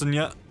person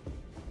yet?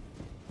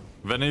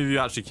 Have any of you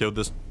actually killed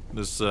this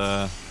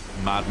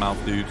mad mouth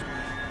dude?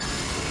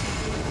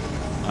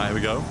 Alright, here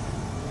we go.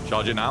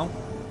 Charge it now.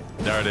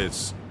 There it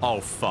is. Oh,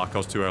 fuck. I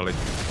was too early.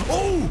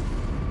 Oh!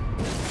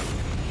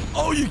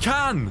 Oh, you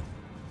can!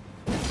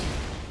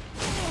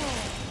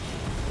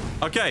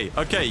 Okay,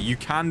 okay. You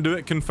can do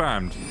it.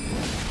 Confirmed.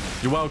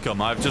 You're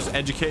welcome. I've just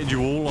educated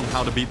you all on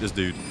how to beat this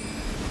dude.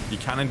 You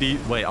can indeed...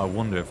 Wait, I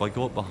wonder if I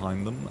go up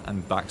behind them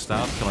and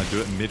backstab, can I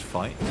do it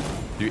mid-fight?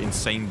 Do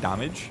insane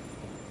damage?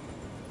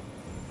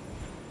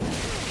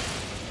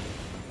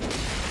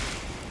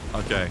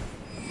 Okay.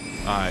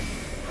 Alright.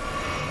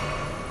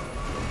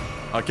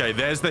 Okay,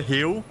 there's the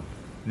heal.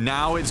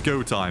 Now it's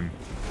go time.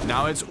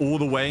 Now it's all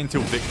the way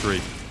until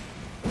victory.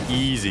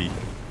 Easy.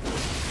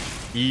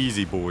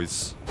 Easy,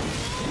 boys.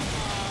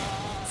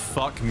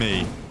 Fuck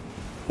me.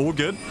 All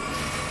good.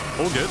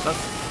 All good.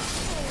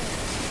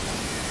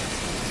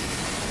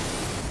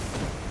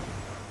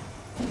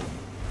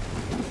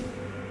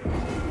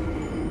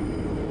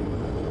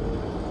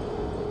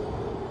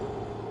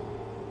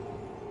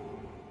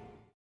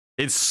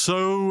 It's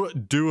so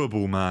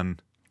doable, man.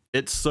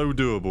 It's so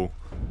doable.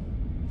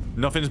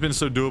 Nothing's been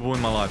so doable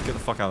in my life. Get the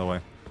fuck out of the way.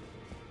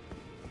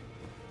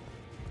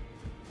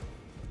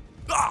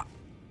 Ah!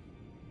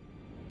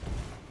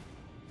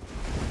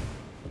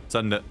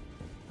 Send it.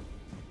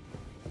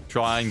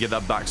 Try and get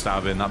that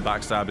backstab in. That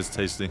backstab is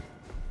tasty.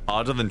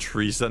 Harder than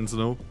Tree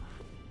Sentinel?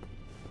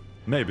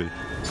 Maybe.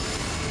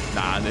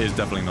 Nah, it is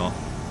definitely not.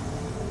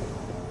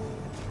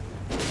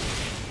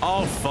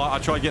 Oh, fuck. I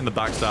tried getting the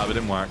backstab. It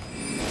didn't work.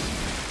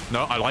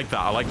 No, I like that.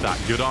 I like that.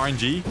 Good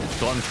RNG.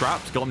 Got him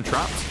trapped. Got him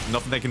trapped.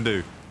 Nothing they can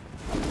do.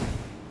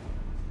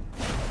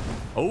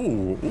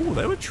 Oh,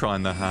 they were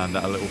trying their hand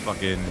at a little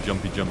fucking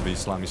jumpy,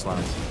 slammy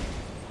slam.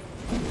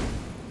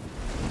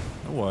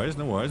 No worries,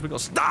 no worries. We got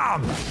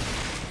stab!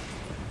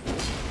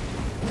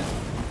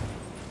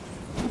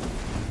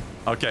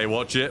 Okay,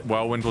 watch it.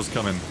 Whirlwind was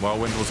coming.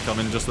 Whirlwind was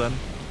coming just then.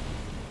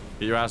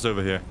 Get your ass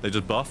over here. They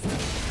just buffed.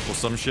 Or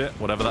some shit.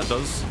 Whatever that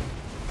does.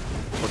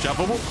 Watch out,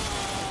 bubble.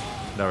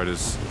 There it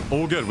is.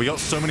 All good. We got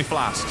so many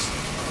flasks.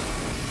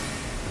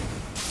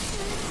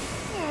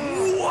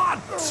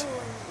 What?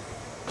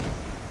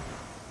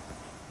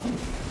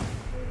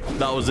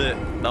 That was it.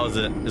 That was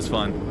it. It's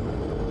fine.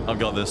 I've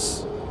got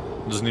this.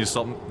 I just need to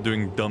stop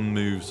doing dumb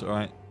moves,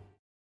 alright?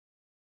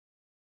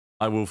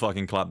 I will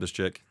fucking clap this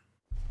chick.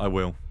 I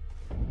will.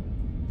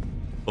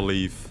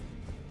 Believe.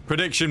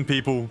 Prediction,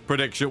 people.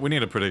 Prediction. We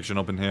need a prediction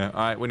up in here.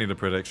 Alright, we need a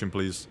prediction,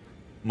 please.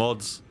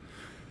 Mods.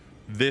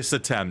 This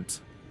attempt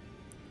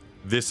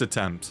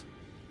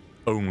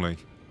only,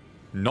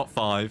 not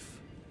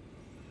 5,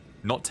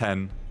 not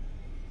 10,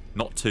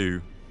 not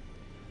 2,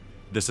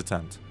 this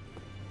attempt.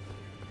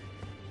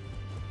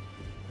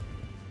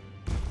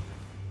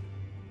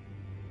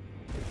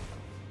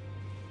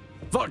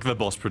 Fuck the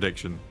boss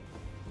prediction.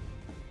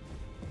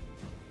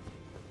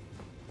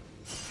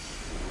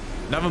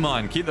 Never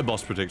mind, keep the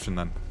boss prediction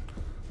then.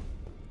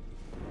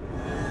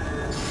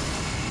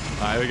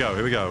 Alright, here we go,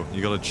 here we go.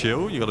 You gotta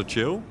chill, you gotta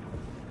chill.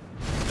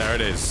 There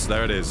it is.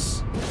 There it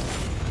is.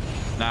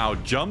 Now,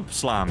 jump,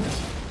 slam.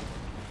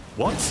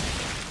 What?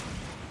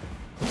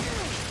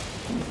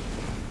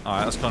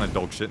 Alright, that's kind of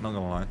dog shit, not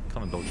gonna lie.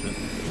 Kind of dog shit.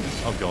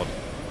 Oh, God.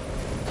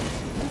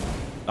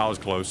 That was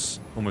close.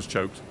 Almost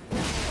choked.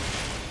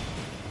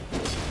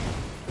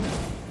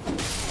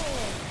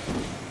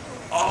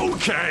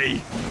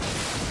 Okay!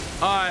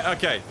 Alright,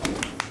 okay.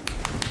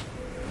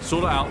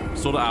 Sort it out.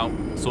 Sort it out.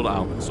 Sort it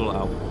out. Sort it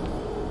out.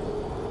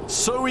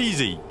 So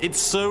easy. It's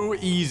so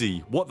easy.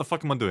 What the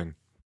fuck am I doing?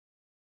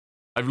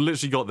 I've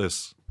literally got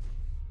this.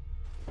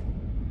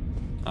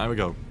 There we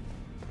go.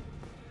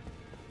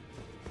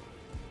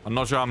 I'm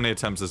not sure how many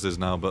attempts this is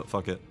now, but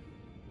fuck it.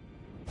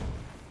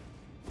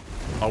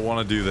 I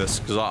want to do this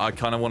because I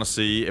kind of want to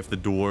see if the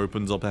door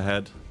opens up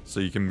ahead so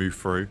you can move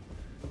through.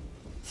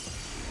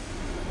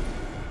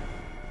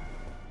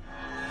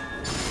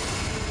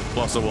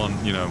 Plus I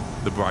want, you know,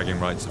 the bragging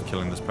rights of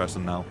killing this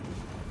person now.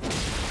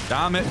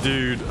 Damn it,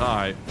 dude.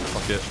 Alright,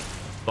 fuck it.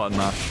 Button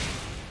mash.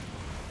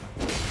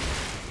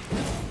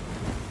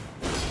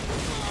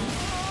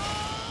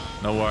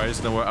 No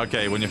worries, no worries.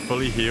 Okay, when you're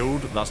fully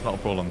healed, that's not a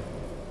problem.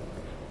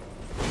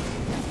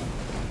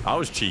 I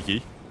was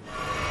cheeky.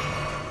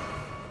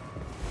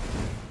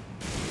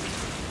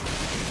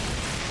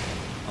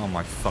 Oh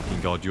my fucking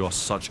god, you are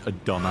such a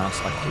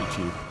dumbass. I hate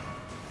you.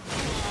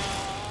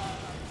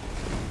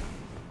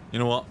 You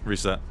know what?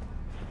 Reset.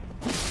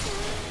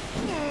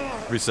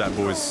 Reset,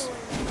 boys.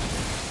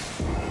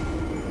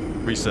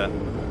 Reset.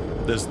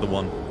 There's the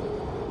one.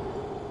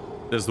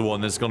 There's the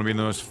one. There's going to be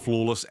the most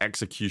flawless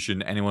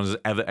execution anyone has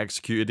ever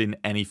executed in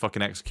any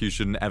fucking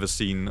execution ever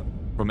seen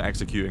from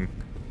executing.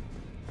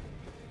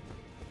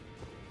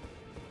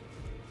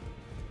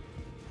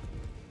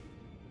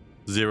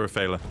 Zero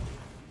failure.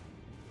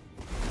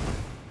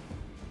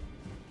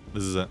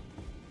 This is it.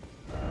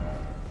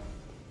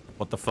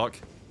 What the fuck?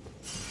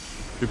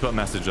 Who put a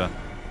message there?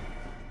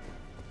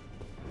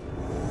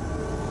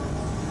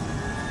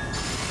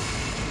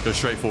 Go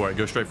straight for it.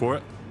 Go straight for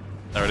it.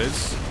 There it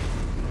is.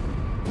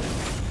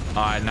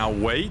 Alright, now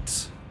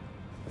wait.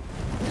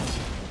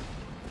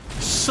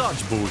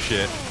 Such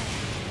bullshit.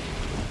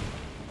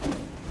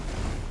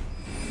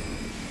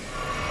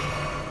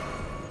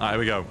 Alright, here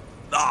we go.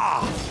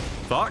 Ah!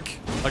 Fuck.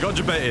 I got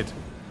debated.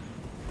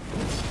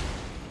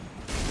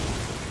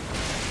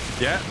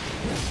 Yeah.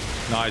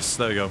 Nice.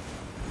 There we go.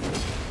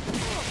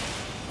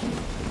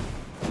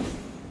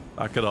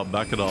 Back it up.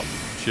 Back it up.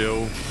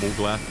 Chill. Walk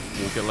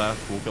left. Walk it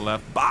left. Walk it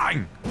left.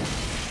 Bang!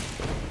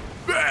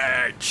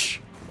 Bitch!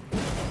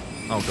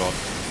 Oh, God.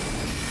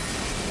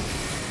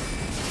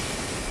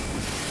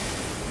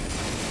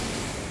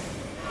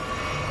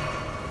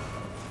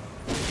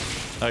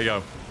 There you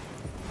go.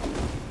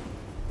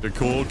 Good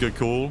call, good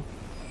call.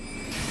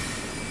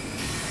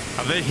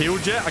 Have they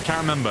healed yet? I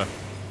can't remember.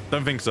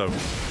 Don't think so.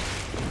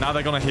 Now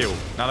they're gonna heal.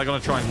 Now they're gonna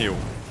try and heal.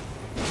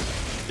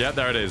 Yep,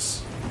 there it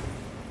is.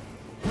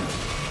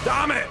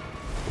 Damn it!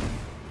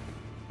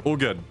 All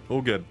good,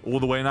 all good. All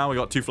the way now. We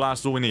got 2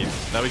 flasks, all we need.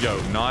 There we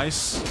go.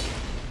 Nice.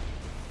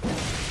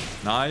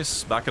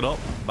 Nice. Back it up.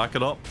 Back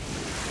it up.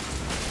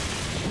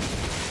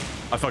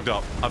 I fucked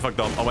up. I fucked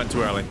up. I went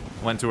too early.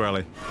 I went too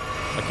early.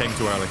 I came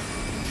too early.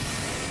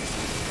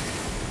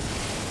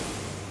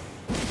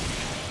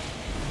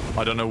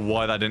 I don't know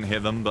why that didn't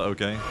hit them, but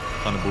okay.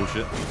 Kind of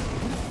bullshit.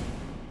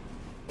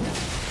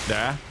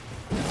 There.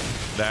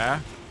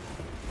 There.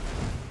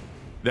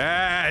 There,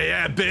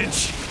 yeah,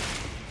 bitch!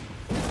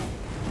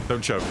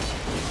 Don't choke.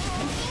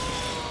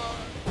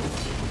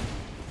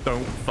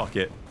 Don't fuck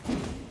it.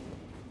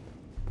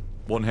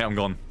 1 hit, I'm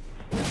gone.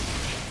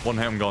 1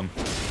 hit, I'm gone.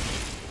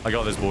 I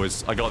got this,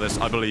 boys. I got this.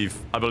 I believe.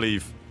 I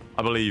believe.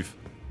 I believe.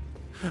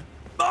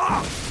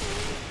 Ah!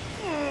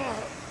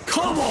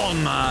 Come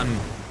on, man!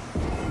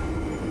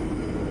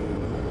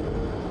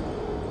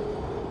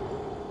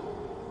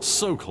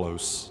 So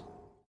close.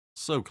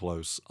 So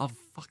close. I've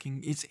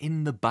fucking... It's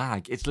in the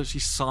bag. It's literally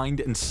signed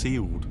and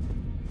sealed.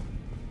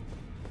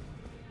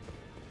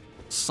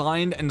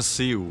 Signed and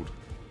sealed.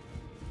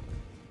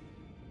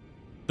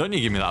 Don't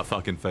you give me that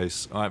fucking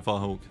face. Alright,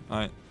 Farhawk.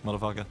 Alright,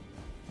 motherfucker.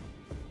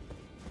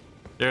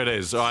 Here it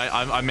is. Alright,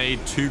 I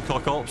made 2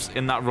 cock-ops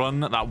in that run.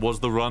 That was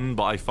the run,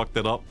 but I fucked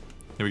it up.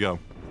 Here we go.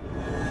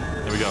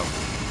 Here we go.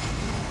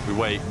 We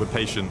wait. We're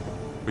patient.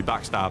 We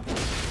backstab.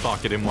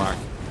 Fuck, it didn't work.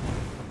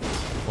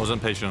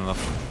 Wasn't patient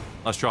enough.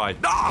 Let's try.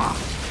 Ah!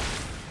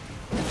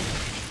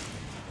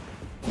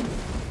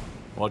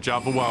 Watch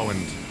out for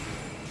whirlwind.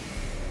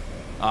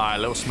 Alright,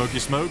 little smoky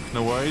smoke.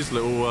 No worries.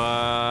 Little,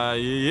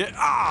 yeah.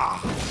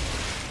 Ah!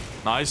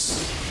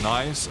 Nice.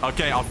 Nice.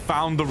 Okay, I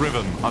found the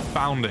rhythm. I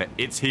found it.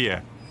 It's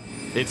here.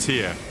 It's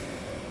here.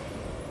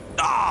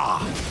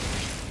 Ah!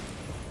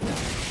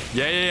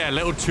 Yeah, yeah, yeah.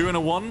 Little 2 and a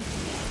 1. I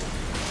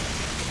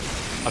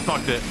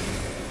fucked it.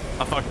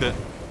 I fucked it.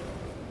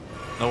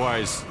 No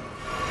worries.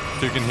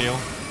 2 can heal.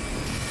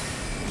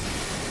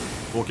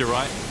 Walk it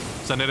right.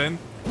 Send it in.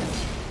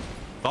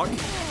 Fuck.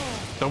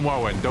 Don't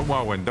whirlwind. Don't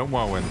whirlwind. Don't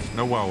whirlwind.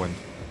 No whirlwind.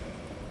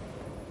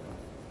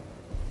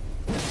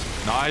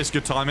 Nice.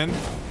 Good timing.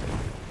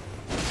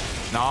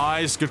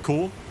 Nice. Good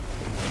call.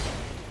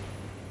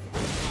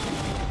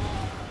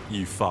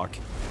 You fuck.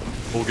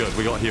 All good.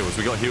 We got heals.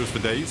 We got heals for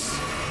days.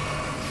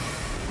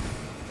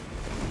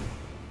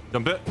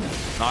 Jump it.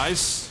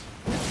 Nice.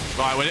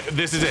 Right.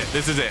 This is it.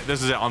 This is it.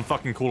 This is it. I'm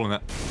fucking calling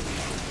it.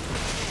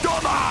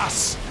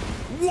 Dumbass!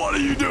 What are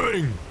you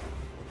doing?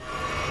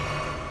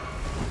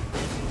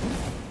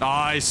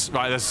 Nice.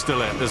 Right, this is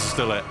still it. This is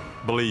still it.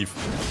 Believe.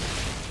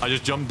 I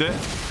just jumped it.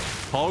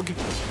 Hog.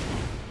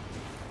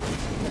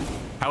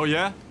 Hell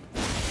yeah.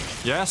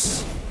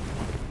 Yes.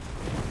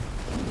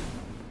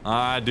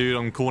 Ah, dude,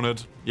 I'm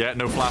cornered. Yeah,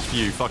 no flash for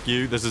you. Fuck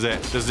you. This is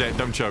it. This is it.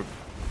 Don't choke.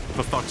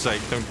 For fuck's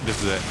sake. Don't.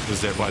 This is it.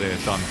 This is it right here.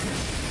 Done.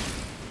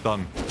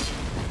 Done.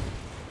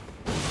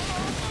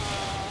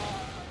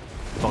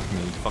 Fuck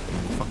me, fuck me,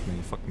 fuck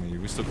me, fuck me.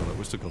 We still got it,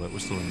 we still got it, we're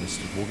still in this.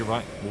 Walk it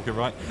right, walk it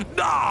right.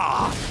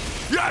 Ah!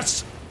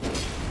 Yes!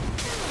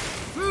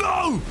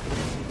 No!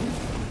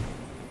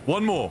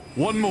 One more,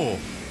 one more,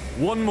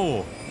 one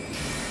more.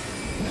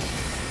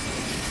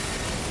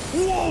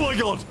 Oh my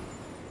god!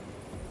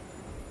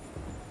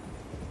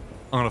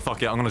 I'm gonna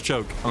fuck it, I'm gonna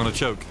choke, I'm gonna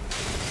choke.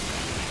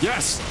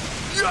 Yes!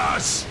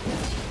 Yes!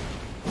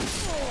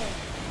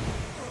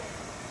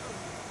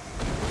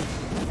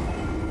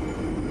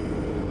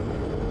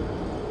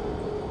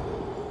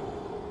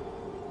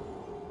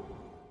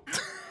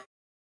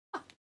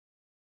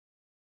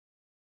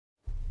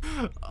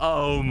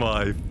 Oh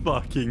my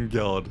fucking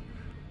god.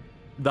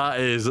 That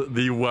is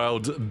the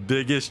world's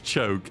biggest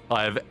choke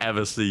I have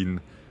ever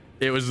seen.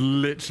 It was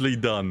literally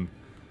done.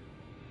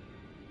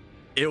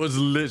 It was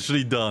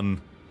literally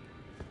done.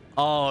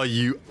 Oh,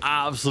 you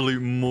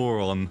absolute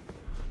moron.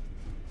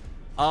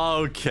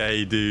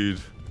 Okay, dude.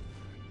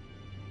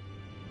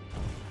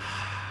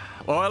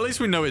 Well, at least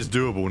we know it's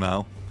doable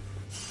now.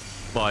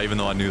 Well, even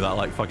though I knew that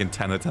like fucking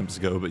 10 attempts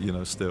ago, but you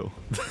know, still.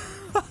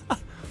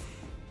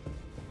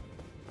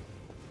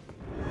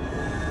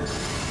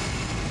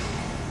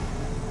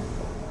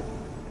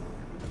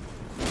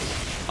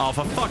 Oh,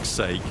 for fuck's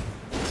sake.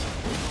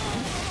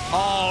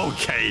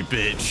 Okay,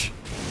 bitch.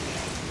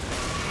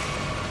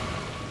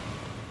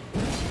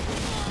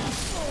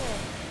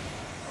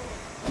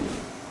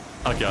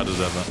 Okay, I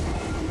deserve that.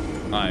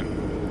 Alright.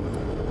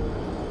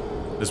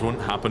 This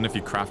wouldn't happen if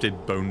you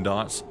crafted bone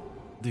darts.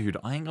 Dude,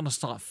 I ain't gonna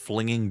start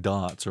flinging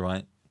darts,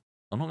 alright?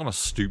 I'm not gonna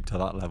stoop to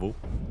that level.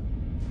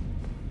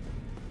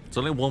 There's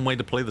only one way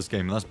to play this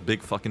game, and that's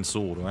big fucking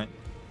sword, right?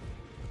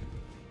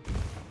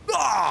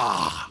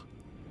 Ah!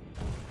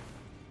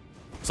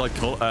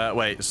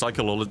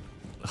 Psychology.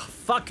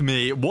 Fuck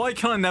me. Why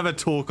can I never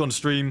talk on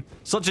stream?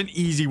 Such an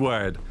easy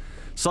word.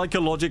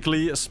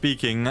 Psychologically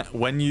speaking,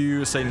 when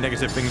you say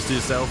negative things to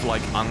yourself,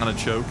 like, I'm gonna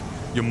choke,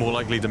 you're more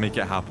likely to make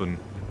it happen.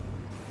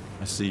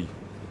 I see.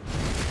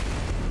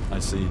 I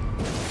see.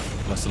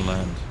 Lesson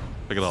learned.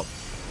 Pick it up.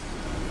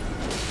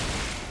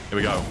 Here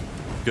we go.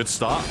 Good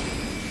start.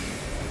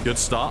 Good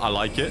start. I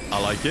like it.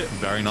 I like it.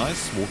 Very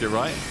nice. Walk it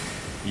right.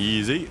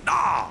 Easy.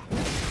 Ah!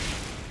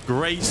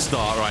 Great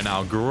start right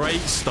now.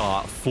 Great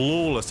start.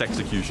 Flawless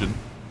execution.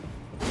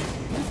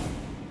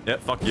 Yep,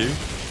 fuck you.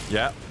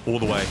 Yeah, all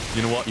the way.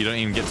 You know what? You don't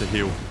even get to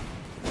heal.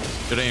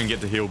 You don't even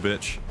get to heal,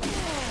 bitch.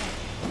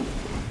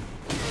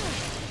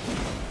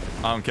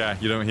 I don't care.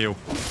 You don't heal.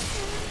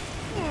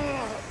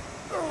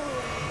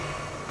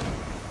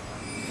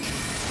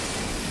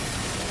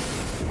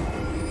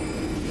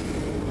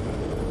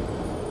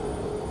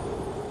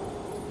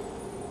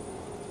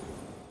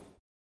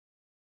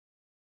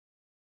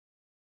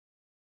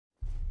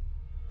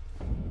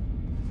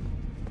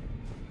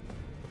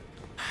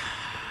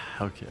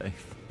 Okay.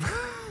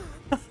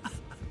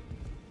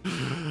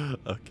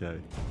 Okay.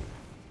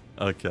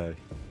 Okay.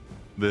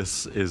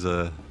 This is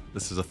a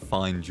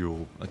fine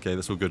jewel. Okay,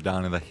 this will go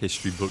down in the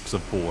history books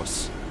of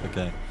Force.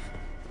 Okay.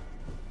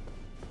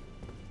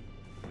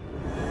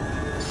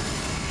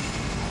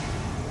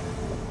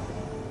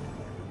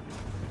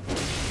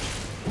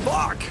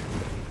 Fuck!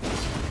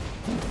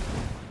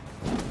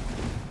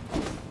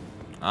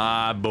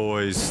 Ah,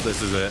 boys.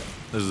 This is it.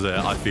 This is it.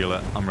 I feel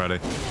it. I'm ready.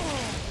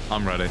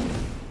 I'm ready.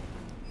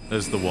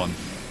 This is the one.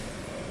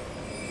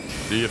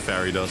 Do your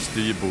fairy dust.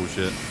 Do your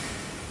bullshit.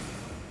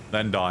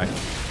 Then die.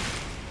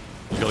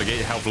 You gotta get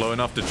your health low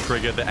enough to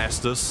trigger the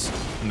Estus,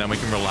 and then we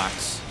can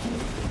relax.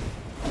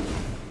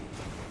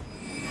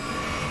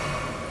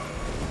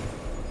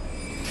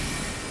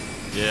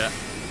 Yeah.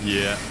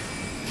 Yeah.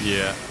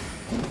 Yeah.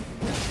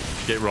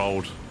 Get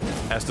rolled.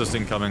 Estus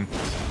incoming.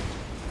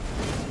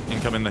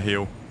 Incoming the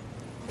heal.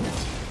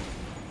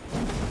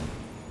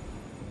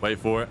 Wait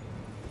for it.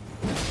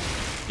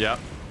 Yep.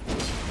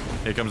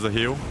 Here comes the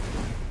heal.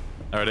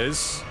 There it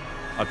is.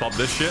 I pop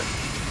this shit.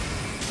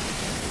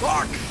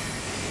 Fuck!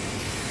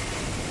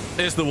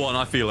 It's the one.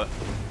 I feel it.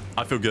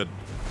 I feel good.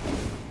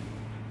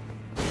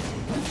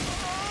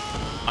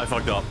 I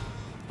fucked up.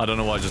 I don't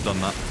know why I just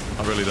done that.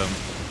 I really don't.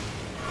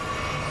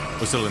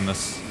 We're still in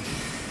this.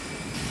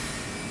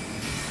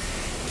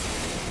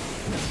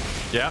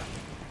 Yep.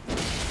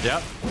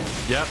 Yep.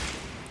 Yep.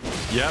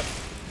 Yep.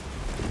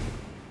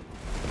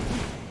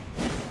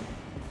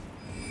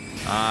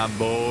 Ah,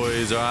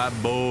 boys.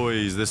 Alright,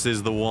 boys. This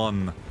is the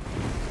one.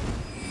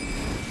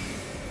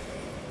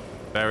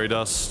 Fairy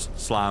dust.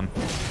 Slam.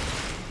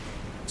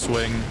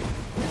 Swing.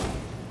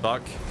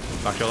 Fuck.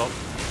 Back it up.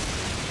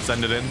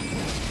 Send it in.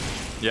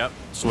 Yep.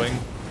 Swing.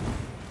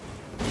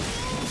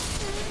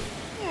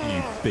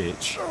 You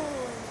bitch.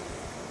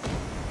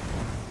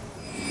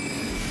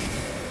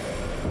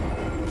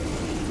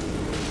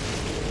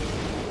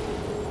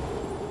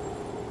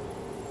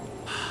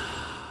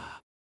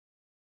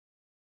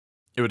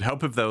 It would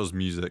help if there was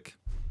music.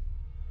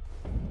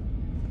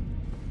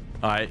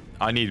 I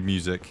need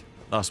music.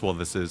 That's what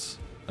this is.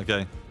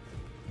 Okay.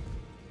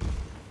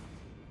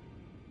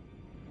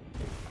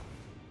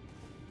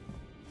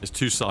 It's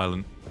too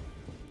silent.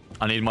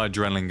 I need my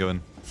adrenaline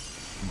going.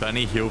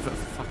 Benny, heal for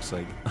fuck's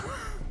sake.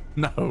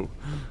 No.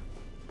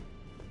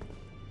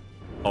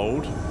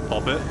 Hold.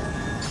 Pop it.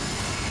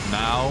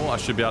 Now I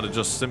should be able to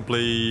just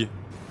simply...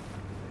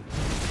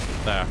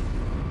 There.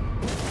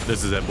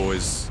 This is it,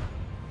 boys.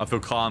 I feel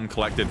calm,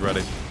 collected,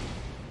 ready.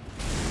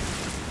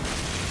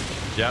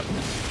 Yep.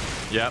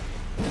 Yep.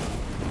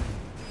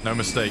 No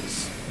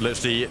mistakes.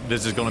 Literally,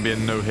 this is going to be a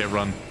no-hit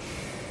run.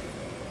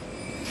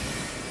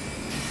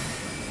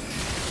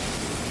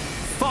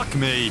 Fuck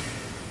me!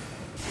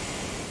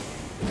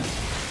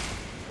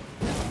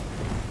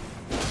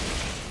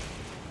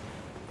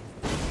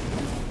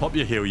 Pop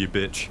your heal, you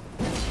bitch.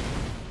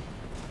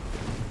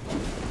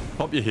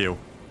 Pop your heal.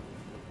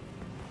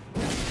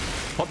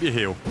 Pop your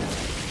heal.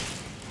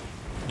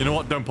 You know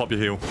what? Don't pop your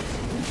heal.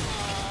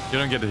 You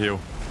don't get to heal.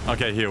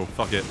 Okay, heal.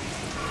 Fuck it.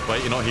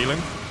 Wait, you're not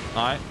healing?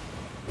 Alright.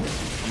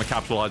 I'm gonna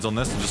capitalize on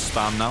this and just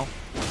spam now.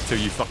 Till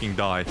you fucking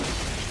die.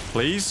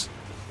 Please?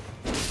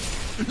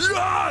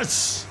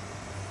 Yes!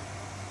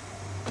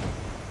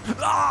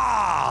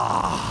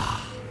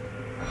 Ah!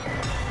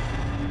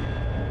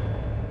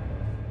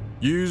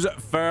 Use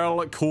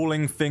Feral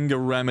Calling Finger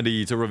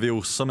Remedy to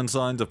reveal summon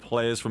signs of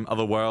players from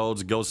other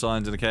worlds, ghost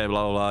signs in the cave,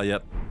 blah, blah, blah.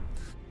 Yep.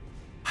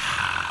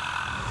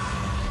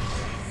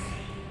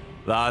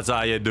 That's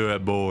how you do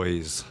it,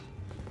 boys.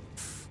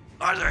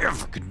 That's how you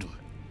fucking do it.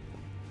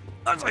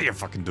 That's how you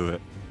fucking do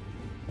it.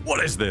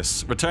 What is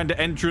this? Return to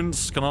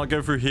entrance. Cannot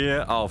go through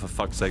here. Oh, for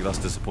fuck's sake, that's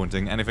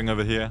disappointing. Anything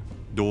over here?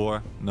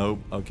 Door? Nope.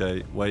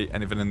 Okay. Wait,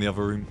 anything in the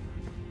other room?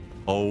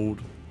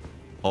 Hold.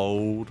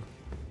 Hold.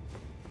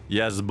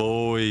 Yes,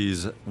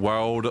 boys.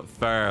 World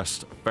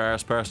first.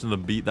 First person to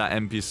beat that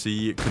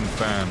NPC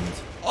confirmed.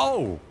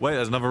 Oh! Wait,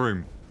 there's another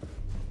room.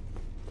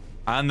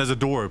 And there's a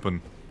door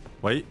open.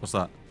 Wait, what's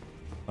that?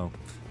 Oh.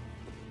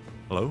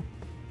 Hello?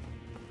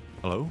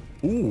 Hello?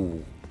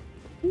 Ooh.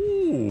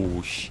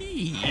 Ooh,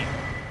 she.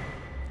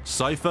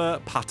 Cypher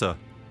Patter.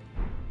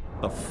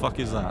 The fuck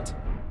is that?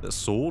 That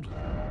sword?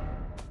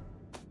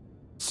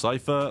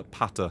 Cypher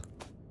Patter.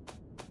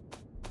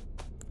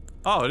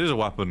 Oh, it is a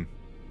weapon.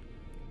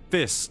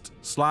 Fist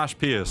 /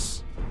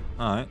 pierce.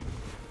 Alright.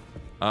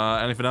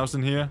 Anything else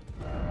in here?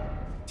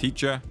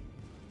 Teacher.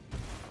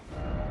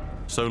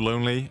 So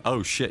lonely.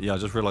 Oh shit, yeah, I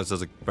just realized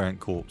there's a burnt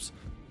corpse.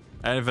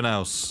 Anything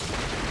else?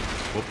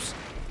 Whoops.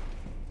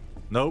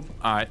 Nope.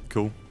 Alright,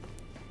 cool.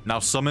 Now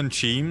summon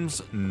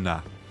Cheems?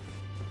 Nah.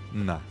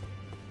 Nah.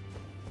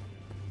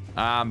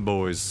 Ah,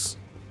 boys.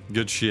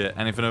 Good shit.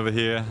 Anything over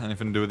here?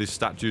 Anything to do with these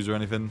statues or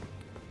anything?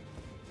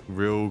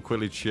 Real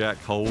quickly check.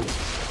 Hold.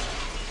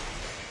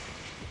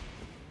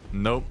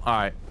 Nope.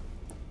 Alright.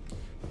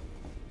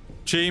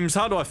 Cheems,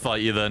 how do I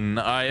fight you then?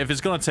 If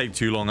it's gonna take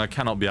too long, I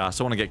cannot be asked.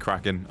 I want to get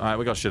cracking. Alright,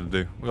 we got shit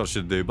to do. We got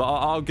shit to do. But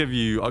I'll give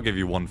you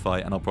one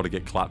fight and I'll probably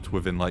get clapped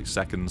within like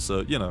seconds.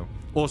 So, you know.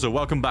 Also,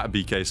 welcome back,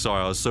 BK.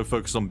 Sorry, I was so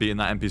focused on beating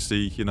that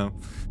NPC, you know.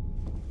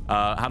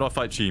 How do I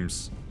fight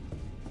Cheems?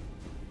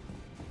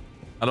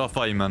 How do I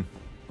fight you, man?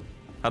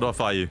 How do I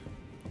fight you?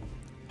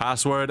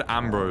 Password,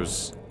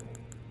 Ambrose.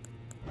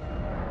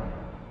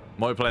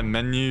 Multiplayer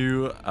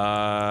menu,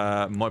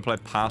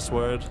 multiplayer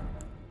password.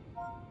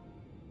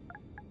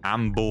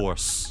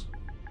 Ambrose.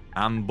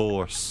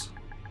 Ambrose.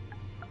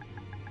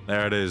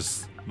 There it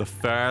is. The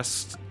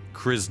first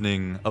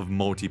christening of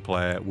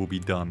multiplayer will be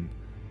done.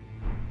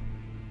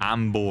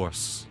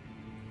 Ambrose.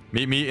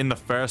 Meet me in the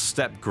first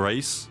step,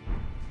 Grace.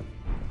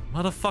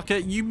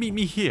 Motherfucker, you meet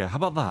me here. How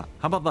about that?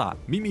 How about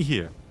that? Meet me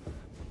here.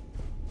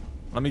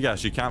 Let me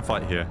guess, you can't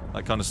fight here.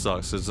 That kind of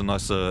sucks. It's a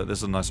nice, this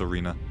is a nice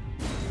arena.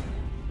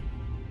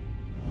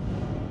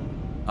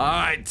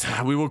 Alright,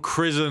 we will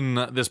christen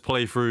this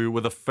playthrough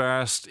with the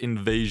first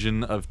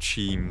invasion of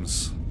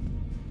Cheems.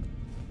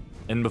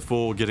 In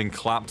before getting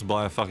clapped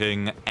by a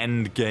fucking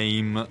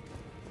endgame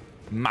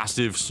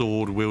massive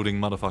sword wielding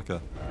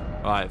motherfucker.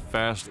 Alright,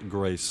 first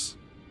Grace.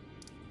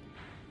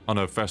 Oh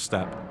no, first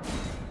step.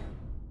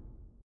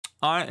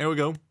 Alright, here we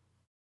go.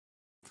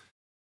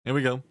 Here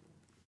we go.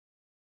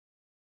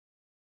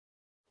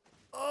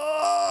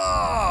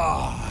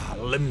 Oh,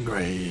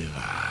 Limgrave.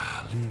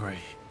 Limgrave.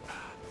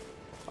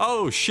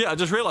 Oh shit, I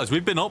just realized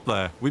we've been up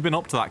there. We've been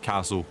up to that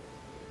castle.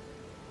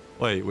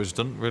 Wait, which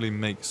doesn't really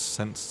make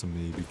sense to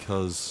me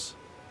because...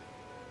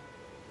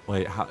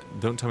 Wait,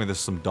 don't tell me there's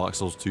some Dark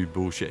Souls 2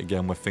 bullshit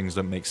again where things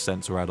don't make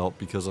sense or add up,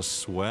 because I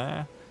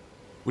swear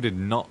we did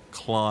not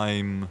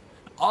climb...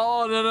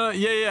 Oh, no, no,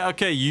 yeah,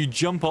 okay, you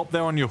jump up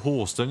there on your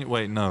horse, don't you?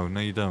 Wait, no,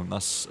 you don't.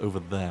 That's over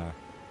there.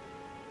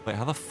 Wait,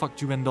 how the fuck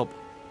do you end up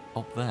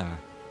there?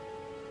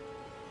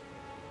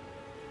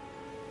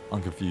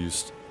 I'm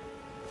confused.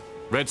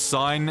 Red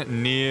sign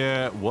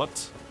near...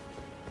 What?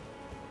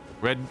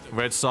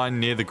 Red sign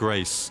near the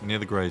Grace. Near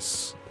the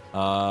Grace.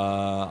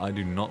 I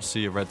do not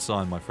see a red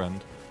sign, my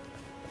friend.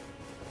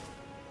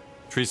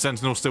 Tree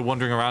Sentinel still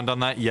wandering around on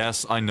that?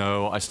 Yes, I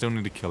know. I still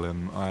need to kill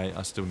him. Alright,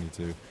 I still need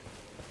to.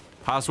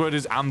 Password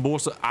is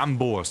Ambrose.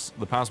 Ambrose.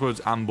 The password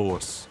is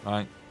Ambrose.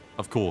 Alright?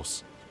 Of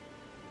course.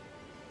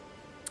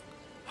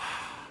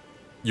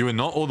 You are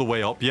not all the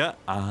way up yet?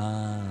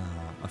 Ah.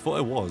 I thought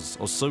I was.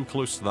 I was so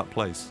close to that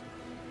place.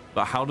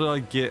 But how did I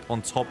get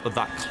on top of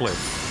that cliff?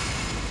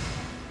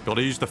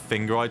 Gotta use the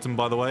finger item,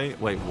 by the way.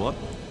 Wait, what?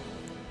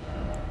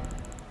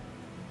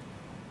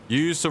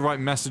 Use to write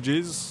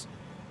messages.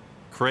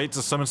 Create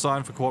a summon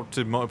sign for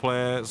cooperative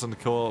multiplayer. Send a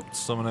co-op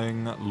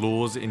summoning.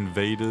 Lures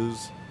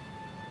invaders.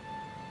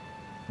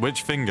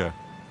 Which finger?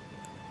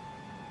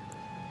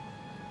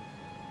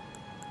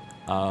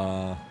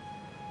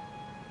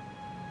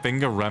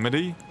 Finger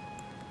remedy?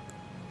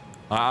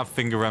 I have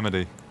finger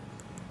remedy.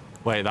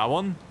 Wait, that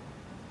one?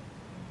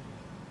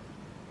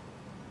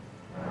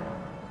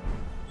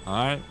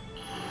 Alright.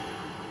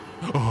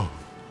 Oh.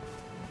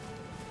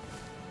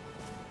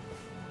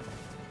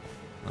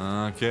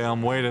 Okay,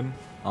 I'm waiting.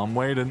 I'm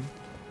waiting.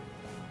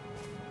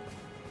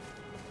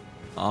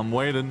 I'm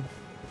waiting.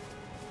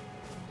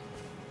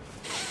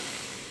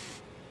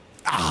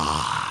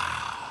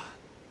 Ah.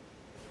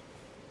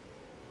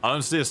 I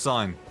don't see a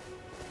sign.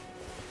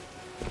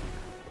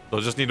 So I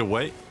just need to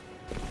wait.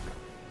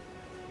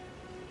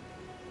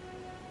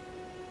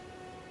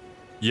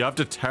 You have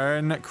to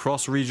turn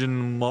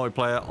cross-region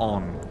multiplayer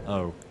on.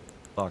 Oh,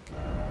 fuck.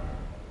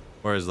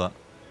 Where is that?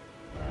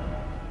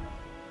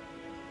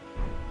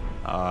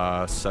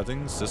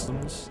 Settings,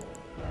 systems.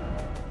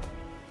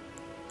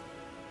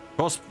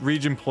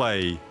 Cross-region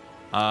play.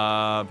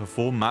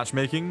 Perform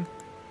matchmaking.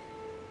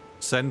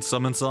 Send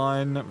summon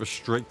sign.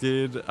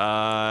 Restricted.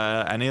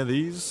 Any of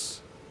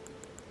these?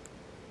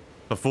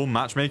 Perform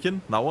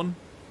matchmaking. That one.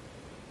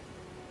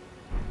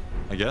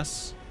 I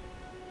guess.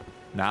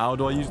 Now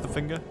do I use the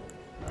finger?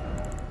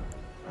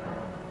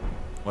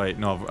 Wait,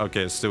 no.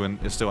 Okay, it's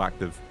still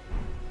active.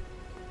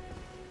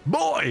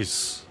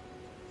 Boys!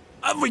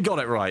 Have we got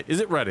it right? Is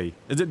it ready?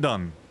 Is it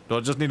done? Do I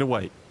just need to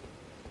wait?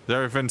 Is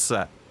everything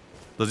set?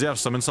 Does he have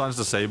summon signs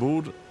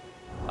disabled?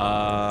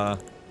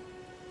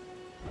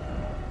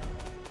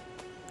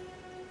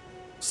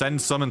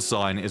 Send summon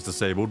sign is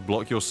disabled.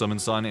 Block your summon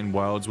sign in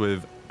worlds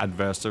with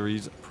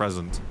adversaries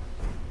present.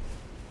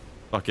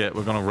 Fuck it,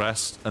 we're gonna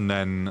rest and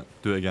then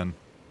do it again.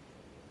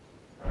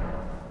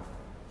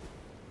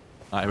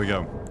 Alright, here we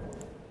go.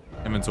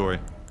 Inventory.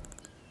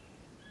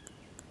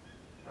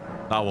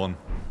 That one.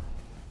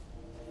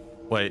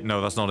 Wait,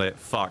 no, that's not it.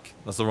 Fuck.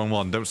 That's the wrong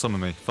one. Don't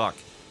summon me. Fuck.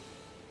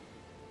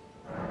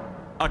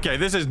 Okay,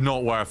 this is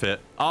not worth it.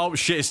 Oh,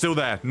 shit, it's still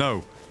there.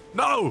 No.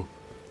 No!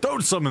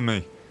 Don't summon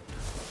me.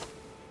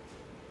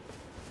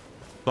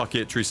 Fuck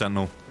it, Tree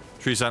Sentinel.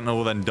 Tree Sentinel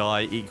will then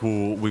die,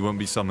 equal we won't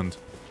be summoned.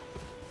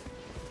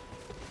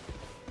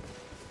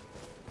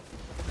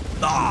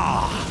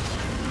 Ah!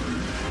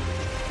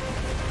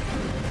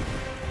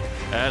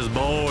 As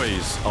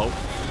boys. Oh.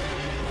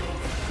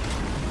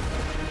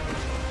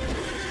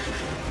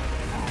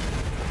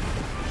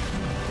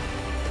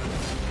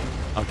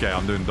 Okay,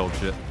 I'm doing dog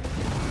shit.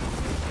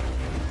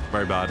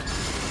 Very bad.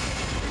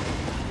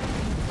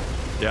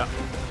 Yeah.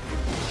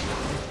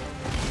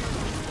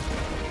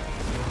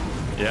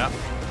 Yeah.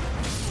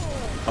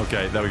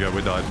 Okay, there we go.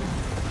 We died.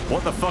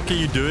 What the fuck are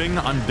you doing?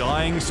 I'm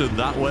dying so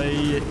that way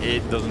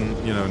it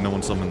doesn't, you know, no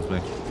one summons me.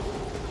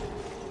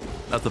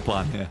 That's the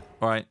plan here.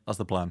 Alright, that's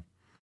the plan.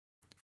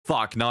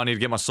 Fuck, now I need to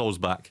get my souls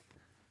back.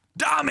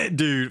 Damn it,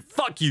 dude!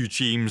 Fuck you,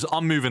 Cheems.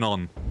 I'm moving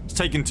on. It's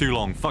taking too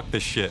long. Fuck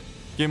this shit.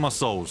 Give me my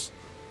souls.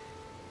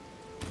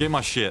 Give me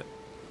my shit.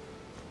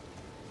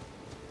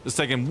 It's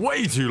taking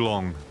way too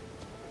long.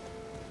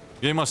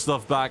 Give me my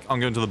stuff back. I'm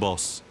going to the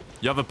boss.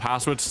 You have a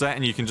password set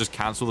and you can just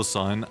cancel the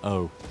sign.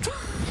 Oh.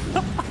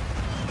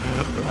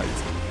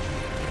 Right.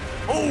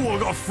 Oh, I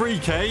got a free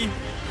K.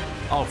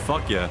 Oh,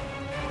 fuck yeah.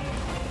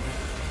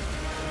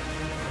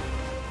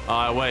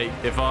 Wait.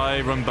 If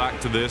I run back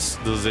to this,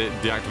 does it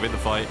deactivate the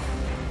fight?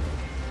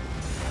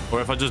 Or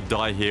if I just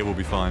die here, we'll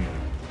be fine.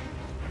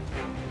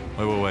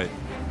 Wait.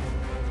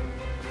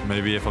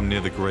 Maybe if I'm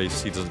near the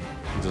Grace, he doesn't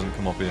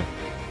come up here.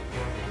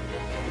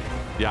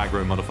 The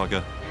aggro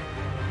motherfucker.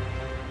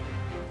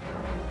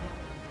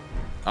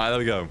 Alright, there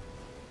we go.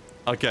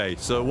 Okay,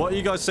 so what are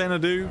you guys saying to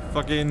do?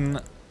 Fucking...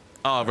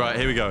 Oh, right,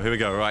 here we go.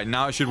 Right,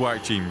 now it should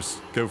work, Cheems.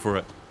 Go for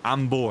it.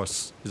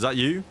 Ambrose. Is that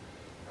you?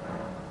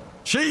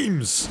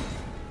 Cheems!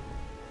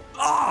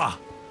 Ah!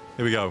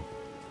 Here we go.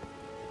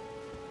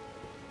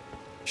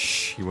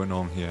 Shh, he went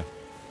on here.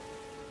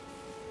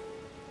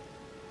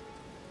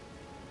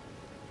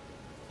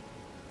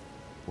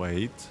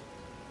 Wait.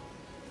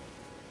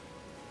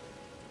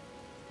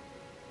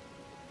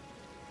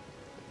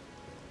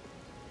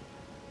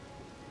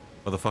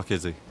 Where the fuck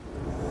is he?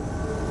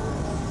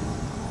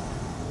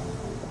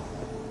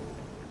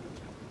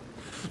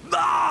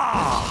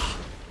 Ah!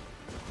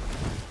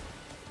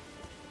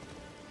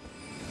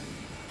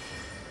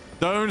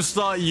 Don't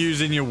start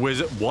using your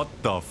wizard. What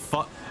the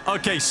fuck?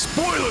 Okay,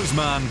 spoilers,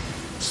 man.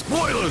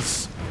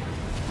 Spoilers.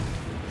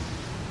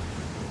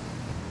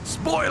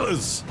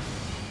 Spoilers.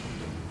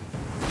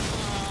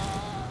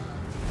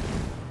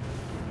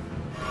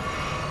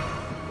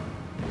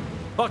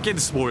 Fucking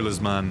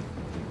spoilers, man.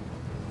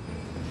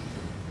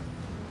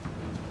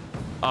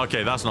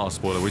 Okay, that's not a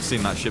spoiler. We've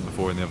seen that shit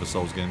before in the other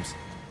Souls games.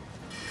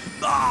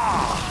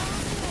 Ah!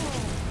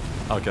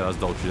 Okay, that's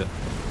dog shit.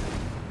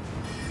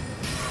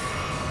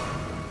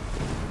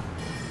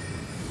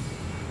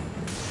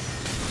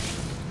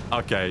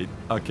 Okay.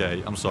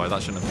 I'm sorry,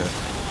 that shouldn't have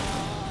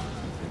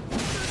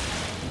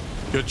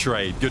hit. Good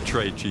trade,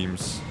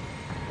 Cheems.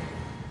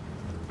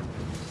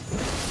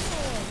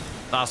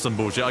 That's some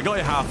bullshit. I got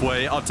you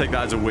halfway. I'll take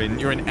that as a win.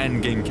 You're an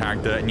endgame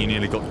character and you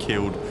nearly got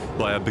killed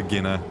by a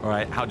beginner.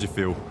 Alright, how'd you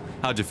feel?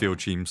 How'd you feel,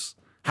 Cheems?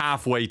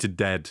 Halfway to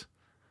dead.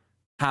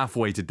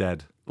 Halfway to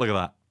dead. Look at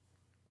that.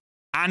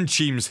 And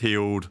Cheems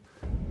healed.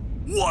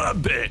 What a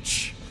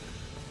bitch!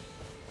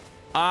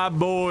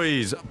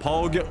 Boys.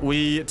 Pog,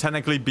 we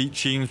technically beat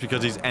Cheems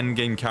because he's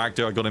endgame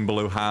character. I got him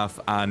below half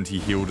and he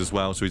healed as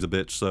well, so he's a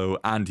bitch. So,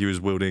 and he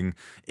was wielding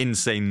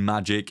insane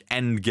magic.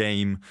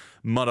 Endgame.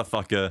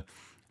 Motherfucker.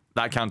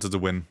 That counts as a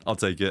win. I'll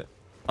take it.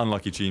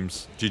 Unlucky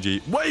Cheems.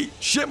 GG. Wait!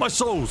 Shit, my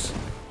souls!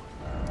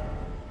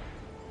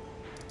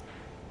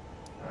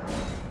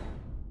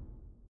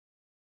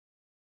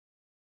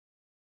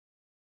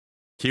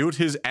 Healed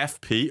his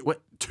FP? Wait,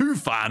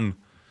 2-fan?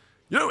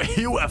 You don't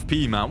heal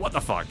FP, man. What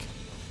the fuck?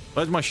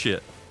 Where's my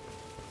shit?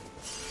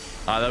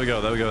 Alright, there we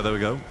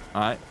go.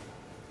 Alright.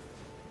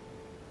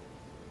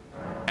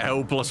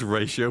 L plus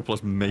ratio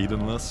plus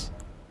maidenless.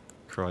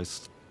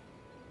 Christ.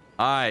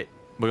 Alright.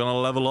 We're gonna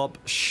level up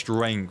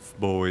strength,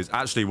 boys.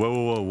 Actually,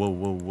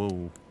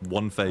 whoa.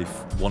 One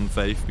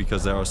faith,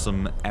 because there are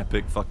some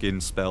epic fucking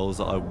spells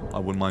that I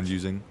wouldn't mind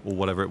using. Or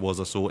whatever it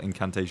was I saw,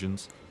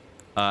 incantations.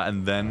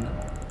 And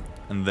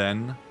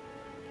then,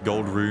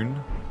 gold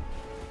rune.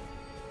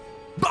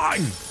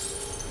 Bang!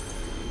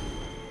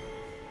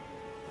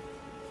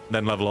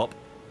 Then level up.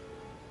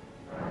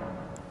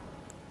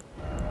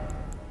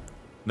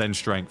 Then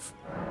strength.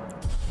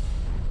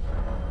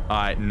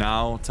 Alright,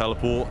 now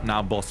teleport,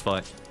 now boss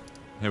fight.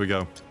 Here we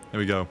go.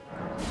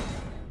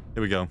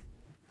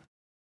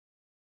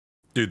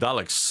 Dude, that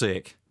looks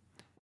sick.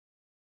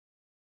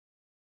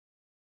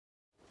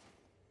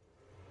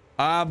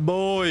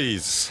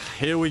 Boys.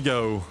 Here we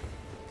go.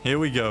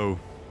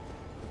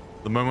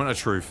 The moment of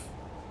truth.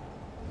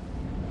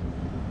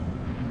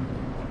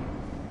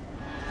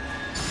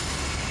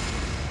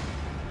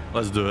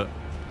 Let's do it.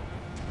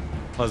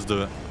 Let's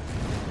do it.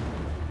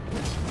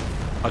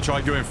 I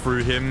tried going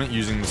through him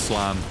using the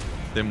slam.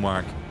 Didn't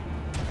work.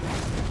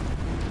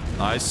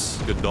 Nice.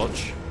 Good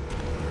dodge.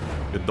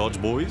 Good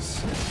dodge,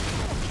 boys.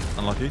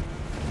 Unlucky.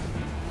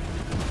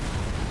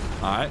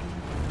 Alright.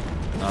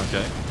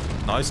 Okay.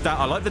 Nice.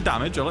 I like the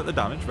damage. I like the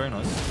damage. Very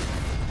nice.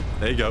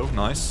 There you go.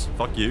 Nice.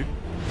 Fuck you.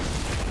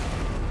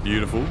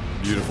 Beautiful.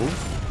 Beautiful.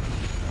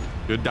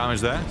 Good damage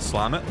there.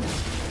 Slam it.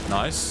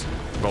 Nice.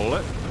 Roll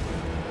it.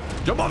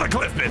 Jump off the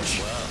cliff, bitch!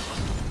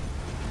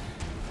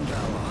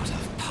 Thou art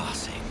of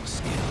passing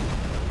skill.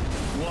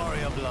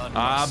 Warrior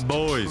blood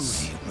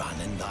boys. truly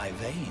run in thy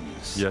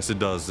veins. Yes, it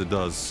does. It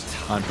does.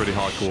 I'm pretty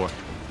hardcore.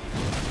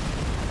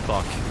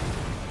 Fuck.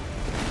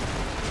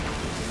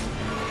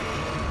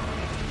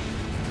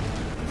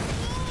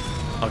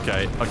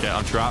 Okay, okay,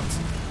 I'm trapped.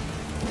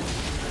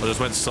 I just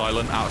went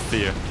silent out of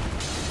fear.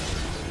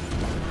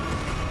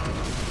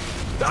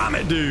 Damn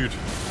it, dude!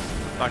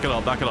 Back it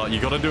up, back it up. You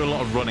gotta do a lot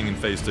of running in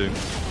phase 2.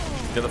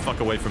 Get the fuck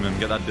away from him.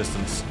 Get that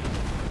distance.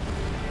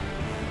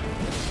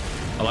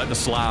 I like the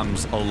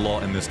slams a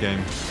lot in this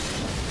game.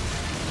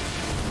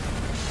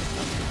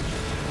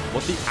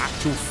 What the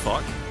actual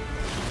fuck?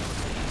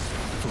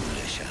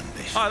 Foolish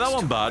ambition. Alright, that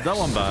one bad. That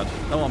one bad.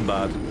 That one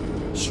bad.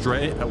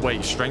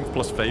 Wait, strength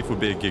plus faith would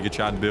be a Giga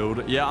Chad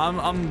build. Yeah,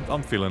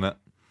 I'm feeling it.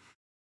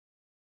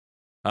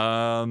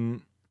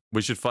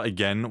 We should fight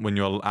again when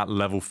you're at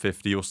level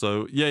 50 or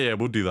so. Yeah,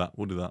 we'll do that.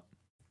 We'll do that.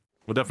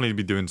 We'll definitely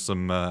be doing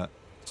some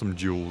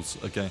duels.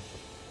 Okay.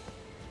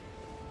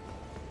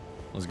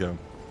 Let's go.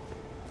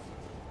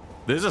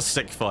 This is a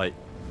sick fight.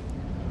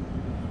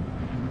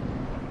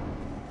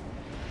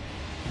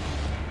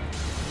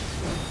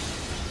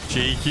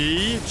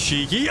 Cheeky,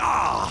 cheeky,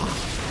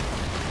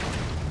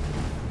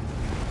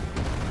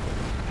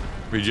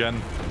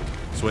 Regen.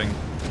 Swing.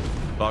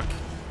 Fuck.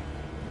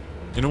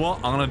 You know what?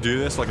 I'm gonna do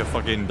this like a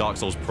fucking Dark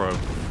Souls pro.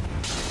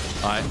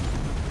 Alright.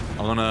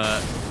 I'm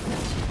gonna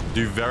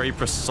do very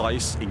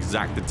precise,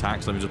 exact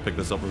attacks. Let me just pick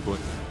this up real quick.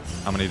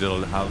 How many did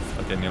I have?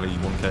 Okay, nearly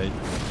 1k.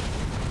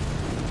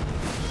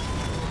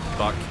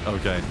 Fuck.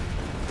 Okay.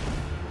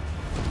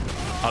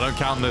 I don't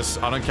count this.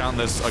 I don't count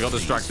this. I got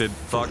distracted.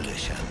 Fuck.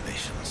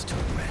 Ambitions to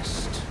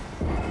rest.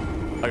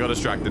 I got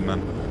distracted,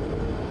 man.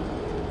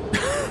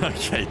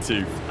 Okay,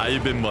 dude. How you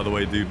been, by the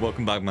way, dude?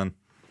 Welcome back, man.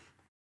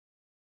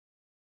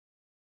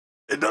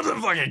 It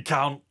doesn't fucking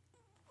count.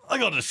 I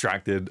got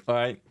distracted. All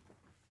right.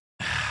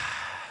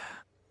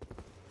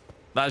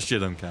 That shit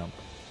don't count.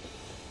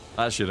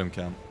 That shit don't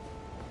count.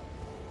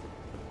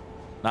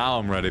 Now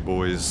I'm ready,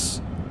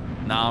 boys.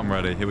 Now I'm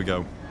ready. Here we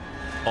go.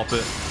 Pop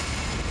it.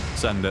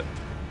 Send it.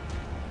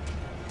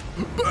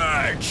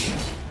 Bitch!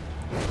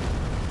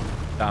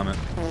 Damn it.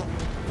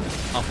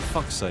 Oh,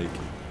 for fuck's sake.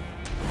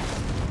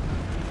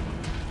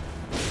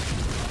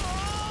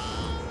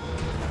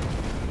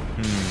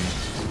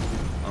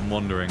 I'm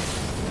wondering.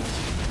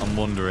 I'm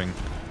wondering.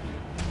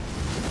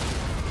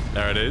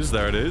 There it is.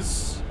 There it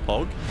is.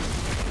 Pog.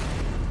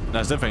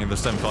 That's definitely the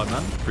 7-5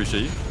 man.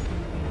 Appreciate you.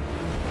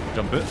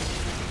 Jump it.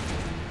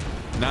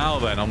 Now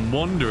then, I'm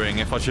wondering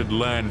if I should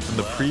learn from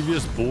the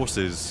previous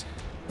bosses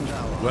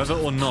whether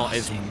or not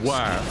it's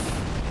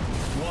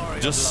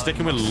worth just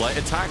sticking with light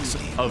attacks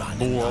of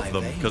more of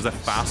them because they're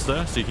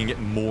faster, so you can get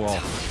more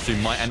off. So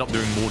you might end up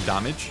doing more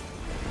damage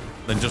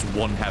than just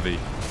one heavy.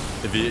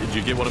 Do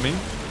you get what I mean?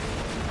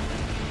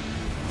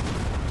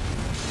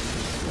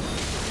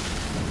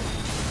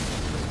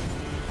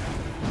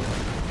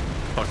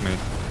 Fuck me.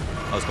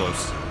 That was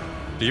close.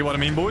 Do you get what I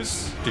mean,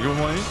 boys? Do you get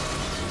what I mean?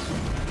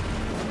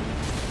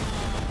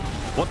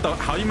 What the?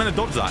 How are you meant to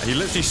dodge that? He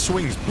literally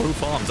swings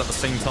both arms at the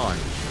same time.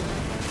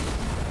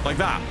 Like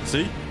that.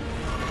 See?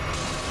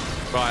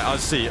 Right, I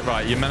see.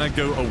 Right, you're meant to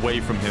go away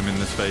from him in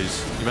this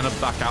phase. You're meant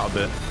to back out a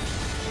bit.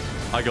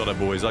 I got it,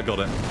 boys. I got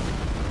it.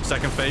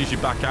 Second phase, you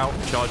back out.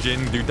 Charge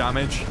in. Do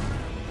damage.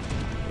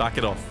 Back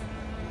it off.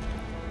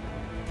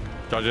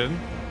 Charge in.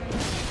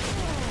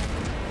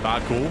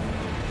 Bad call.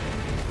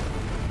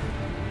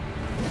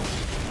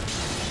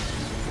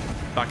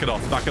 Back it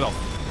off. Back it off.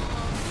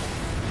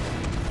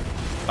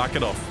 Back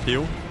it off.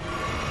 Heal.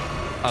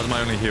 That's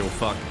my only heal.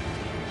 Fuck.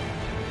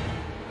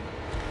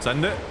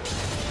 Send it.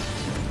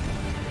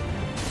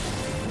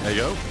 There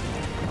you go.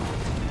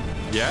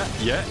 Yeah.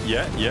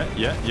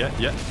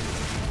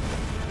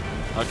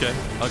 Okay.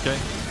 Okay.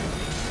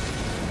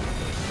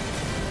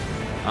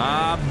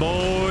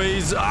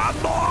 Boys.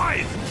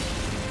 Boys.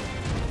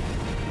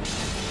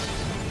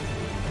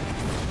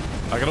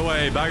 Back it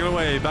away. Back it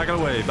away. Back it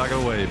away. Back it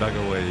away. Back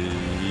it away.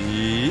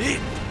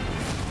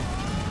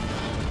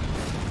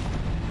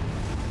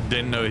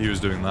 Didn't know he was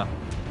doing that.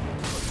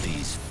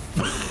 These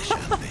foolish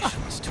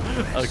ambitions to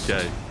rest.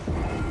 Okay.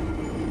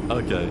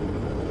 Okay.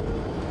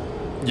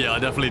 Yeah, I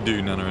definitely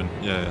do, Nanarin.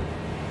 Yeah.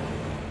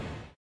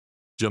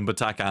 Jump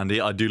attack, Andy.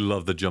 I do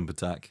love the jump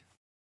attack.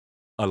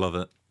 I love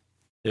it.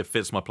 It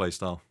fits my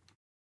playstyle.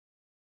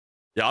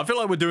 Yeah, I feel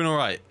like we're doing all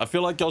right. I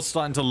feel like I was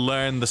starting to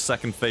learn the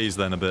second phase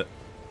then a bit.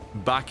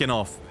 Backing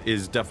off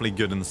is definitely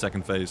good in the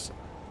second phase.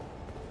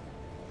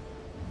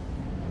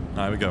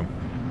 There we go.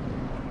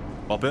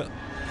 Pop it.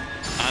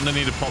 And I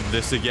need to pop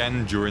this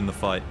again during the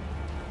fight.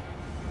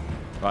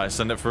 Right,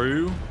 send it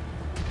through.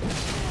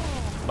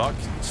 Fuck.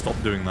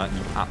 Stop doing that,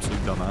 you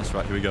absolute dumbass.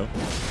 Right, here we go.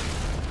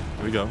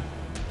 Here we go.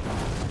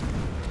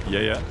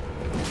 Yeah.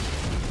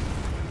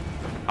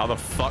 How the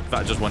fuck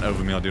that just went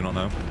over me, I do not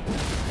know.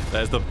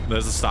 There's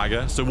the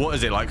stagger. So what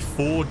is it, like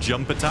 4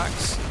 jump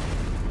attacks?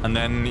 And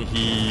then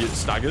he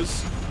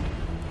staggers?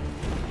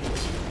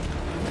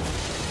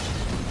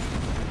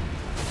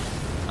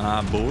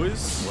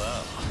 Boys.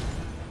 Well,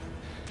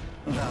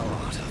 thou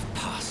art of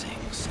passing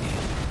skill.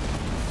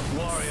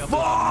 Warrior Fuck!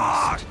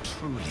 blood must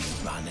truly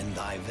run in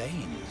thy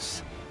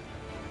veins.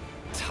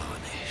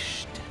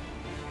 Tarnished.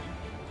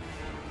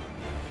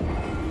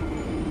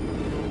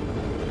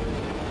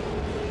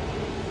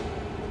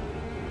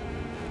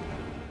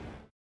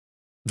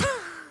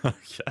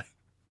 Okay.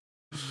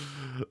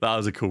 That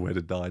was a cool way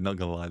to die, not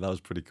gonna lie. That was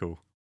pretty cool.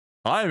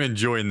 I am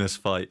enjoying this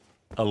fight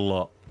a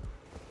lot.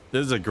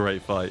 This is a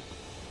great fight.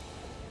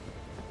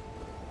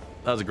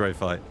 That was a great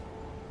fight.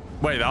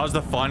 Wait, that was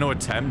the final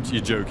attempt?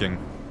 You're joking.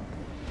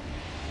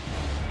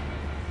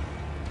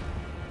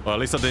 Well, at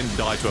least I didn't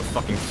die to a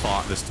fucking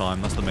fart this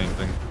time. That's the main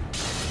thing.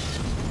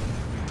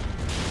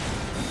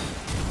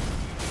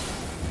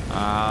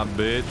 Ah,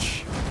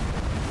 bitch.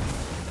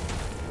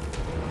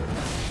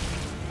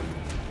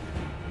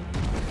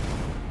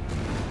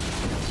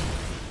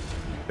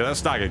 Get that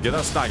stagger. Get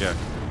that stagger.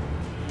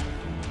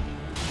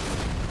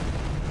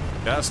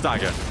 Get that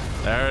stagger.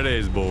 There it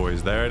is,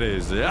 boys. There it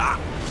is. Yeah.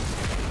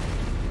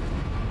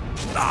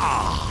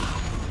 Ah.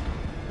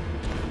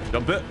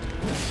 Jump it.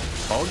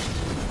 Hog.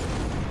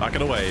 Back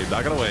it away.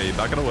 Back it away.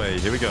 Back it away.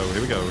 Here we go.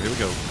 Here we go. Here we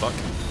go. Fuck.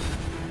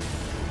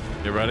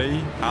 You ready?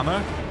 Hammer?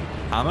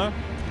 Hammer?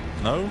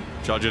 No?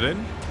 Charge it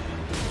in?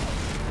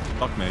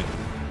 Fuck me.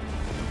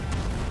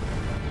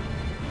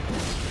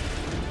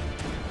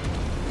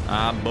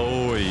 Ah,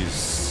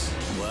 boys.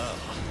 Well,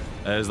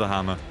 there's the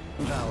hammer.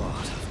 Thou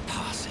art of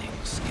passing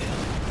skill.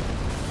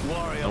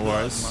 Warrior no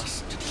blood worries.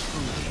 must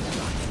truly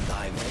run in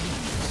thy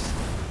veins.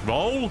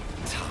 Roll.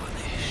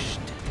 Tarnished.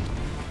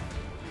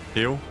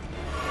 Heal.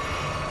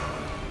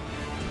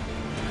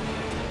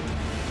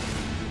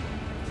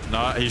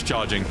 No, he's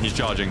charging. He's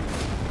charging.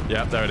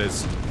 Yep, there it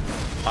is.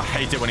 I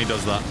hate it when he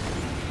does that.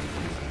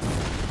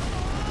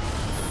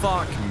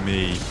 Fuck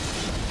me.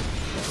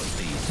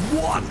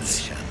 What?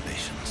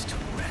 Ambitions to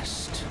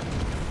rest.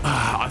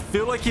 I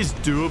feel like it's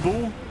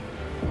doable.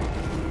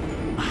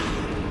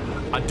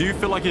 I do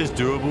feel like it's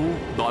doable,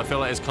 but I feel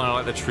like it's kind of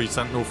like the Tree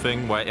Sentinel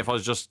thing, where if I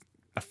was just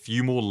a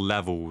few more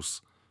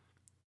levels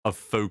of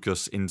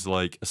focus into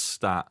like a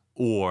stat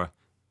or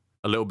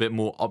a little bit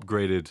more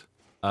upgraded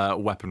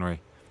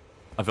weaponry,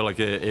 I feel like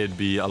it'd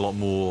be a lot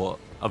more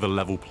of a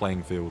level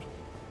playing field.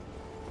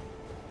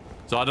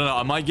 So I don't know,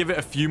 I might give it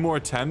a few more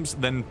attempts,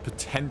 then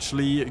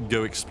potentially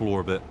go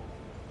explore a bit.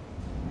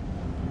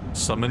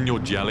 Summon your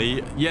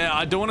jelly. Yeah,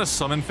 I don't want to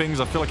summon things.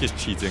 I feel like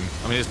it's cheating.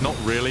 I mean, it's not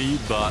really,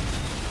 but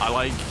I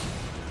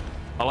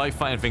like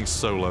fighting things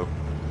solo.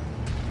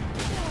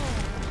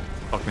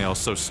 Fuck me, I was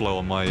so slow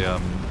on my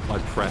my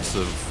press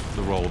of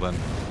the roll then.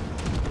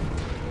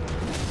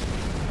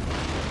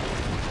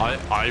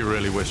 I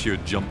really wish you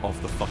would jump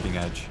off the fucking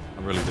edge.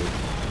 I really do.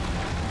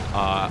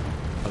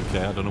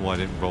 Okay, I don't know why I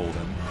didn't roll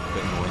then. A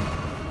bit annoying.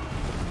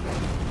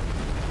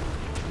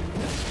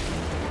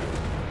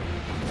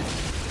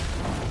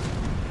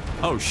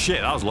 Oh shit,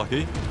 that was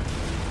lucky.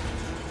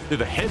 Dude,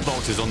 the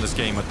hitboxes on this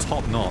game are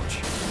top notch.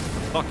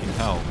 Fucking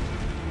hell.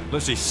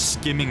 Literally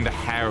skimming the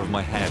hair of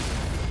my head.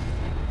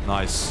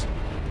 Nice.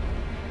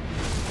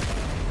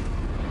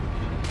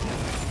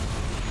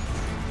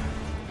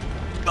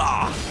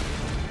 Ah!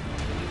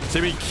 So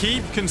we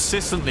keep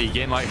consistently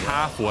getting like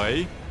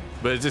halfway,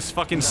 but it's this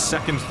fucking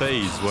second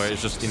phase where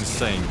it's just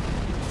insane.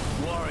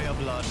 Warrior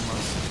blood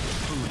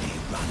must truly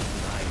run in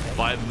thy veins.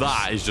 Like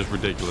that is just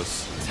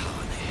ridiculous.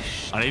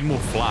 I need more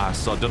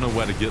flasks. I don't know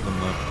where to get them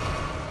though.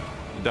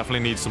 You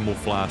definitely need some more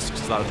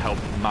flasks. That would help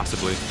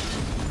massively.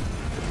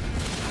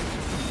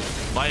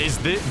 Like, is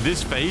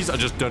this phase, I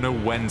just don't know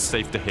when's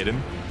safe to hit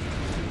him.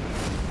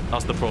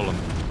 That's the problem.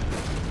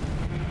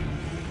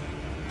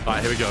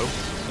 Alright, here we go.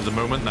 There's a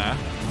moment there.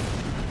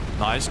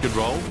 Nice, good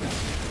roll.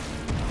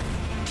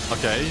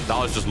 Okay, that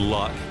was just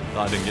luck that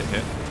I didn't get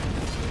hit.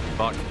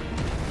 Fuck.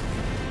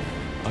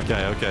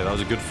 Okay, okay, that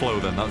was a good flow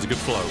then. That was a good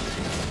flow.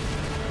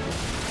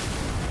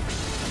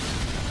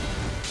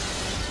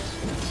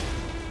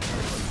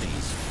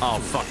 Oh,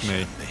 fuck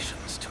me.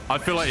 I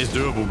feel like it's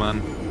doable,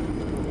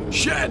 man.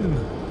 Shen!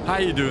 How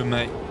you doing,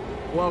 mate?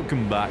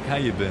 Welcome back. How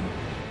you been?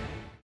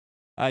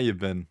 How you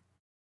been?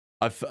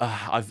 I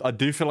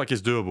do feel like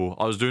it's doable.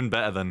 I was doing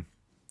better then.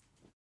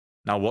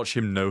 Now watch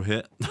him no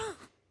hit.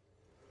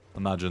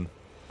 Imagine.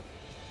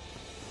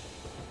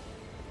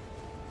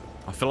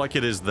 I feel like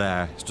it is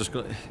there. It's just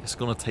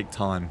gonna take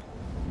time.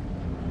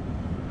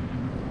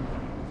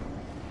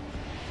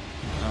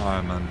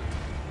 Alright, man.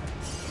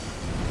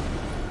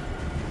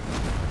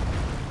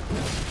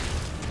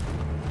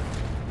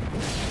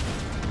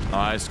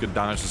 Nice, good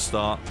damage to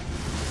start.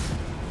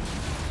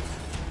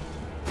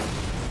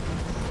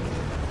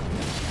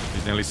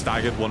 He's nearly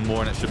staggered. One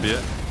more and it should be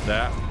it.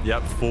 There.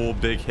 Yep, 4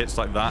 big hits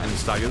like that and he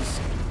staggers.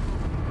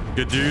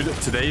 Good dude.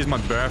 Today is my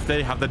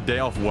birthday. Have the day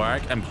off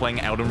work and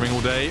playing Elden Ring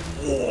all day.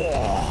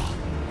 Oh,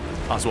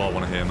 that's what I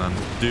want to hear, man.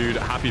 Dude,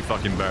 happy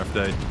fucking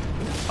birthday.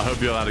 I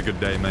hope you all had a good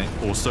day, mate.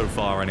 Or so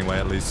far, anyway,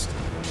 at least.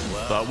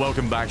 But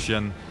welcome back,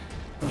 Shen.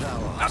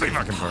 Happy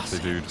fucking birthday,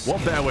 dude.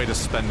 What better way to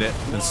spend it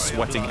than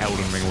sweating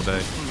Elden Ring all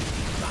day?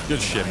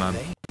 Good shit, man.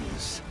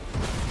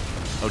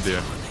 Oh,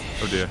 dear.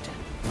 Oh, dear.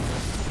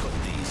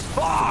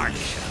 Fuck!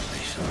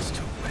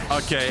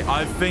 Okay,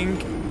 I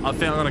think I'm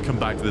gonna come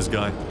back to this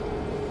guy.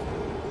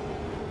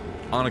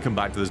 I'm gonna come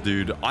back to this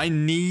dude. I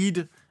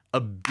need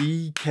a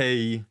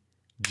BKGS.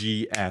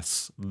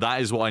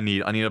 That is what I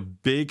need. I need a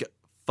big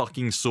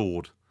fucking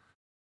sword.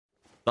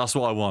 That's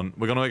what I want.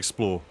 We're gonna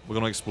explore. We're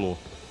gonna explore.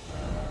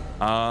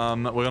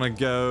 We're gonna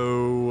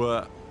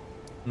go...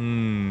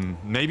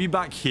 maybe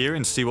back here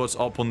and see what's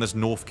up on this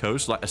north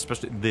coast. Like,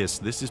 especially this.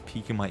 This is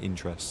piquing my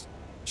interest.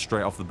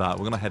 Straight off the bat.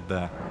 We're gonna head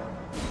there.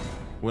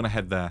 We're gonna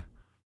head there.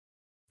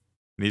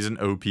 Needs an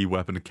OP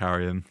weapon to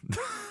carry him.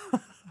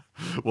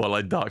 Well,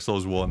 like Dark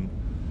Souls 1.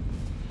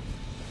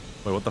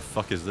 Wait, what the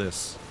fuck is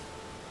this?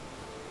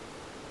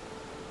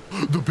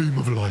 The beam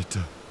of light.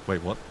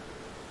 Wait, what?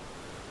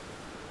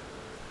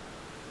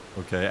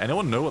 Okay,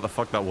 anyone know what the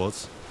fuck that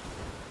was?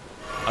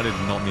 I did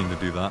not mean to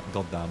do that.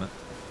 God damn it.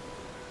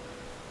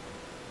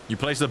 You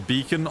place a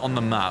beacon on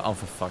the map. Oh,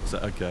 for fuck's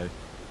sake. Okay.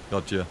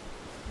 Gotcha.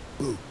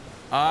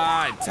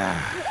 Alright.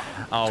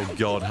 Oh,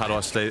 God. How do I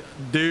say...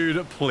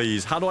 Dude,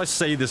 please. How do I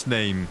say this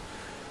name?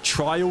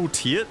 Trial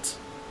Teat?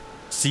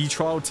 Sea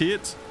Trial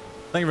Teat?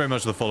 Thank you very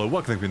much for the follow.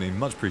 Welcome to the name.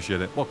 Much appreciate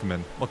it. Welcome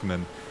in. Welcome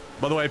in.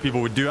 By the way,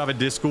 people, we do have a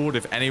Discord.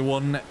 If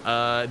anyone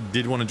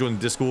did want to join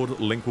the Discord,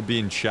 link will be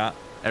in chat.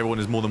 Everyone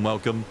is more than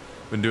welcome.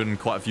 Been doing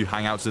quite a few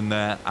hangouts in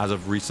there as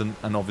of recent.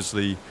 And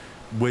obviously,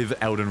 with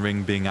Elden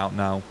Ring being out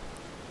now,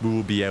 we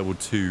will be able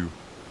to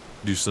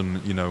do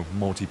some, you know,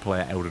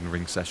 multiplayer Elden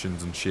Ring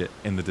sessions and shit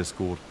in the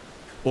Discord.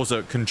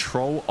 Also,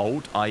 Control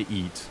Alt I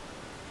eat.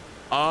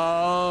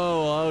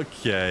 Oh,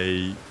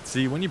 okay.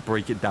 See, when you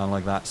break it down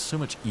like that, it's so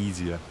much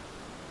easier.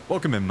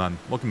 Welcome in, man.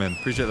 Welcome in.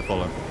 Appreciate the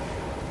follow.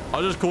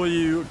 I'll just call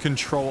you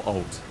Control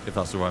Alt, if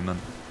that's alright, man.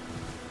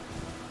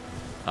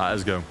 Alright,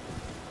 let's go.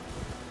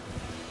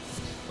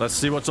 Let's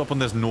see what's up on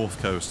this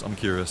north coast. I'm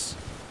curious.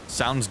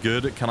 Sounds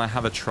good. Can I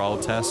have a trial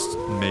test?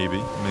 Maybe.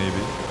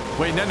 Maybe.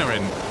 Wait,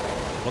 Nenarin.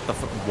 What the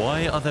fuck?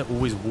 Why are there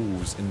always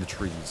walls in the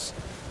trees?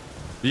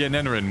 Yeah,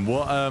 Nenarin,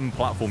 what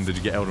platform did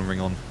you get Elden Ring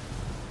on?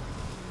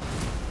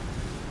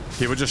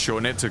 People just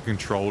shorten it to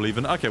Control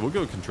even. Okay, we'll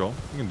go with Control.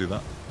 We can do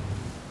that.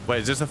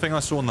 Wait, is this the thing I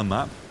saw on the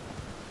map?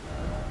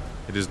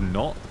 It is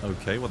not?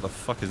 Okay, what the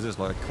fuck is this?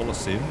 Like a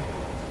Colosseum?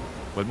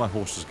 Where'd my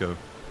horse just go?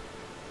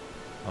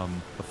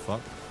 The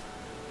fuck?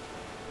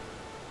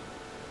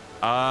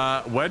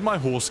 Where'd my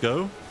horse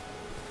go?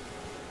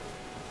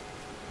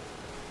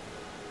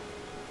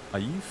 Are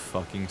you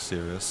fucking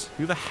serious?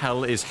 Who the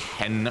hell is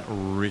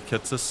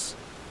Henricatus?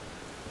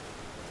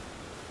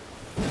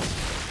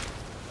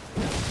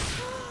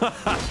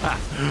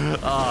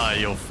 Ah,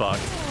 you're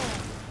fucked.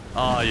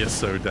 Ah, you're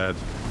so dead.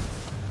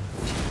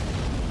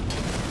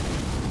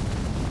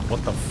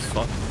 What the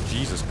fuck?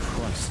 Jesus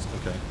Christ.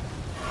 Okay.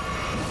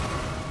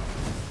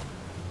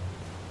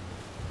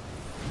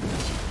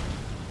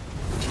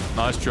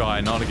 Nice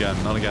try. Not again.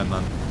 Not again,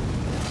 man.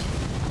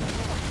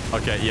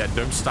 Okay, yeah,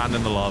 don't stand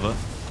in the lava.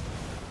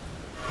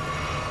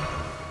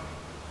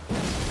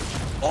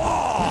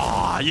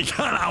 Oh, you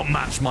can't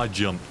outmatch my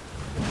jump.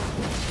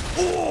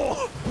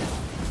 Oh,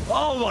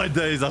 oh my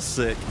days, that's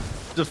sick.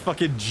 Just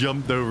fucking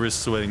jumped over his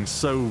swing.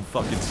 So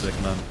fucking sick,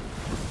 man.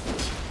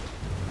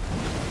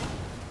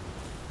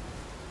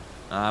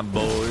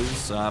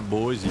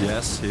 Boys,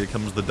 yes. Here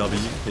comes the W.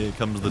 Here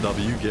comes the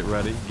W. Get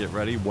ready. Get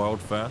ready. World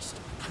first.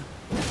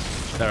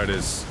 There it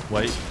is.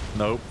 Wait.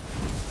 Nope.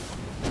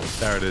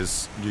 There it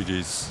is.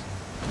 GG's.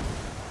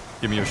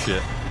 Give me your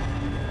shit.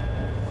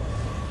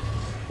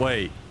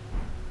 Wait.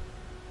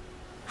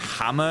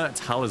 Hammer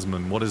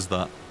Talisman. What is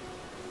that?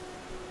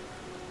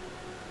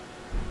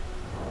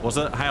 What's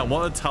it? Hang on.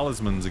 What are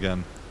talismans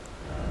again?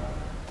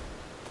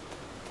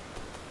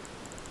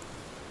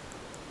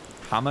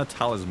 Hammer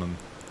Talisman.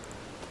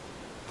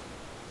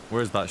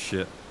 Where is that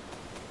shit?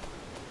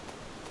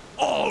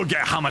 Oh,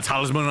 get Hammer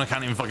Talisman and I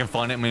can't even fucking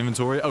find it in my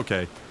inventory.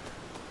 Okay.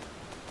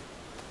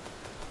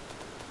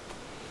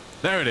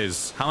 There it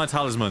is. Hammer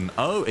Talisman.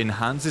 Oh,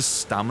 enhances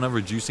stamina,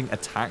 reducing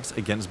attacks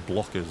against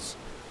blockers.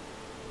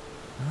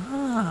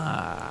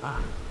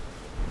 Ah.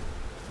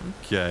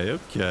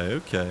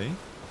 Okay.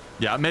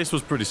 Yeah, Mace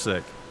was pretty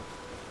sick.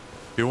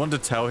 You want to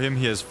tell him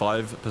he has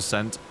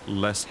 5%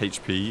 less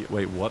HP.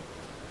 Wait, what?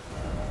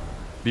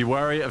 Be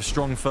wary of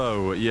strong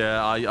foe.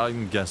 Yeah,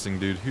 I'm guessing,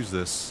 dude. Who's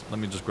this? Let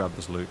me just grab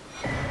this loot.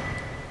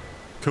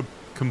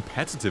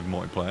 Competitive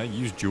multiplayer.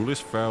 Use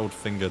Duelist Furrowed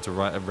Finger to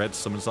write a red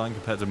summon sign.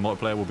 Competitive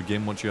multiplayer will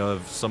begin once you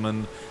have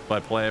summoned by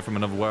a player from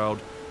another world.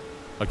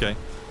 Okay.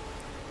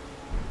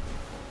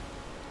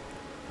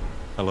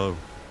 Hello.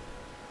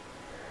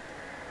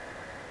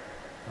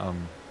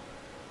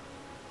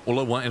 All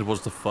I wanted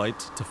was to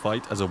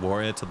fight as a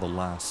warrior to the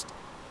last.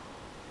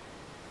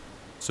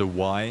 So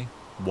why,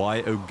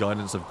 O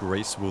guidance of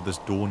grace, will this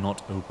door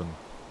not open?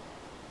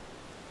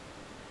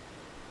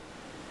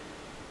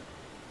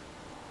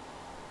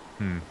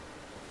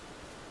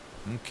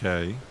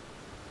 Okay.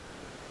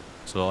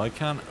 So I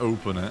can't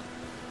open it.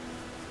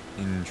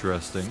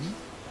 Interesting.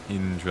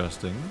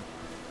 Interesting.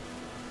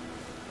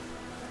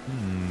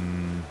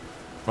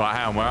 Right,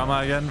 hang on, where am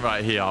I again?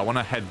 Right here, I want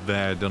to head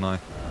there, don't I?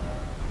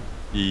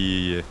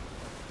 Yeah.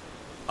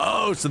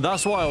 Oh, so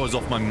that's why I was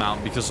off my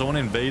mount, because someone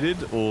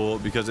invaded, or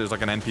because it was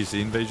like an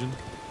NPC invasion?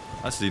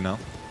 I see now.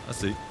 I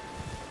see.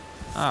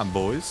 Ah,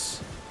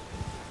 boys.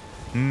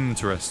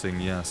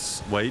 Interesting,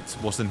 yes. Wait,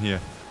 what's in here?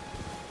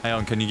 Hang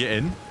on, can you get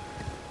in?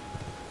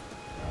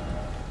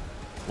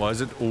 Why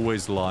is it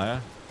always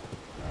liar?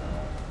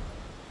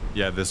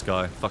 Yeah, this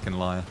guy. Fucking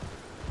liar.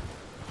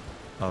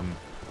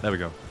 There we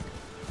go.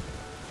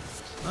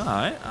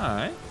 Alright,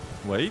 alright.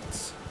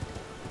 Wait.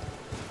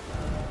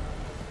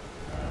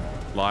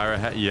 Liar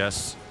ahead,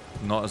 yes.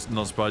 Not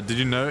surprised. Did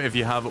you know if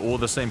you have all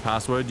the same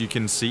password, you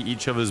can see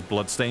each other's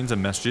bloodstains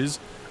and messages?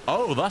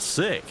 Oh, that's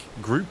sick.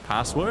 Group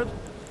password?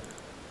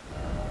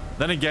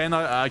 Then again,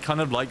 I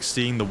kind of like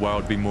seeing the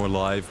world be more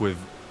alive with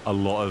a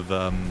lot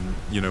of,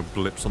 you know,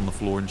 blips on the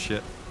floor and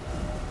shit.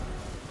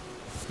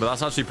 But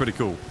that's actually pretty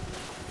cool.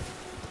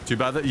 Too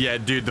bad that... Yeah,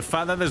 dude, the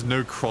fact that there's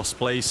no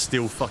crossplay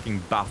still fucking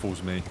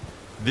baffles me.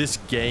 This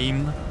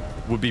game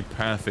would be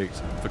perfect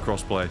for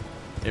crossplay.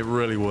 It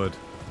really would.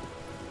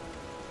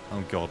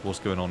 Oh god, what's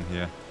going on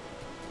here?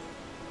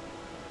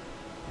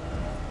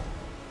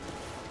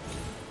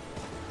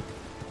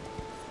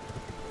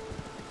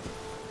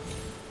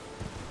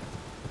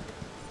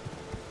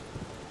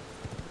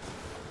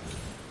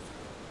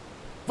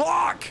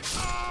 Fuck!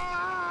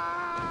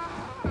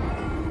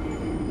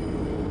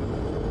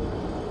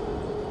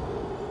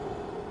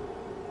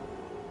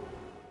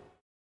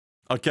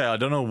 Okay, I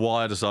don't know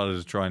why I decided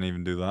to try and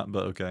even do that,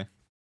 but okay.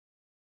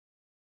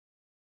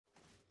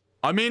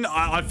 I mean,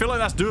 I feel like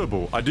that's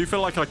doable. I do feel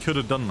like I could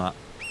have done that,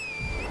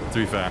 to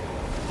be fair.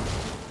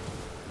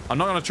 I'm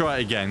not going to try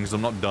it again because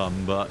I'm not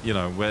done, but, you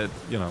know, I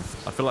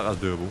feel like that's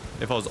doable.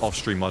 If I was off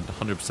stream, I'd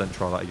 100%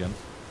 try that again.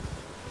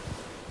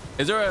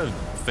 Is there a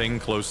thing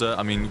closer?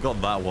 I mean, you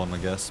got that one, I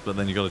guess, but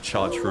then you got to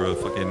charge through a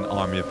fucking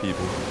army of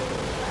people.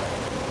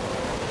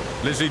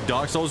 Literally,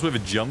 Dark Souls with a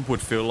jump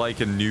would feel like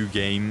a new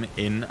game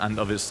in and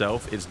of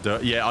itself. It's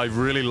yeah, I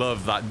really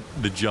love that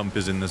the jump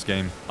is in this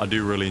game. I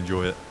do really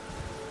enjoy it.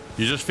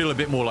 You just feel a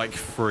bit more like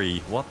free.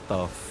 What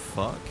the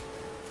fuck?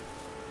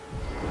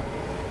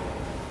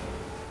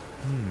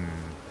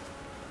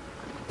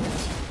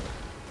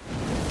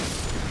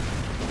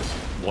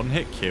 One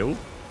hit kill?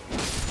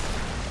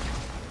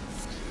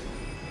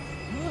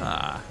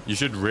 Ah, you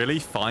should really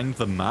find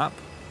the map.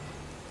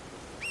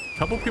 A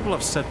couple people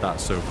have said that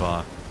so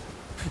far.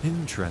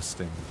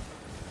 Interesting.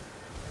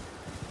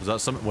 Was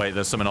that something? Wait,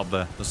 there's something up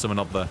there. There's something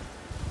up there.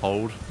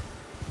 Hold.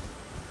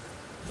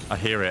 I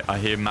hear it. I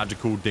hear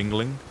magical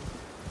dingling.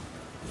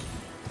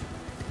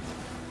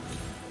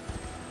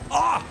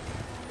 Ah!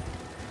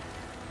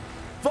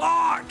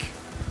 Fuck!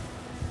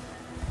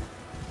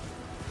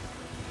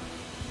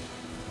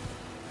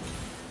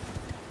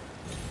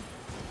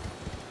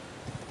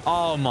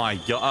 Oh my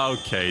god.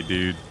 Okay,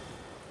 dude.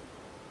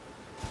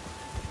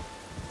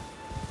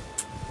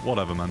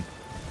 Whatever, man.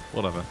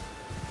 Whatever.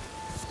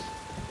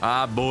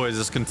 Ah, boys,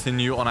 let's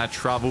continue on our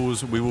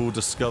travels. We will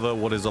discover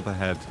what is up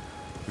ahead.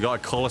 We got a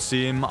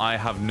Colosseum I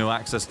have no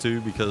access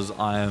to because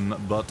I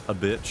am but a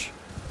bitch.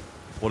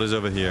 What is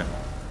over here?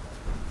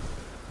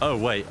 Oh,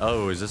 wait.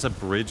 Oh, is this a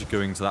bridge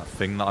going to that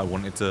thing that I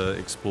wanted to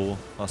explore?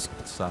 That's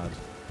sad.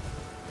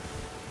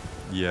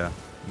 Yeah,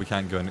 we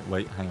can't go in.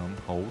 Wait, hang on.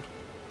 Hold.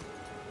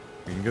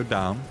 We can go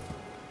down.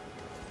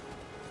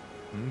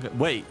 Okay.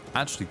 Wait,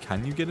 actually,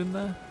 can you get in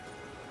there?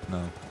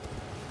 No.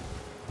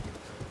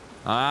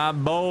 Ah,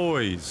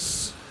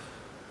 boys.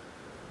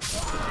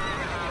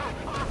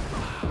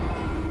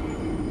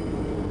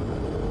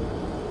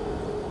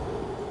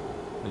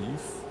 Are you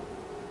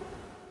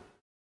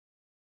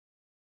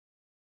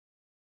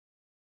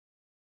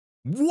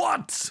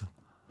what?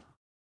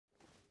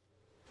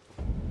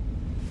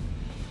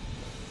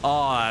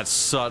 Oh, that's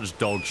such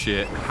dog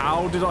shit.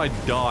 How did I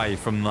die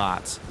from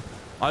that?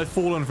 I've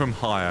fallen from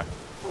higher.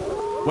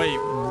 Wait,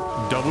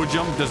 double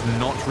jump does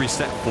not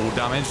reset fall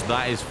damage?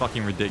 That is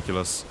fucking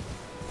ridiculous.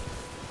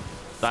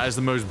 That is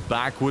the most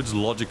backwards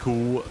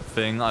logical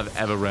thing I've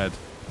ever read.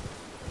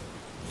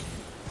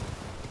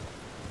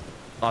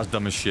 That's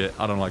dumb as shit.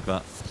 I don't like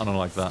that. I don't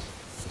like that.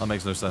 That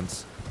makes no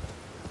sense.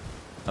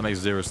 That makes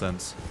zero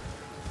sense.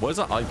 What is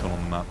that icon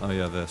on the map? Oh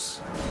yeah,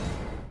 this.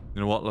 You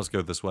know what? Let's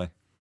go this way.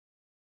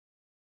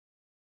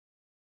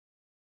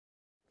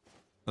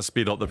 Let's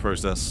speed up the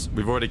process.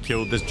 We've already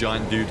killed this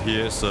giant dude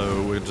here,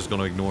 so we're just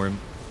gonna ignore him.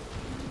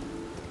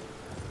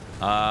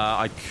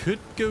 I could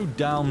go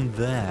down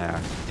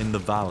there in the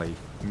valley.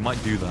 We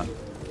might do that.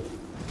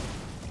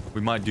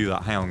 We might do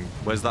that. Hang on.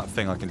 Where's that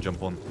thing I can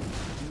jump on?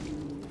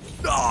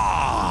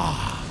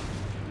 Ah!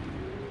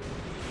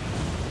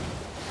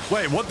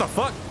 Wait, what the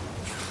fuck?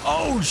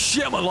 Oh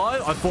shit, I'm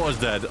alive? I thought I was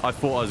dead. I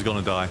thought I was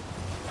gonna die.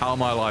 How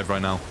am I alive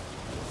right now?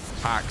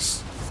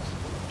 Axe.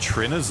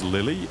 Trina's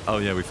Lily? Oh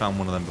yeah, we found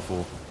one of them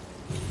before.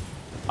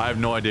 I have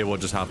no idea what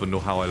just happened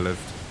or how I lived.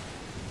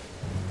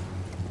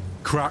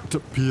 Cracked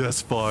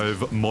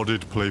PS5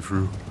 modded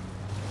playthrough.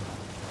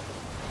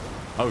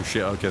 Oh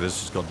shit, okay, this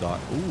just got dark.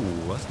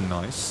 Ooh, that's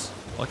nice.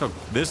 Like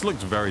this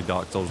looks very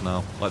Dark Souls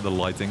now. Like the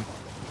lighting.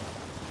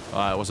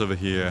 Alright, what's over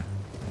here?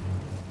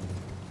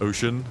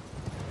 Ocean.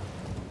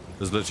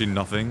 There's literally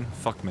nothing.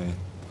 Fuck me.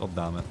 God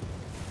damn it.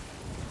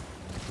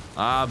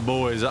 Ah,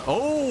 boys.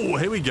 Oh,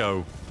 here we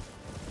go.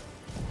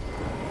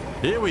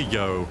 Here we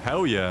go.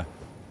 Hell yeah.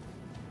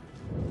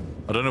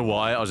 I don't know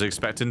why. I was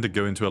expecting to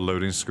go into a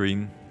loading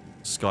screen.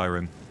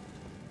 Skyrim.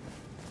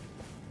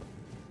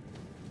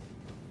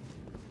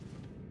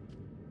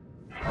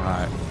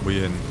 Alright,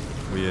 we in.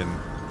 We in.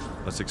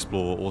 Let's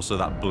explore. Also,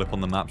 that blip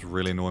on the map's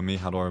really annoying me.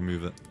 How do I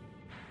remove it?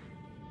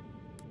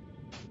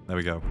 There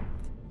we go.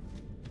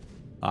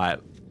 Alright.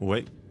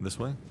 Wait. This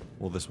way?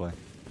 Or this way?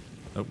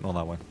 Nope, not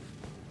that way.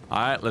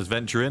 Alright, let's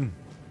venture in.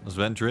 Let's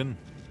venture in.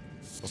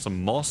 Got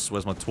some moss.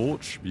 Where's my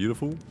torch?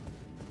 Beautiful.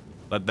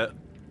 Let that...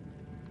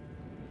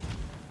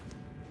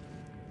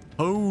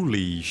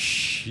 Holy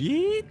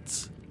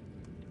shit.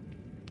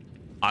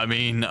 I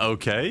mean,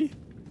 okay.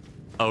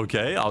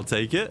 Okay, I'll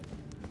take it.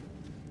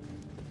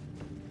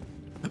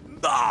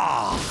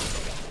 Ah!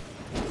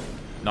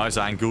 Nice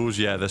ankles.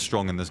 Yeah, they're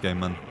strong in this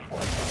game, man.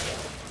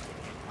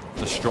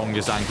 The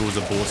strongest ankles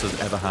a boss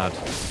has ever had.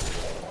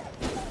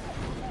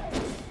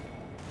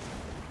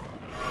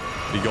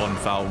 Be gone,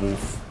 foul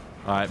wolf.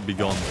 Alright, be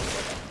gone.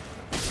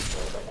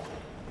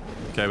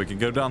 Okay, we can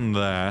go down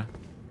there.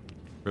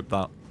 Rip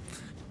that.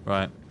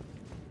 Right.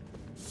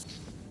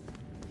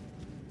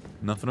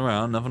 Nothing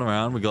around, nothing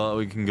around.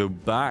 We can go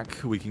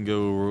back. We can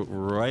go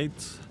right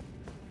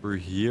through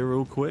here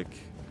real quick.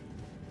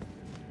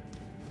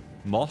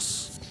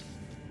 Moss.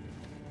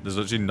 There's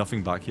literally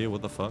nothing back here.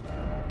 What the fuck?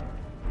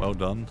 Well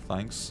done.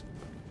 Thanks.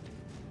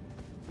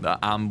 The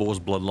Ambrose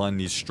bloodline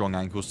needs strong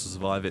ankles to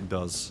survive. It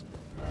does.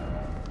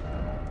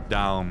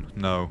 Down.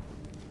 No.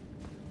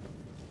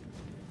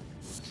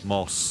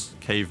 Moss.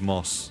 Cave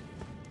moss.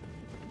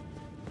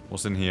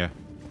 What's in here?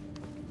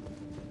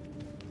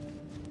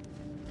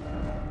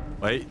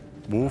 Wait.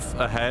 Wolf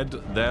ahead.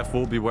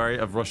 Therefore, be wary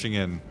of rushing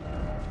in.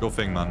 Go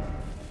thing, man.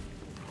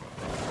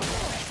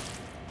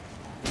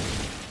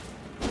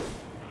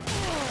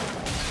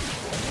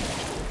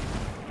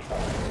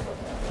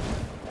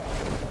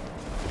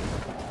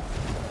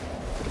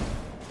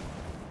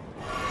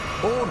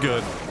 All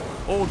good.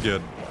 All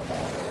good.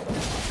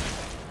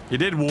 He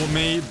did warn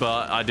me,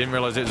 but I didn't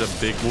realize it was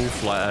a big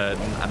wolf, like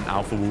an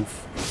alpha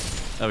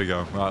wolf. There we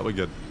go. Right, we're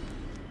good.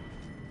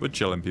 We're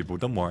chilling, people.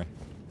 Don't worry.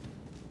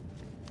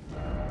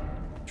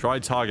 Try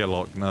target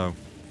lock. No.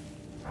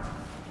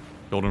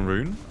 Golden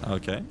rune.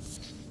 Okay.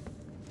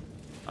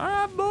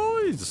 Alright,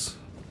 boys.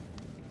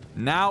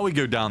 Now we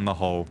go down the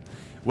hole.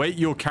 Wait,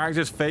 your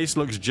character's face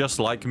looks just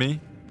like me?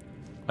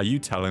 Are you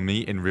telling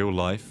me in real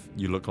life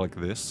you look like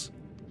this?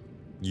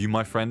 You,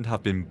 my friend,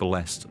 have been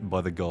blessed by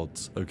the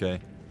gods,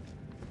 okay?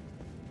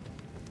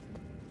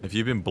 If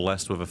you've been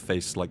blessed with a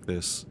face like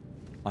this,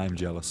 I am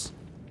jealous.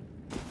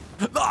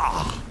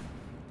 Ah!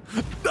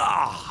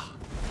 Ah!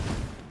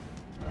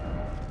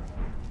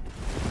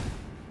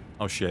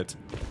 Oh shit.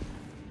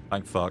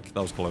 Thank fuck.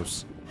 That was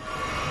close.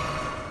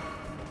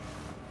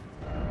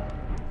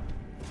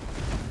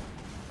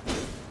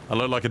 I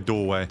look like a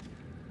doorway.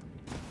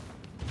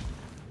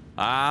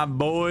 Ah,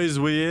 boys,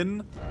 we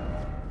in.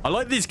 I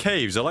like these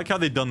caves. I like how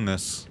they've done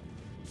this.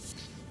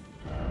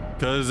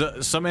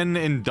 Because something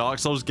in Dark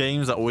Souls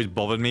games that always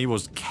bothered me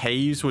was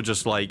caves were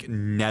just like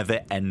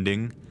never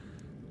ending.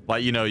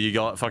 Like, you know, you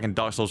got fucking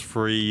Dark Souls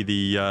 3,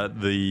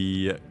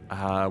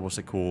 what's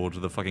it called?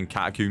 The fucking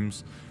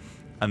catacombs.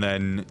 And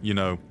then, you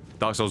know,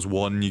 Dark Souls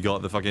 1, you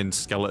got the fucking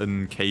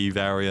skeleton cave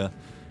area.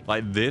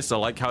 Like this, I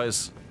like how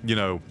it's, you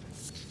know,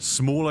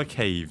 smaller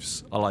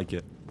caves. I like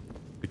it.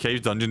 The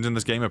cave dungeons in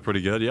this game are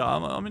pretty good. Yeah,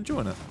 I'm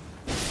enjoying it.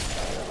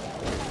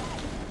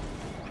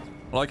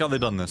 I like how they've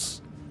done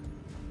this.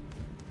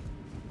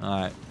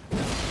 Alright.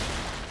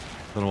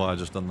 Don't know why I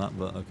just done that,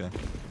 but okay.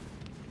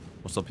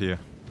 What's up here?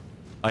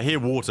 I hear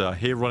water. I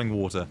hear running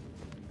water.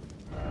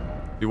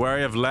 Be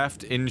wary of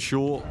left, in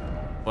short.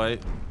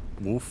 Wait.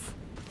 Wolf.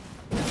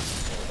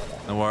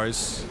 No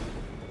worries.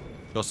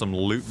 Got some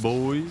loot,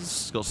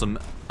 boys. Got some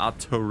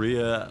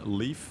Arteria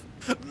leaf.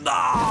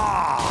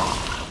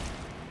 Ah!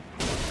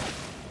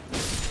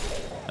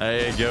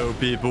 There you go,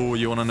 people.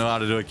 You want to know how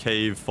to do a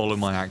cave? Follow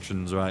my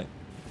actions, right?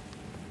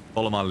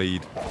 Follow my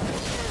lead.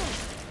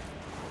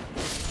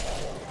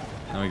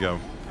 There we go.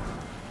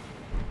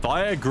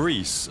 Fire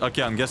grease.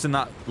 Okay, I'm guessing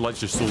that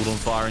lights your sword on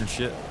fire and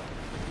shit.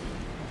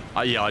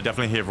 Yeah, I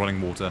definitely hear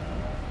running water.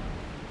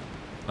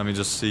 Let me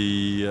just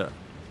see.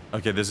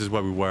 Okay, this is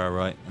where we were,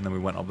 right? And then we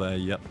went up there.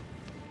 Yep.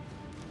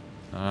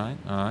 Alright,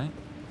 alright.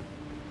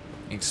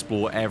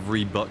 explore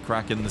every butt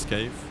crack in this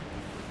cave.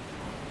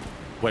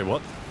 Wait,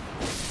 what?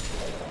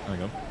 There we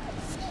go.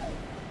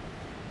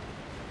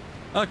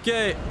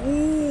 Okay.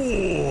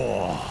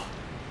 Ooh.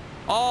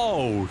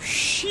 Oh,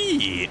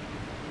 shit.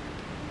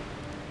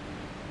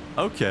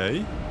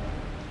 Okay.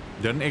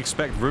 Didn't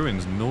expect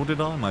ruins. Nor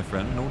did I, my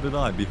friend. Nor did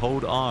I.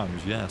 Behold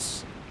arms.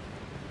 Yes.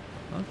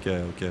 Okay,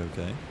 okay,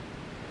 okay.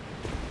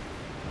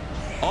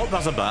 Oh,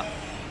 that's a bat.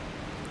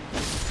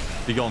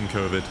 Be gone,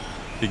 COVID.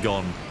 Be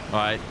gone.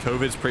 Alright,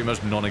 COVID's pretty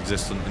much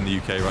non-existent in the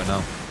UK right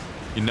now.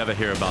 You never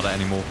hear about it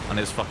anymore, and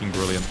it's fucking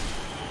brilliant.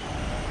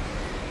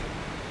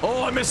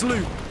 Oh, I missed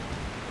loot!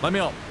 Let me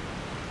up.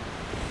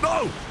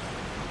 No!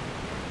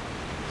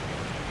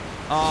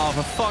 Oh,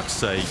 for fuck's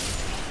sake.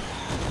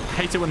 I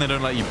hate it when they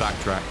don't let you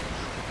backtrack.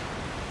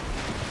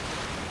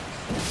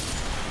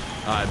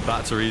 Alright,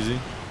 bats are easy.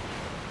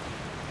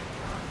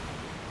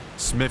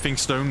 Smithing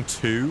stone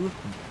 2?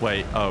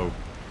 Wait, oh.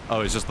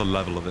 Oh, it's just the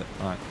level of it.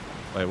 Alright.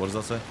 Wait, what does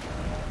that say?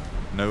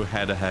 No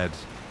head ahead.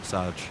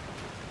 Sag.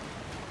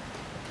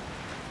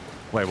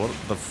 Wait, what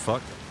the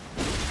fuck?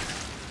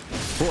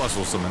 Thought I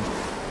saw something.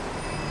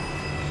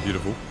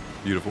 Beautiful.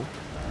 Beautiful.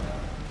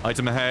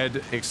 Item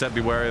ahead, except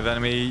be wary of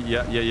enemy.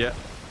 Yeah, yeah, yeah.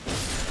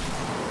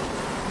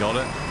 Got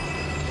it.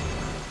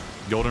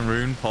 Golden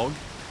rune, pog.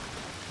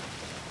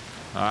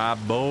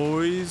 Alright,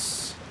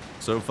 boys.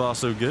 So far,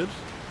 so good.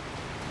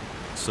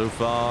 So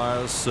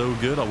far, so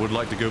good. I would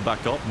like to go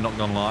back up, not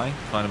gonna lie.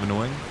 Kind of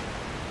annoying.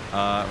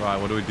 Right,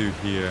 what do we do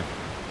here?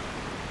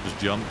 Just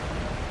jump.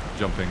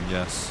 Jumping,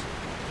 yes.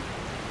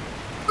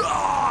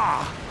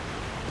 Ah!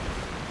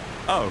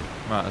 Oh,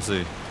 right, I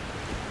see.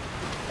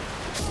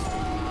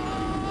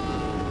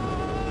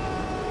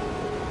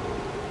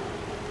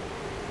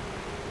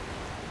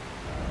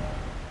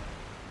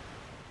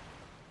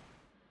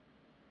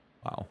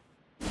 Wow.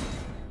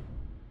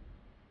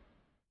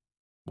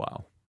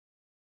 Wow.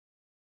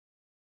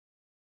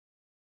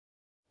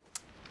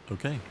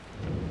 Okay.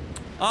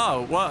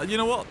 Oh, well, you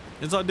know what?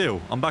 It's ideal.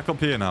 I'm back up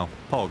here now.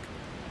 Pog.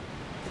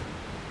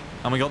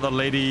 And we got the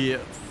lady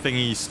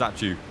thingy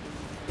statue.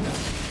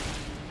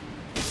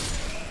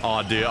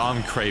 Oh, dude,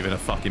 I'm craving a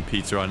fucking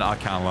pizza right now. I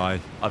can't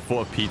lie. I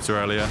thought of pizza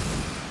earlier.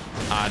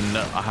 And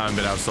I haven't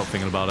been able to stop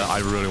thinking about it. I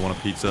really want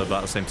a pizza, but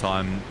at the same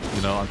time,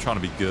 you know, I'm trying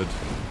to be good.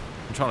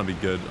 I'm trying to be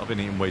good. I've been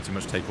eating way too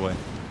much takeaway.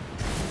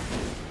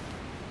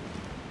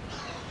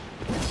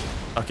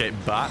 Okay,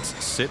 bat,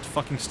 sit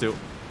fucking still.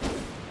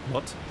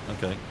 What?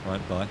 Okay,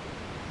 right, bye.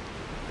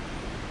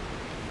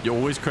 You're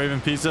always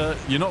craving pizza?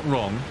 You're not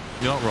wrong.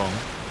 You're not wrong.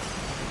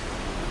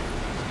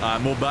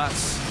 More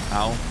bats.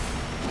 Ow.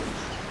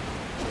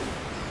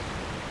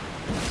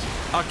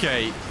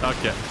 Okay,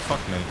 okay.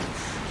 Fuck me.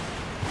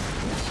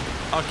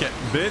 Okay,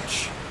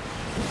 bitch.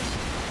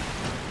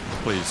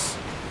 Please.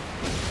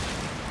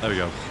 There we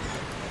go.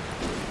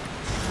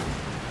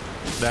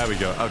 There we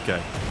go.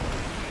 Okay.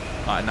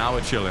 Alright, now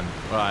we're chilling.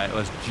 Alright,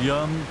 let's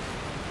jump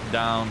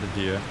down to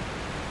here.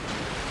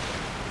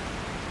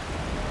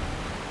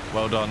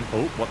 Well done.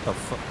 Oh, what the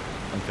fuck?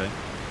 Okay.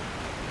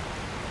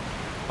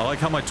 I like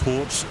how my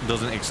torch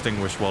doesn't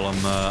extinguish while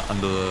I'm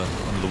under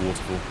the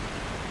waterfall.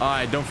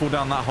 Alright, don't fall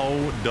down that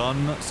hole.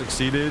 Done.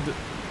 Succeeded.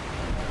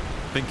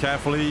 Think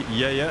carefully.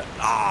 Yeah, yeah.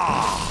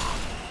 Ah!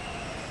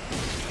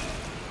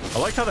 I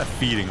like how they're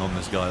feeding on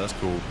this guy. That's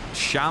cool.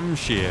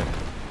 Shamshir.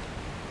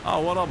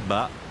 Oh, what up,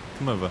 bat?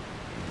 Come over.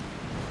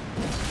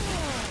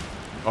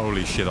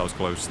 Holy shit, that was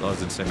close. That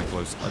was insanely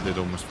close. I did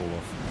almost fall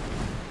off.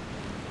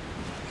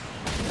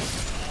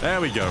 There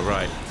we go,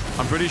 right.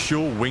 I'm pretty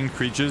sure winged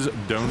creatures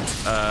don't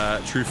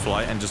true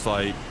flight and just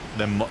like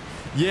them.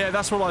 Yeah,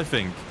 that's what I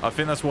think. I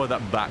think that's why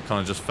that bat kind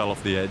of just fell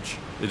off the edge.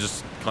 It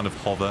just kind of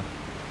hover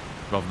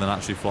rather than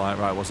actually fly.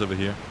 Right, what's over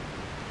here?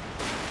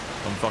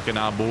 Don't fuck it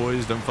now,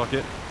 boys. Don't fuck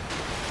it.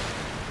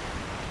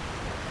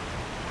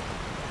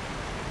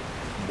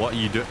 What are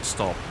you doing?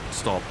 Stop.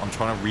 Stop. I'm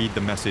trying to read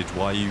the message.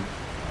 Why are you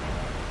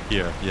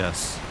here?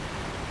 Yes.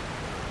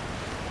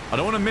 I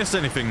don't want to miss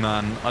anything,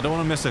 man. I don't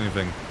want to miss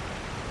anything.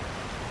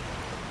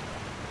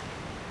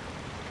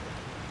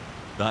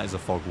 That is a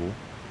fog wall.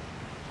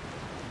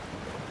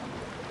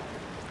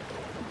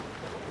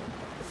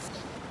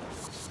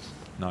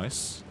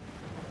 Nice.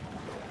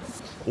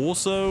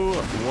 Also,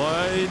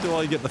 why do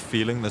I get the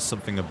feeling there's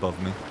something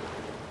above me?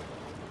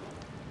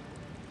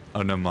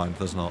 Oh, never mind.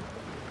 There's not.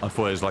 I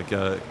thought it was like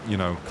a, you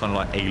know, kind of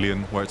like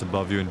Alien, where it's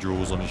above you and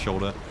draws on your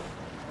shoulder.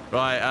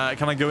 Right,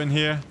 can I go in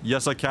here?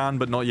 Yes, I can,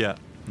 but not yet.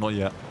 Not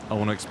yet. I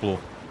want to explore.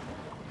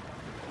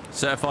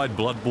 Certified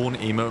Bloodborne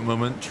emote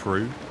moment.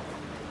 True.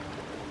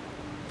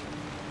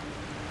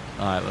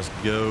 Alright, let's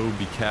go.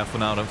 Be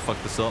careful now. Don't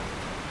fuck this up.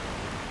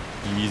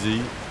 Easy.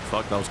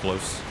 Fuck, that was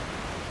close.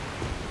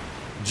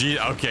 Gee,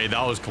 okay,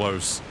 that was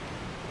close.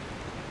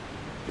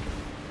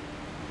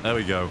 There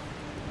we go.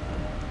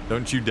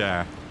 Don't you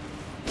dare.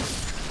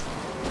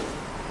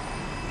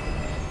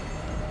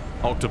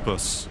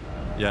 Octopus.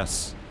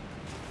 Yes.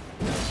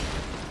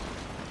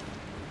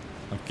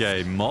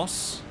 Okay,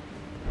 moss.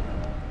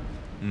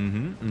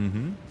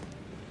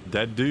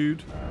 Dead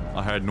dude.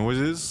 I heard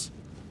noises.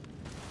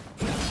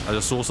 I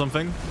just saw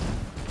something.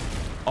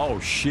 Oh,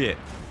 shit.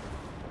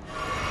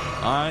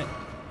 Alright.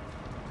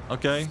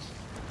 Okay.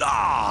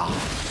 Ah!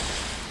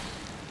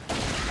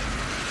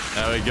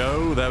 There we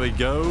go. There we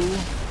go.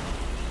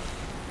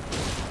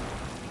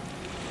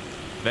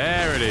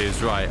 There it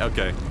is. Right.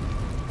 Okay.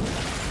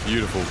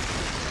 Beautiful.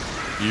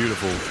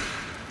 Beautiful.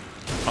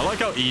 I like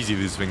how easy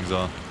these things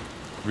are.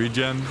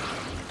 Regen.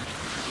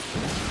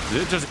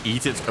 Did it just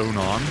eat its own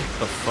arm?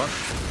 The fuck?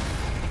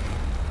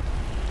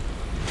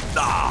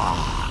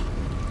 Ah!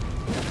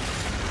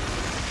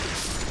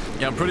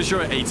 Yeah, I'm pretty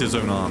sure it ate its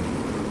own arm.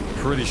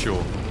 Pretty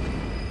sure.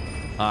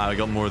 Alright, I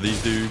got more of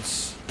these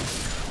dudes.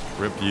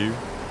 Rip you.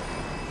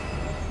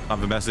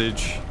 Have a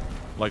message.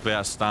 Likely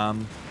at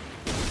Stan.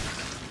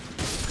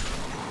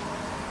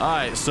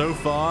 Alright, so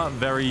far,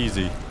 very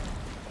easy.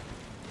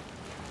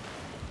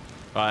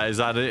 Alright, is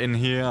that it in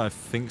here? I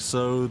think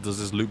so. Does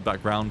this loop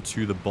back round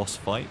to the boss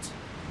fight?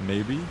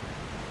 Maybe?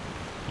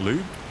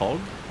 Loop? Hog?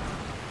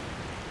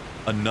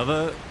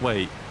 Another...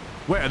 Wait,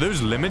 are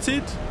those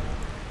limited?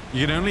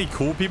 You can only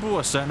call people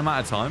a certain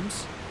amount of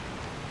times?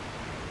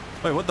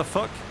 Wait, what the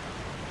fuck?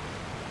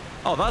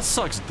 Oh, that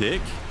sucks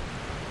dick.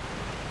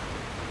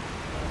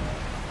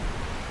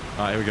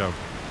 Alright, here we go.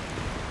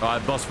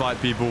 Alright, boss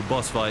fight, people.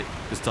 Boss fight.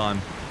 It's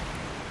time.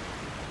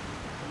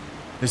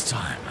 It's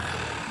time.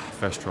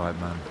 First try it,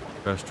 man.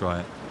 First try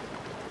it.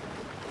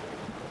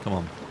 Come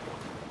on.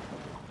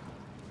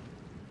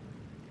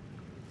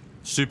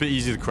 Super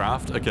easy to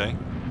craft. Okay.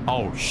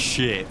 Oh,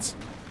 shit.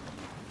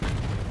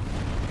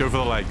 Go for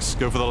the legs.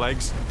 Go for the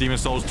legs. Demon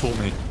Souls taught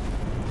me.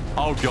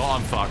 Oh, God,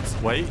 I'm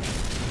fucked. Wait.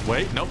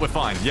 Wait. Nope, we're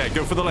fine. Yeah,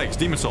 go for the legs.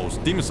 Demon Souls.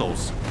 Demon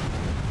Souls.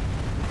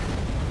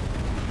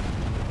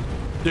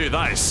 Dude,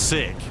 that is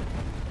sick.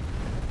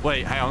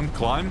 Wait, hang on.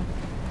 Climb.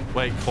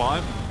 Wait,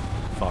 climb.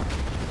 Fuck.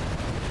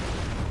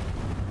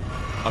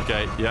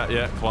 Okay,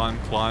 yeah. Climb,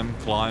 climb,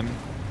 climb.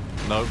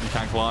 No, you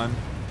can't climb.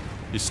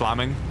 You're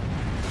slamming.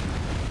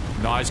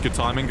 Nice, good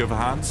timing. Go for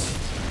hands.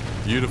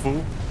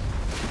 Beautiful.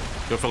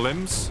 Go for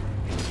limbs.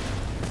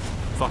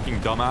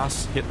 Fucking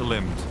dumbass. Hit the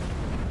limbs.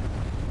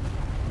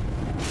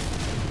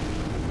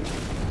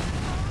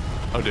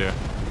 Oh dear.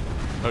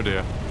 Oh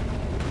dear.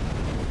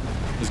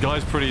 This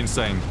guy's pretty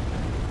insane.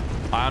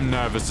 I am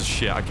nervous as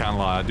shit, I can't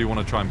lie. I do want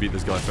to try and beat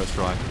this guy first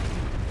try.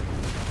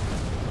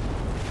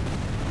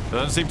 It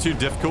doesn't seem too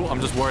difficult.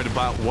 I'm just worried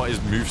about what his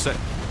moveset...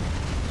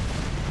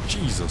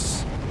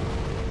 Jesus.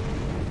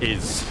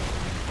 Is.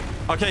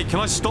 Okay, can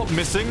I stop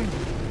missing?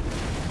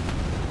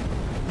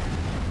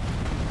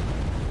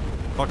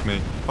 Fuck me.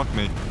 Fuck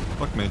me.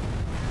 Fuck me.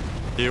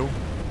 Heal.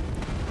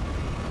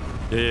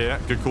 Yeah,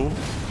 good call.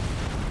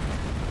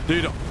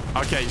 Dude,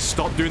 okay,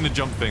 stop doing the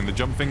jump thing. The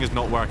jump thing is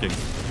not working.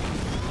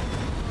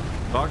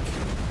 Fuck.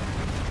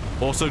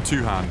 Also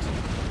two-hand.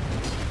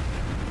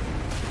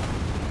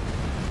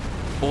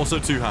 Also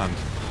two-hand.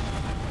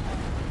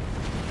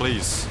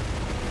 Please.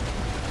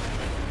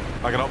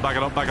 Back it up, back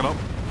it up, back it up.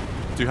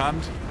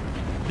 Two-hand.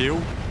 Heal.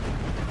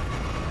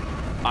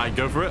 Alright,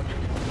 go for it.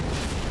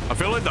 I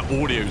feel like the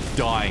audio's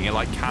dying. It,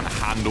 like, can't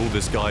handle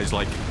this guy's,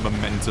 like,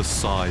 momentous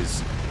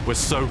size. We're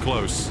so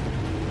close.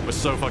 We're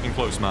so fucking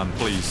close, man.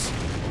 Please.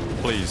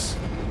 Please.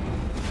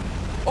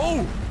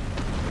 Oh!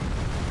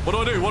 What do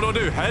I do? What do I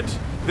do? Head?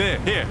 There.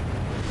 Here.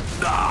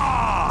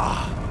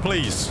 Ah!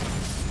 Please.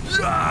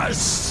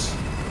 Yes!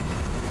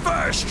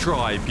 First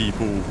try,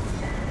 people.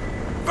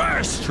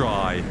 First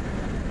try.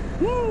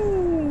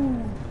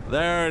 Woo!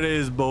 There it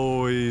is,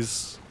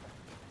 boys.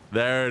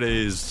 There it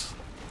is.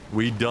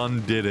 We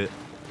done did it.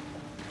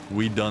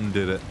 We done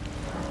did it.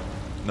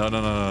 No.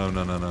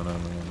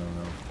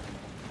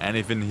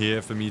 Anything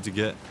here for me to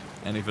get?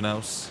 Anything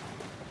else?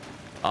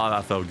 Ah,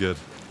 that felt good.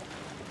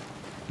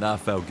 That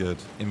felt good.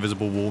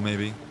 Invisible wall,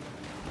 maybe?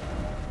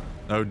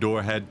 No door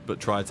ahead, but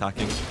try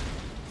attacking.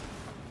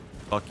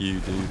 Fuck you,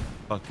 dude.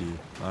 Fuck you.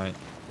 Alright.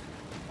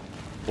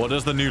 What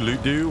does the new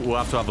loot do? We'll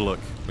have to have a look.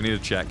 We need to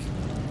check.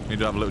 We need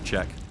to have a little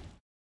check.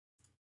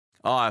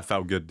 Oh, that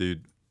felt good,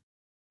 dude.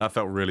 That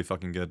felt really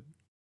fucking good.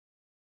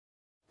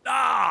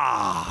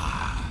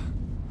 Ah!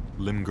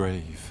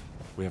 Limgrave.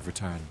 We have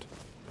returned.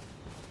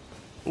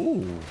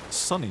 Ooh,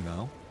 sunny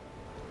now.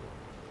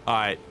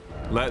 Alright,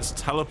 let's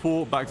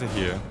teleport back to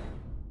here.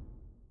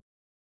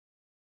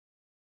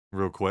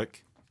 Real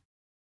quick.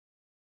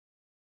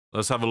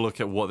 Let's have a look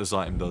at what this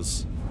item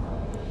does.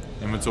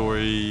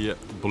 Inventory...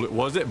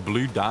 what is it?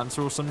 Blue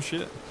Dancer or some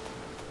shit?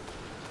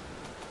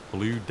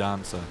 Blue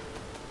Dancer.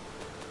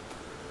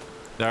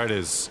 There it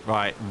is.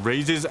 Right.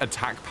 Raises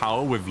attack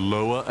power with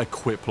lower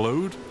equip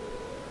load.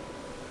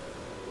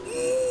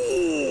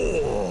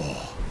 Ooh.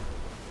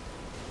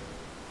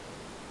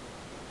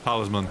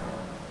 Talisman.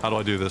 How do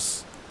I do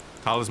this?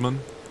 Talisman.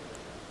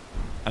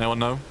 Anyone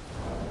know?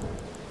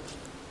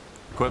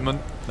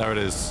 Equipment. There it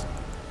is.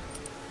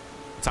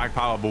 Attack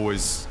power,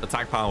 boys.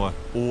 Attack power.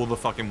 All the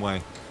fucking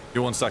way. Give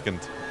me 1 second.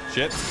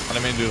 Shit. I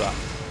didn't mean to do that.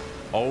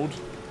 Hold.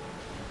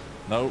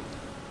 No.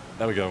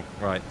 There we go.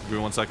 Right. Give me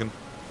 1 second.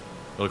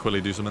 Gotta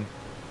quickly do something.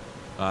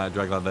 Alright,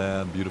 drag that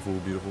there. Beautiful,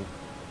 beautiful.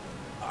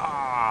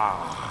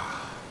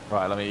 Ah.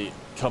 Right, let me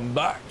come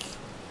back.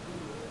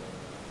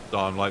 So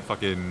I'm like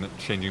fucking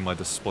changing my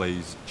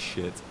displays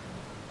shit.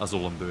 That's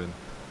all I'm doing.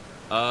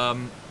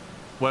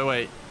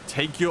 Wait.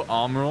 Take your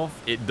armor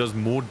off. It does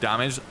more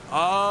damage.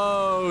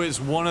 Oh, it's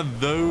one of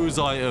those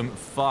item.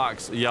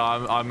 Fucks. Yeah,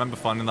 I remember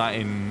finding that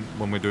in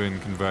when we're doing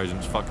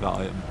conversions. Fuck that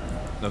item.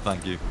 No,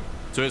 thank you.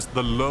 So it's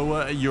the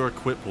lower your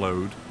equip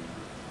load,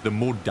 the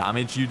more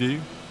damage you do.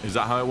 Is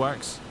that how it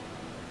works?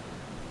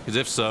 Because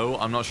if so,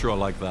 I'm not sure I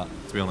like that,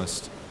 to be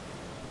honest.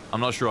 I'm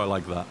not sure I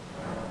like that.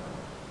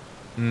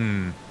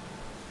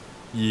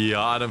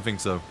 Yeah, I don't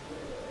think so.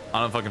 I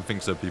don't fucking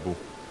think so, people.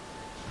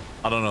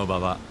 I don't know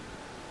about that.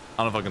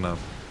 I don't fucking know.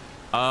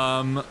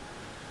 But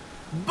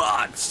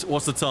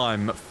what's the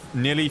time?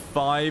 Nearly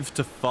 5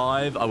 to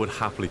 5. I would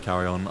happily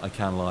carry on. I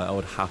can't lie. I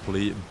would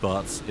happily,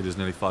 but it is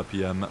nearly 5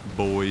 p.m.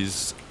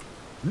 Boys,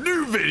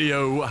 new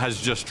video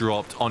has just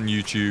dropped on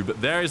YouTube.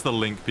 There is the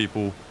link,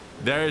 people.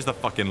 There is the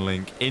fucking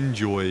link.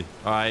 Enjoy.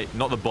 All right,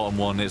 not the bottom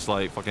one. It's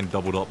like fucking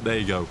doubled up. There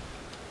you go.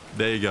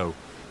 There you go.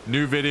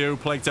 New video,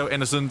 Plague Tale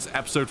Innocence,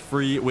 episode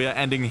 3. We are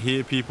ending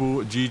here,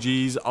 people.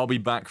 GG's. I'll be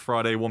back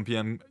Friday, 1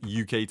 p.m.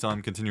 UK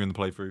time, continuing the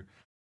playthrough.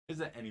 Is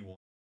there anyone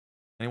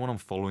I'm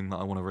following that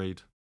I want to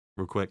raid?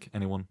 Real quick,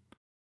 anyone?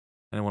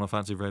 Anyone I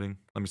fancy raiding?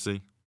 Let me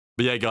see.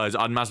 But yeah, guys,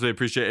 I'd massively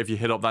appreciate it if you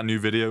hit up that new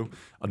video.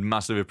 I'd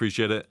massively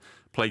appreciate it.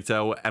 Plague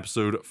Tale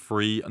episode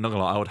 3. I'm not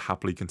gonna lie, I would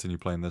happily continue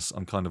playing this.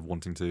 I'm kind of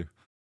wanting to.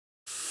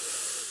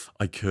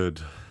 I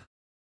could.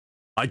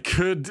 No. I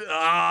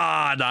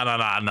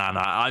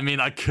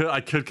mean, I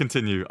could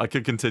continue. I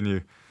could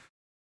continue.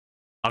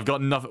 I've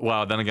got nothing.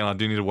 Wow, then again, I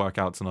do need to work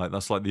out tonight.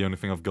 That's like the only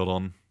thing I've got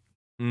on.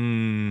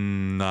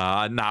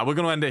 Nah, we're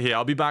gonna end it here.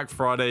 I'll be back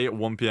Friday at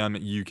 1 p.m.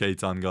 UK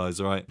time, guys.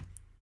 All right,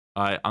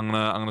 I'm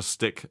gonna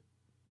stick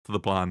to the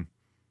plan.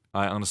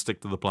 All right, I'm gonna stick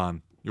to the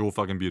plan. You're all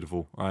fucking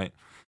beautiful. All right,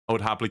 I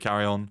would happily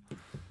carry on,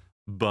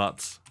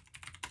 but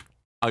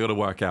I gotta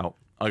work out.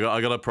 I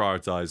gotta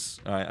prioritize.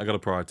 All right, I gotta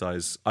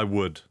prioritize. I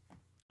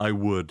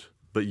would,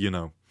 but you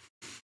know,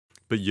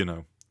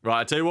 Right,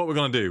 I tell you what we're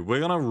gonna do. We're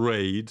gonna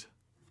raid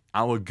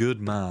our good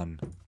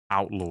man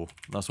Outlaw.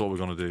 That's what we're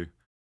gonna do.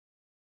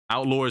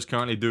 Outlaw is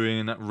currently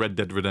doing Red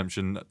Dead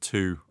Redemption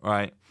 2,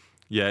 right?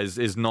 Yeah,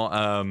 it's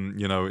not,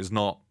 you know, it's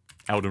not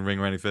Elden Ring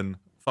or anything.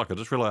 Fuck, I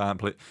just realized I haven't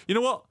played. You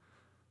know what?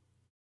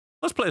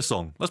 Let's play a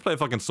song. Let's play a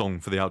fucking song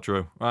for the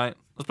outro, right?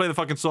 Let's play the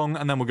fucking song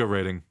and then we'll go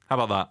raiding. How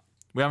about that?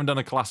 We haven't done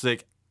a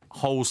classic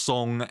whole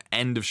song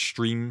end of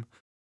stream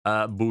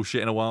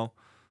bullshit in a while.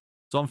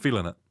 So I'm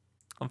feeling it.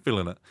 I'm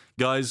feeling it.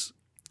 Guys,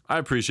 I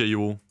appreciate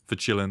you all for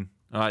chilling.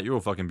 All right, you're all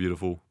fucking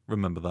beautiful.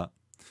 Remember that.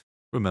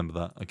 Remember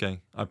that,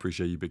 okay? I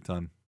appreciate you big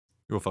time.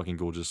 You're fucking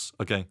gorgeous,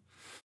 okay?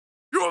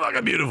 You're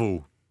fucking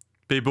beautiful!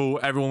 People,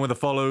 everyone with the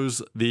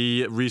follows,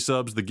 the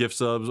resubs, the gift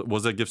subs,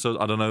 was there gift subs?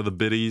 I don't know, the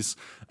biddies.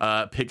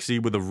 Pixie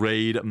with the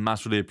raid,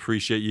 massively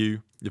appreciate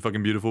you. You're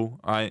fucking beautiful,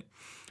 alright?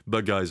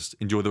 But guys,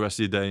 enjoy the rest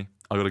of your day.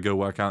 I gotta go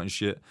work out and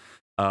shit.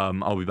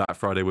 I'll be back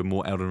Friday with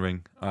more Elden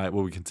Ring. Alright,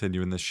 we'll be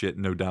continuing this shit,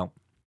 no doubt.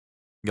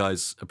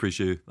 Guys,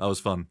 appreciate you. That was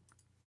fun.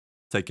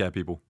 Take care, people.